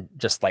 apart from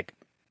just like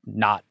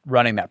not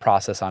running that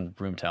process on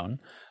room tone,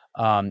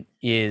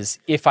 is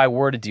if I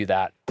were to do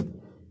that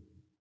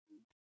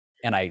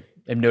and I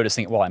am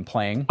noticing it while I'm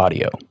playing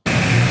audio,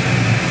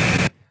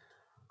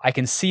 I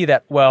can see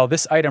that, well,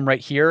 this item right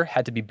here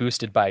had to be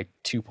boosted by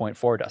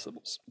 2.4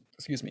 decibels.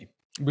 Excuse me,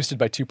 boosted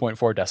by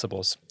 2.4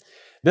 decibels.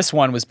 This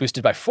one was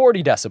boosted by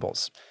 40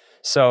 decibels.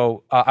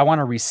 So I want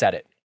to reset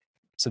it.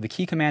 So the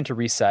key command to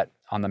reset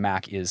on the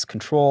Mac is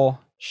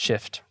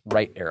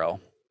Control-Shift-Right arrow.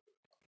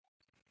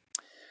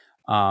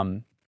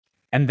 And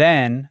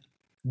then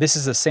this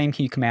is the same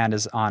key command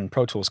as on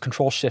Pro Tools.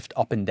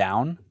 Control-Shift-Up and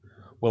Down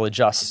will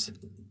adjust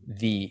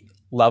the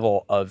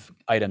level of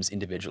items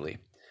individually.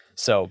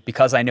 So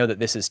because I know that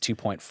this is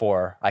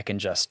 2.4, I can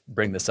just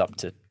bring this up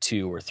to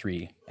 2 or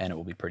 3, and it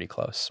will be pretty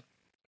close.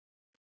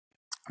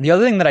 The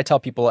other thing that I tell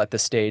people at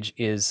this stage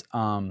is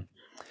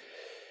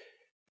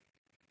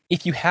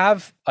if you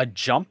have a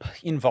jump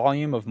in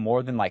volume of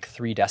more than like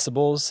 3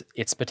 decibels,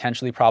 it's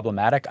potentially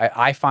problematic.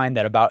 I find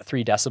that about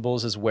 3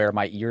 decibels is where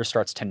my ear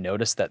starts to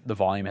notice that the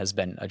volume has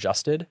been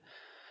adjusted.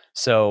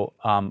 So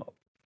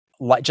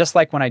just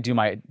like when I do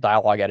my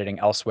dialogue editing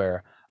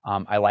elsewhere,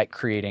 I like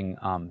creating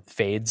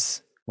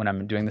fades when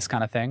I'm doing this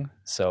kind of thing.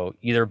 So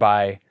either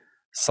by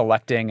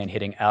selecting and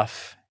hitting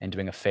F and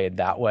doing a fade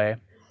that way,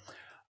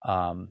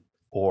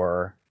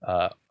 or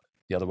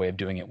the other way of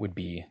doing it would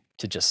be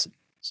to just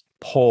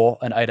pull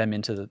an item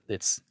into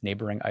its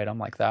neighboring item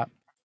like that.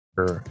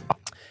 Sure.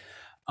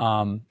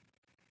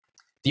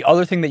 The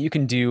other thing that you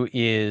can do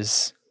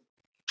is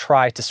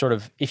try to sort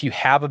of, if you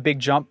have a big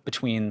jump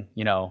between,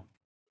 you know,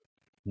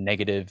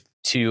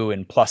 -2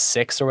 and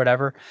 +6 or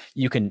whatever,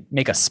 you can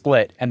make a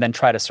split and then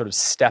try to sort of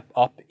step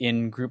up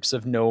in groups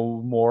of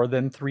no more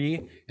than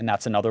 3. And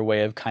that's another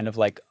way of kind of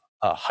like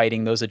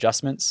hiding those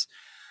adjustments.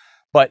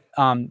 But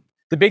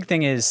the big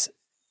thing is,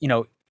 you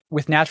know,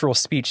 with natural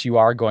speech, you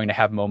are going to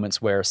have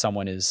moments where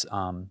someone is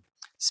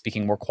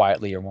speaking more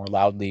quietly or more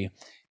loudly.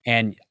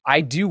 And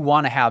I do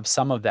want to have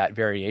some of that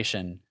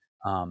variation.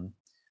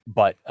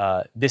 But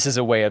this is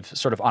a way of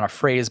sort of on a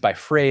phrase by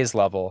phrase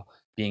level,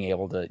 being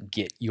able to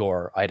get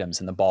your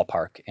items in the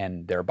ballpark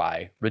and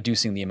thereby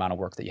reducing the amount of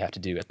work that you have to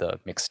do at the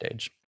mix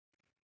stage.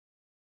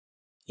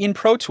 In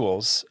Pro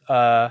Tools,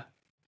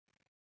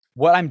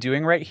 what I'm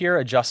doing right here,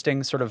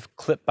 adjusting sort of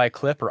clip by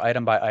clip or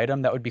item by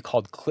item, that would be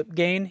called clip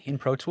gain in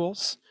Pro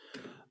Tools.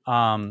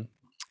 And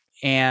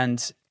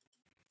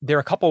there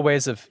are a couple of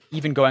ways of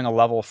even going a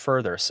level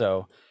further.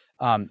 So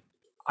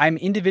I'm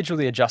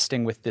individually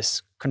adjusting with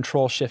this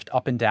Control Shift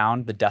up and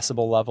down the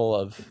decibel level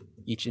of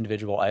each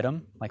individual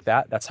item like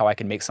that. That's how I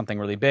can make something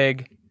really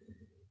big.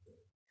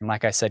 And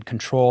like I said,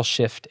 Control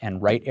Shift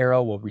and right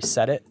arrow will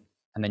reset it.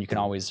 And then you can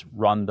always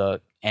run the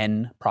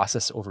N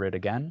process over it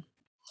again.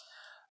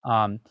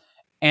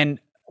 And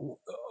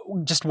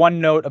just one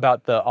note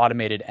about the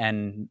automated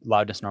N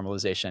loudness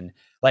normalization.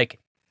 Like,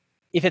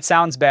 if it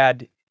sounds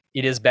bad,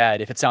 it is bad.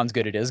 If it sounds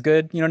good, it is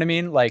good. You know what I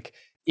mean? Like,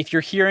 if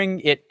you're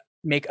hearing it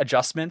make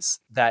adjustments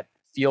that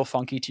feel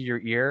funky to your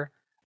ear,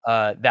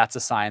 that's a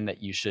sign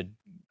that you should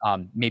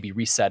maybe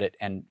reset it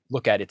and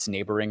look at its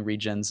neighboring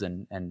regions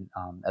and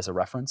as a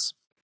reference.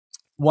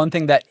 One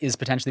thing that is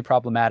potentially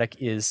problematic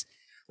is,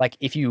 like,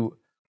 if you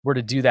were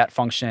to do that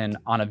function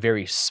on a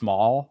very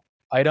small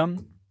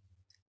item,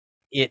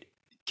 it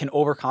can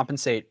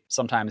overcompensate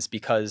sometimes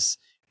because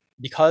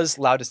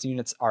loudest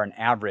units are an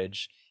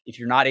average. If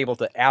you're not able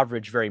to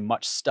average very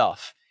much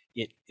stuff,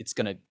 it's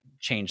going to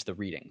change the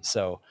reading.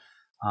 So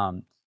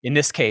in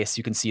this case,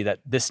 you can see that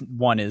this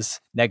one is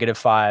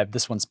 -5,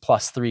 this one's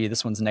 +3,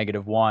 this one's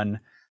 -1.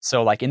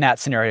 So like in that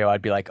scenario,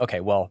 I'd be like, okay,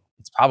 well,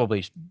 it's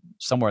probably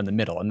somewhere in the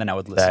middle, and then I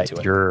would listen to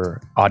it.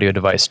 Your audio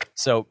device.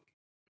 So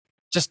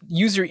just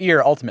use your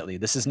ear ultimately.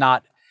 This is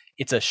not,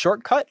 it's a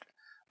shortcut,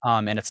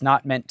 and it's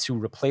not meant to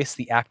replace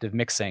the act of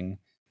mixing,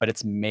 but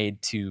it's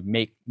made to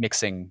make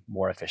mixing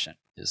more efficient.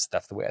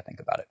 That's the way I think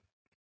about it.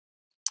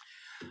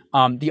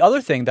 The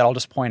other thing that I'll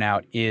just point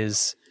out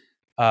is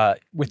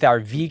with our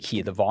V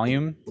key, the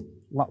volume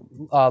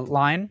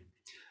line,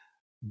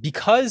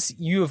 because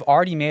you've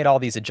already made all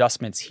these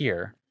adjustments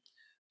here,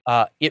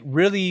 it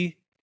really,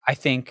 I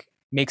think,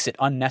 makes it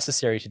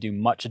unnecessary to do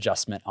much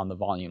adjustment on the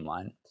volume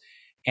line.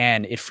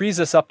 And it frees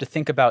us up to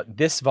think about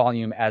this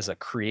volume as a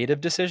creative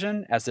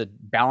decision, as a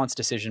balanced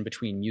decision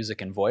between music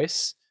and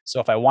voice. So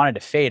if I wanted to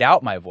fade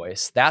out my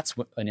voice, that's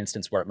an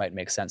instance where it might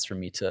make sense for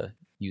me to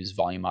use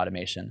volume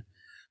automation.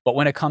 But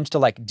when it comes to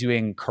like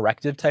doing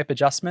corrective type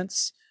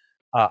adjustments,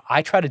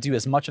 I try to do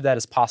as much of that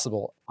as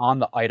possible on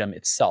the item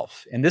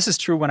itself. And this is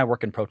true when I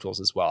work in Pro Tools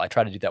as well. I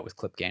try to do that with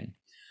clip gain.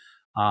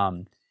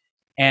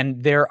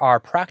 And there are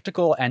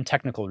practical and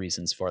technical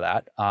reasons for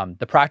that.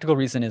 The practical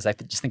reason is I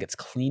just think it's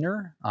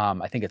cleaner.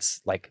 I think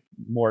it's like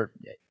more,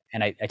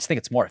 and I just think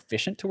it's more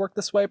efficient to work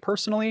this way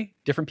personally.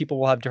 Different people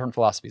will have different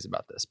philosophies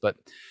about this. But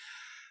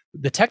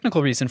the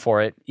technical reason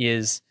for it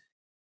is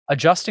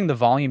adjusting the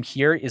volume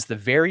here is the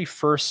very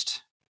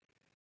first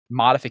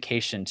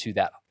modification to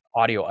that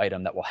audio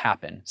item that will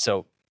happen.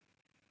 So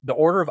the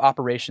order of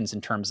operations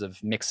in terms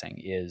of mixing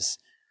is,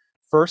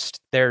 first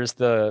there's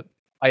the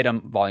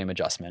item volume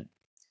adjustment.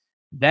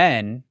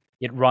 Then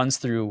it runs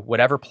through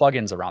whatever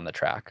plugins are on the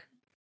track.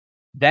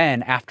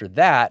 Then after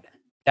that,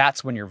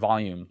 that's when your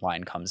volume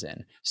line comes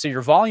in. So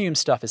your volume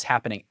stuff is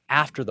happening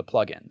after the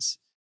plugins.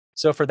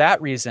 So for that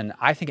reason,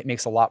 I think it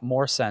makes a lot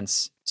more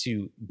sense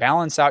to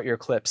balance out your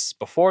clips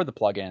before the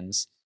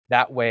plugins.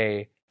 That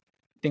way,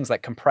 things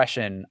like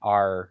compression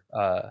are,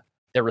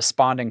 they're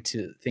responding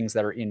to things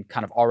that are in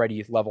kind of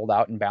already leveled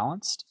out and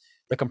balanced.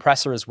 The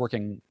compressor is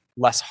working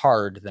less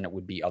hard than it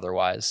would be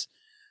otherwise.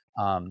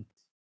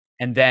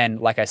 And then,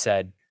 like I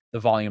said, the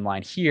volume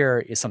line here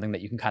is something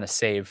that you can kind of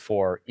save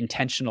for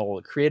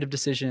intentional creative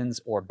decisions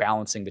or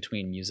balancing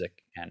between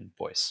music and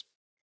voice.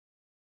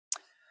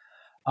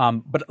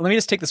 But let me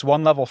just take this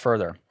one level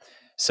further.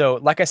 So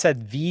like I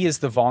said, V is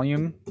the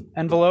volume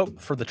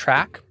envelope for the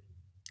track.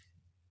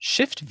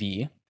 Shift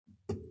V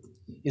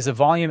is a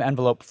volume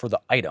envelope for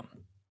the item.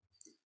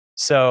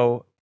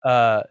 So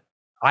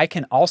I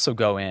can also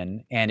go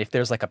in, and if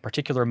there's like a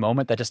particular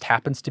moment that just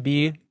happens to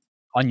be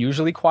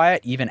unusually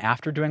quiet, even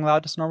after doing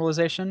loudness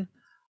normalization,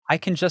 I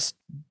can just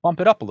bump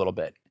it up a little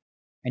bit.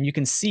 And you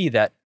can see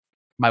that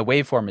my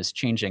waveform is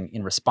changing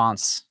in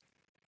response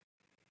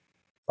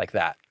like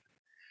that.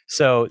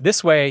 So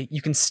this way,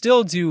 you can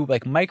still do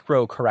like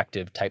micro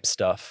corrective type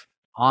stuff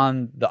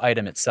on the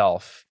item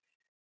itself,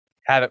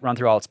 have it run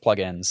through all its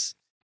plugins.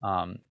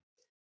 So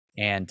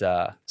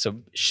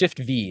Shift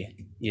V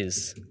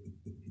is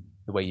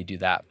the way you do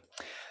that.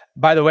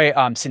 By the way,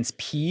 since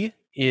P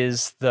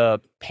is the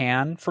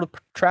pan for the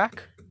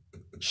track,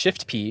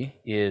 Shift P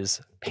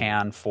is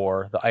pan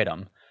for the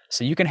item.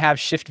 So you can have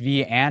Shift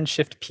V and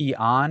Shift P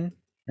on.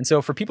 And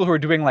so for people who are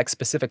doing like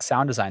specific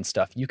sound design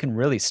stuff, you can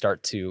really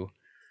start to,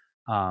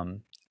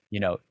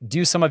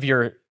 do some of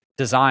your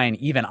design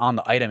even on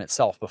the item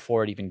itself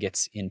before it even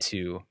gets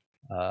into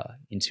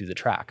the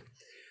track.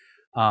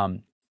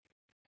 And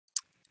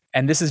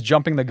this is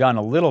jumping the gun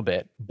a little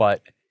bit,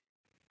 but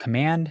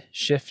Command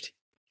Shift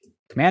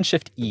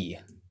E.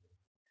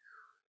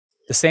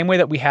 The same way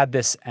that we had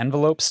this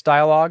envelopes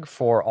dialog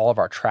for all of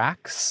our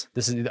tracks,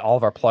 this is all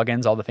of our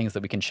plugins, all the things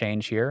that we can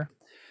change here.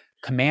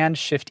 Command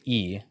Shift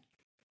E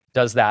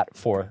does that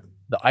for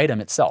the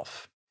item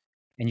itself.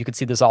 And you can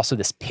see there's also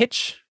this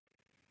pitch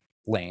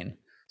lane.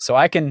 So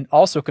I can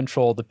also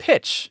control the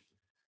pitch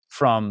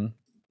from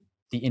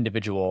the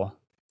individual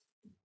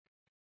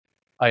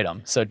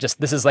item. So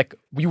just, this is like,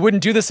 we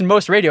wouldn't do this in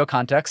most radio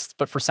contexts,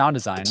 but for sound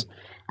design.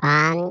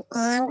 And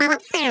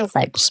that sounds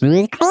like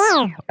smooth,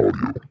 clear.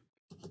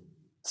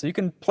 So you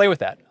can play with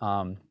that.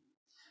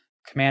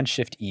 Command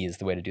Shift E is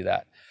the way to do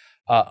that.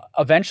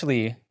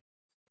 Eventually,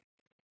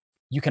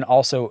 you can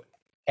also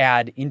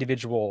add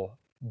individual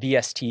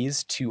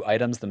VSTs to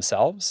items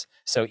themselves.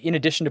 So in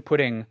addition to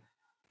putting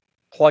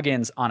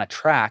plugins on a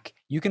track,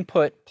 you can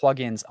put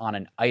plugins on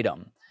an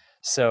item.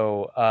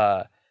 So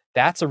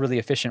that's a really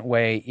efficient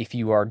way if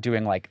you are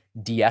doing like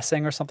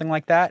de-essing or something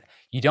like that.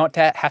 You don't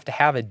have to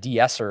have a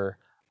de-esser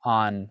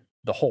on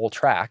the whole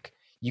track.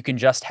 You can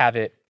just have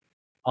it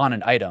on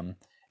an item,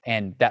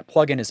 and that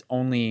plugin is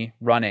only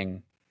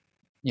running,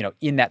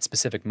 in that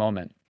specific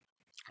moment,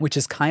 which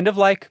is kind of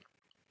like,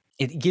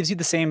 it gives you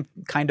the same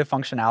kind of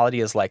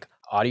functionality as like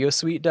Audio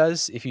Suite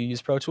does if you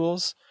use Pro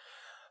Tools.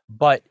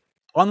 But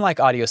unlike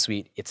Audio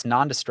Suite, it's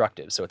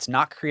non-destructive. So it's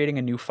not creating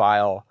a new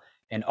file.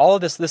 And all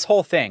of this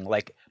whole thing,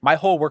 like my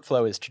whole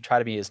workflow is to try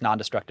to be as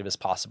non-destructive as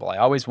possible. I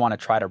always want to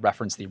try to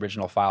reference the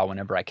original file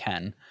whenever I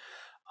can.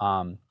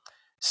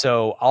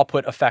 So I'll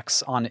put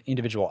effects on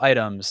individual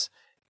items,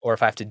 or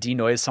if I have to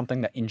denoise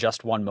something that in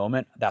just one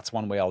moment, that's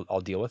one way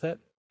I'll deal with it.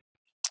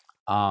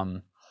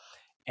 And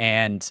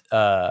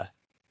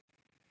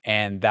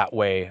that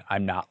way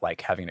I'm not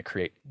like having to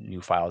create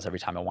new files every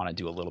time I want to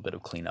do a little bit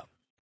of cleanup.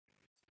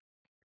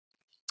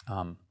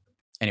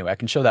 Anyway, I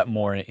can show that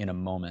more in a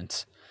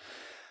moment.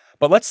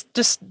 But let's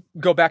just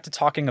go back to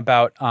talking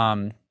about,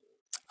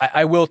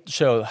 I will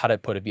show how to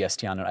put a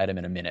VST on an item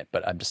in a minute,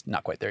 but I'm just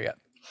not quite there yet.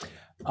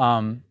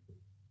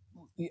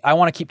 I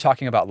want to keep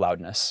talking about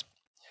loudness.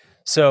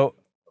 So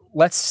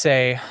let's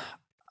say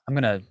I'm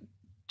going to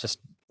just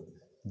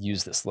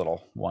use this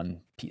little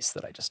one piece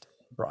that I just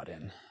brought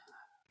in.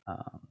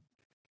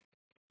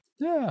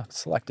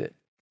 Select it,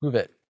 move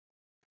it.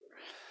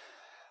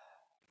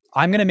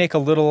 I'm going to make a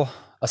little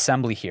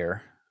assembly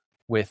here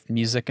with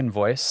music and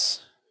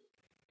voice.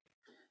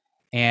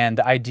 And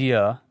the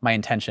idea, my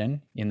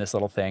intention in this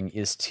little thing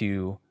is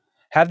to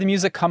have the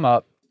music come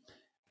up,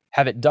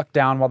 have it duck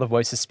down while the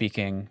voice is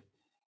speaking,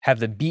 have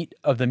the beat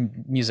of the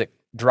music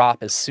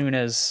drop as soon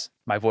as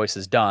my voice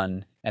is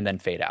done, and then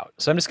fade out.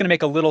 So I'm just going to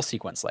make a little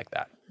sequence like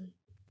that.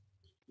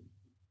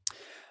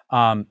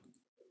 On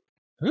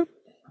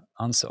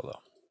solo.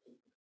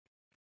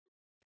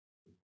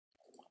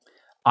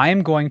 I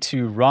am going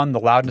to run the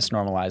loudness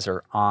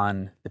normalizer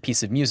on the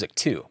piece of music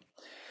too.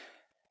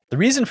 The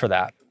reason for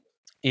that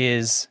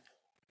is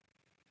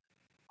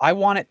I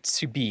want it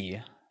to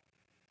be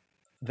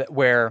that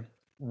where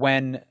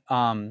when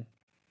the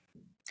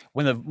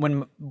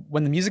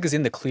music is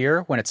in the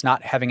clear, when it's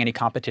not having any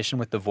competition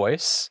with the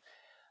voice,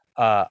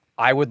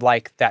 I would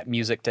like that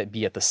music to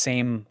be at the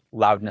same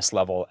loudness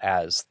level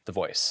as the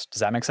voice. Does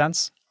that make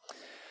sense?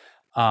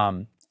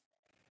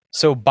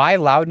 So by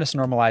loudness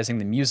normalizing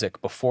the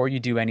music before you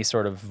do any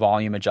sort of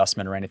volume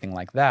adjustment or anything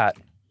like that,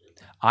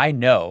 I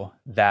know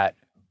that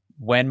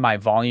when my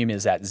volume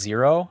is at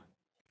 0,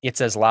 it's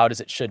as loud as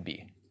it should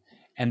be.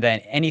 And then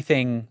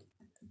anything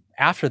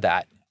after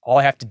that, all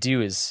I have to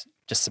do is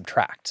just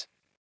subtract.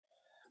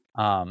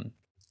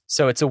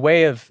 So it's a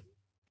way of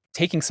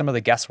taking some of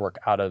the guesswork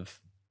out of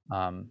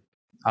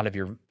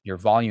your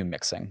volume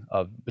mixing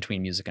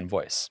between music and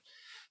voice.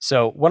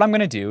 So what I'm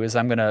going to do is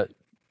I'm going to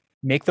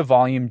make the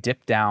volume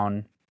dip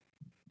down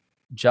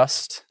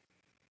just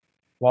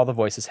while the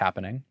voice is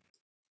happening.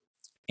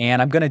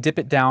 And I'm going to dip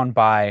it down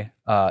by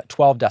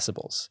 12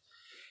 decibels.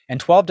 And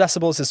 12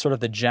 decibels is sort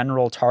of the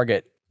general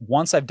target.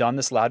 Once I've done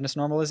this loudness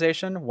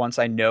normalization, once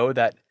I know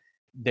that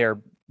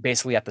they're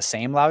basically at the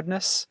same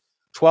loudness,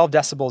 12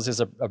 decibels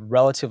is a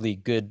relatively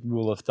good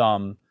rule of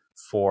thumb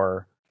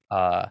for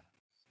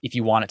if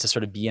you want it to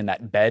sort of be in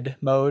that bed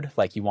mode,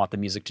 like you want the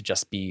music to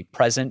just be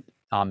present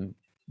and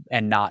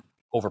not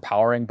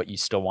overpowering, but you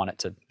still want it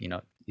to,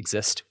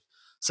 exist.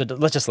 So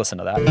let's just listen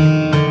to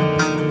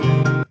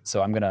that.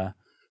 So I'm going to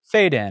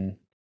fade in.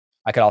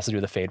 I could also do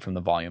the fade from the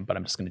volume, but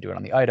I'm just going to do it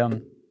on the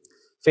item.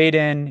 Fade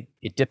in,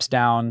 it dips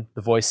down,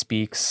 the voice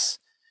speaks,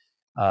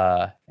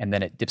 and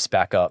then it dips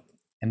back up.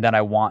 And then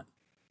I want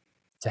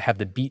to have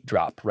the beat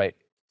drop right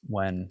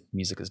when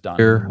music is done.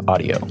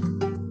 Audio.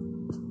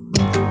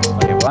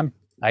 Okay, well,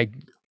 I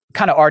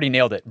kind of already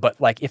nailed it, but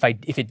like if I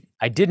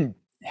didn't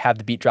have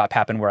the beat drop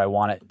happen where I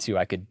want it to,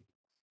 I could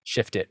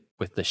shift it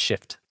with the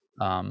shift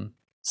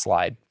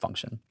slide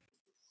function.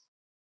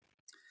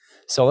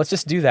 So let's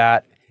just do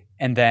that.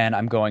 And then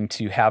I'm going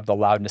to have the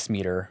loudness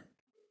meter.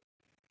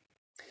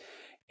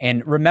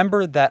 And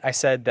remember that I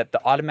said that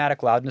the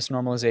automatic loudness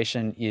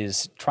normalization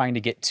is trying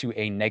to get to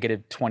a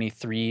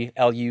 -23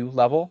 LU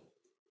level.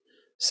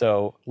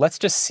 So let's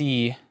just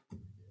see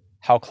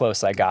how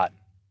close I got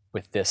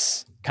with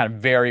this kind of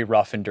very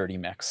rough and dirty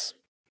mix.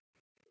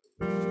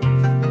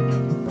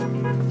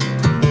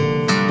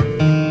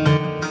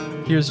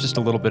 Here's just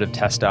a little bit of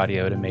test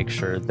audio to make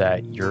sure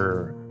that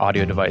your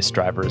audio device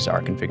drivers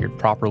are configured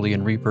properly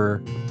in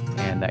Reaper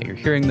and that you're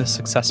hearing this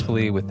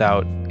successfully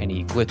without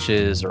any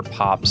glitches or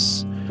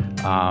pops,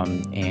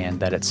 and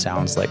that it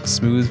sounds like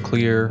smooth,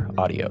 clear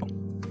audio.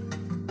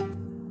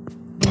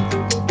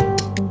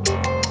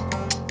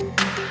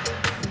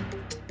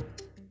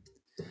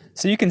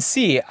 So you can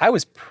see I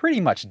was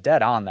pretty much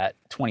dead on that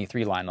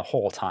 23 line the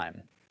whole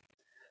time.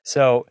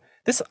 So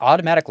this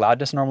automatic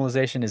loudness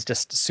normalization is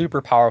just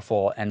super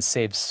powerful and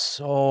saves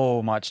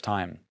so much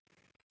time.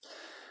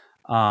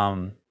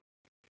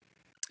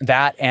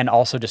 That, and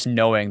also just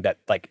knowing that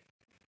like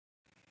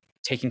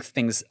taking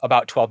things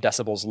about 12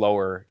 decibels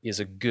lower is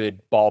a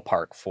good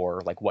ballpark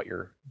for like what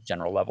your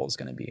general level is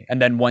going to be.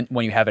 And then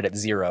when you have it at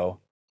 0,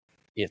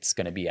 it's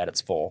going to be at its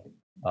full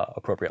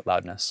appropriate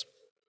loudness.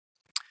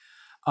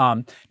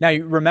 Now,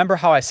 you remember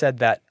how I said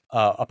that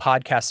a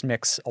podcast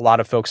mix, a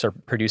lot of folks are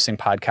producing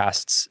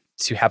podcasts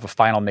to have a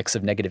final mix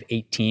of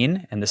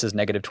 -18, and this is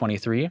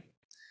 -23.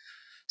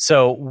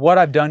 So what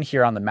I've done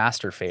here on the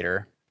master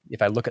fader,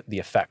 if I look at the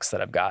effects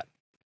that I've got,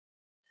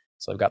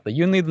 so I've got the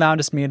Unlead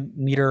loudness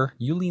meter,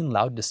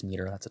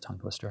 that's a tongue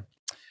twister.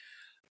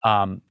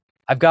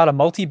 I've got a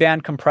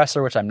multi-band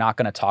compressor, which I'm not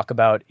going to talk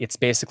about. It's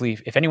basically,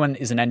 if anyone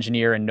is an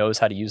engineer and knows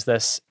how to use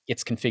this,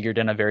 it's configured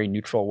in a very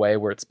neutral way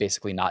where it's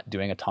basically not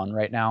doing a ton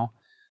right now.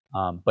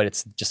 But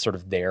it's just sort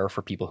of there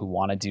for people who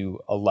want to do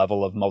a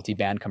level of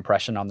multi-band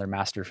compression on their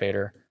master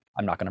fader.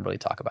 I'm not going to really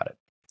talk about it.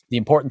 The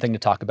important thing to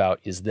talk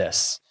about is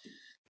this,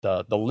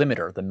 the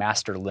limiter, the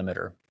master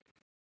limiter.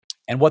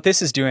 And what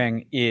this is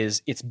doing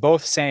is it's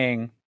both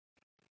saying,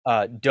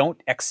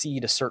 don't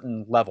exceed a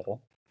certain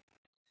level,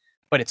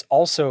 but it's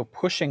also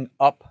pushing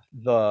up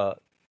the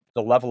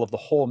level of the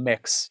whole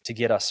mix to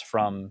get us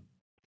from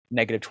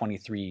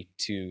 -23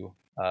 to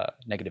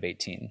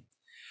 -18.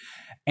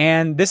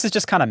 And this is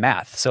just kind of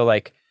math. So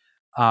like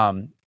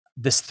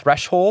this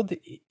threshold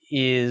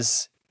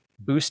is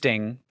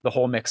boosting the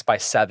whole mix by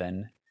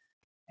 7,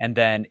 and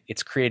then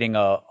it's creating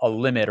a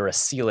limit or a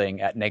ceiling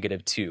at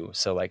 -2.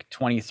 So like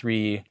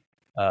 23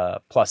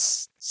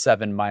 plus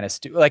 7 minus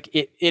 2, like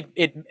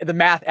the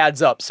math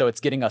adds up. So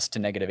it's getting us to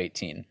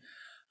 -18.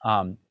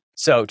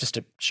 So just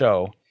to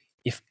show,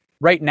 if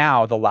right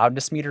now the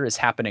loudness meter is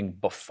happening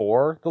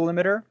before the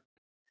limiter,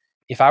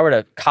 if I were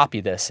to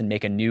copy this and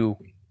make a new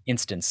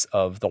instance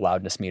of the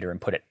loudness meter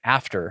and put it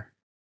after,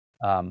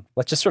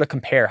 let's just sort of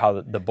compare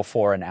how the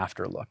before and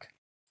after look.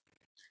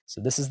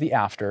 So this is the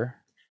after,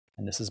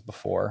 and this is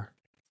before.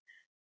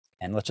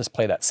 And let's just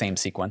play that same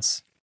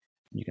sequence.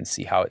 You can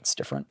see how it's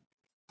different.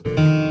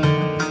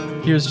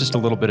 Here's just a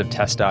little bit of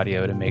test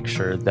audio to make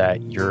sure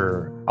that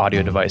your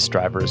audio device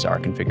drivers are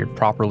configured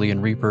properly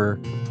in Reaper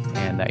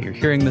and that you're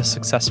hearing this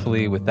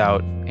successfully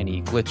without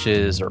any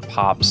glitches or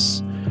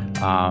pops,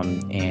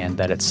 and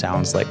that it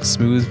sounds like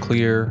smooth,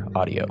 clear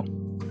audio.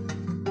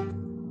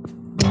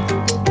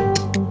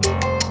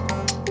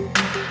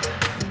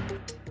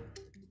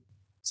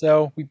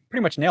 So we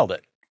pretty much nailed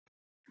it,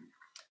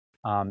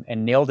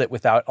 and nailed it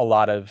without a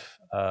lot of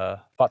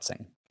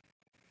futzing.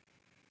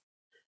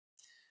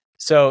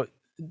 So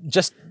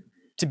just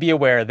to be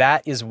aware,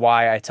 that is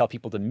why I tell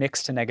people to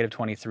mix to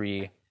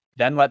 -23,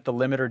 then let the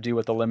limiter do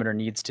what the limiter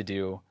needs to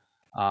do.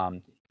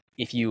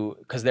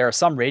 Because there are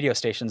some radio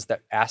stations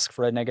that ask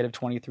for a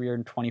 -23 or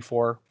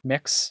 24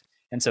 mix,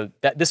 and so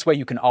that this way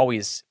you can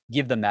always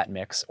give them that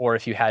mix. Or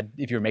if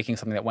you're making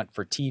something that went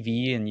for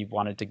TV and you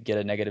wanted to get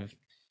a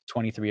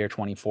 -23 or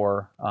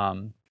 24,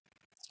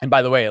 and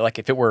by the way, like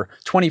if it were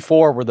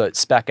 24 were the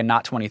spec and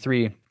not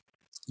 23,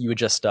 you would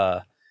just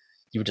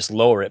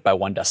lower it by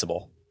 1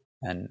 decibel,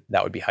 and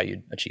that would be how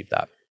you'd achieve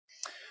that.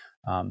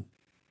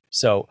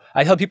 So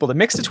I tell people to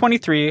mix to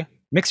 23,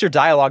 mix your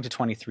dialogue to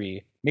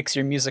 23, mix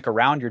your music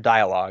around your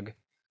dialogue,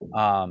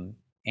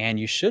 and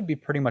you should be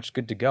pretty much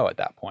good to go at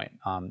that point.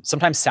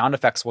 Sometimes sound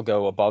effects will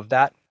go above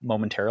that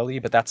momentarily,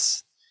 but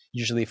that's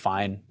usually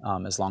fine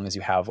as long as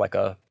you have like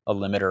a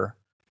limiter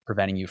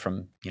preventing you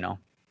from,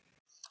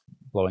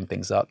 blowing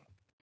things up.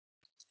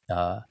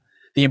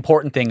 The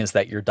important thing is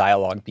that your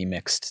dialogue be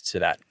mixed to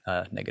that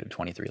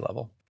 -23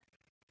 level.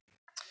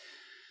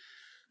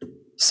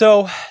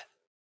 So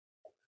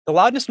the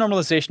loudness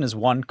normalization is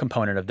one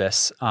component of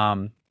this,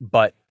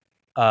 but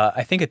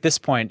I think at this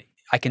point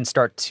I can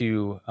start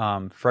to,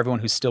 for everyone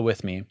who's still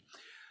with me,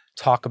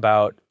 talk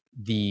about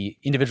the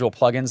individual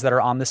plugins that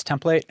are on this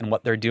template and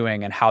what they're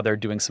doing and how they're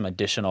doing some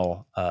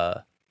additional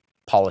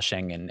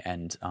polishing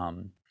and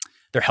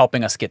they're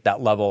helping us get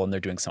that level and they're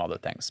doing some other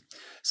things.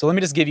 So let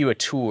me just give you a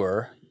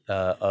tour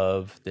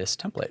of this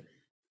template.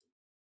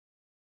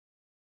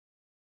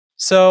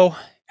 So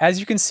as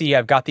you can see,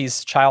 I've got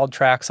these child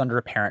tracks under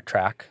a parent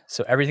track.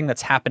 So everything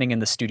that's happening in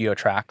the studio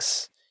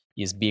tracks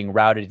is being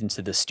routed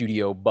into the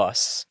studio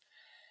bus.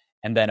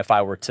 And then if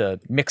I were to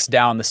mix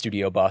down the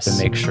studio bus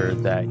to make sure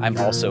that I'm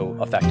also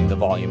affecting the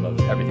volume of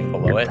everything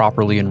below it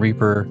properly in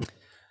Reaper.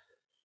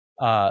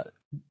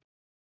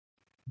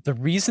 The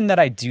reason that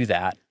I do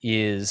that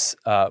is,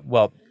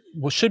 well,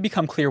 should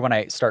become clear when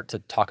I start to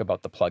talk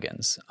about the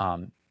plugins.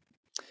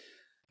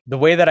 The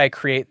way that I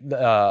create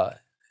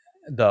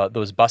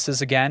those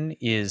buses again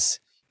is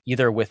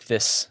either with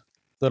this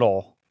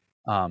little,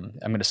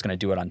 I'm just going to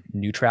do it on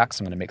new tracks.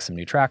 I'm going to make some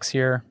new tracks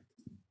here.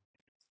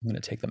 I'm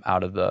going to take them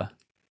out of the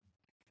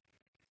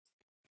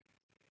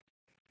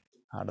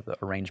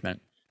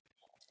arrangement.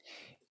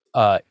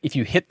 If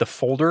you hit the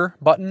folder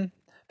button,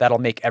 that'll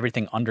make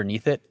everything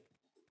underneath it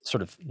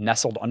sort of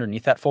nestled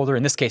underneath that folder.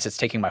 In this case, it's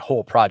taking my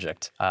whole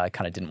project. I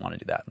kind of didn't want to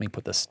do that. Let me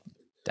put this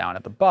down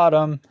at the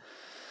bottom.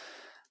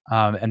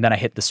 And then I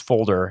hit this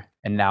folder,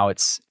 and now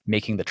it's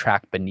making the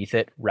track beneath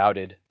it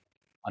routed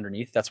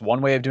underneath. That's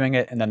one way of doing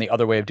it. And then the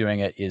other way of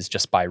doing it is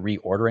just by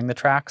reordering the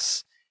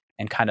tracks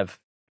and kind of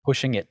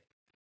pushing it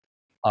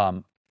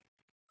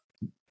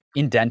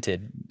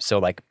indented. So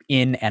like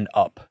in and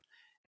up.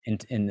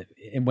 And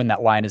when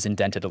that line is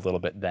indented a little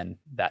bit, then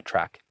that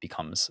track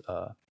becomes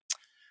a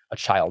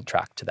child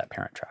track to that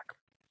parent track.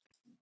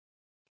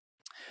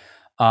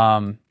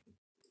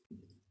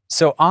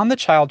 So on the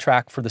child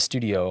track for the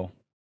studio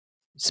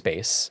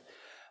space,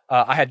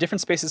 I have different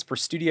spaces for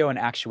studio and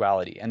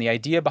actuality. And the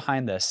idea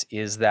behind this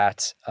is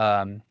that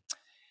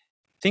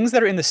things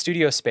that are in the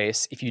studio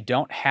space, if you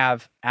don't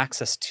have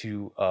access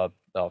to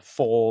a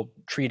full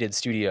treated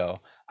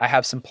studio, I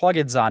have some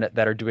plugins on it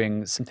that are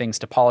doing some things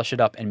to polish it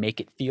up and make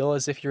it feel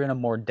as if you're in a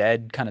more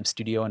dead kind of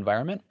studio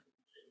environment.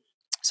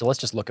 So let's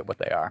just look at what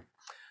they are.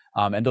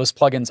 And those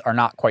plugins are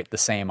not quite the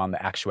same on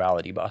the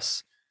actuality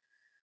bus.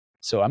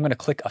 So I'm going to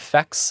click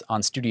Effects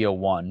on Studio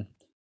 1.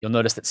 You'll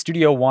notice that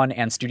Studio 1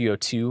 and Studio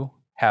 2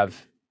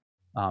 have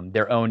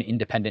their own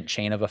independent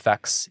chain of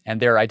effects,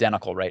 and they're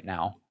identical right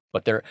now.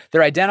 But they're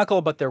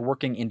identical, but they're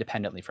working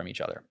independently from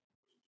each other.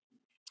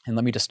 And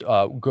let me just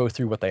go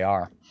through what they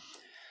are.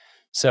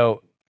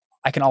 So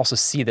I can also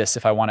see this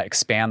if I want to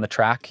expand the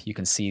track. You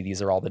can see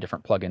these are all the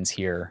different plugins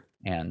here.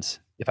 And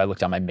if I look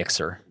down my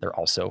mixer, they're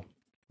also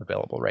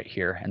available right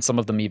here. And some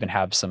of them even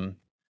have some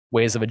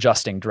ways of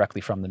adjusting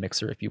directly from the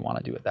mixer if you want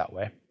to do it that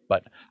way.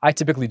 But I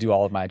typically do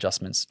all of my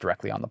adjustments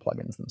directly on the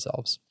plugins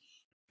themselves.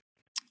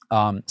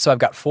 So I've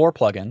got 4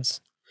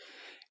 plugins,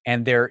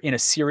 and they're in a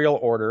serial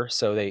order.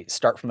 So they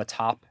start from the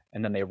top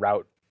and then they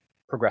route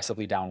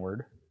progressively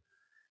downward.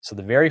 So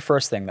the very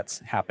first thing that's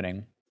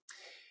happening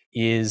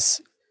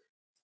is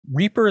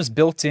Reaper's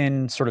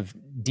built-in sort of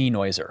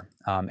denoiser.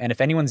 And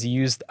if anyone's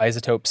used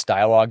Isotope's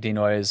dialogue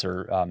denoise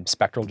or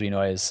Spectral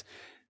denoise,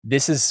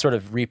 this is sort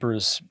of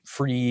Reaper's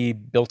free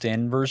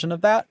built-in version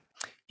of that.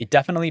 It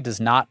definitely does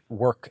not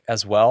work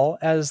as well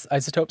as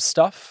Isotope's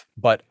stuff,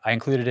 but I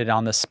included it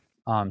on this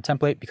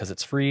template because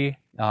it's free.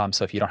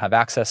 So if you don't have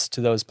access to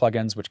those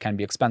plugins, which can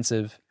be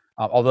expensive,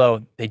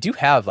 although they do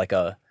have like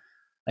an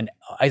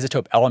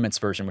Isotope Elements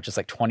version, which is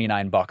like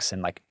 $29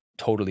 and like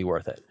totally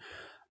worth it.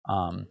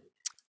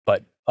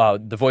 But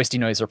the voice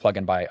denoiser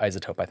plugin by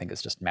Isotope, I think,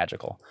 is just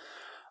magical.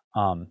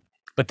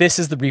 But this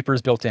is the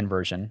Reaper's built-in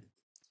version.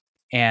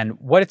 And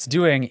what it's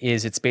doing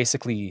is it's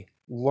basically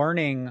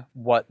learning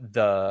what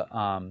the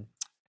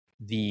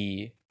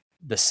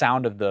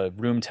sound of the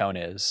room tone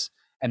is,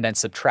 and then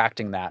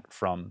subtracting that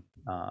from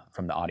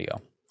the audio.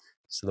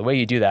 So the way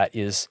you do that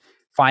is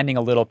finding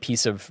a little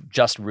piece of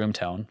just room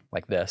tone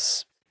like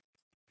this.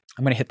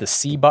 I'm going to hit the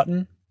C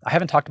button. I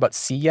haven't talked about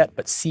C yet,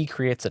 but C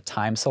creates a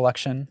time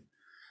selection.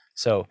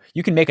 So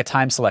you can make a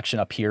time selection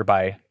up here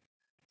by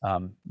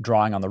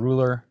drawing on the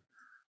ruler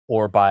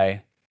or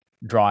by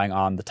drawing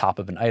on the top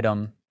of an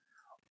item.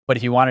 But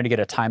if you wanted to get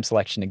a time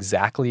selection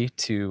exactly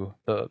to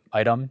the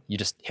item, you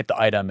just hit the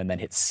item and then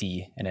hit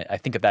C. And I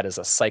think of that as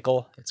a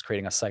cycle. It's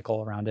creating a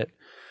cycle around it.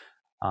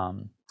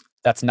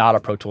 That's not a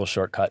Pro Tools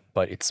shortcut,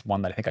 but it's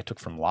one that I think I took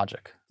from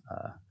Logic.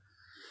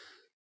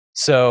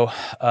 So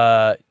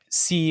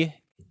C,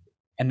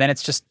 and then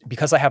it's just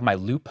because I have my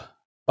loop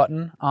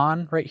button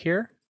on right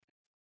here,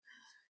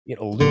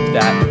 it'll loop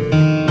that.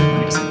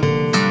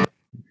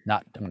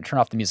 I'm going to turn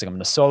off the music. I'm going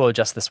to solo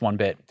just this one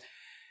bit.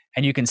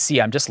 And you can see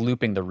I'm just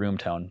looping the room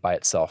tone by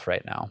itself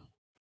right now.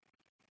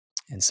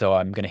 And so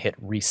I'm going to hit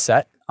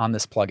reset on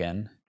this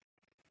plugin,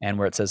 and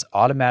where it says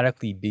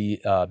automatically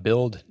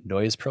build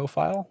noise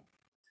profile,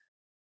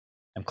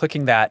 I'm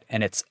clicking that,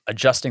 and it's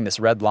adjusting this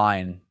red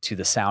line to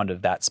the sound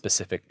of that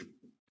specific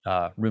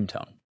room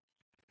tone.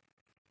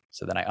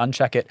 So then I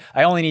uncheck it.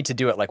 I only need to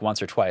do it like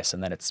once or twice,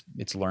 and then it's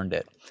learned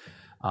it.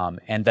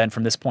 And then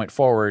from this point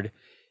forward,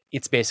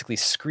 it's basically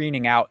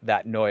screening out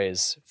that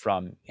noise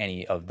from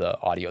any of the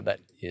audio that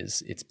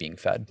it's being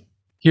fed.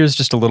 Here's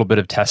just a little bit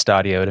of test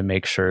audio to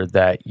make sure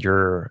that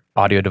your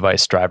audio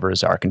device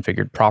drivers are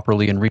configured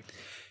properly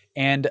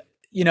and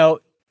you know,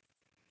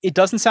 it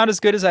doesn't sound as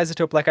good as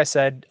iZotope, like I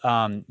said.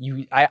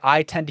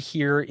 I tend to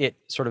hear it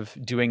sort of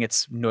doing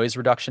its noise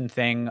reduction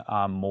thing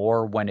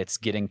more when it's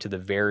getting to the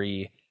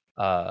very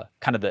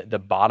kind of the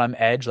bottom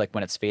edge, like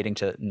when it's fading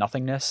to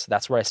nothingness.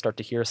 That's where I start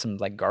to hear some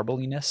like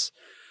garbliness.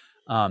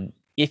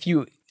 If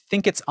you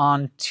think it's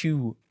on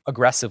too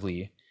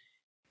aggressively,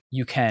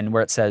 you can,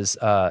 where it says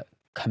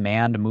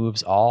command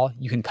moves all,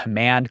 you can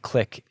command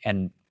click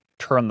and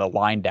turn the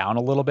line down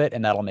a little bit,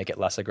 and that'll make it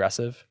less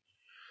aggressive.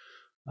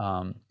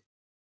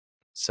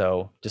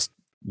 So just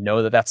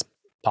know that that's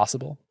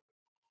possible.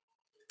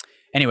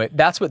 Anyway,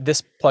 that's what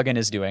this plugin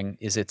is doing.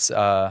 Is it's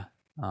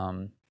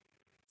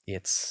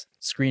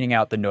screening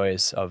out the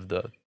noise of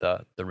the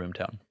room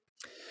tone.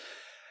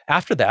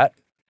 After that,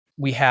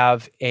 we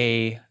have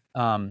a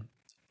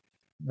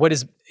what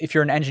is, if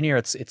you're an engineer,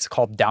 it's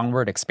called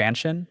downward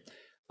expansion.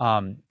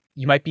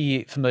 You might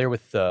be familiar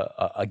with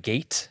a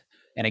gate,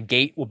 and a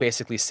gate will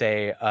basically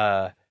say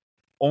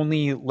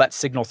only let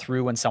signal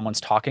through when someone's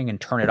talking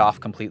and turn it off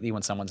completely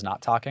when someone's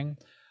not talking.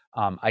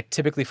 I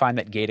typically find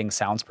that gating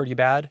sounds pretty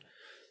bad.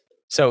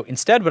 So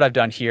instead, what I've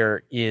done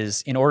here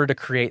is, in order to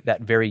create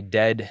that very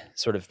dead,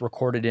 sort of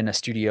recorded in a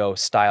studio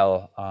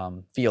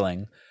style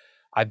feeling,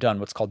 I've done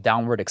what's called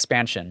downward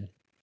expansion.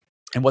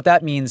 And what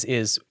that means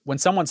is, when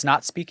someone's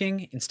not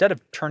speaking, instead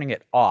of turning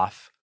it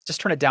off,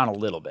 just turn it down a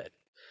little bit.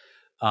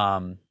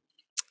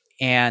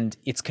 And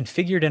it's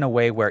configured in a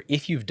way where,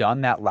 if you've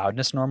done that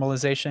loudness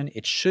normalization,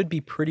 it should be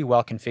pretty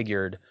well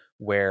configured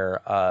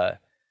where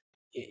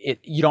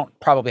you don't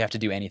probably have to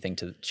do anything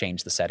to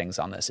change the settings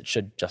on this. It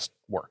should just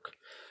work.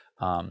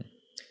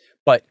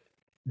 But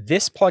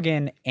this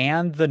plugin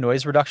and the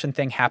noise reduction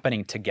thing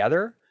happening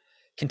together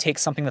can take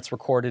something that's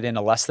recorded in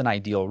a less than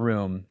ideal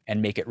room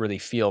and make it really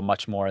feel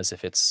much more as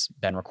if it's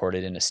been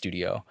recorded in a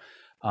studio.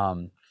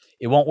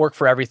 It won't work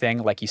for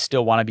everything. Like, you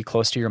still want to be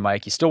close to your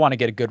mic. You still want to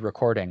get a good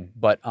recording,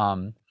 but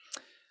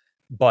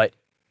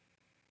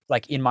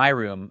like in my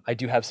room, I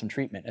do have some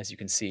treatment, as you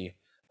can see,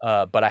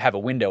 but I have a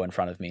window in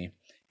front of me.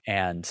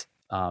 And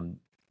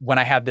when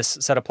I have this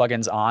set of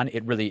plugins on,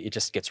 it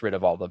just gets rid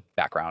of all the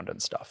background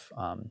and stuff.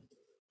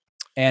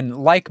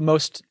 And like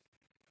most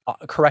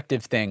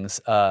corrective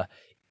things,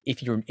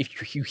 if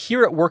you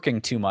hear it working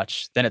too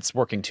much, then it's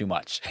working too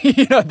much.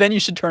 Then you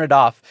should turn it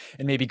off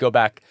and maybe go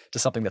back to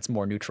something that's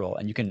more neutral.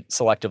 And you can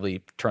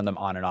selectively turn them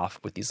on and off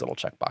with these little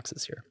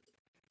checkboxes here.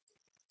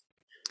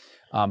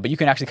 But you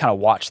can actually kind of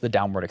watch the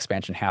downward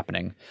expansion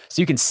happening.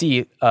 So you can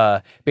see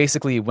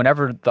basically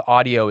whenever the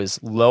audio is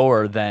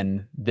lower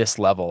than this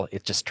level,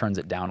 it just turns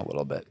it down a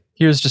little bit.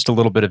 Here's just a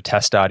little bit of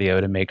test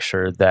audio to make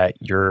sure that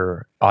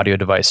your audio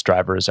device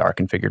drivers are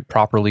configured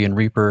properly in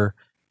Reaper,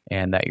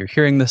 and that you're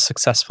hearing this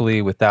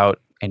successfully without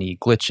any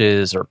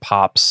glitches or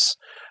pops,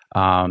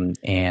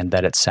 and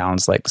that it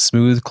sounds like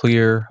smooth,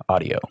 clear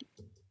audio.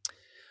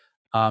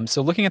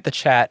 So looking at the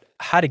chat,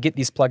 how to get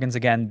these plugins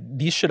again,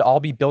 these should all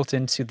be built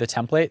into the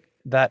template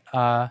that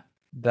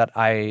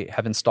I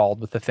have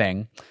installed with the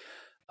thing.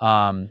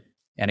 And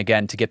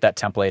again, to get that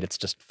template, it's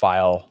just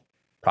File,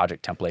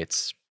 Project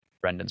Templates,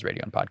 Brendan's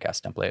Radio and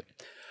Podcast template.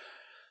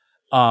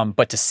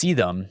 But to see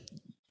them,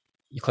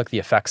 you click the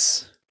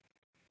effects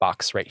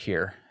box right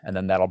here, and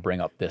then that'll bring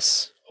up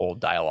this whole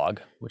dialog,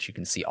 which you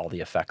can see all the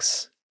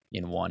effects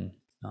in one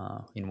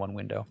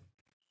window.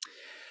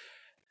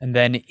 And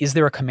then, is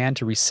there a command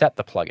to reset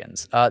the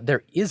plugins?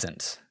 There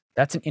isn't.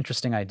 That's an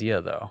interesting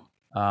idea, though.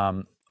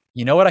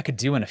 You know what I could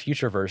do in a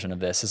future version of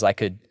this is I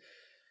could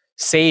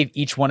save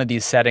each one of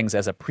these settings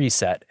as a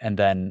preset, and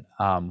then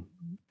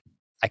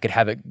I could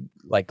have it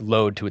like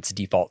load to its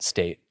default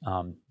state.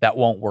 That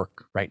won't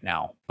work right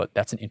now, but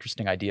that's an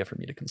interesting idea for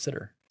me to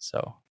consider.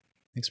 So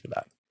thanks for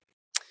that.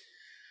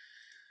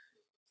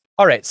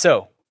 All right,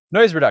 so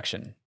noise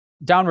reduction,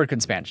 downward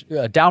expansion,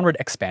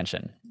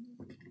 and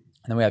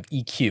then we have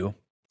EQ.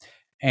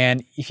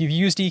 And if you've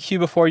used EQ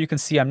before, you can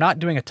see I'm not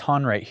doing a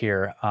ton right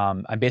here.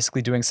 I'm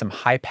basically doing some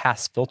high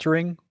pass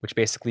filtering, which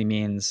basically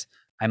means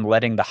I'm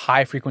letting the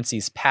high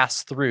frequencies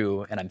pass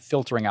through and I'm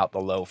filtering out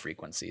the low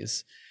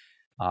frequencies.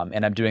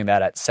 And I'm doing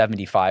that at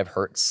 75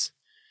 Hertz.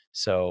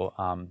 So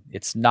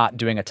it's not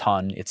doing a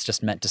ton. It's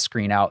just meant to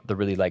screen out the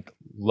really like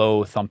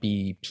low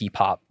thumpy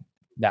P-pop,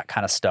 that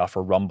kind of stuff,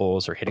 or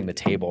rumbles or hitting the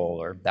table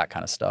or that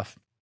kind of stuff.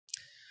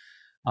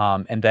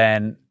 And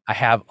then I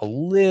have a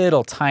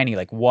little tiny,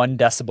 like 1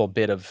 decibel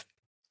bit of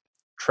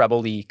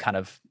treble-y kind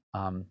of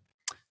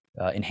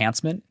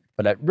enhancement,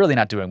 but I'm really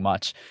not doing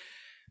much.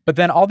 But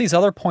then all these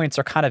other points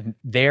are kind of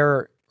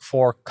there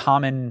for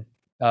common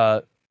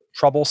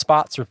trouble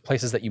spots or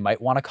places that you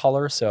might want to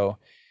color. So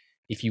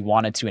if you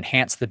wanted to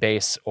enhance the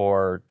bass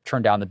or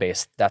turn down the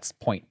bass, that's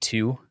 0.2.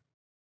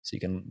 So you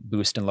can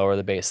boost and lower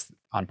the bass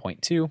on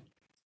 0.2.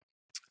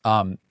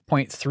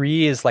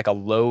 0.3 is like a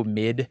low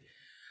mid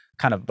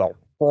kind of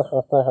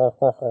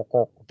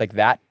like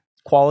that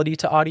quality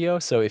to audio.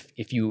 So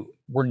if you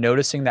were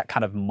noticing that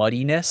kind of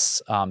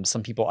muddiness,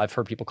 I've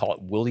heard people call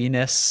it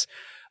woolliness,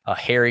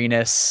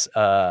 hairiness,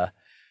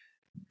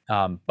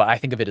 But I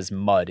think of it as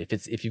mud.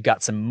 If you've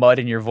got some mud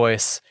in your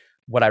voice,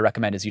 what I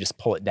recommend is you just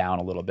pull it down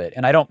a little bit.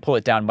 And I don't pull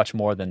it down much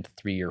more than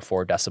 3 or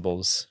 4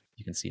 decibels.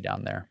 You can see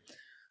down there.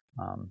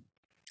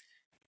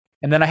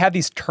 And then I have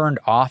these turned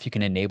off. You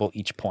can enable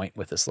each point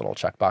with this little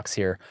checkbox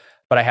here.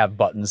 But I have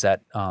buttons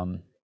at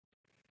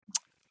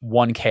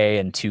 1K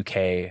and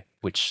 2K,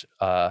 which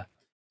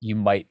you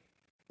might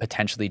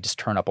potentially just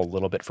turn up a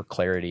little bit for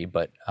clarity.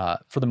 But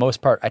for the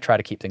most part, I try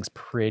to keep things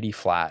pretty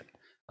flat,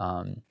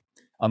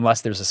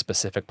 unless there's a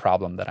specific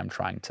problem that I'm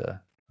trying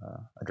to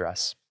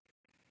address.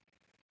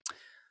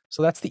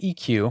 So that's the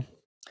EQ.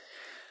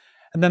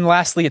 And then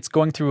lastly, it's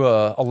going through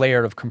a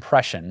layer of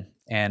compression.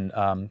 And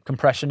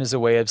compression is a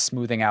way of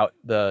smoothing out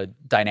the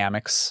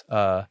dynamics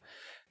in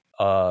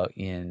a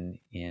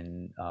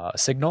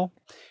signal.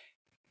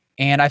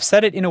 And I've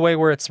set it in a way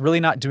where it's really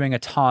not doing a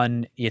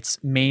ton. It's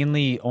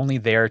mainly only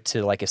there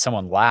to, like, if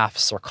someone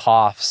laughs or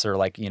coughs or,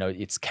 like, you know,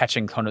 it's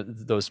catching kind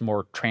of those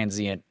more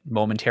transient,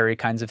 momentary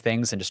kinds of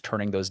things and just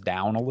turning those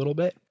down a little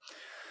bit.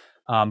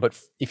 But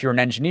if you're an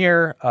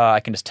engineer,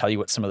 I can just tell you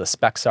what some of the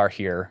specs are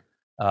here.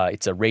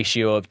 It's a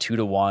ratio of 2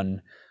 to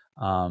 1.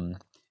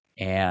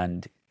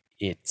 And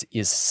it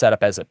is set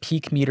up as a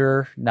peak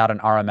meter, not an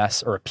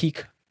RMS, or a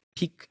peak.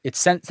 It's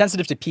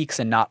sensitive to peaks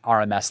and not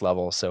RMS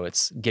level, so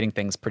it's getting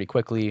things pretty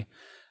quickly,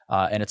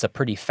 and it's a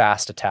pretty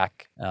fast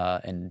attack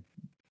and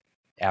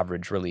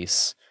average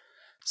release.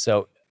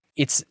 So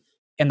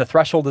and the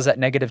threshold is at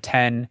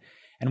 -10.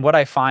 And what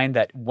I find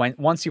that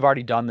once you've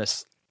already done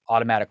this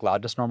automatic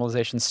loudness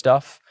normalization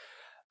stuff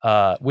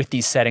with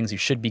these settings, you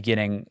should be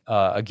getting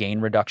a gain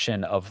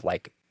reduction of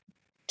like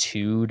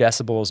 2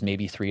 decibels,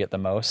 maybe 3 at the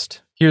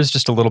most. Here's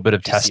just a little bit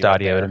of test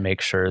audio to make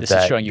sure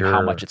that your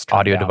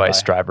audio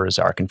device drivers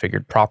are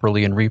configured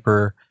properly in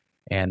Reaper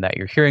and that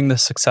you're hearing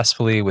this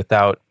successfully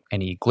without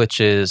any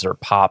glitches or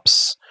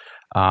pops,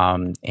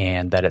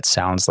 and that it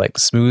sounds like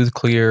smooth,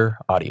 clear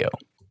audio.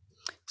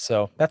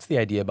 So that's the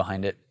idea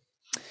behind it.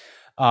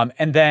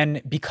 And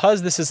then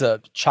because this is a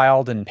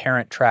child and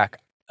parent track,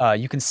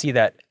 you can see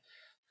that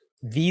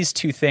these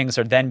 2 things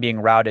are then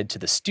being routed to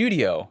the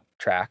studio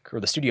track,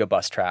 or the studio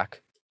bus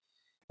track,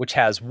 which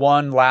has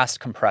one last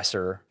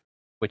compressor,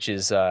 which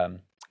is,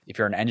 if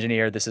you're an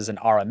engineer, this is an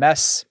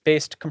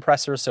RMS-based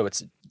compressor, so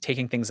it's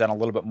taking things down a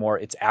little bit more.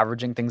 It's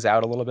averaging things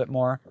out a little bit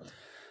more.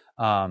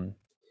 And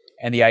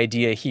the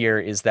idea here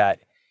is that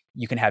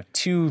you can have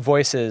 2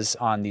 voices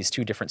on these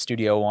 2 different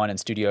Studio 1 and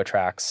Studio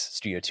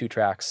 2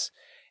 tracks,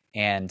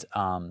 and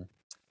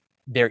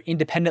they're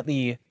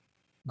independently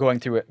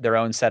going through their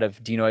own set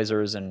of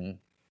denoisers and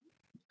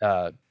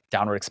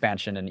downward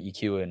expansion and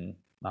EQ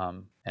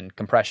and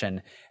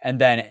compression, and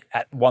then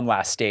at one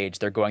last stage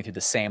they're going through the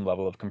same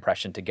level of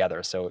compression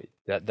together, so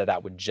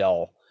that would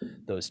gel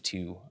those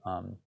two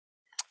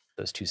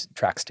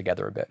tracks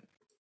together a bit.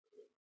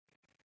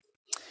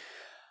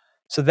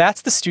 So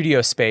that's the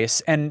studio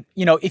space. And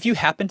you know, if you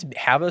happen to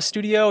have a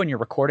studio and you're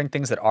recording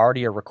things that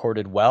already are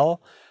recorded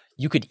well,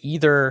 you could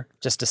either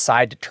just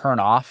decide to turn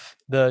off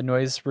the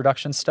noise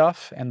reduction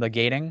stuff and the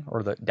gating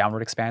or the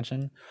downward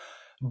expansion,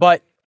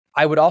 but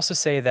I would also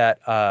say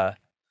that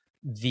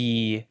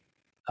these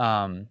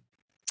 2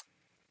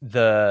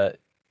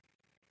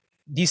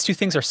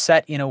 things are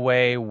set in a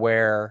way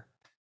where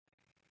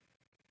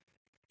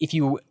if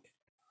you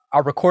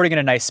are recording in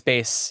a nice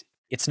space,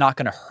 it's not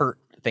going to hurt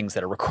things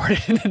that are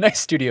recorded in a nice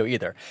studio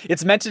either.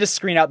 It's meant to just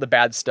screen out the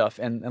bad stuff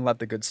and let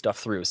the good stuff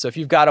through. So if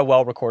you've got a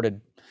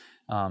well-recorded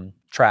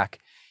track,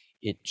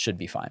 it should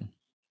be fine.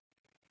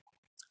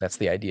 That's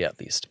the idea, at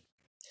least.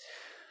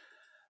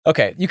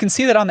 Okay, you can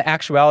see that on the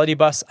actuality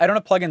bus, I don't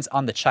have plugins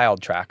on the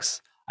child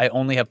tracks. I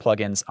only have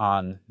plugins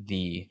on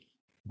the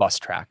bus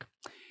track.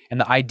 And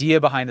the idea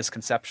behind this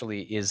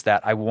conceptually is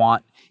that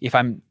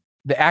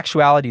the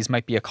actualities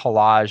might be a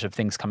collage of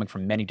things coming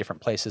from many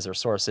different places or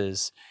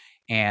sources,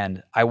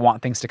 and I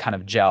want things to kind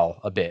of gel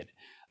a bit.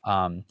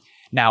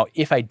 Now,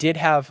 if I did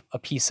have a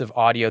piece of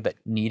audio that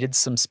needed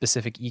some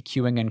specific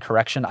EQing and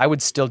correction, I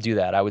would still do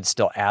that. I would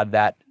still add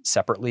that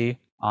separately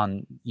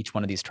on each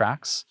one of these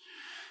tracks.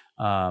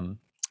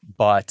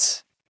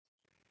 But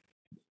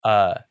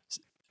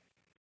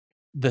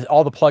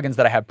all the plugins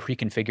that I have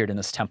pre-configured in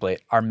this template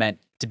are meant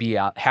to be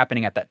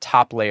happening at that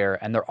top layer,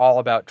 and they're all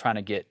about trying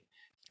to get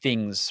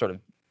things sort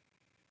of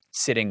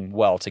sitting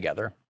well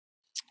together.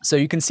 So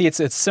you can see it's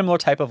a similar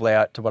type of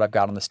layout to what I've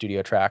got on the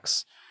studio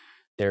tracks.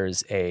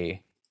 There's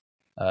a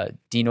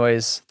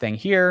denoise thing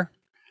here.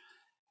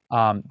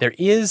 There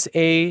is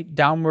a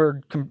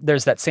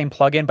there's that same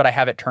plugin, but I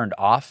have it turned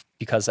off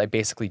because I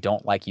basically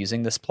don't like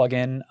using this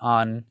plugin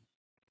on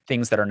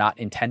things that are not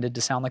intended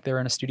to sound like they're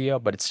in a studio,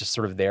 but it's just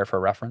sort of there for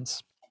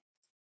reference.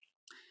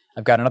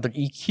 I've got another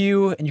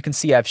EQ, and you can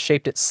see I've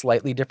shaped it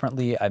slightly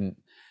differently. I'm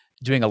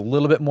doing a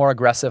little bit more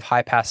aggressive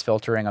high-pass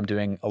filtering. I'm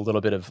doing a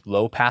little bit of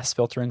low-pass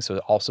filtering, so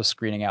also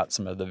screening out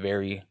some of the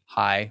very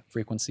high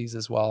frequencies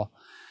as well.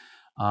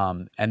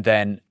 And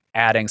then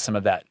adding some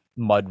of that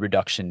mud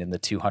reduction in the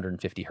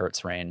 250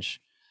 hertz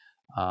range.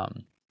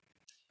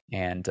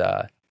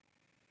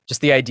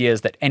 Just the idea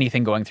is that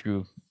anything going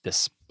through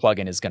this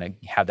plugin is going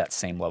to have that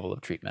same level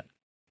of treatment.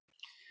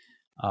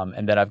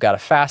 And then I've got a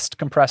fast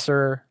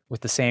compressor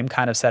with the same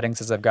kind of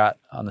settings as I've got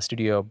on the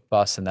studio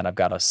bus, and then I've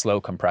got a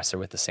slow compressor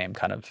with the same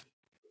kind of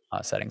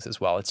settings as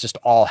well. It's just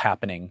all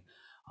happening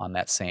on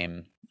that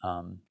same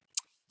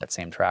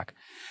track.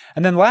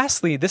 And then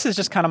lastly, this is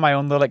just kind of my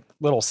own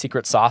little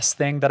secret sauce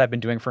thing that I've been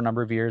doing for a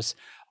number of years.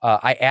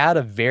 I add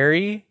a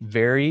very,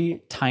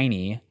 very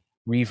tiny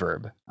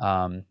reverb.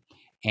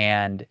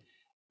 And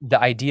the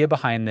idea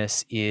behind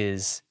this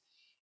is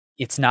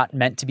it's not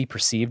meant to be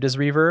perceived as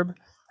reverb.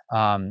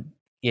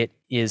 It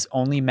is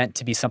only meant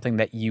to be something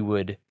that you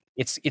would,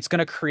 it's going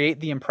to create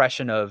the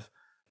impression of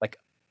like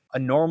a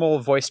normal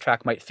voice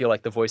track might feel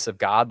like the voice of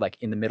God, like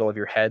in the middle of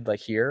your head, like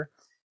here.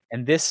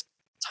 And this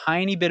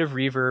tiny bit of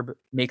reverb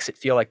makes it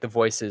feel like the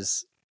voice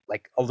is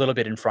like a little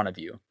bit in front of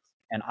you.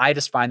 And I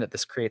just find that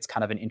this creates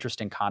kind of an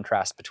interesting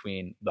contrast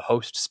between the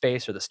host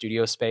space or the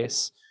studio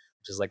space,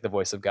 which is like the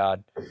voice of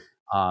God,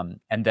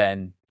 and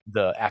then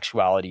the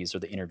actualities or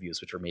the interviews,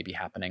 which are maybe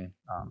happening,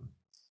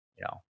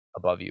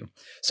 above you.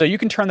 So you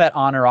can turn that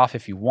on or off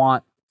if you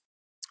want.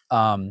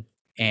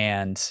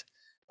 It's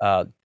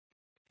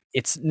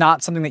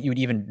not something that you would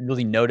even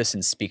really notice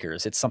in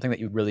speakers. It's something that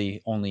you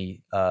really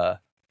only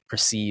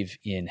perceive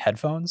in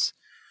headphones.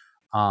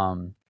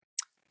 And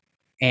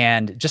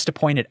just to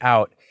point it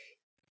out,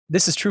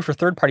 this is true for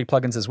third-party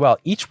plugins as well.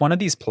 Each one of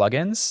these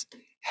plugins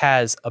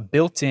has a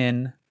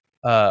built-in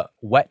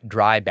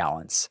wet-dry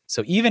balance.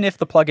 So even if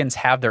the plugins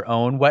have their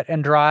own wet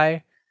and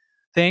dry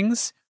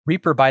things,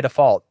 Reaper by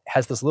default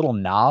has this little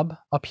knob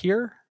up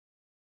here,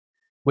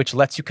 which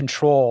lets you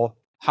control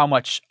how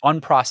much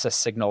unprocessed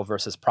signal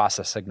versus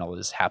processed signal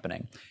is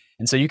happening.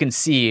 And so you can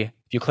see,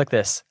 if you click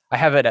this, I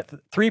have it at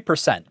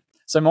 3%.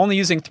 So I'm only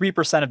using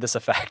 3% of this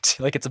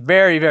effect. Like it's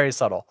very, very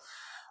subtle.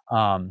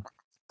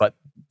 But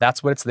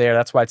that's what it's there.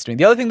 That's why it's doing.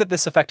 The other thing that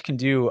this effect can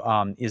do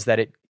is that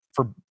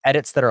for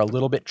edits that are a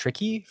little bit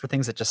tricky, for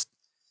things that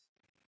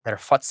are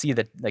futzy,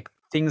 that like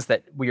things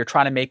that where you're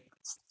trying to make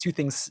two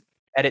things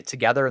edit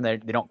together and they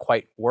don't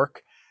quite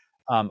work,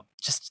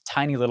 just a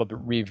tiny little bit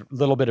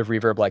of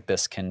reverb like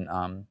this can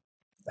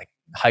like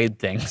hide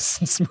things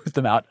and smooth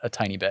them out a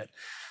tiny bit.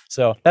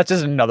 So that's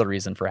just another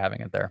reason for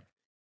having it there.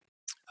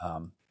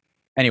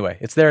 Anyway,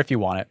 it's there if you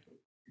want it.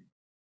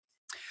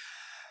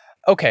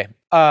 Okay,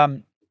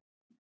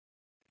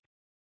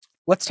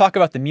 let's talk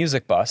about the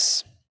music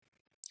bus.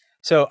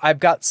 So I've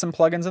got some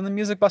plugins on the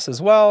music bus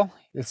as well.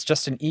 It's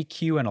just an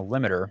EQ and a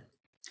limiter.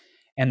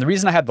 And the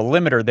reason I have the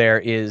limiter there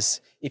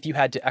is if you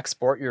had to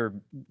export your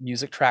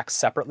music tracks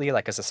separately,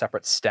 like as a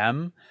separate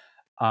stem,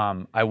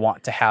 I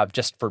want to have,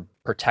 just for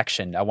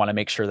protection, I want to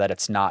make sure that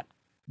it's not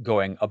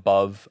going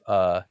above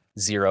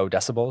 0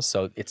 decibels.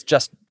 So it's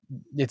just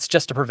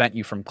to prevent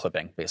you from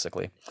clipping,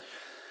 basically.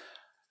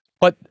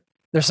 But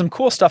there's some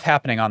cool stuff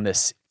happening on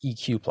this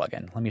EQ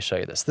plugin. Let me show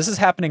you this. This is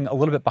happening a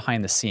little bit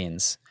behind the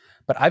scenes,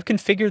 but I've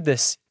configured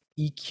this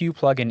EQ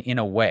plugin in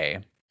a way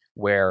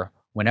where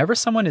whenever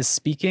someone is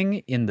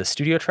speaking in the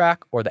studio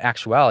track or the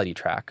actuality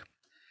track,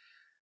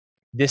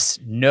 this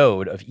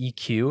node of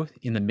EQ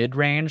in the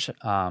mid-range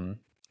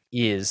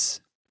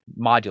is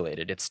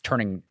modulated. It's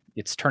turning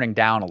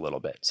down a little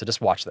bit. So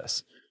just watch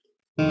this.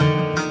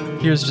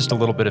 Here's just a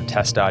little bit of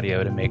test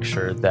audio to make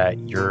sure that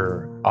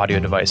your audio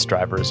device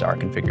drivers are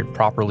configured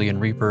properly in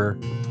Reaper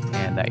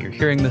and that you're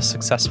hearing this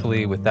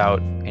successfully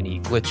without any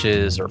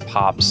glitches or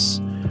pops,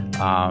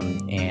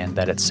 and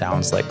that it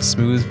sounds like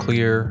smooth,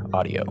 clear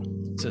audio.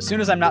 So as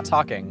soon as I'm not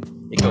talking,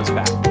 it goes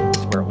back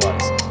to where it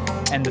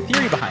was. And the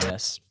theory behind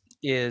this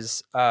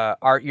is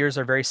our ears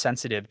are very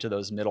sensitive to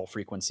those middle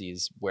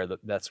frequencies where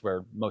that's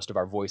where most of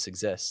our voice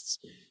exists.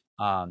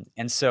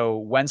 And so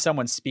when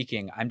someone's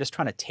speaking, I'm just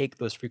trying to take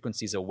those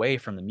frequencies away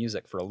from the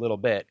music for a little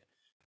bit,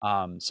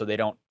 so they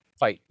don't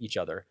fight each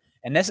other.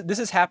 And this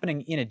is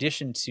happening in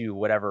addition to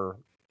whatever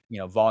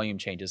volume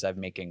changes I'm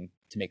making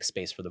to make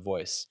space for the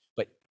voice.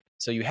 But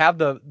so you have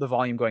the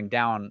volume going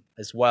down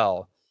as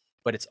well,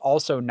 but it's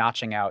also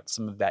notching out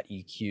some of that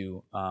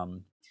EQ.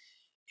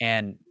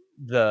 And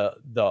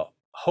the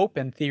hope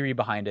and theory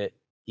behind it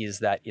is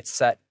that it's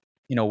set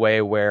in a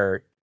way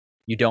where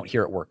you don't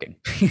hear it working.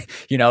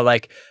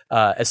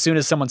 As soon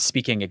as someone's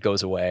speaking, it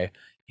goes away.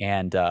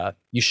 And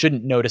you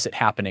shouldn't notice it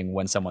happening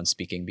when someone's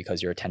speaking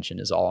because your attention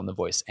is all on the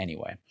voice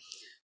anyway.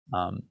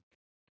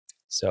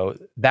 So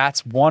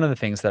that's one of the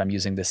things that I'm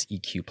using this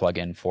EQ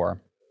plugin for.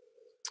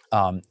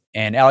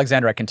 And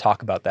Alexander, I can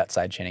talk about that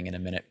sidechaining in a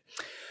minute.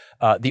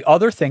 The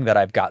other thing that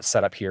I've got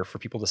set up here for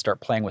people to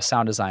start playing with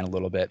sound design a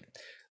little bit.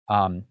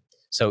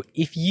 So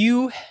if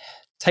you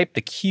type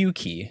the Q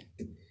key,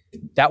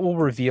 that will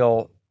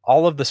reveal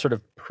all of the sort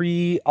of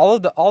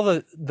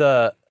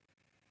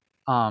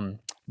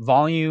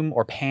volume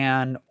or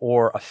pan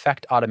or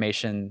effect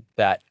automation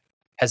that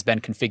has been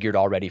configured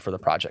already for the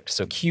project.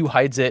 So Q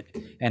hides it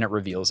and it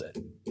reveals it.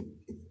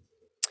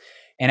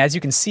 And as you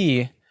can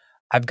see,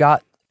 I've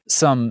got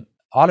some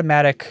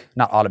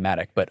not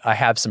automatic, but I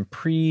have some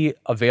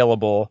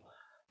pre-available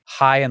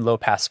high and low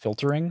pass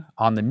filtering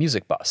on the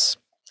music bus.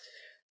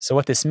 So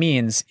what this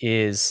means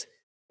is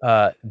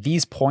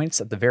these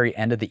points at the very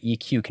end of the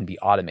EQ can be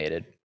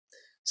automated.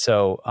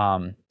 So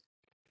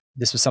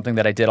this was something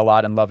that I did a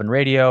lot in Love and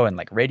Radio, and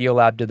like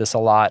Radiolab did this a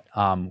lot,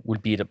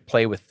 would be to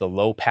play with the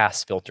low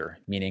pass filter,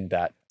 meaning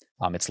that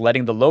it's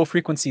letting the low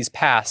frequencies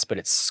pass, but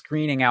it's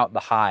screening out the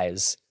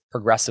highs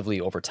progressively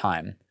over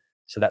time.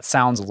 So that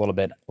sounds a little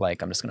bit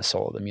like, I'm just going to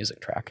solo the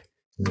music track.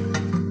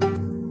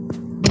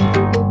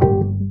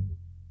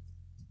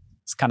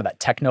 It's kind of that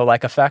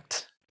techno-like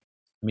effect.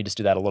 Let me just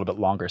do that a little bit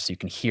longer so you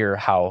can hear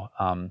how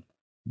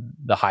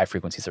the high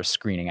frequencies are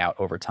screening out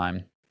over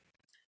time.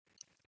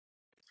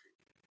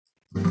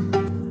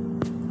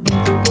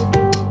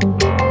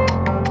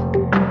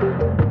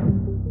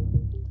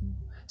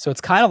 So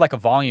it's kind of like a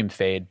volume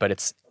fade, but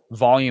it's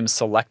volume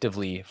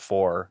selectively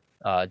for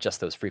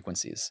just those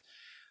frequencies.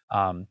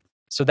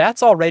 So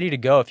that's all ready to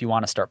go if you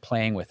want to start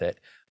playing with it.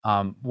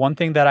 One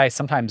thing that I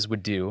sometimes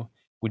would do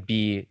would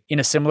be, in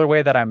a similar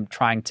way that I'm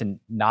trying to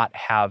not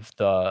have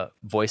the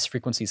voice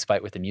frequencies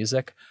fight with the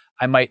music,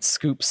 I might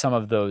scoop some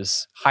of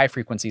those high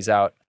frequencies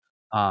out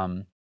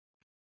when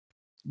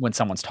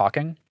someone's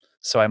talking.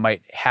 So I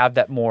might have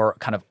that more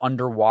kind of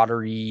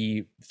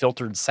underwatery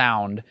filtered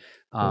sound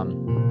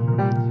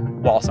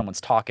while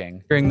someone's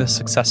talking. Hearing this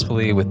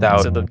successfully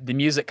without... So the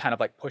music kind of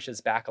like pushes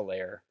back a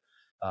layer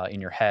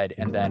in your head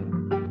and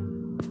then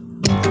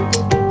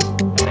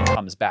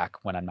comes back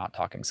when I'm not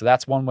talking. So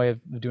that's one way of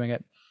doing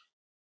it.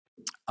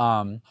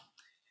 And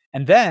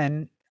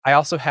then I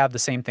also have the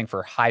same thing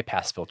for high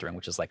pass filtering,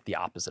 which is like the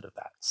opposite of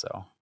that.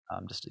 So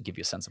just to give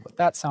you a sense of what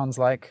that sounds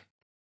like.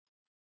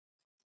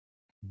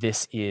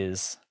 This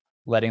is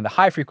letting the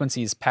high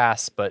frequencies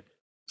pass, but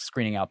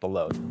screening out the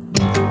low.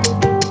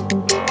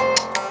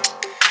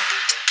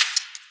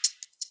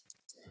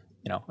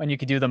 You know, and you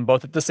could do them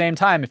both at the same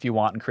time if you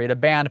want and create a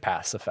band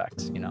pass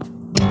effect, you know.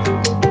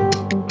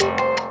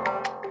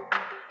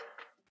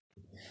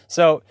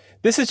 So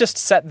this is just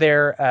set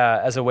there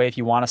as a way if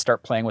you want to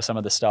start playing with some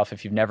of this stuff,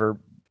 if you've never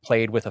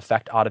played with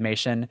effect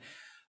automation.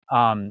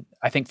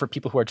 I think for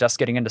people who are just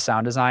getting into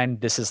sound design,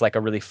 this is like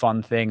a really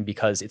fun thing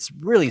because it's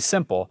really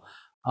simple.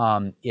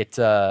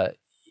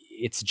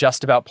 It's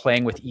just about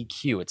playing with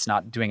EQ. It's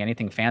not doing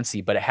anything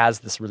fancy, but it has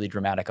this really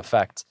dramatic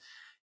effect.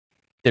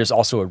 There's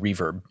also a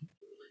reverb.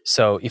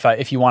 So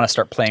if you want to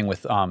start playing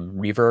with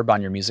reverb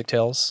on your music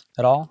tails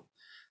at all,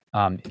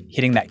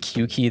 hitting that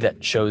Q key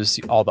that shows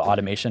all the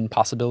automation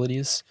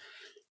possibilities.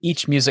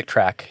 Each music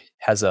track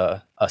has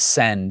a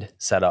send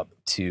set up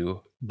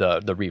to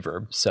the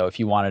reverb. So if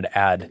you wanted to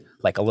add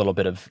like a little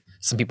bit of,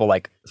 some people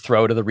like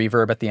throw to the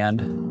reverb at the end.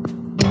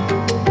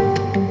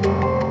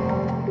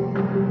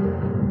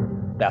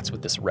 That's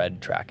what this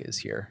red track is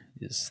here,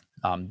 is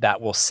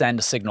that will send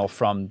a signal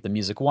from the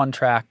music 1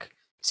 track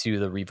to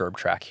the reverb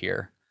track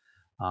here.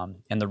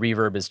 And the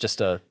reverb is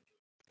just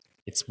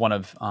it's one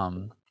of,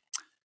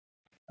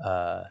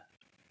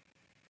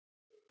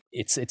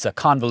 it's a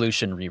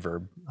convolution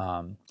reverb,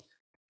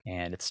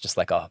 and it's just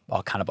like a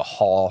kind of a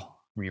hall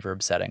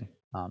reverb setting,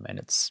 and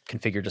it's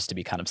configured just to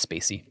be kind of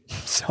spacey.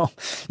 So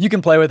you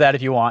can play with that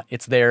if you want.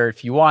 It's there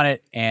if you want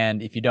it,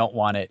 and if you don't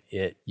want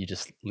it, you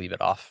just leave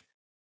it off.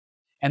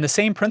 And the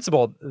same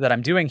principle that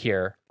I'm doing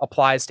here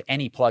applies to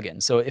any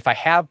plugin. So if I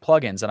have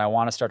plugins and I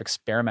want to start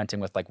experimenting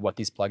with like what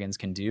these plugins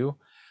can do.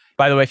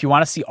 By the way, if you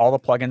want to see all the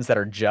plugins that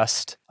are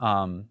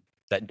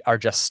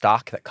just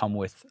stock that come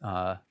with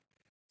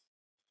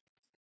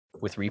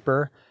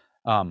Reaper,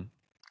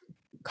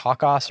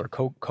 Cocos or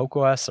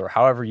Cocos or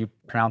however you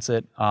pronounce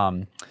it,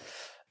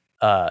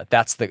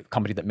 that's the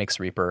company that makes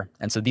Reaper.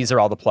 And so these are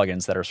all the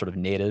plugins that are sort of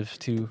native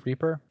to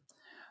Reaper.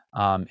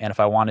 And if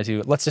I wanted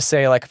to, let's just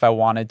say like if I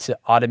wanted to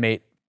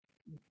automate,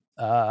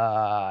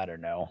 I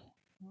don't know,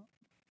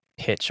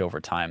 pitch over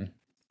time.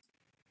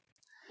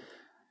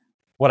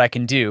 What I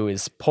can do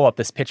is pull up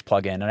this pitch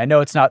plugin. And I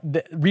know it's not,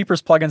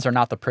 Reaper's plugins are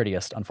not the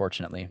prettiest,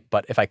 unfortunately.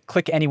 But if I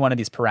click any one of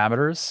these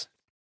parameters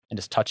and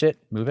just touch it,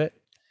 move it,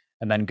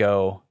 and then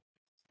go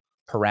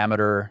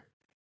parameter,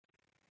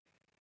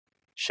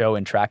 show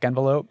in track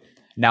envelope,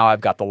 now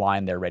I've got the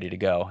line there ready to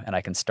go. And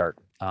I can start,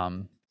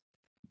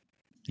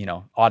 you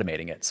know,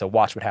 automating it. So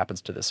watch what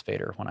happens to this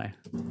fader when I...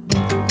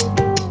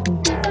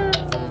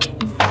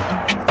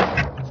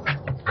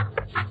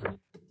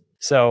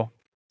 So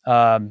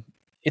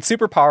it's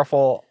super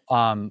powerful.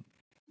 A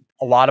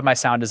lot of my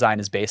sound design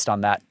is based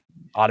on that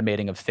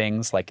automating of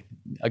things. Like,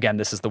 again,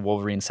 this is the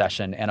Wolverine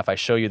session. And if I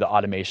show you the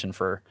automation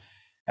for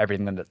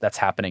everything that's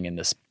happening in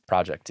this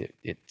project,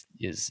 it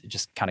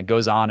just kind of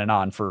goes on and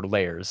on for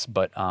layers.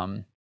 But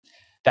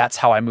that's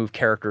how I move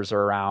characters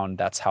around.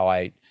 That's how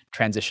I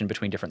transition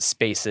between different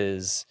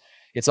spaces.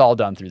 It's all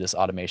done through this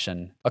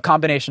automation, a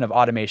combination of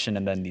automation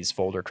and then these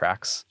folder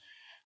tracks.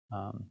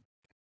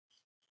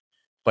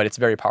 But it's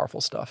very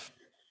powerful stuff.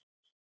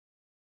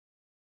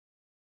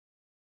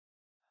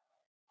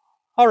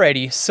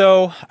 Alrighty,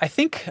 so I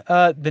think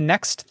the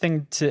next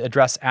thing to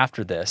address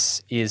after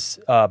this is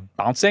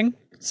bouncing.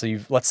 So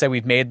let's say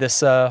we've made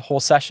this whole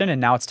session and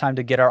now it's time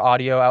to get our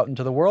audio out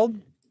into the world.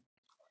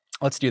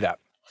 Let's do that.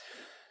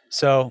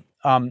 So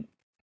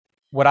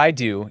what I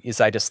do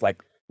is I just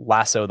like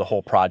lasso the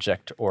whole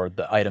project or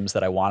the items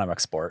that I want to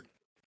export.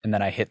 And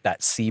then I hit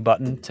that C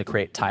button to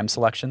create time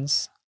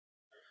selections.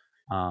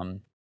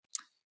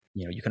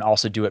 You can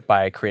also do it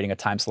by creating a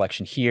time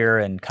selection here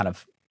and kind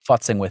of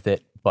futzing with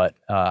it, but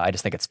I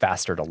just think it's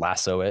faster to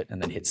lasso it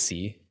and then hit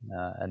C.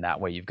 And that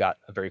way you've got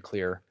a very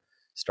clear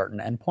start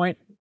and end point.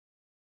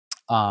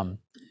 And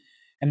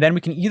then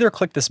we can either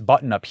click this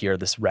button up here,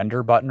 this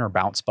render button or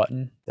bounce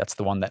button. That's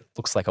the one that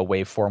looks like a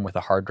waveform with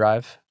a hard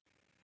drive.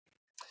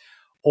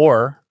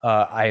 Or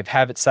I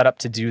have it set up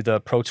to do the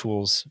Pro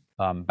Tools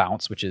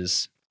bounce, which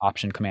is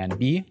Option Command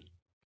B.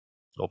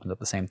 It opens up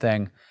the same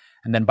thing.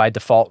 And then by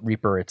default,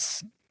 Reaper,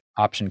 it's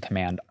Option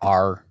Command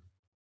R.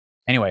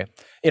 Anyway,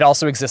 it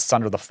also exists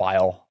under the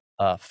file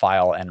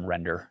and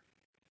render.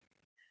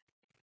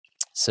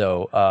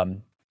 So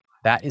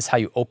that is how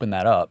you open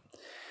that up.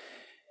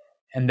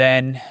 And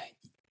then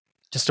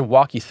just to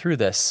walk you through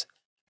this,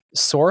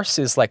 source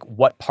is like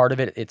what part of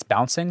it it's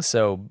bouncing.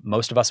 So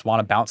most of us want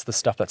to bounce the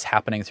stuff that's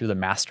happening through the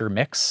master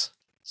mix.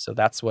 So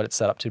that's what it's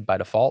set up to by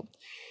default.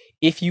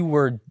 If you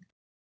were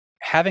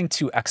having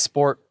to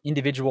export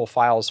individual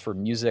files for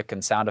music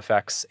and sound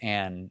effects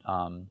and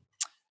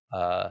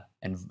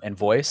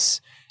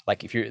voice,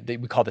 like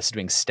we call this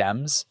doing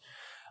stems.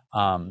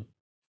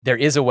 There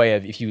is a way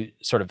of, if you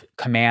sort of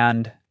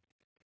command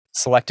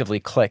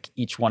selectively click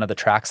each one of the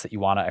tracks that you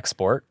want to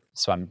export.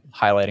 So I'm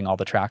highlighting all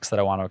the tracks that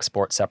I want to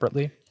export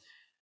separately.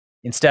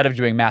 Instead of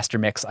doing master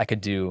mix, I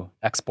could do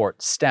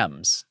export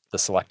stems, the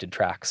selected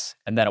tracks,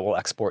 and then it will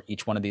export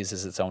each one of these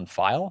as its own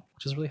file,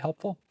 which is really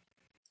helpful.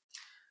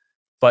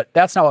 But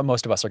that's not what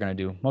most of us are going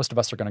to do. Most of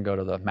us are going to go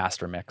to the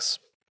master mix.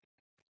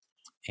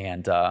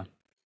 And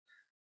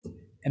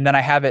then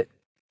I have it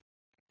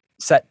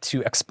set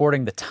to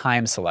exporting the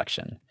time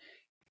selection.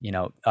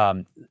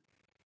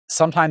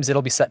 Sometimes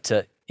it'll be set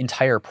to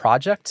entire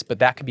project, but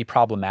that could be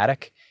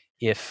problematic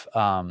if,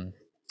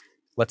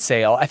 let's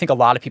say, I think a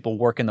lot of people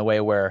work in the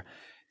way where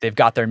they've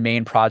got their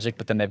main project,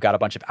 but then they've got a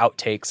bunch of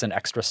outtakes and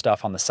extra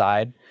stuff on the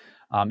side.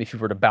 If you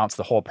were to bounce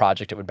the whole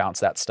project, it would bounce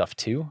that stuff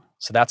too.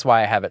 So that's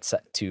why I have it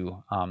set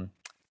to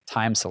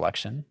time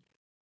selection.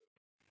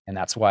 And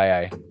that's why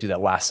I do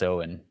that lasso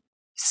and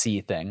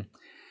C thing.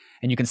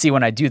 And you can see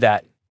when I do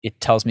that, it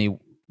tells me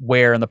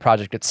where in the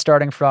project it's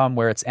starting from,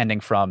 where it's ending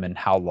from, and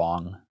how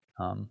long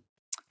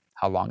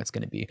it's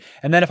going to be.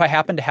 And then if I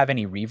happen to have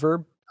any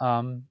reverb,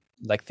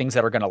 like things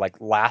that are going to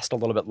like last a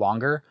little bit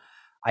longer,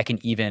 I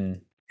can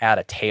even add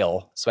a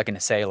tail. So I can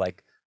say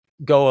like,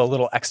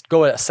 go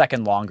a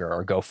second longer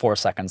or go 4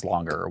 seconds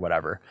longer or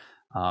whatever.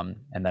 And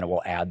then it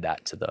will add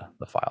that to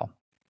the file.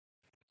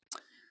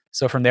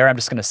 So from there, I'm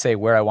just going to say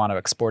where I want to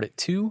export it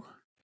to.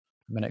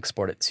 I'm going to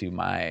export it to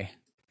my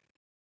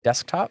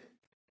desktop.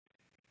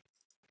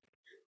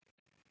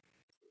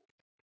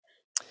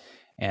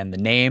 And the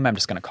name, I'm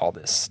just going to call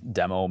this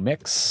demo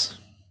mix.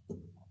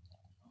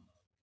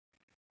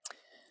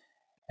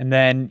 And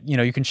then,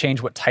 you can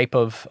change what type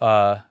of,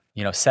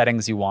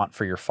 settings you want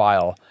for your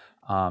file.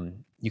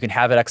 You can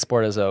have it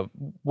export as a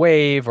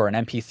WAV or an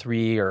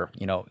MP3, or,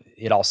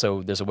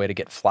 there's a way to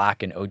get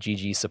FLAC and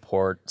OGG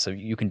support. So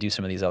you can do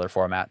some of these other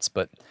formats,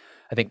 but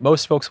I think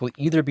most folks will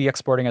either be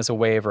exporting as a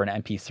WAV or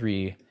an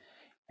MP3.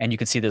 And you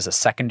can see there's a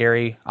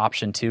secondary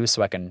option too.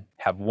 So I can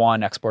have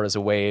 1 export as a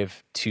WAV,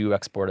 2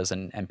 export as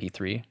an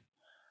MP3.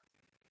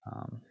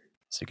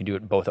 So you can do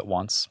it both at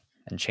once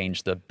and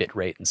change the bit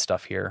rate and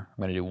stuff here. I'm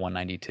going to do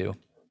 192.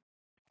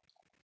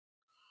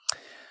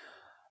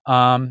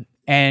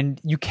 And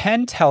you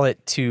can tell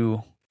it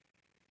to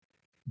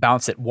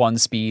bounce at 1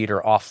 speed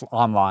or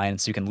online,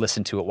 so you can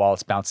listen to it while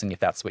it's bouncing if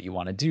that's what you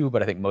want to do.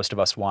 But I think most of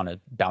us want to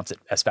bounce it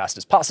as fast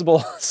as possible.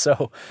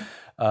 So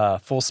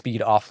full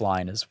speed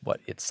offline is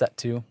what it's set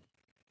to.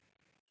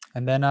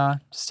 And then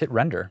just hit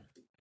render.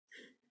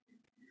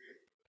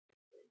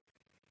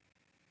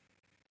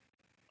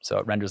 So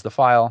it renders the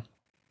file.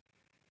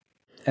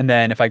 And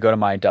then if I go to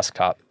my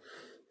desktop,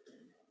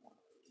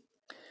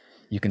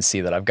 you can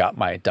see that I've got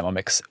my demo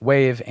mix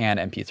WAV and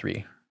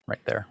MP3 right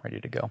there, ready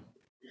to go.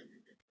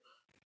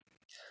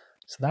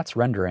 So that's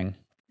rendering.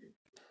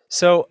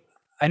 So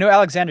I know,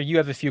 Alexander, you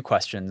have a few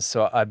questions.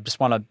 So I just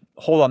want to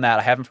hold on that.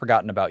 I haven't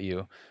forgotten about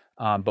you.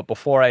 But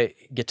before I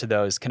get to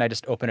those, can I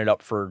just open it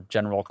up for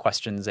general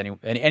questions?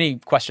 Any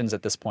questions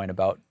at this point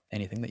about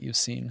anything that you've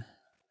seen?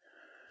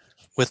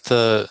 With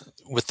the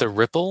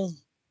ripple,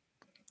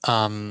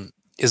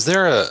 is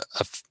there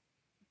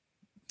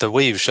the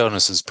way you've shown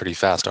us is pretty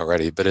fast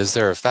already, but is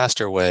there a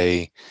faster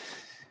way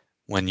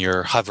when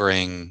you're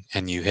hovering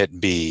and you hit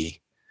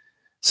B?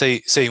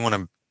 Say you want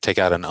to take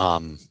out an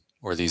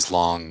or these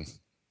long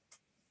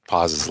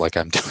pauses like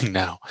I'm doing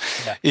now.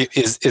 Yeah.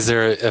 Is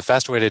there a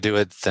faster way to do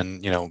it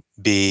than,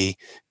 B,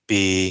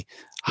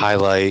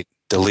 highlight,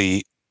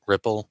 delete,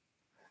 ripple?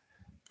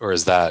 Or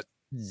is that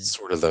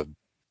sort of the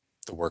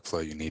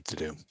workflow you need to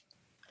do?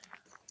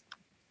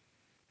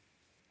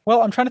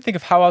 Well, I'm trying to think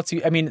of how else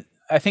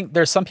I think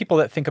there's some people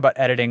that think about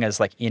editing as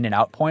like in and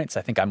out points.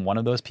 I think I'm one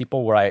of those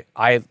people where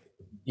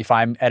if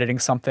I'm editing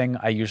something,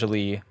 I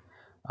usually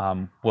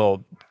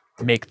will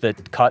make the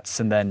cuts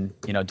and then,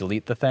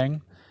 delete the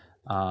thing.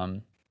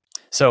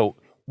 So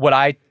what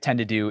I tend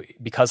to do,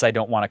 because I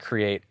don't want to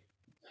create,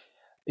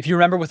 if you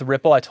remember with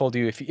Ripple, I told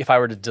you if I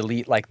were to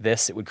delete like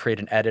this, it would create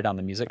an edit on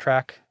the music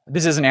track.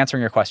 This isn't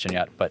answering your question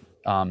yet, but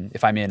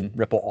if I'm in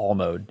Ripple all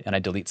mode and I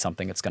delete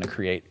something, it's going to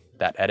create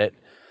that edit.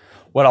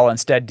 What I'll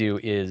instead do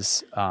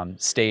is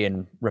stay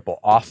in Ripple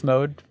off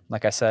mode,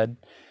 like I said,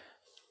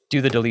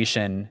 do the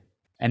deletion,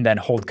 and then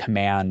hold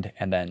Command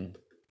and then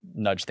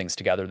nudge things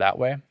together that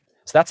way.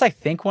 So that's, I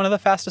think, one of the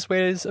fastest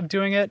ways of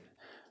doing it.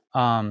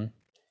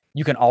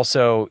 You can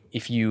also,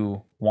 if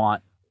you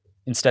want,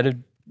 instead of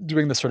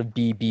doing the sort of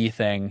BB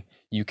thing,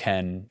 you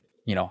can,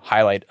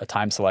 highlight a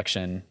time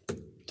selection,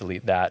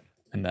 delete that,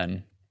 and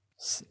then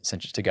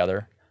cinch it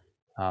together.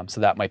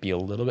 So that might be a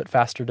little bit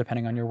faster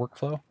depending on your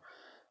workflow.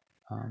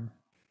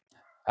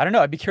 I don't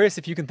know. I'd be curious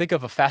if you can think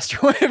of a faster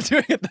way of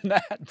doing it than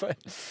that, but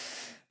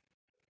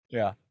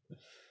yeah.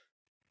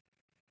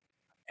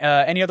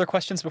 Any other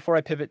questions before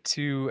I pivot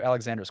to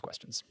Alexander's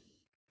questions?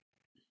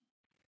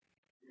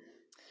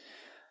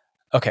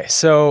 Okay,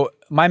 so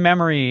my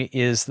memory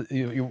is,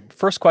 your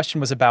first question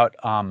was about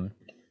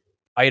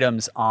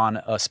items on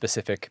a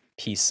specific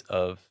piece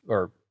of,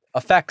 or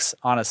effects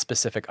on a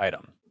specific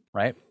item,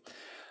 right?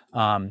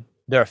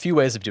 There are a few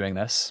ways of doing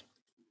this.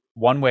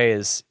 One way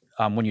is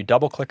when you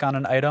double click on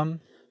an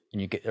item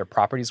and you get your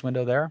properties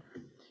window there,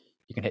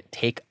 you can hit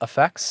Take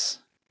Effects,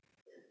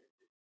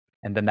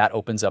 and then that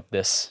opens up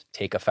this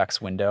Take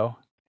Effects window,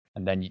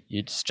 and then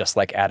it's just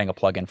like adding a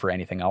plugin for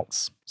anything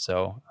else.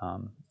 So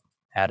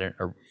add an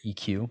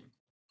EQ.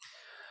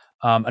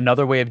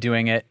 Another way of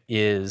doing it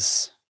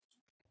is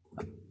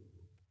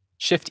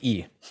Shift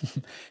E.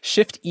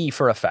 Shift E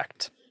for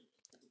effect.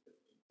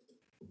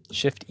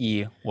 Shift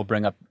E will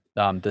bring up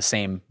the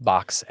same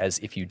box as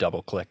if you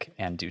double click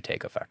and do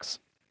Take Effects.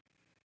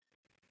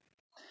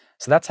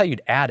 So that's how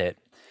you'd add it.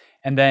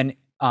 And then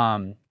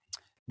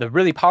the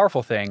really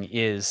powerful thing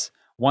is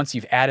once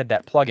you've added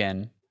that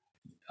plugin,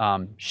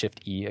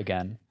 Shift E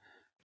again,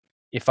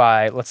 if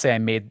let's say I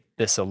made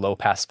this a low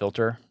pass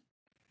filter,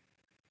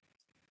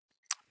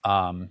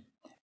 and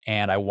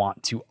I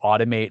want to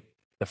automate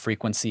the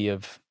frequency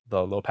of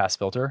the low pass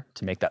filter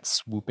to make that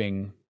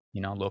swooping,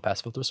 low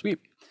pass filter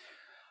sweep.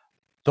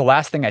 The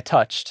last thing I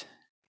touched,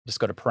 just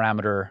go to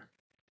parameter,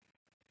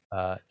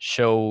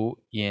 show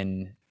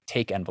in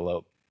take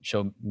envelope,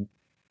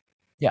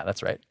 yeah,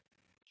 that's right.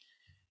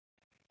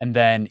 And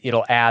then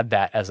it'll add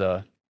that as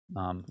a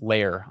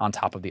layer on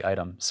top of the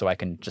item. So I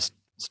can just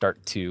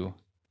start to,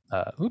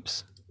 I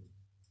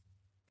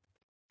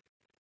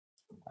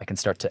can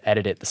start to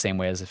edit it the same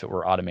way as if it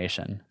were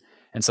automation.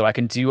 And so I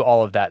can do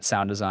all of that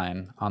sound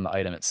design on the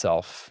item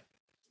itself.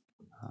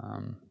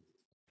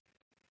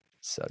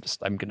 So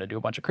I'm going to do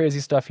a bunch of crazy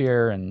stuff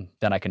here, and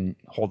then I can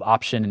hold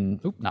Option and,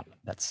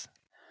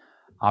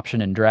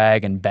 Option and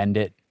drag and bend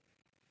it.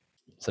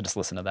 So just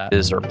listen to that.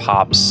 Or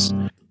pops.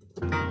 And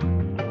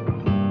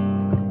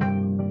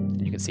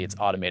you can see it's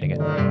automating it.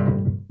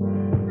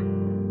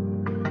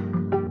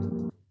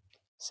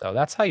 So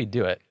that's how you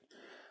do it.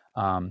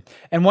 And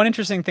one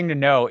interesting thing to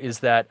know is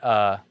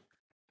that,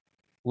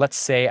 let's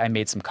say I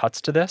made some cuts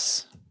to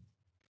this,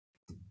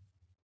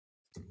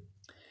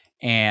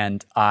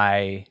 and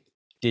I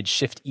did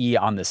Shift E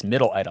on this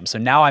middle item. So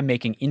now I'm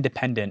making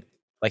independent,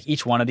 like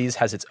each one of these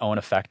has its own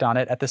effect on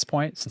it at this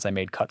point, since I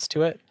made cuts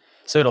to it.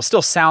 So it'll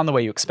still sound the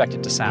way you expect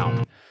it to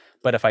sound.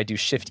 But if I do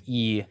Shift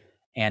E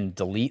and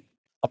delete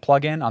a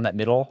plugin on that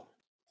middle,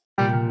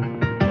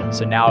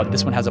 so now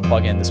this one has a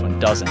plugin, this one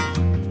doesn't.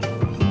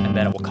 And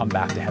then it will come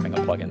back to having a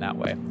plugin that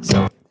way.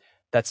 So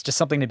that's just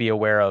something to be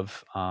aware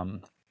of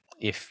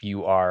if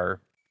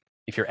you're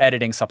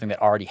editing something that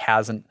already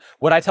hasn't.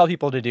 What I tell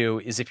people to do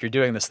is, if you're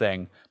doing this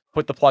thing,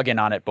 put the plugin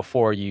on it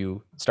before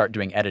you start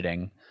doing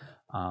editing,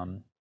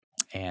 and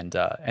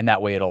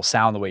that way it'll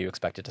sound the way you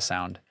expect it to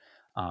sound.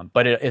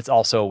 But it's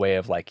also a way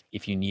of, like,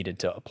 if you needed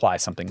to apply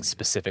something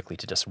specifically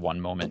to just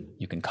one moment,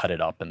 you can cut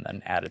it up and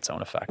then add its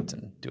own effect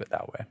and do it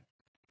that way.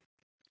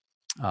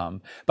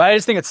 But I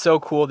just think it's so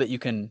cool that you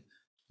can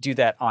do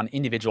that on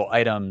individual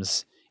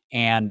items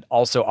and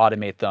also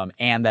automate them,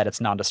 and that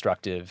it's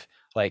non-destructive.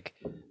 Like,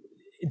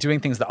 doing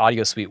things the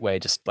Audio Suite way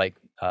just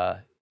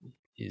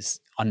is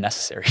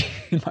unnecessary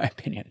in my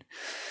opinion.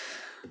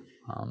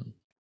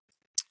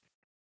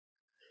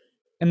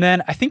 And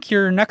then I think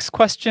your next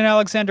question,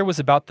 Alexander, was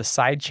about the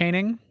side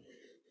chaining.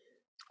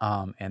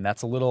 And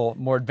that's a little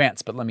more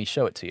advanced, but let me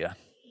show it to you.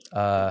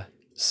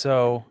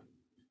 So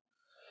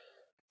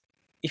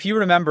if you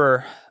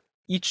remember,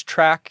 each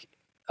track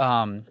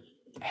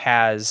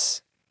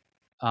has,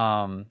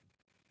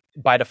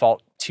 by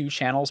default, 2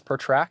 channels per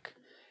track.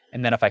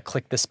 And then if I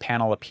click this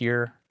panel up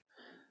here,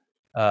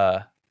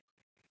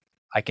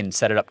 I can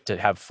set it up to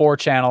have 4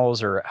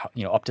 channels, or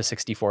up to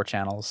 64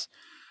 channels.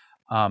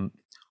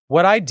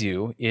 What I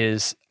do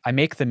is I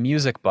make the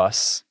music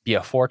bus be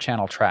a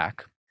 4-channel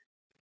track,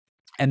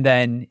 and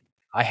then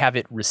I have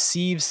it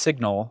receive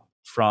signal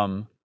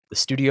from the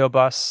studio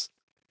bus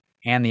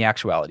and the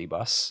actuality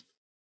bus.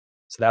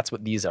 So that's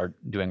what these are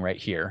doing right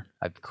here.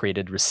 I've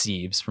created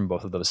receives from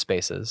both of those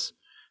spaces,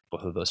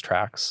 both of those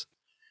tracks.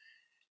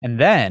 And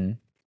then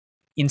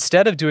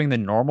instead of doing the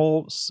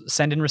normal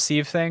send and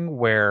receive thing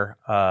where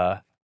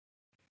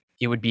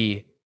it would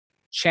be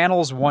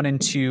channels 1 and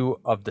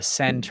 2 of the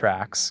send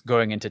tracks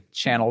going into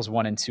channels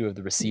 1 and 2 of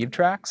the receive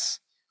tracks,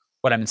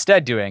 what I'm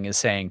instead doing is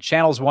saying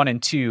channels 1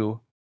 and 2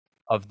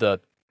 of the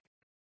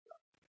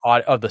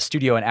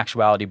studio and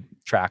actuality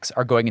tracks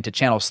are going into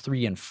channels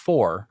 3 and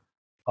 4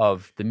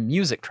 of the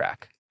music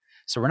track.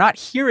 So we're not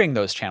hearing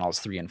those channels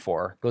 3 and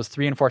 4. Those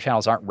 3 and 4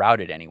 channels aren't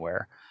routed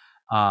anywhere.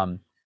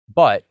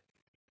 But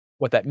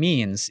what that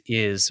means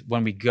is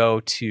when we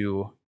go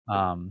to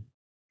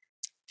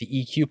the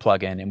EQ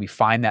plugin and we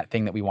find that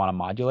thing that we want to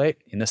modulate,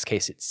 in this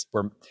case,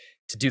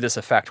 to do this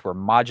effect, we're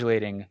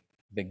modulating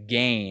the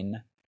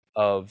gain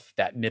of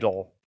that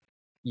middle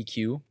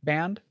EQ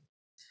band.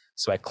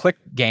 So I click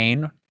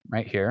gain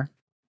right here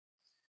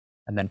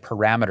and then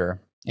parameter.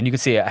 And you can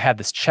see I have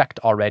this checked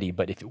already,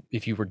 but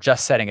if you were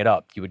just setting it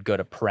up, you would go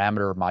to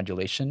parameter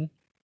modulation.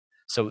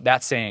 So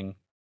that's saying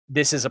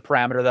this is a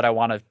parameter that I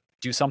want to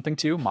do something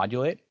to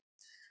modulate.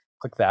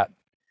 Click that.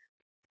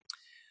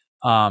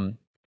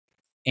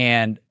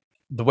 And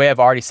the way I've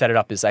already set it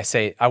up is I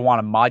say I want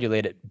to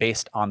modulate it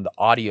based on the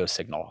audio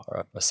signal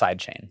or a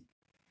sidechain.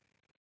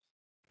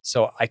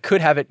 So I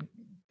could have it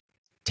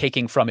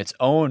taking from its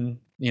own,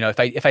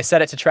 if I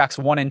set it to tracks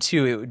 1 and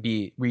 2, it would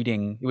be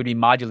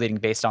modulating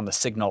based on the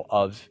signal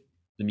of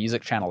the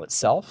music channel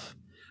itself.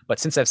 But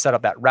since I've set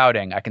up that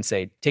routing, I can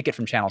say take it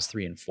from channels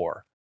 3 and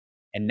 4.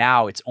 And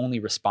now it's only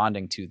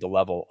responding to the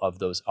level of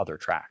those other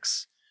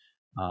tracks.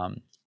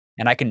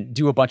 And I can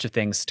do a bunch of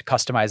things to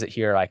customize it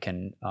here. I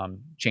can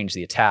change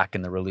the attack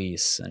and the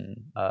release,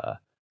 and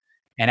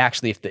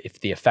actually, if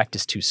the effect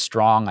is too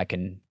strong, I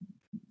can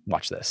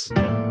watch this.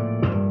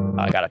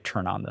 I got to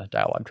turn on the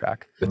dialogue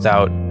track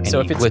without any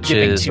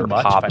glitches or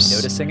pops, if I'm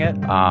noticing it,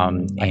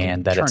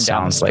 and that it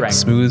sounds like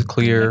smooth,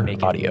 clear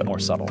audio. More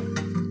subtle,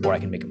 or I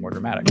can make it more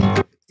dramatic.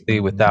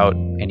 Without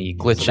any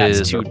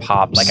glitches or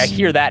pops, like I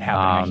hear that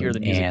happening. I hear the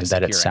music and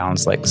that it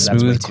sounds like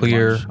smooth,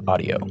 clear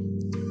audio.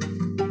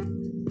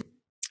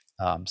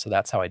 So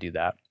that's how I do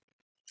that.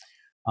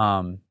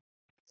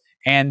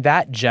 And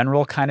that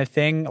general kind of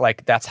thing,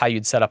 like that's how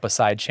you'd set up a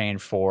sidechain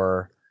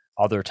for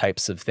other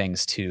types of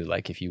things too.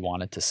 Like if you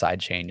wanted to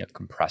sidechain a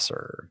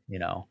compressor,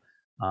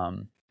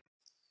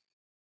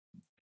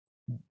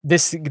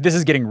 this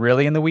is getting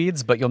really in the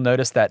weeds, but you'll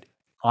notice that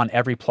on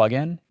every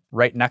plugin,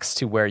 right next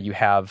to where you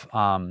have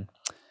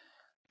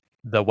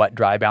the wet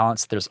dry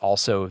balance, there's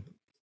also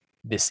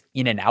this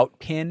in and out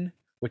pin,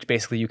 which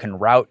basically you can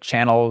route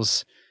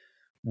channels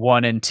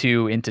 1 and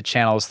 2 into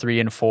channels 3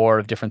 and 4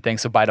 of different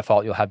things. So by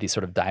default, you'll have these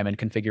sort of diamond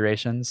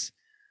configurations.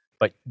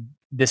 But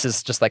this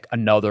is just like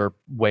another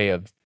way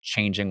of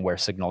changing where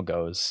signal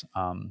goes.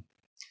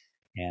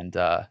 And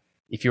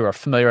if you are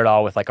familiar at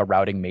all with like a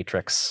routing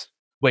matrix,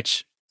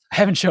 which I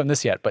haven't shown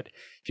this yet, but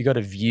if you go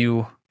to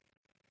view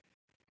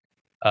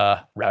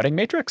routing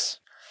matrix,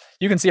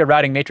 you can see a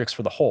routing matrix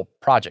for the whole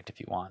project if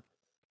you want,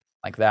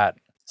 like that.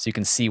 So you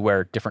can see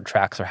where different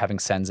tracks are having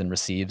sends and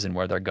receives and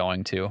where they're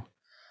going to.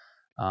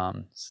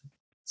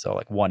 So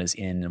like one is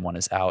in and one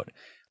is out.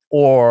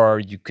 Or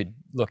you could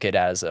look at it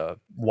as a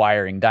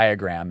wiring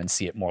diagram and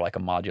see it more like a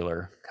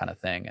modular kind of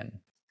thing, and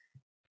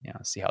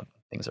see how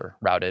things are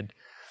routed.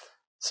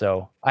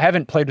 So I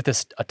haven't played with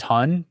this a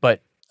ton,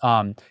 but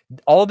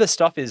all of this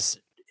stuff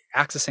is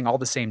accessing all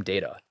the same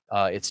data.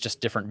 It's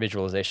just different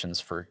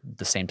visualizations for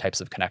the same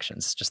types of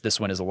connections. Just this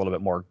one is a little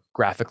bit more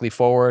graphically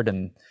forward,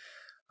 and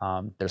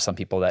there's some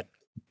people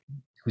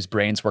whose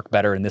brains work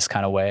better in this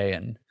kind of way,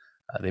 and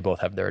they both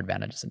have their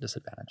advantages and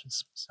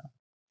disadvantages. So.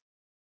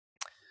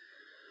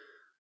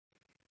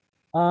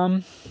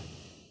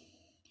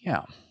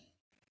 Yeah.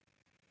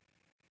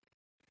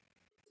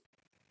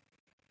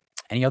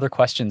 Any other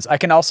questions? I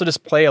can also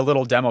just play a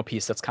little demo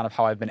piece. That's kind of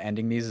how I've been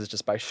ending these, is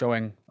just by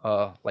showing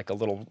like a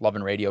little Love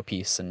and Radio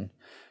piece and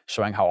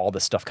showing how all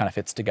this stuff kind of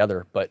fits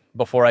together. But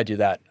before I do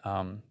that,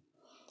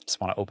 just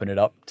want to open it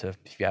up to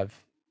if you have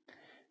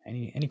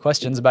any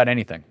questions about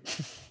anything.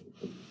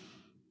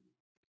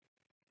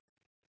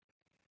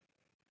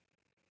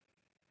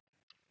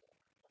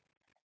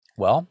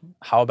 Well,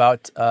 how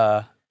about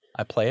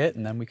I play it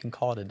and then we can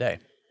call it a day.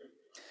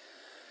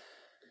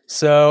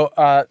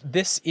 So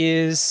this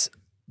is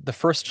the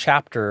first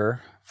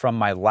chapter from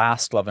my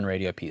last Love and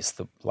Radio piece,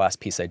 the last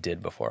piece I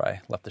did before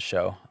I left the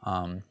show.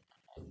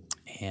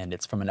 And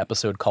it's from an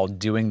episode called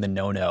Doing the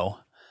No-No.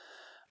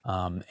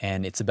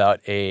 And it's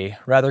about a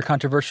rather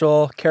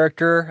controversial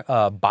character,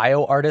 a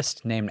bio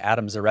artist named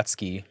Adam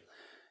Zaretsky,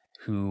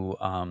 who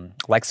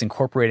likes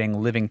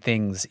incorporating living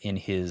things in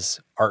his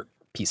art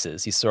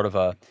pieces. He's sort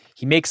of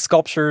he makes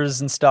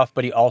sculptures and stuff,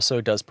 but he also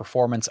does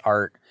performance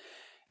art.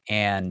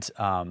 And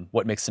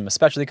what makes him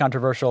especially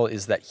controversial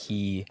is that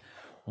he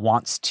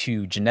wants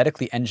to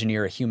genetically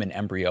engineer a human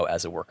embryo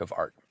as a work of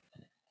art.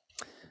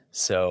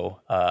 So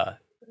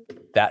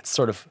that's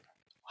sort of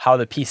how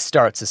the piece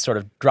starts, is sort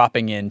of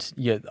dropping in.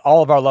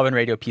 All of our Love and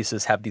Radio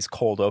pieces have these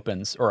cold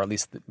opens, or at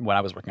least when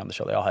I was working on the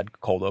show, they all had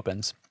cold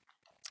opens.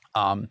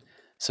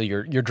 So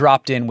you're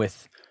dropped in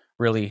with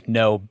really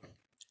no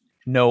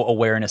no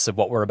awareness of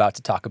what we're about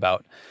to talk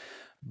about.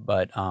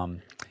 But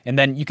and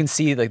then you can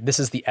see like this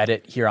is the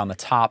edit here on the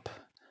top.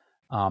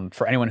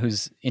 For anyone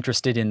who's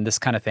interested in this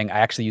kind of thing, I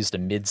actually used a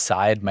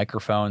mid-side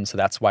microphone, so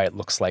that's why it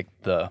looks like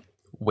the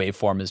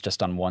waveform is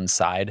just on one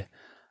side.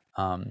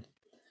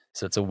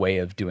 So it's a way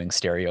of doing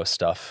stereo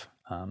stuff.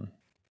 And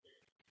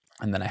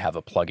then I have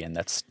a plugin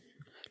that's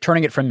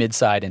turning it from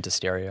mid-side into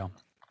stereo.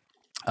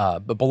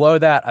 But below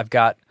that, I've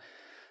got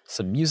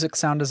some music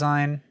sound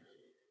design.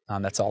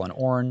 That's all in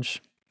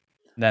orange.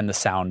 Then the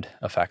sound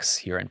effects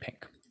here in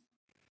pink.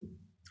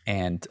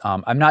 And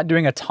I'm not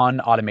doing a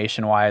ton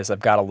automation-wise. I've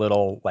got a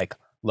little like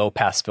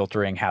low-pass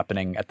filtering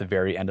happening at the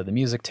very end of the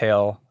music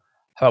tail.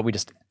 How about we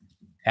just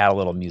add a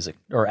little music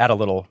or add a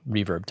little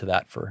reverb to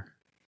that for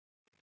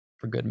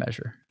good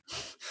measure?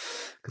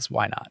 Because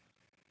why not?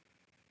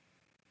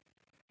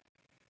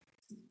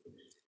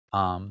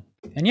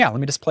 And yeah, let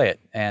me just play it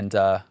and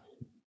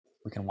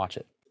we can watch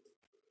it.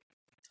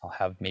 I'll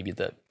have maybe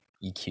the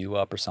EQ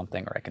up or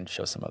something, or I can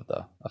show some of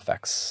the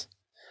effects.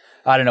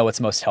 I don't know what's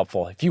most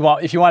helpful. If you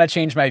want to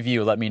change my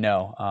view, let me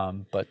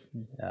know. But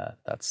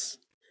that's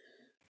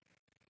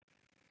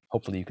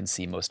hopefully you can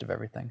see most of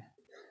everything.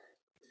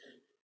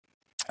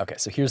 Okay,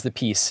 so here's the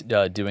piece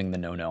doing the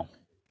no-no.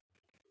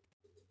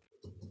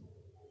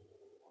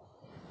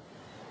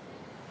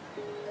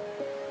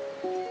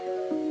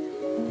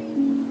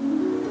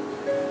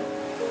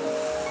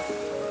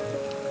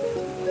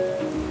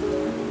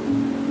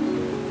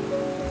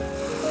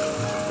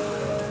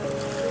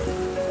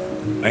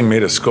 I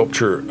made a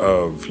sculpture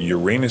of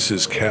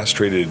Uranus's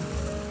castrated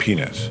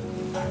penis.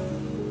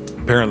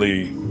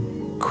 Apparently,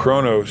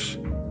 Kronos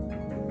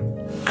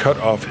cut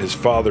off his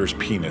father's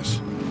penis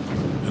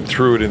and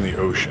threw it in the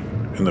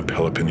ocean, in the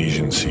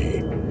Peloponnesian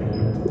Sea.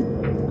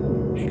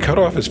 He cut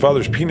off his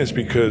father's penis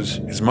because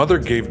his mother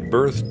gave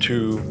birth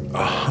to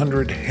a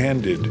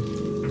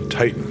 100-handed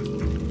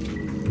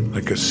titan,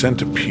 like a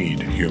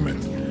centipede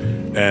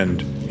human.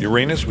 And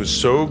Uranus was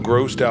so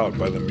grossed out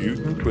by the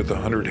mutant with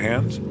 100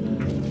 hands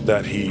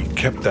that he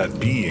kept that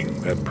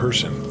being, that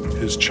person,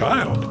 his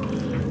child,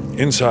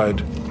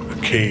 inside a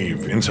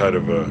cave, inside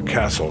of a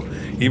castle.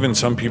 Even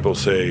some people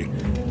say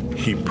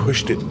he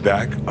pushed it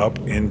back up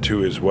into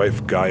his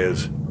wife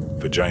Gaia's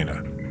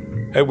vagina.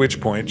 At which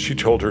point she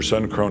told her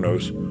son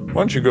Kronos, why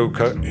don't you go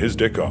cut his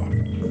dick off,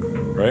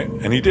 right?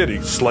 And he did.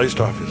 He sliced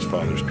off his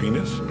father's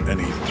penis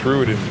and he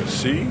threw it in the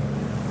sea.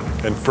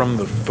 And from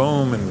the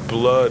foam and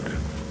blood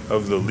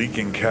of the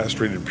leaking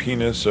castrated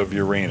penis of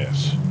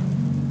Uranus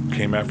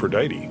came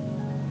Aphrodite,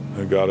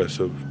 the goddess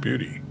of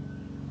beauty.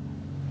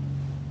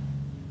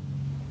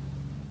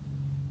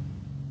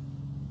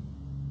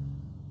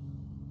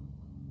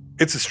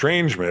 It's a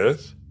strange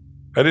myth.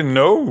 I didn't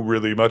know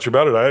really much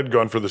about it. I had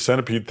gone for the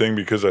centipede thing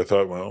because I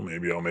thought, well,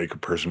 maybe I'll make a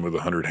person with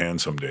 100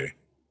 hands someday.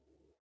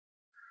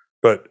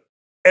 But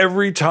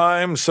every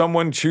time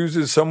someone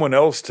chooses someone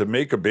else to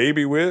make a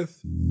baby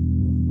with,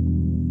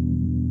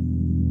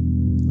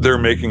 they're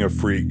making a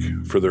freak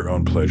for their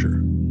own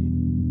pleasure.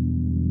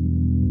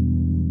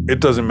 It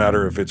doesn't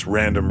matter if it's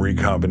random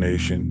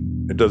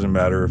recombination. It doesn't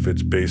matter if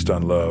it's based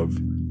on love.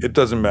 It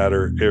doesn't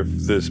matter if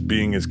this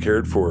being is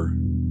cared for,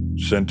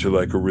 sent to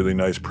like a really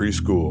nice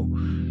preschool,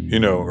 you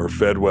know, or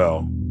fed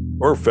well,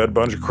 or fed a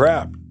bunch of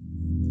crap.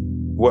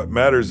 What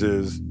matters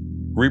is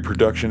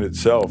reproduction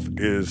itself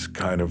is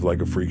kind of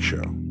like a freak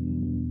show,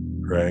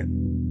 right?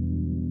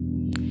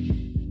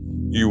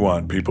 You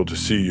want people to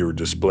see your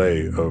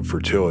display of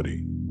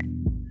fertility.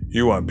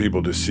 You want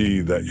people to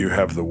see that you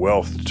have the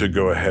wealth to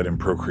go ahead and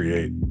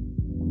procreate.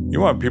 You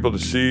want people to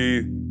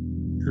see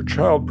your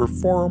child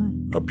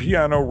perform a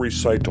piano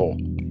recital.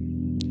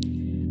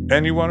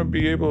 And you want to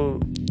be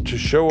able to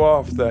show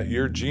off that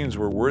your genes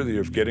were worthy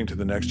of getting to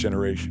the next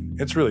generation.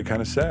 It's really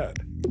kind of sad.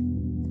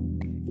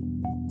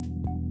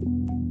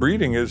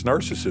 Breeding is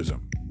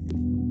narcissism.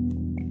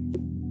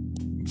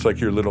 It's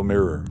like your little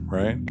mirror,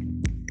 right?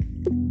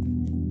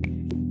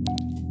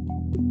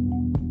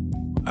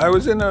 I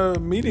was in a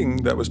meeting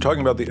that was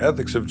talking about the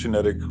ethics of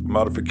genetic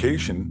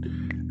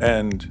modification,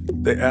 and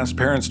they asked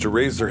parents to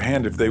raise their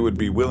hand if they would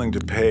be willing to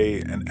pay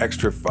an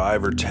extra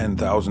 $5,000 or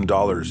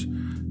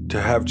 $10,000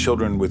 to have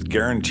children with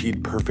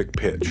guaranteed perfect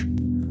pitch,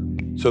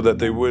 so that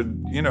they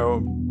would, you know,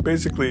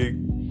 basically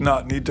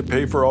not need to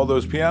pay for all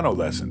those piano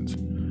lessons,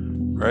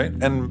 right?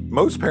 And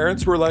most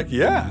parents were like,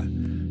 yeah,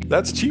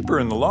 that's cheaper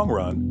in the long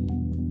run.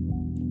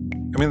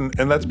 I mean,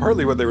 and that's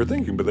partly what they were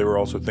thinking, but they were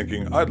also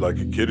thinking, I'd like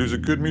a kid who's a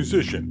good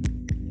musician.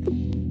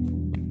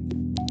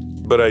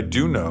 But I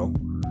do know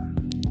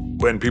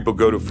when people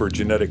go for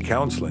genetic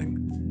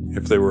counseling,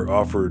 if they were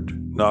offered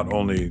not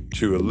only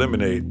to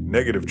eliminate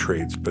negative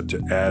traits, but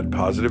to add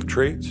positive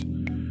traits,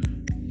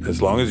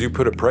 as long as you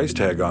put a price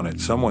tag on it,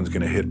 someone's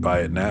going to hit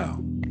buy it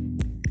now.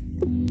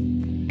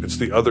 It's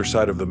the other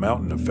side of the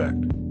mountain effect.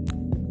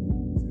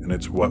 And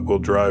it's what will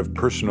drive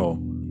personal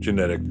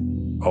genetic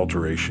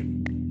alteration.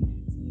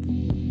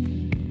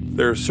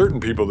 There are certain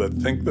people that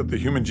think that the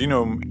human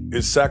genome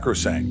is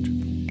sacrosanct.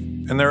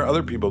 And there are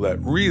other people that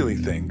really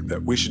think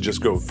that we should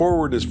just go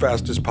forward as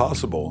fast as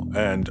possible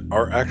and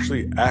are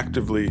actually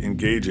actively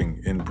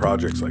engaging in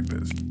projects like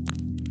this.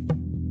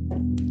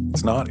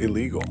 It's not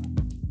illegal.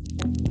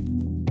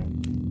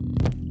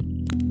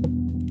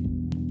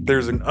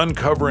 There's an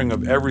uncovering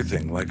of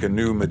everything, like a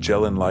new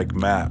Magellan-like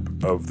map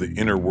of the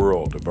inner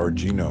world of our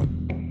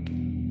genome.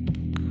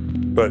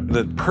 But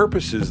the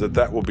purposes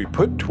that will be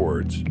put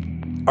towards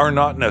are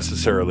not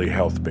necessarily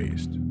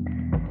health-based.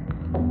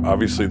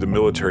 Obviously, the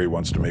military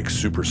wants to make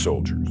super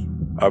soldiers.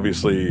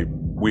 Obviously,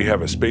 we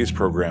have a space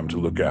program to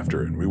look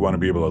after, and we want to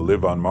be able to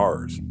live on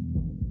Mars.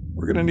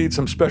 We're going to need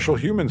some special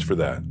humans for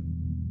that.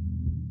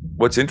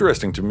 What's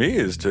interesting to me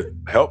is to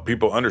help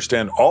people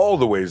understand all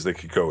the ways they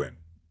could go in.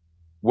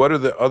 What are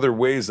the other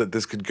ways that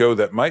this could go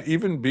that might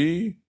even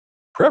be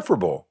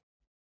preferable?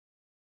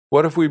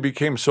 What if we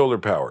became solar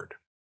powered,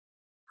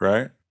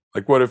 right?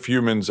 Like what if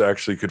humans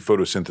actually could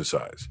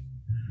photosynthesize?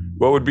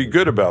 What would be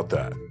good about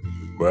that?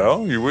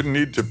 Well, you wouldn't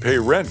need to pay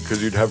rent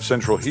because you'd have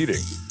central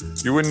heating.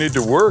 You wouldn't need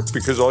to work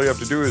because all you have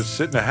to do is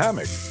sit in a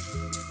hammock.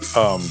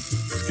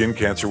 Skin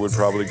cancer would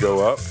probably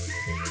go up.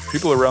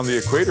 People around the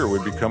equator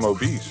would become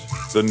obese.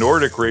 The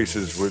Nordic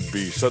races would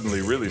be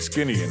suddenly really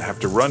skinny and have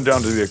to run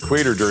down to the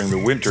equator during the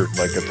winter,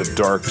 like at the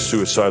dark,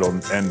 suicidal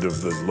end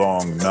of the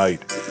long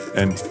night.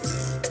 And,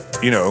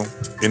 you know,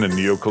 in a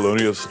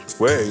neo-colonialist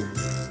way,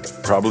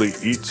 probably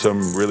eat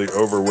some really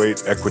overweight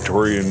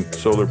Equatorian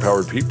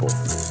solar-powered people.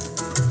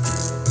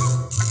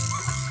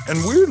 And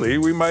weirdly,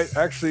 we might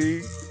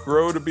actually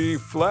grow to be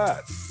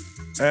flat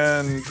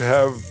and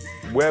have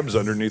webs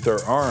underneath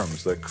our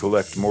arms that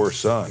collect more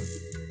sun.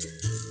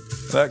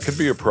 That could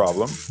be a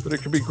problem, but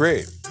it could be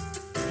great.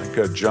 Like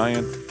a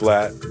giant,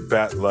 flat,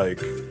 bat-like,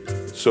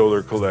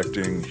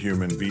 solar-collecting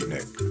human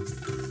beatnik.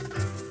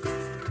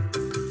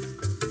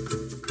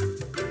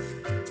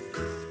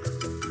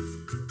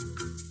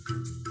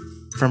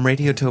 From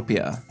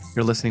Radiotopia,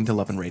 you're listening to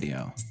Love and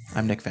Radio.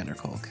 I'm Nick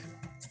Vanderkolk.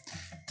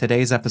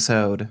 Today's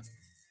episode,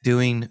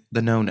 Doing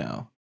the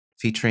No-No,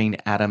 featuring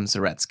Adam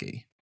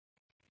Zaretsky.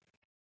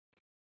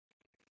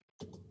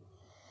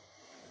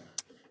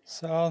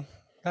 So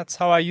that's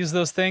how I use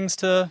those things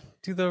to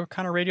do the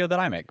kind of radio that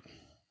I make.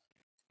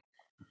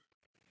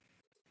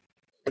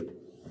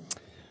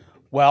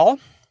 Well,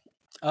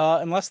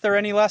 unless there are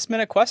any last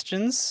minute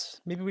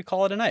questions, maybe we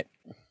call it a night.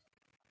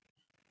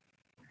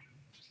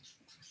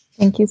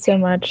 Thank you so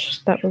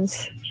much. That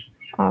was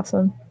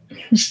awesome.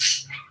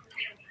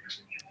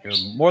 You're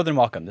more than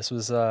welcome. This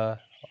was, I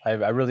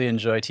really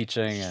enjoy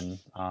teaching,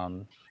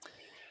 and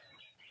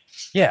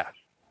yeah,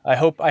 I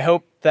hope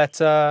that,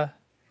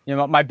 you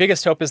know, my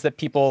biggest hope is that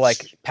people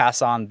like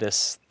pass on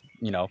this,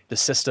 you know, the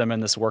system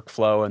and this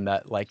workflow, and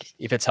that like,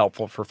 if it's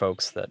helpful for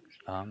folks, that,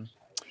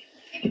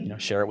 you know,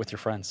 share it with your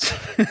friends.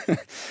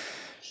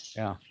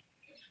 Yeah.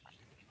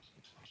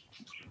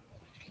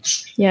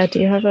 Yeah.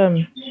 Do you have,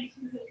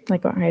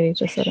 like what Heidi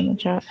just said in the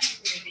chat,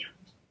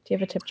 do you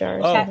have a tip jar?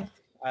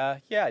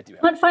 Yeah, I do.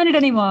 I can't find it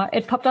anymore.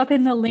 It popped up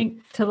in the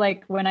link to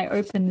like when I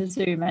opened the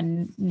Zoom,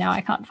 and now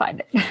I can't find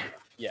it.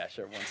 Yeah,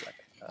 sure. 1 second.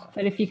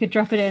 But if you could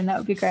drop it in, that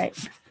would be great.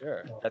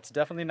 Sure. That's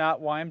definitely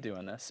not why I'm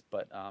doing this,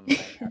 but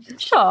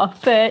Sure,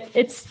 but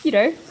it's, you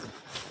know,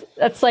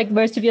 that's like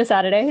most of your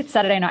Saturday. It's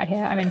Saturday night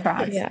here. I'm in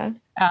France. Yeah.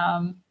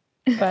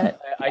 But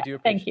I do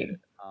appreciate thank you. it.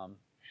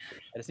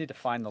 I just need to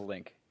find the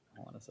link.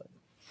 Hold on a second.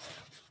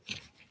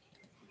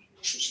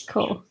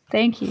 Cool.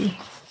 Thank you.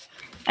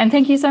 And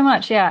thank you so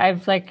much. Yeah,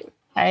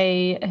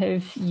 I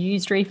have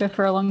used Reaper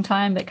for a long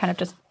time, but kind of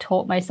just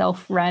taught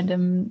myself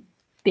random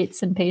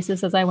bits and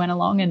pieces as I went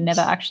along, and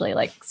never actually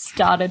like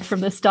started from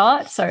the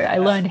start. So I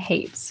learned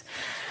heaps.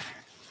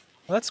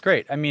 Well, that's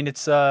great. I mean,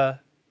 it's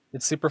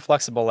super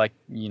flexible, like,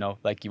 you know,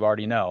 like you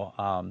already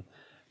know.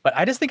 But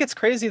I just think it's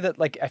crazy that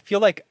like, I feel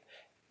like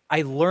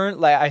I learned,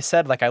 like I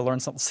said, like I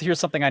learned something. Here's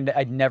something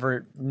I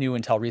never knew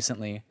until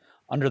recently.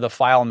 Under the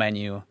file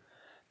menu,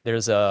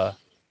 there's a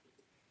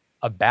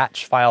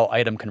batch file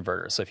item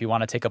converter. So if you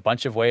want to take a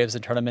bunch of waves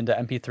and turn them into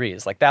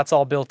MP3s, like that's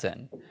all built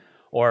in.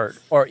 Or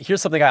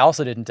here's something I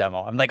also didn't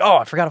demo. I'm like, oh,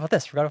 I forgot about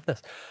this.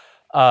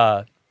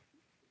 The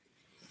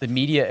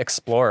Media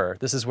Explorer.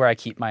 This is where I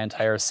keep my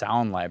entire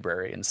sound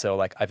library. And so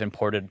like I've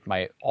imported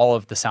all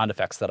of the sound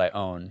effects that I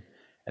own,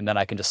 and then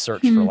I can just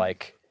search for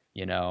like,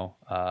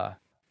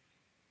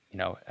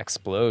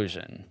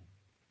 explosion.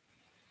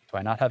 Do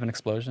I not have an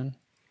explosion?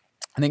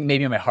 I think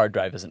maybe my hard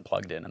drive isn't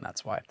plugged in, and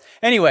that's why.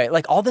 Anyway,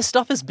 like all this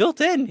stuff is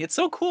built in. It's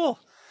so cool.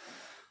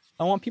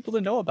 I want people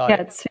to know about it.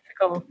 Yeah, it's super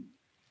cool.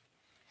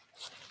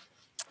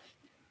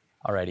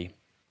 Alrighty.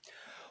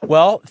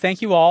 Well,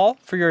 thank you all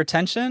for your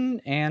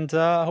attention, and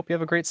I hope you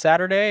have a great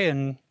Saturday,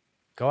 and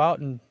go out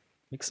and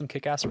make some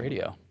kick-ass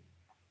radio.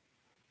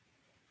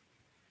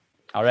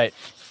 All right.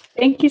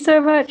 Thank you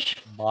so much.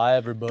 Bye,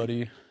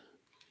 everybody.